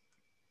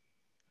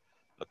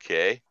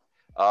 Okay.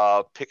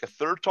 Pick a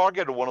third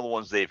target or one of the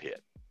ones they've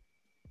hit.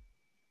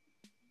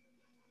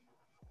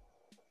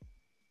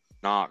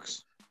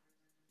 Knox.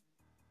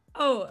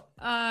 Oh,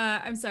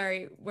 I'm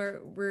sorry.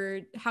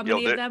 We're how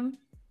many of them?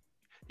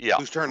 Yeah.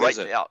 Whose turn right is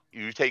it? Now,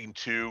 you're taking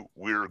two.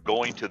 We're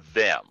going to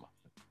them.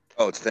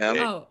 Oh, it's them?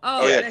 Okay.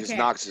 Oh, yeah, because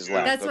Knox is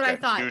left. That's what I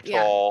thought. Too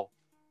tall.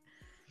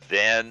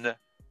 Then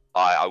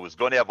I was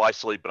going to have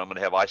isolate, but I'm going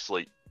to have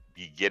isolate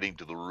be getting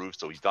to the roof,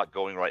 so he's not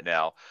going right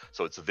now.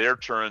 So it's their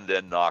turn,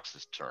 then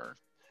Knox's turn.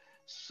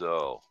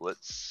 So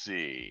let's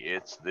see.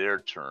 It's their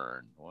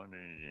turn.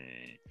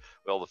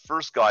 Well, the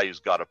first guy who's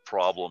got a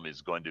problem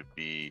is going to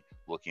be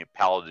looking at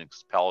Paladin,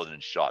 because Paladin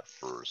shot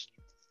first.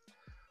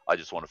 I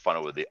just want to find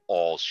out whether they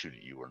all shoot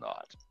at you or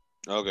not.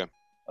 Okay.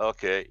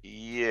 Okay.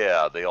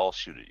 Yeah, they all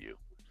shoot at you.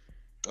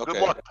 Okay.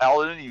 Good luck,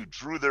 Paladin. You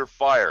drew their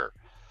fire.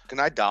 Can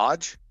I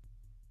dodge?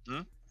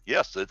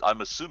 Yes,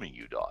 I'm assuming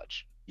you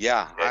dodge.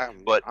 Yeah,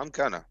 but I'm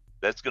kind of.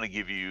 That's going to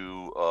give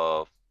you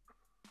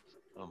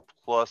some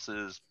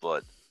pluses,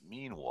 but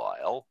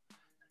meanwhile,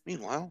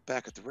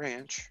 back at the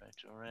ranch.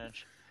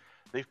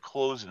 They've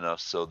closed enough,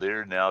 so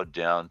they're now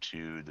down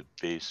to the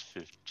base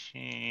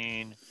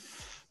 15.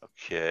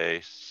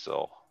 Okay,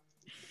 so.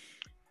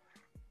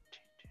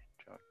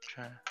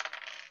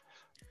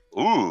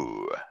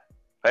 Ooh.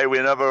 Hey, we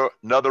have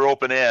another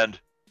open end.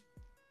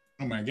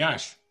 Oh my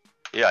gosh.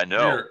 Yeah, I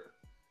know.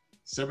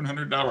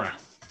 $700.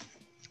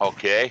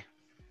 Okay.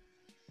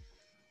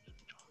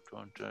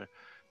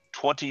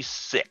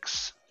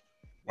 26.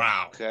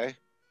 Wow. Okay.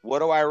 What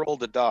do I roll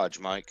to dodge,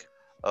 Mike?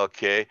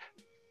 Okay.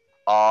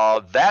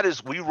 That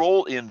is, we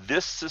roll in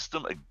this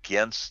system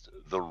against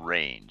the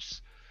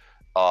range.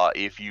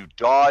 If you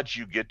dodge,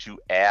 you get to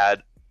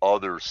add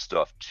other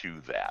stuff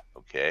to that.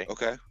 Okay.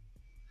 Okay.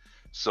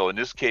 So in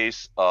this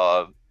case,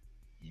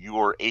 you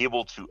are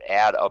able to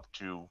add up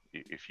to,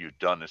 if you've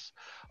done this,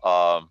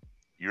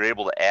 you're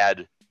able to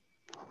add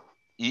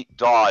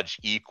dodge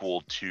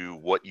equal to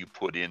what you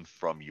put in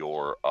from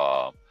your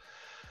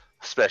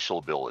special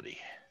ability.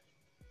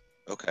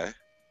 Okay.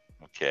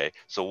 Okay.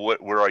 So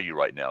where are you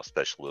right now,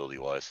 specialty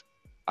wise?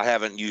 I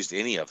haven't used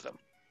any of them.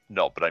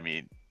 No, but I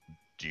mean,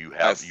 do you I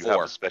have have you have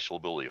 4. a special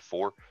ability of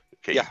 4?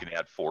 Okay, Yeah. you can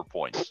add 4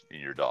 points in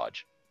your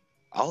dodge.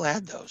 I'll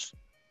add those.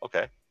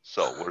 Okay.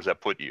 So where does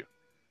that put you?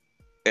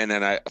 And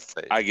then I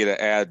get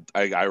to add.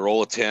 I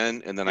roll a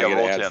 10, and then I get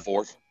to add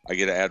 4. I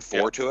get to add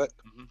 4 to it.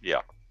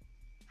 Yeah.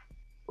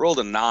 Rolled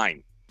a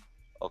 9.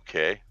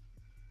 Okay.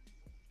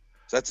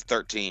 So that's a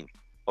 13.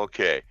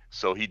 Okay.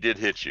 So he did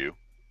hit you.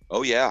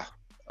 Oh yeah.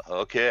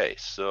 Okay.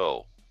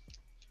 So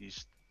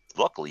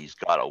luckily he's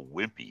got a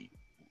wimpy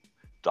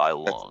die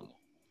long.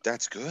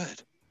 That's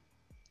good.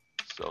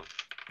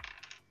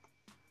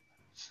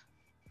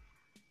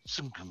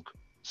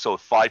 So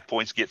 5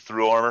 points get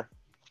through armor.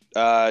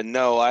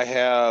 No, I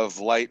have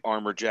light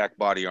armor, jack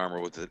body armor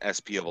with an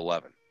SP of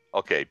 11.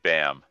 Okay,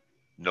 bam.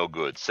 No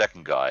good.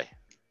 Second guy.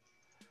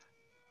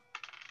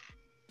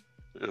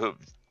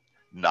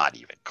 Not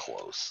even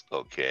close.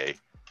 Okay.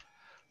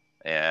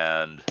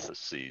 And let's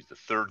see, the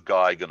third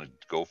guy gonna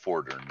go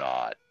for it or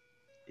not?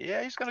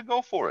 Yeah, he's gonna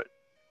go for it.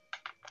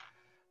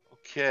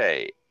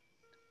 Okay.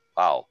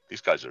 Wow,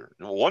 these guys are,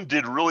 one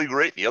did really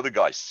great, the other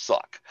guys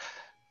suck.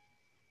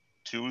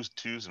 Twos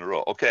in a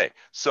row. Okay,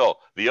 so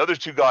the other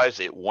 2 guys,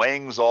 it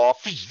wangs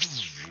off,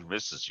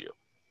 misses you.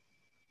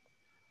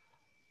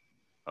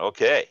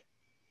 Okay.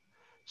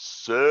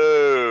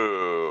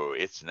 So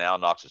it's now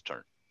Nox's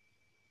turn.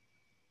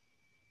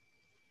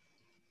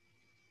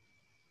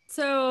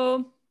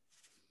 So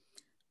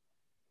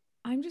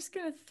I'm just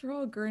gonna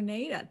throw a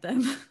grenade at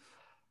them.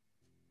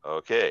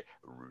 Okay,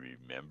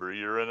 remember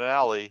you're in an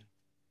alley.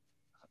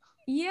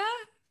 Yeah.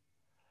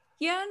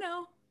 Yeah,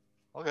 no.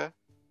 Okay.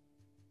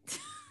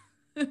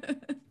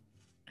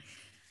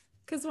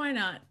 Because why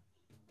not?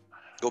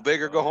 Go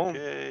big or go home.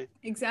 Okay.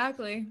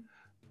 Exactly.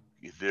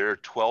 They're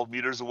 12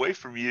 meters away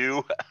from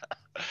you.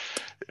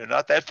 They're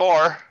not that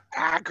far.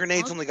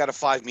 Grenades only got a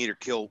 5-meter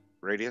kill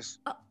radius.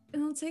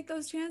 I'll take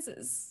those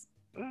chances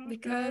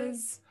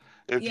because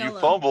if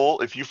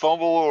you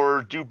fumble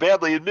or do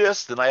badly and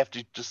miss, then I have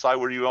to decide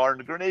where you are in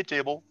the grenade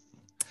table.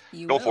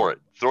 Go for it.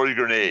 Throw your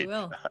grenade. You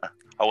will.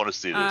 I want to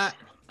see this.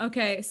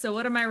 Okay, so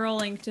what am I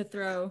rolling to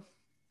throw?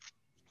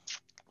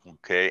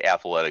 Okay,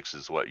 athletics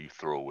is what you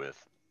throw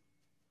with.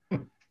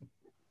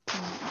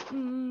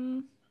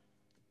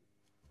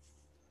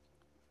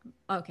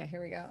 Okay,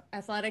 here we go.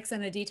 Athletics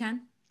and a D10?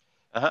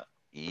 Uh-huh.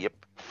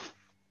 Yep.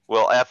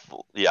 Well,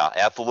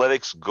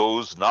 athletics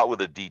goes not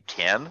with a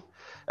D10.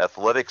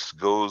 Athletics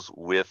goes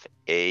with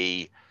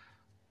a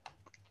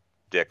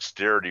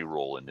dexterity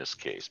roll in this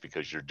case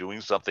because you're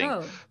doing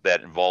something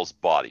that involves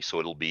body. So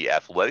it'll be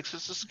athletics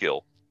is a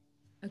skill.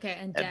 Okay,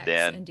 and dex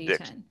then and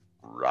D10.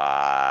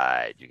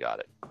 Right, you got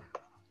it.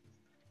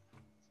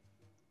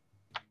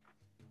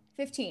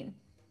 15.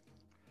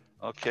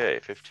 Okay,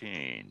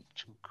 15.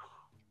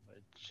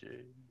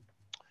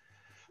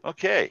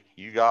 Okay,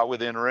 you got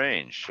within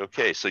range.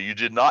 Okay, so you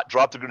did not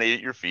drop the grenade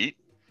at your feet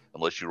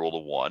unless you rolled a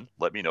 1.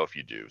 Let me know if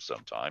you do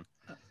sometime.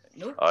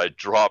 Nope. I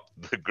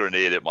dropped the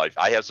grenade at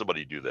I had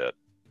somebody do that.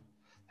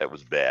 That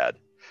was bad.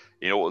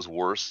 You know what was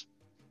worse?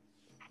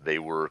 They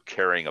were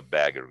carrying a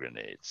bag of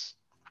grenades.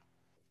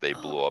 They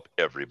blew up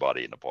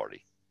everybody in the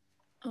party.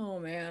 Oh,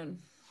 man.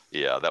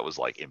 Yeah, that was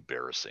like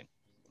embarrassing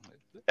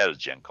at a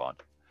Gen Con.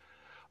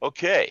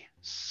 Okay,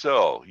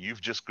 so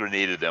you've just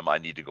grenaded them. I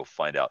need to go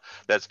find out.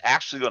 That's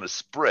actually going to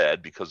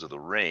spread because of the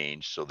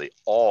range, so they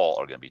all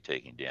are going to be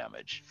taking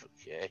damage.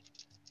 Okay.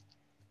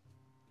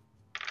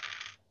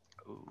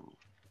 Ooh.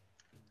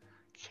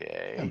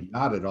 Okay. I'm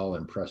not at all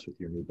impressed with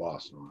your new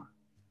boss, Noura.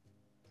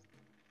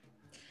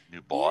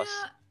 New boss?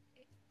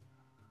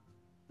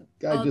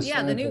 Guy just the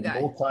signed new a guy.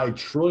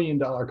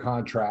 multi-trillion-dollar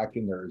contract,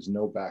 and there is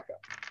no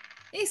backup.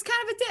 He's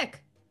kind of a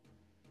dick.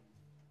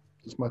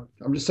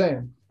 I'm just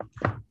saying.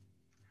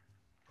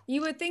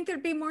 You would think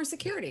there'd be more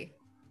security.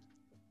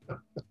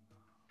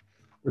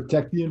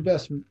 Protect the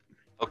investment.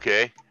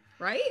 Okay.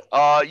 Right?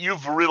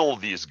 You've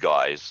riddled these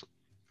guys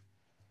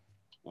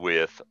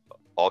with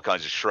all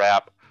kinds of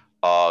shrap.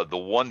 The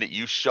one that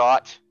you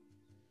shot,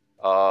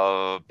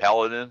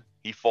 Paladin,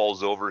 he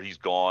falls over. He's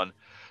gone.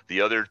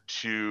 The other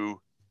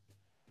 2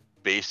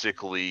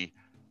 basically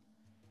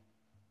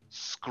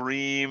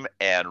scream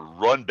and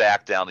run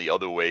back down the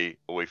other way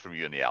away from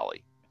you in the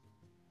alley.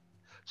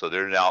 So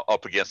they're now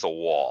up against a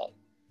wall.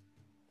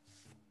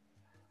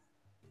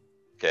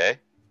 Okay.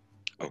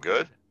 I'm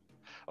good.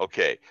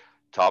 Okay.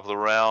 Top of the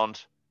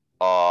round.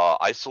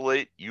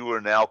 Isolate. You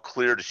are now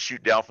clear to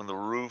shoot down from the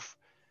roof.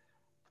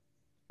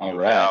 All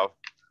right.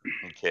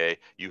 Okay.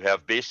 You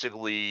have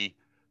basically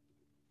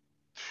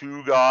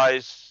 2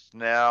 guys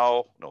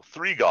now. No,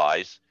 3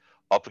 guys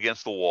up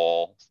against the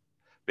wall.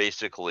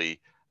 Basically,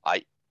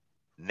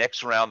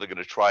 next round they're going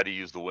to try to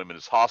use the women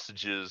as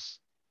hostages.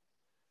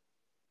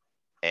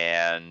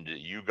 And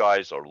you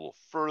guys are a little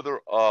further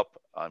up.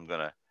 I'm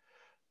going to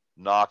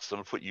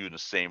put you in the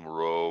same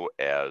row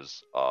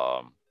as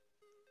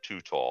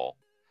Too Tall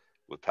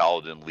with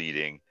Paladin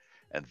leading.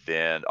 And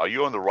then, are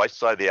you on the right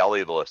side of the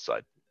alley or the left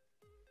side?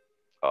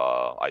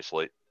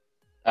 Isolate?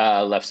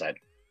 Left side.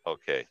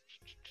 Okay.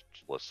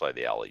 left side of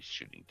the alley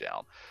shooting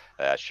down.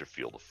 That's your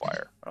field of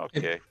fire.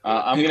 Okay.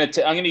 I'm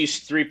gonna use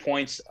 3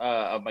 points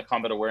of my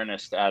combat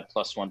awareness to add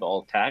 +1 to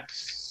all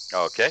attacks.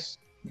 Okay.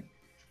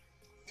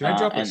 Can I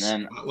drop a and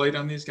then- spotlight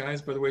on these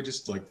guys, by the way?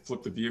 Just like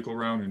flip the vehicle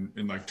around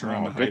and like turn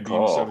on the high good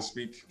beam, so call. to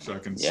speak, so I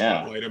can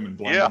Yeah. spotlight them and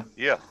blind them.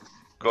 Yeah.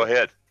 Go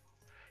ahead.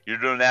 You're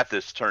doing that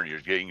this turn.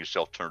 You're getting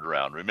yourself turned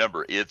around.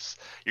 Remember, you're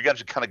going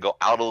to kind of go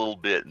out a little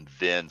bit and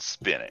then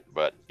spin it.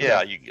 But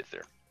yeah, you can get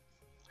there.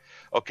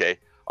 Okay.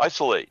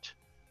 Isolate.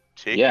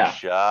 Take a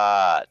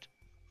shot.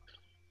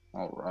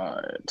 All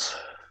right.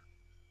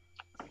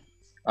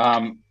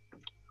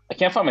 I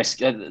can't find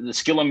the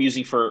skill I'm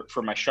using for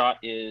my shot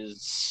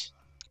is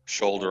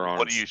Shoulder arms.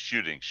 What are you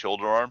shooting?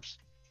 Shoulder arms?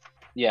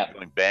 Yeah.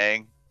 Going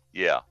bang?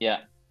 Yeah.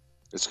 Yeah.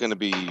 It's going to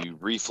be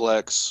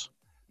reflex.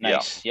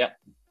 Nice. Yep.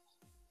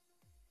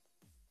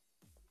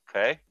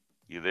 Okay.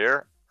 You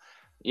there?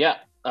 Yeah.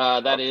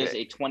 That is Okay.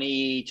 a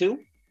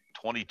 22.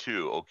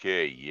 22.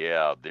 Okay.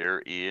 Yeah. They're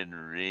in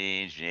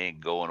range. They ain't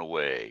going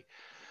away.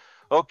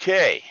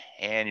 Okay.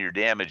 And your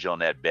damage on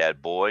that bad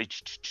boy.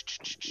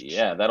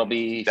 Yeah, that'll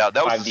be Now,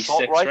 that was 5d6,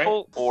 assault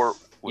rifle, right? or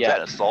was that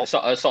an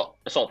assault?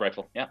 Assault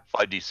rifle. Yeah.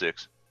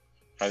 5d6.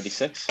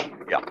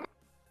 5d6. Yeah.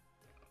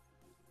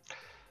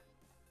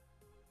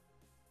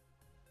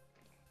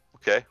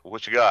 Okay.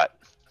 What you got?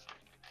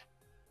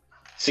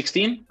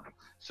 16.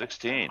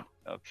 16.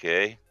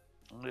 Okay.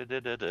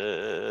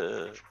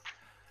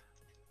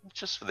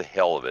 Just for the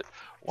hell of it,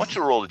 why don't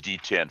you roll a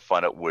d10,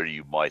 find out where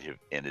you might have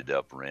ended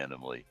up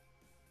randomly.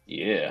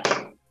 Yeah.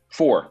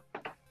 4.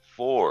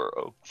 4.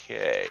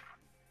 Okay.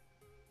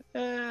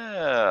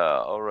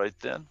 Yeah. All right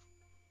then.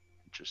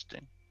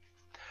 Interesting.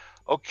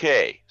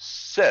 Okay.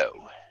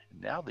 So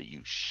now that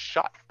you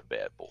shot the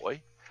bad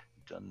boy,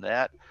 done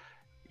that,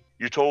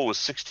 your total was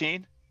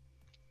 16?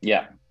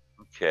 Yeah.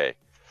 Okay.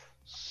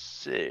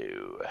 So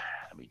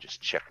let me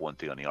just check one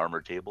thing on the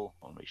armor table.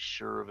 I want to make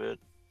sure of it.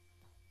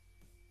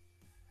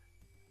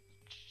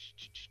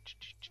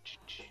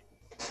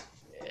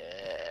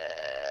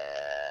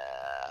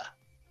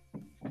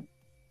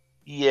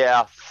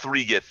 Yeah,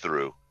 3 get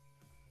through.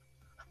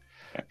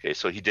 Okay,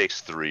 so he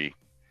takes 3.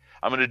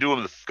 I'm going to do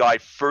him the guy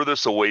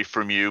furthest away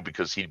from you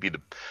because he'd be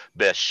the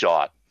best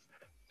shot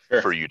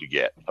for you to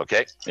get.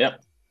 Okay?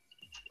 Yep.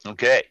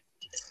 Okay.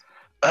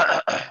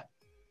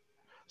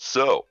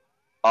 So,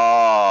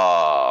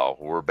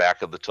 we're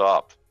back at the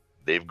top.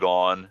 They've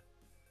gone.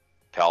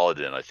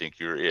 Paladin, I think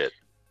you're it.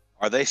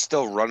 Are they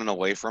still running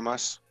away from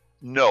us?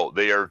 No,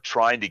 they are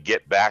trying to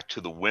get back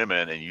to the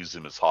women and use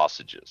them as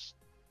hostages.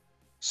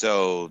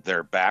 So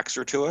their backs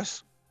are to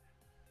us?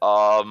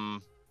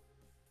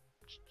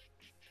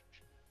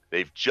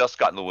 They've just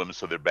gotten the women,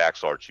 so their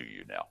backs are to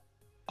you now.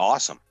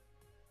 Awesome.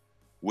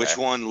 Which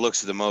Okay. one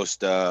looks the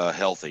most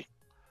healthy?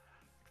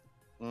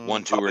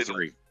 1, 2, or Probably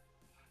 3?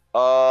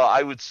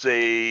 I would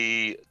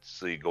say, let's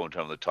see, going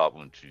down the top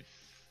 1, 2.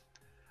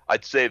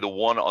 I'd say the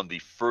one on the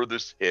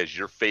furthest, as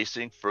you're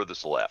facing,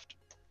 furthest left.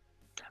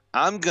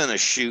 I'm going to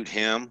shoot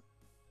him.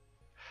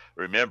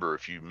 Remember,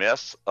 if you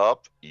mess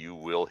up, you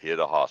will hit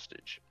a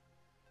hostage.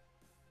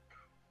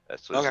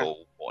 That's his Okay.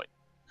 whole point.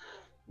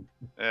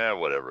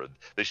 Whatever.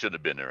 They shouldn't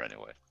have been there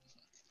anyway.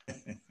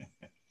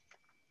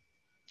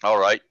 All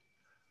right.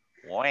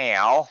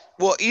 Wow.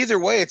 Well, either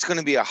way, it's going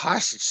to be a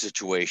hostage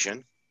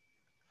situation.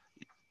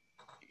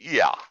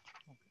 Yeah.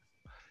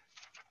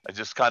 I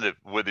just kind of,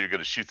 whether you're going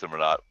to shoot them or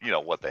not,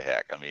 what the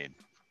heck. I mean,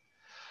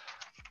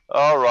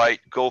 all right,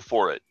 go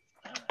for it.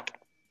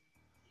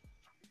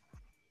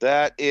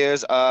 That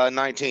is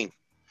 19.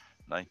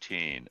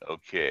 19.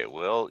 Okay,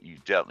 well, you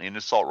definitely, an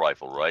assault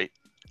rifle, right?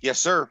 Yes,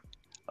 sir.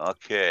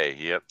 Okay,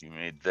 yep, you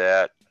made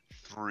that.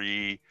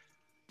 3,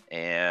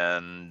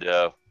 and,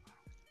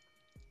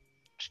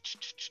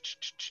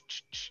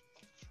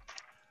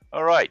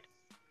 all right.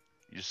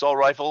 You assault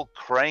rifle,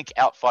 crank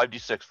out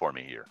 5d6 for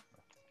me here.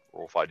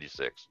 Roll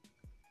 5d6.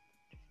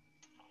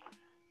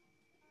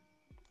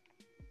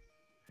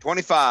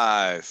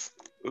 25.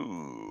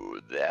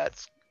 Ooh,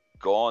 that's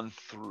gone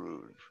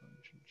through.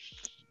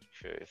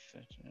 Okay,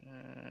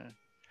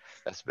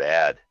 that's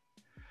bad.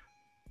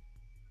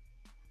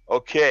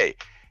 Okay,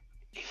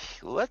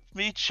 let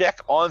me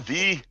check on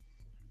the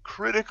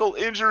critical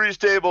injuries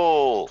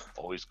table.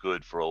 Always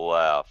good for a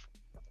laugh.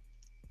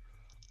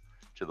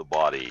 To the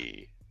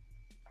body.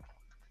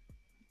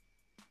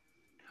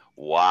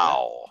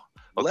 Wow.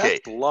 Okay.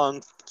 Left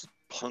lung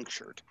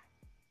punctured.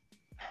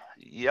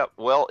 Yep.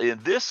 Well, in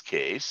this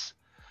case,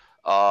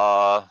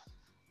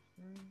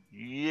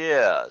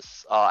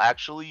 yes.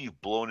 Actually, you've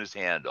blown his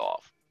hand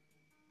off.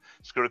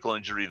 It's critical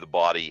injury to the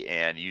body,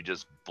 and you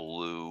just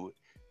blew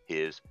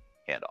his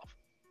hand off.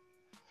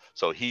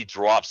 So he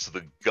drops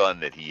the gun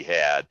that he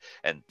had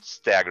and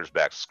staggers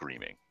back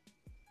screaming.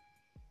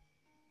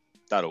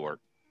 That'll work.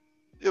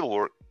 It'll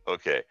work.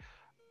 Okay.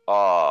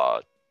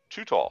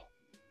 Too tall.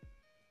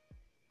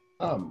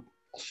 I'll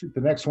shoot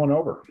the next one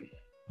over.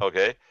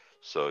 Okay.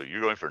 So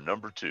you're going for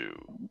number 2.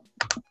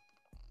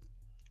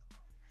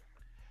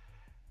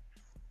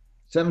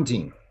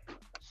 17.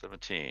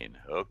 17.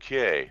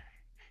 Okay.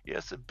 Yeah,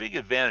 it's a big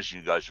advantage.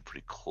 You guys are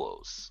pretty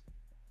close.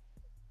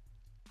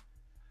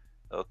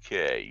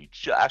 Okay,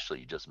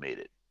 actually you just made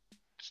it.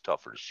 It's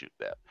tougher to shoot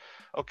that.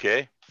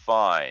 Okay,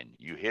 fine.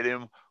 You hit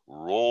him.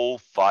 Roll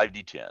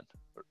 5d10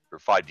 or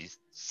 5d.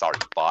 Sorry,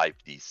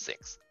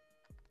 5d6.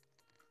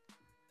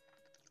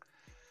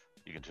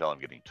 You can tell I'm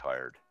getting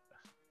tired.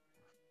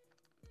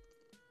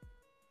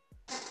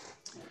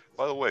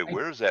 By the way,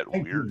 where's that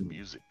weird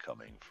music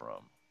coming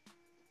from?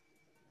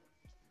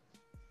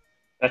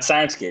 That's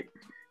Soundscape.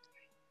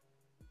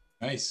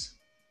 Nice.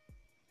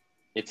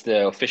 It's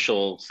the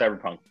official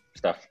Cyberpunk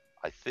stuff.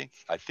 I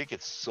think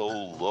it's so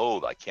low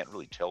that I can't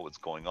really tell what's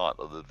going on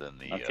other than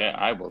the. Okay,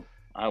 I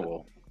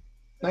will.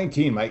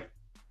 19, Mike.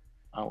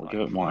 I will give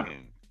it more.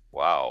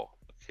 Wow.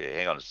 Okay,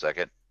 hang on a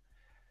second.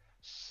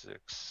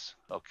 6.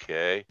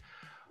 Okay.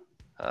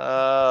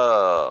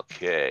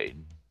 Okay.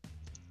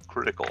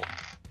 Critical.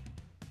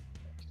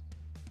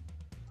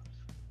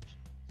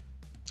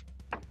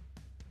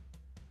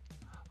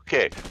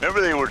 Okay.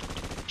 Remember they were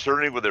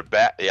turning with their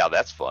back. Yeah,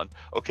 that's fun.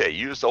 Okay,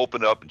 you just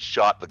opened up and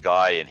shot the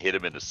guy and hit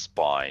him in the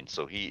spine.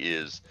 So he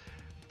is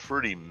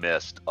pretty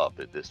messed up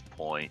at this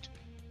point.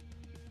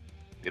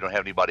 They don't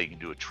have anybody who can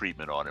do a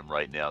treatment on him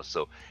right now.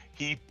 So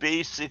he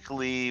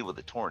basically, with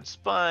a torn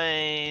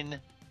spine.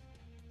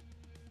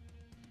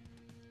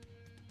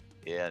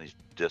 Yeah, and he's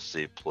death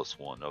save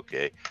 +1.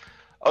 Okay.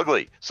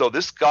 Ugly. So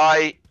this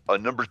guy,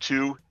 number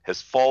 2,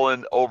 has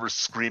fallen over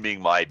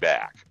screaming my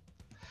back.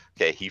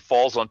 Okay, he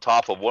falls on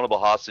top of one of the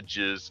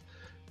hostages,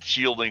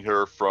 shielding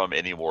her from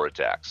any more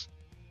attacks.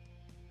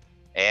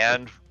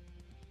 And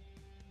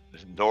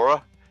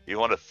Noura, you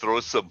want to throw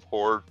some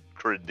more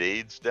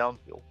grenades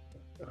downhill?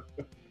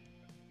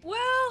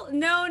 Well,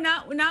 no,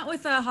 not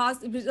with a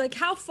hostage. Like,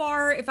 how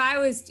far? If I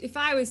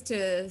was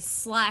to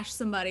slash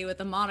somebody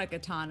with a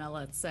monokatana,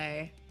 let's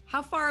say,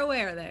 how far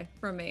away are they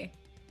from me?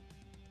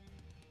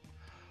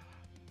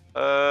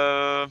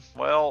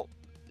 Well,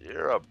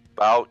 you're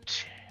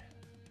about.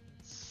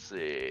 Let's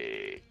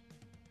see.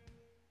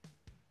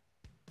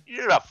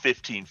 You're about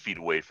 15 feet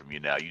away from you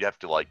now. You'd have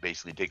to like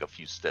basically take a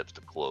few steps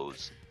to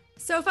close.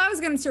 So if I was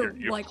going to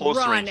Your like close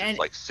run range and is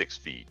like 6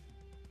 feet.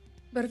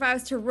 But if I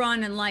was to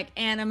run and like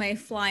anime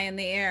fly in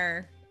the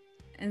air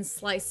and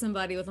slice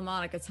somebody with a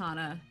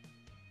monokatana,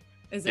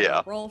 is there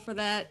a roll for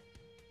that?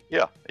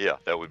 Yeah,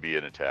 that would be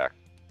an attack.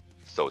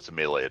 So it's a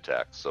melee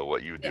attack. So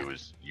what you would do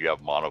is you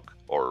have mono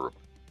or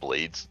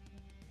blades.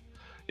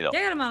 You know. Yeah,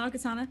 I got a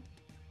monokatana.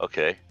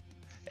 Okay.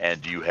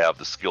 And do you have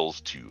the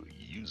skills to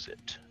use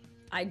it?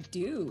 I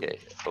do.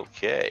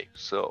 Okay.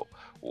 So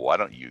why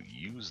don't you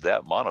use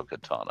that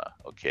monokatana?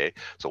 Okay.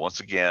 So once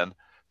again,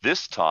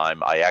 this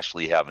time I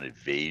actually have an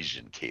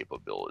evasion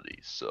capability.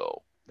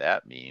 So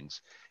that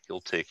means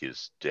he'll take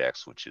his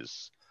dex, which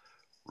is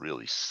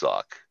really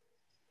suck,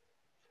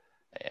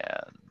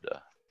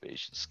 and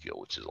evasion skill,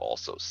 which is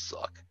also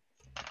suck.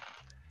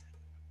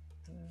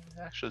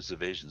 Actually, his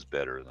evasion's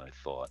better than I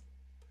thought.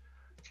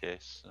 Okay,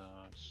 so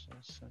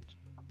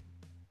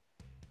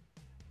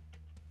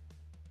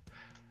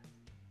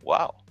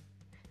wow,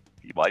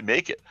 he might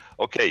make it.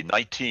 Okay,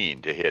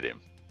 19 to hit him.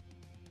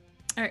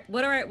 All right,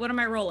 what am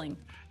I rolling?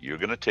 You're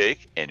gonna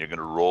take and you're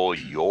gonna roll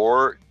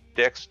your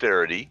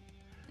dexterity.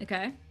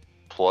 Okay.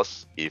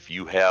 Plus, if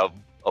you have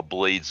a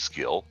blade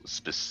skill, a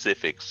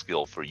specific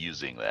skill for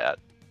using that.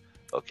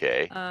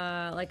 Okay.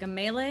 Like a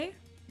melee?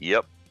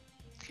 Yep.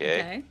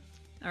 Okay.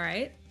 All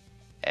right.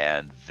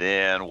 And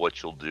then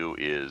what you'll do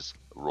is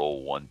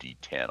roll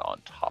 1d10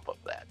 on top of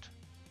that.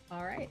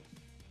 All right.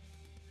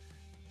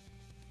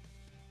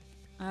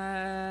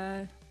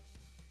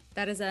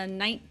 That is a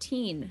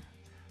 19.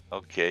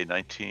 Okay,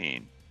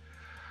 19.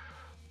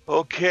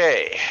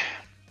 Okay.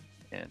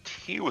 And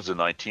he was a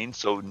 19,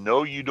 so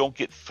no, you don't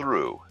get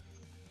through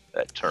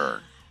that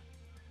turn.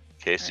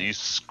 Okay, so you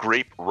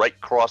scrape right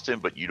across him,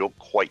 but you don't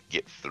quite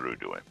get through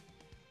to him.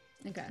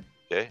 Okay.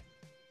 Okay.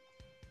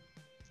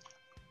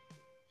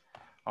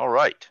 All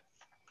right.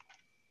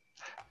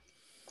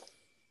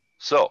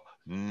 So,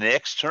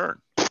 next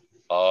turn.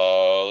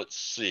 Let's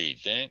see.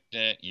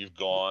 You've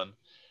gone.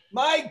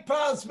 Mike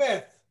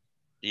Pondsmith.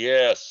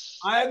 Yes.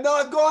 I have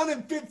not gone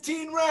in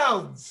 15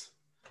 rounds.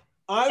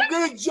 I'm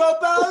going to jump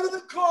out of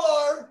the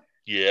car.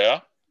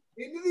 Yeah.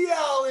 Into the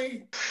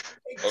alley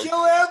and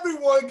kill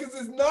everyone because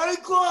it's 9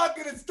 o'clock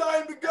and it's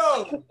time to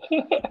go.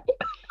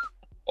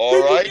 All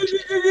right.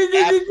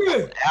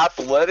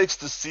 Athletics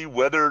to see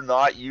whether or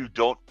not you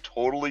don't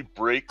totally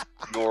break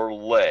your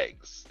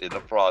legs in the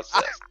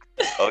process.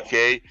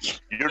 Okay.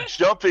 You're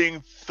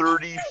jumping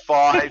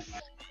 35.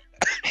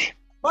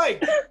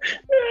 Mike.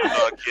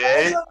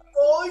 Okay. As I'm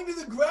falling to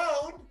the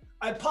ground,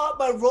 I pop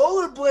my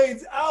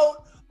rollerblades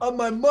out of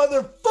my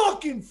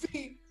motherfucking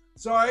feet.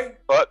 Sorry.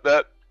 But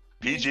that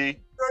PG.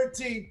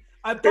 13.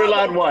 I You're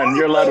allowed one.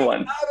 You're allowed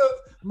one. Out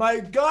of my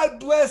God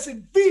blessed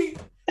feet,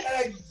 and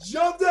I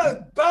jumped out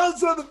and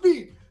bounced on the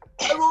feet.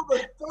 I rolled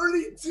a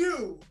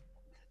 32.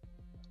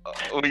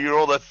 You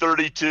rolled a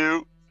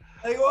 32.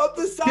 I go up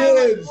the side of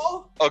the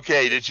wall.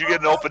 Okay, did you get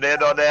an open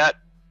end on that?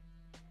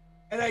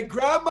 And I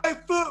grab my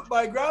foot.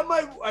 I grab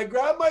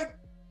my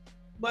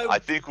I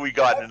think we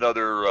got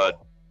another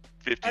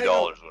 $50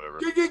 or whatever.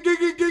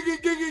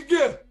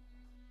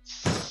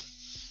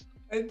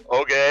 And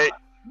Okay.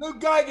 no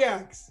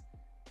Gygax.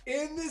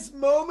 In this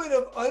moment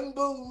of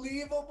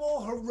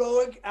unbelievable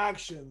heroic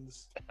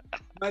actions,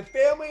 my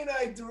family and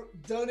I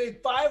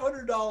donate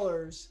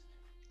 $500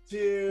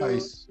 to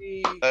Nice.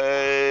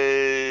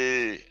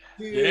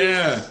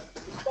 Yeah.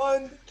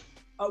 fund.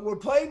 We're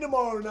playing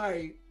tomorrow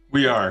night.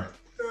 We are.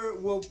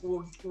 We'll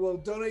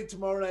donate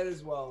tomorrow night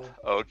as well.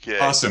 Okay.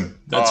 Awesome.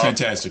 That's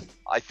fantastic.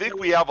 I think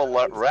we have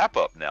a wrap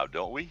up now,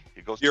 don't we?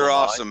 It goes. You're till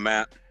 9. awesome,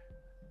 Matt.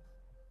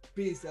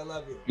 Peace. I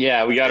love you.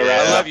 Yeah, we got to wrap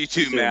I up. love you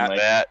too, soon, Matt.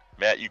 Mike.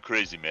 Matt, you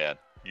crazy man.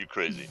 You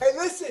crazy. Hey,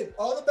 listen.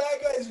 All the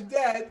bad guys are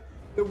dead.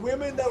 The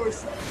women that were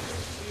sleeping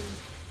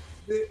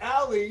in the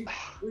alley,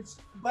 which,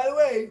 by the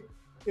way,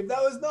 if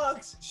that was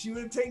Nox, she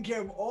would have taken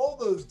care of all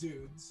those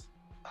dudes.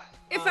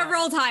 If I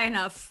rolled high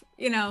enough,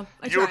 you know.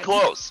 You were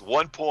close.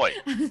 1 point.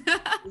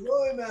 It's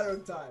only a matter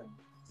of time.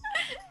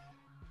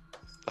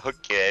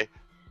 Okay.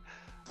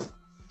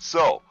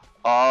 So,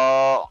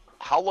 how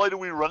late are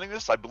we running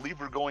this? I believe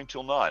we're going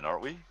till 9,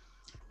 aren't we?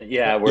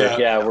 Yeah,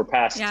 we're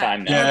past Yeah.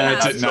 time now. Yeah,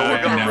 it's at So we're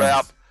 9 gonna now.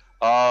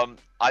 wrap.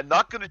 I'm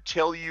not gonna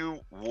tell you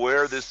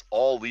where this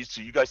all leads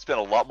to. You guys spent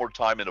a lot more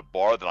time in a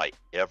bar than I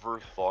ever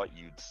thought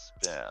you'd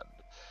spend.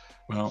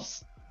 Well,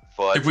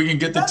 But if we can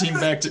get the team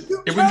back to,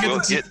 if we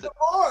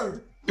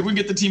can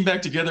get the team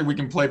back together, we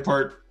can play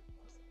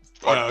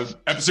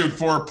episode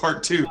 4,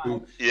 part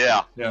 2.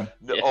 yeah. Yeah.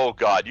 Oh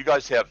God, you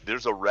guys have.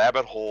 There's a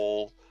rabbit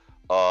hole,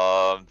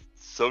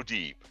 so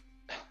deep,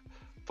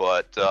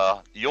 but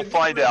you'll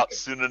find out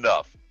soon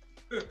enough.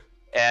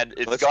 And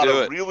it's Let's got do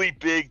a it. really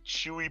big,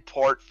 chewy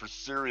part for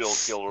serial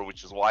killer,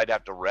 which is why I'd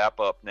have to wrap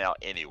up now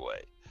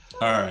anyway.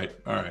 All right.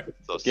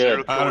 So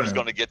serial I don't killer is know.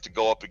 going to get to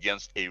go up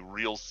against a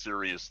real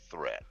serious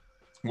threat.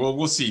 Well,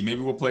 we'll see.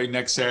 Maybe we'll play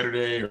next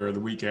Saturday or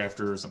the week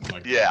after or something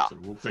like Yeah. that. So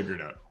we'll figure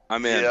it out.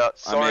 I'm in. Yeah, I'm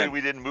sorry in. we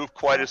didn't move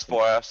quite as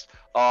fast.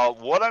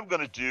 What I'm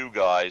going to do,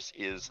 guys,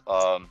 is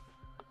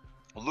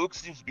Luke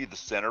seems to be the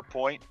center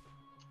point.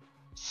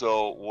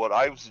 So what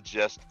I would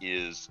suggest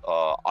is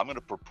I'm going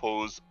to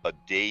propose a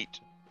date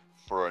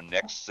for our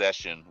next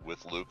session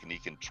with Luke, and he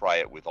can try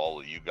it with all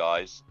of you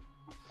guys.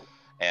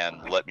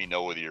 And let me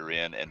know whether you're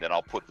in, and then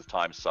I'll put the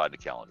time aside in the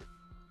calendar.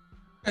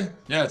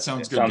 Yeah, it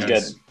sounds good, Sounds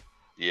guys. good.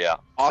 Yeah,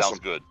 Awesome. sounds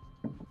good.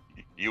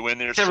 You in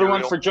there, Thanks everyone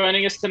Serial? for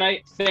joining us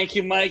tonight. Thank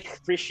you, Mike.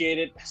 Appreciate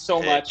it so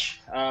Hey,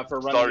 much for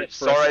running it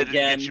for Sorry us I didn't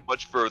again. get you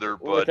much further,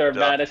 With but our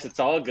madness, it's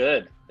all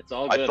good. It's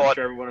all I good. thought- I'm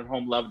sure everyone at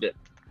home loved it.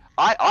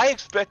 I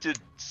expected,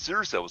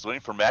 seriously, I was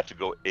waiting for Matt to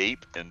go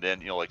ape and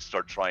then,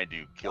 start trying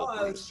to kill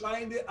I was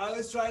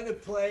Bruce. trying to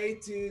play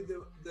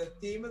to the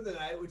theme of the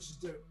night, which is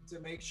to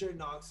make sure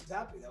Nox is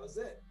happy. That was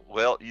it.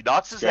 Well,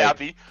 Knox is Great.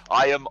 happy.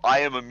 I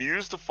am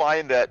amused to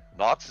find that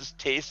Knox's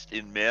taste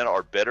in men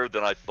are better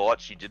than I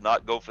thought. She did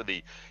not go for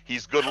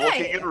he's good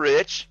looking Hey. and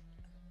rich,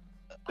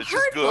 which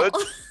is good.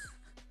 Hurtful.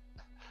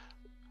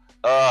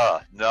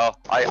 No,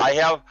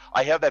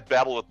 I have that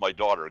battle with my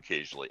daughter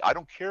occasionally. I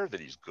don't care that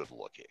he's good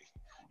looking.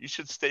 You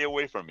should stay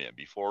away from him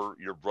before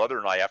your brother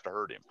and I have to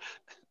hurt him.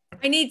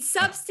 I need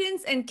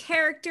substance and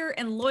character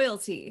and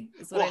loyalty.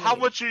 Is what Well, I how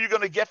need. much are you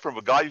going to get from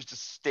a guy who's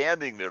just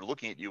standing there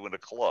looking at you in a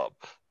club?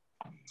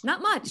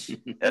 Not much. That's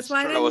That's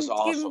why I true. didn't That was give,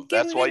 awesome. give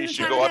That's him why the you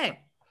should time go of out. day.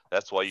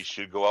 That's why you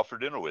should go out for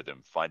dinner with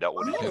him. Find out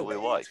what he's really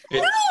like.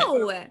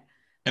 No.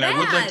 And I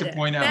would like to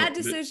point out bad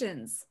that-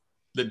 decisions.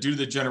 that due to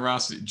the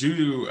generosity,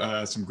 due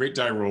to some great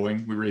die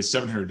rolling, we raised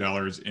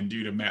 $700, and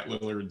due to Matt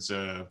Lillard's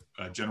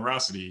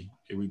generosity,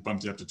 we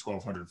bumped it up to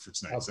 $1,200 for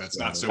tonight. So that's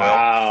not so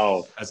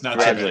Wow. that's not too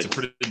bad. It's a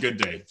Congratulations. pretty good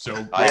day. So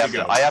I way have to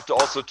go. to, I have to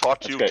also talk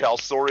to That's great.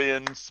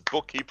 Talsorian's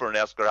bookkeeper and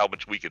ask her how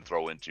much we can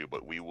throw into,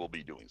 but we will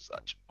be doing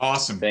such.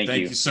 Awesome. Thank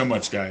Thank you. you so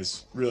much,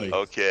 guys. Really.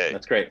 Okay.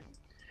 That's great.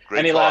 Great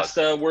Any cause.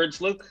 last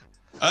words, Luke?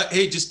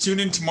 Hey, just tune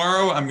in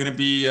tomorrow. I'm gonna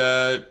be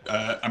at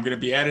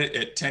it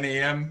at 10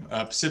 a.m.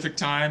 Pacific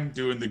time,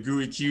 doing the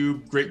Gooey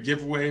Cube great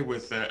giveaway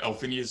with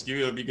Elphinius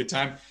Gooey. It'll be a good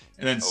time.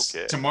 And then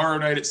Okay. tomorrow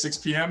night at 6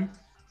 p.m.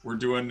 we're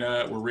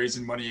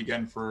raising money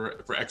again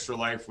for Extra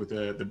Life with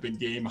the big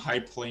game High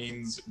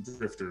Plains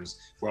Drifters,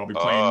 where I'll be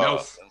playing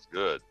Melf. That's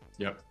good.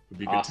 Yep, it'll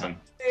be a good Awesome.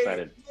 time. Hey,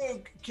 Excited.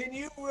 Luke, can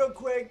you real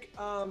quick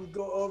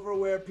go over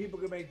where people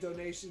can make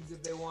donations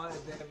if they want,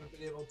 if they haven't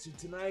been able to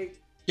tonight?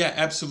 Yeah,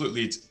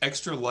 absolutely. It's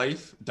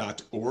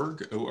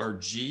extralife.org,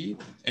 O-R-G,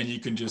 and you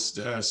can just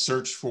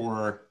search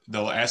for,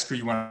 they'll ask who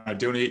you want to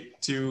donate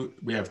to.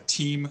 We have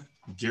Team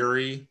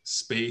Gary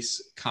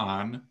Space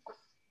Con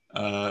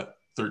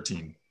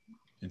 13.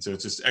 And so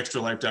it's just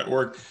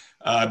extralife.org.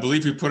 I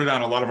believe we put it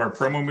on a lot of our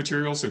promo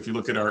material. So if you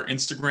look at our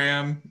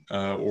Instagram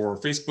or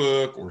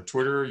Facebook or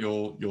Twitter,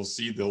 you'll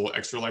see the little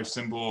Extra Life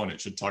symbol, and it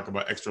should talk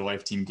about Extra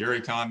Life Team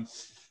Gary Con.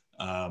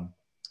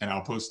 And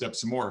I'll post up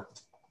some more.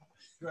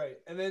 Great.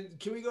 And then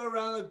can we go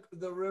around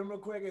the room real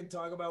quick and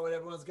talk about what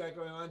everyone's got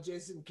going on?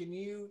 Jason, can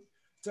you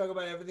talk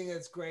about everything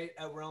that's great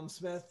at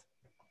RealmSmith?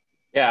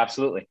 Yeah,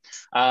 absolutely.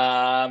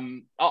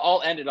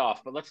 I'll end it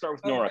off, but let's start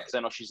with Noura Okay. because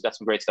I know she's got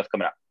some great stuff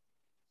coming up.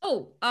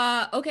 Oh,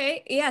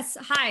 okay. Yes.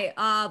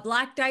 Hi.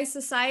 Black Dice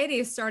Society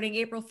is starting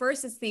April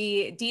 1st. It's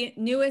the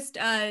newest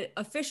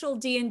official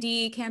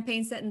D&D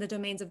campaign set in the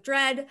Domains of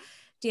Dread,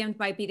 DM'd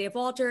by B. Dave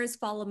Walters.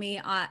 Follow me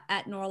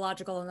at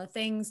Neurological and the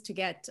Things to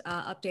get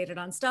updated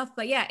on stuff.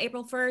 But yeah,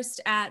 April 1st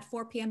at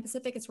 4 p.m.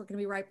 Pacific. It's going to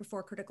be right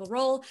before Critical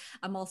Role.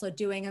 I'm also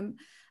doing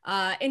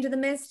Into the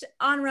Mist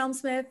on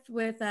RealmSmith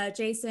with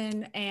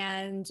Jason.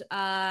 And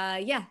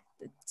yeah,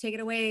 take it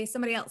away,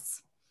 somebody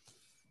else.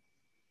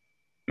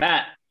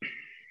 Matt.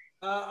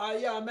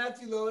 Yeah, I'm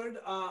Matthew Lillard.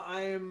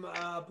 I am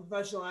a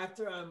professional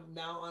actor. I'm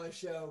now on a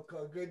show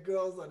called Good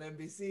Girls on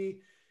NBC.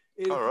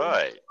 It's All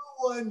right.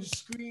 one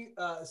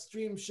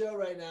stream show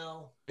right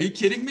now. Are you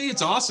kidding me?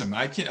 It's awesome.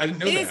 I didn't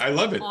know that. I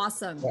love it.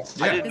 Awesome. Yeah.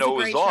 I didn't know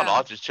it was on.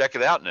 I'll just check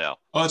it out now.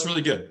 Oh, it's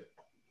really good.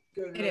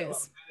 It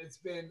is. And it's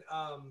been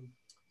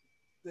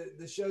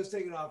the show's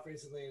taken off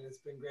recently, and it's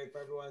been great for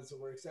everyone. So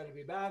we're excited to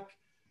be back.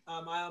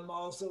 I'm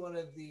also one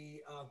of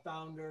the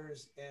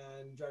founders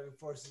and driving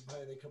forces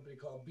behind a company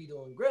called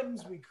Beetle and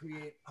Grimm's. We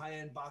create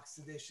high-end boxed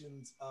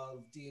editions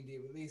of D&D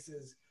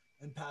releases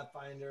and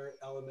Pathfinder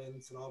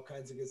elements and all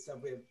kinds of good stuff.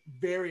 We have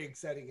very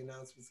exciting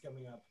announcements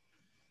coming up,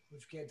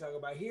 which we can't talk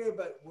about here,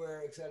 but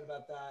we're excited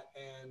about that.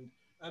 And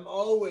I'm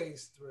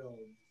always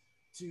thrilled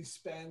to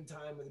spend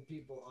time with the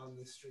people on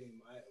the stream.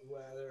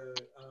 Whether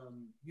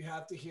you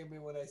have to hear me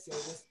when I say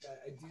this,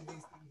 I do these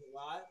things a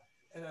lot.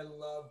 And I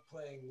love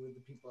playing with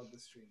the people on the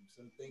stream.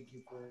 So thank you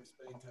for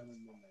spending time with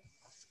me.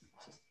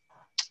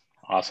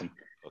 Awesome.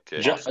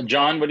 Okay.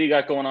 John, what do you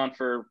got going on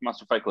for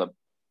Monster Fight Club?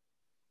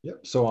 Yep.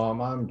 So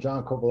I'm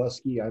John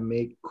Kovaleski. I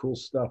make cool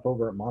stuff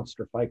over at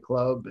Monster Fight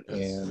Club.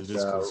 Yes, and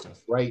cool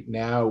stuff. Right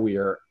now we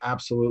are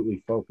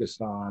absolutely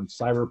focused on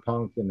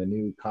Cyberpunk and the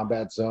new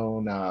Combat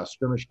Zone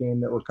skirmish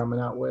game that we're coming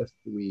out with.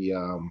 We've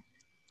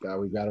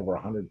got over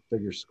 100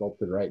 figures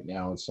sculpted right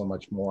now and so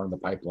much more in the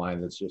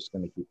pipeline that's just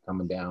going to keep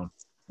coming down.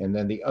 And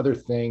then the other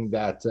thing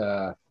that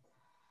a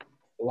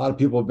lot of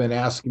people have been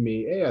asking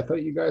me, hey, I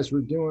thought you guys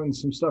were doing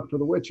some stuff for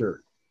The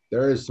Witcher.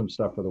 There is some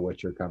stuff for The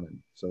Witcher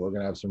coming. So we're going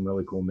to have some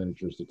really cool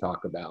miniatures to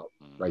talk about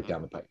right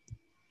down the pipe.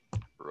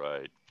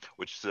 Right.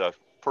 Which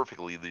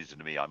perfectly leads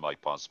into me. I'm Mike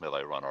Pondsmith.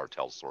 I run our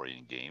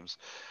Telstorian Games,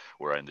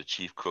 where I'm the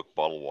chief cook,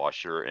 bottle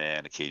washer,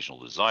 and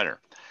occasional designer.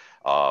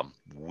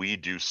 We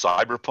do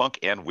Cyberpunk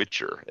and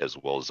Witcher, as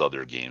well as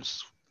other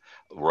games.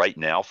 Right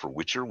now for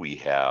Witcher, we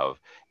have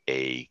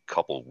a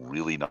couple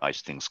really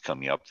nice things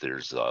coming up.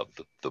 There's the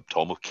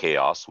Tome of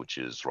Chaos, which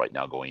is right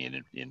now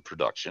going in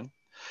production.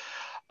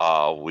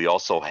 We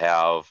also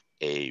have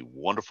a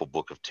wonderful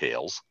book of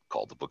tales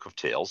called the Book of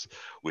Tales,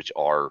 which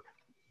are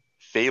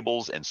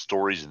fables and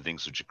stories and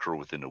things which occur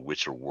within the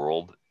Witcher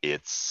world.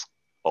 It's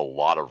a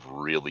lot of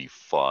really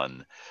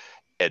fun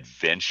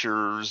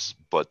adventures,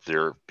 but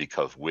they're,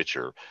 because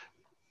Witcher,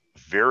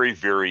 very,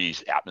 very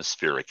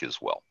atmospheric as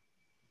well.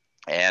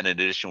 And in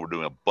addition, we're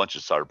doing a bunch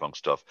of Cyberpunk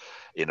stuff.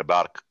 In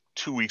about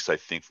 2 weeks, I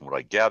think, from what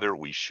I gather,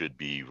 we should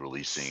be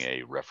releasing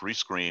a referee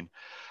screen.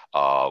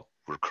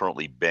 We're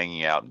currently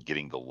banging out and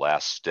getting the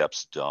last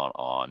steps done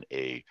on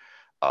a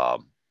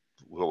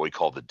what we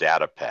call the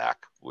data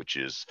pack, which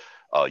is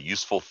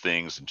useful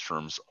things in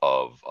terms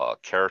of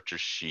character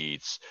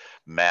sheets,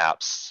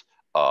 maps,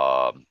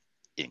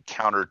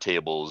 encounter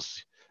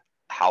tables,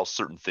 how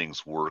certain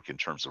things work in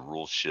terms of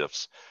rule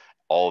shifts,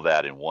 all of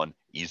that in one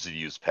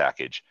easy-to-use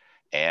package.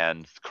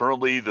 And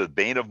currently, the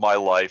bane of my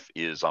life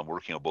is I'm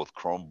working on both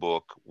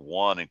Chromebook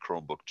 1 and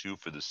Chromebook 2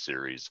 for this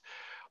series,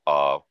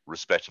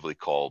 respectively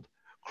called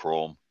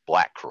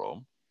Black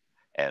Chrome,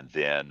 and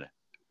then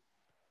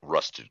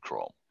Rusted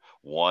Chrome.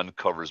 One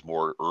covers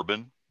more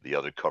urban, the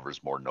other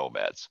covers more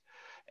nomads.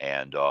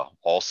 And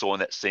also on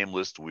that same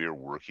list, we are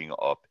working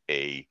up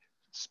a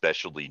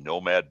specialty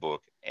nomad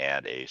book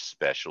and a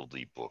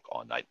specialty book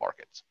on night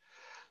markets.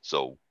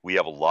 So we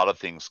have a lot of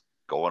things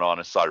going on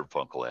in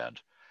Cyberpunk land,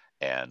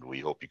 and we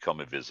hope you come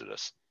and visit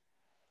us.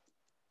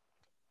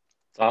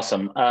 It's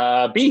awesome.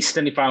 Beast,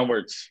 any final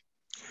words?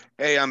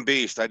 Hey, I'm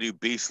Beast. I do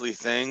beastly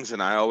things,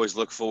 and I always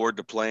look forward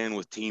to playing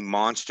with Team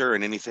Monster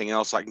and anything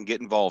else I can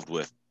get involved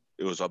with.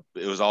 It was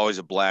always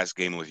a blast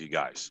gaming with you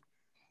guys.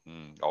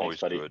 Always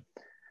Thanks, good.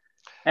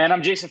 And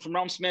I'm Jason from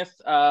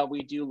RealmSmith.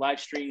 We do live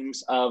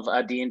streams of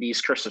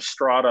D&D's Curse of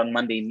Strahd on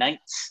Monday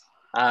nights.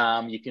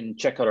 You can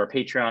check out our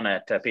Patreon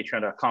at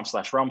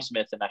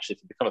patreon.com/RealmSmith. And actually,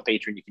 if you become a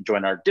patron, you can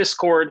join our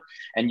Discord,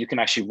 and you can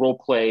actually role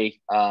play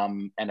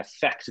and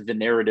affect the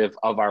narrative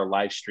of our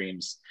live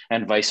streams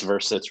and vice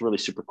versa. It's really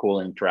super cool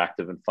and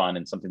interactive and fun,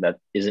 and something that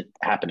isn't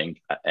happening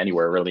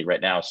anywhere really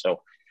right now.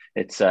 So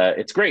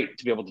it's great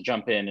to be able to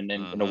jump in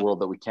in a world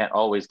that we can't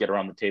always get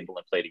around the table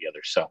and play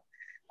together. So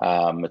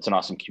it's an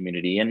awesome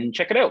community, and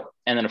check it out.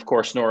 And then, of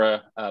course,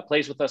 Noura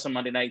plays with us on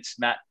Monday nights.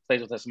 Matt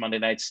plays with us on Monday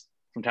nights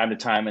from time to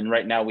time. And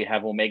right now we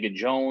have Omega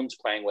Jones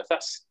playing with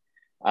us.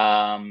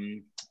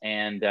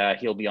 And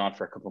he'll be on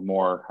for a couple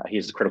more.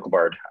 He's the Critical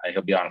Bard.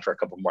 He'll be on for a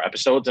couple more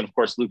episodes. And of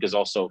course, Luke has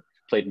also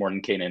played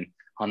Mordenkainen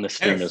on the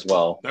stream as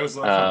well. That was a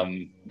lot of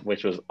fun.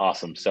 Which was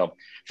awesome. So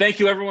thank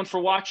you everyone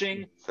for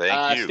watching.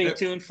 Thank you. Stay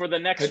tuned for the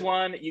next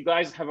one. You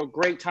guys have a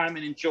great time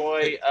and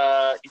enjoy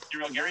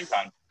Imperial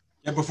GaryCon.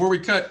 Yeah, before we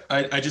cut,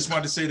 I just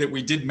wanted to say that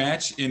we did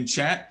match in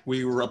chat.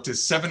 We were up to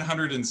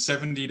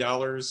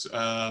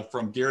 $770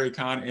 from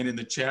GaryCon and in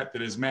the chat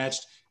that is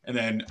matched. And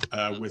then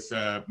with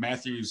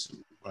Matthew's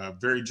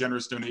very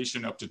generous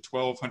donation up to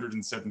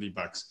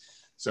 $1,270.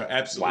 So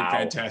absolutely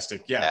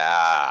fantastic.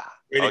 Yeah.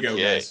 Way to go,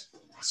 guys.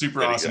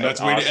 Super awesome.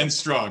 That's way to end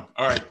strong.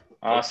 All right.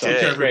 Awesome. Take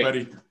care,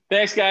 everybody.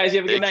 Thanks, guys.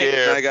 You have a good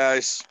night. Bye,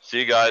 guys. See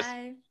you guys. Bye.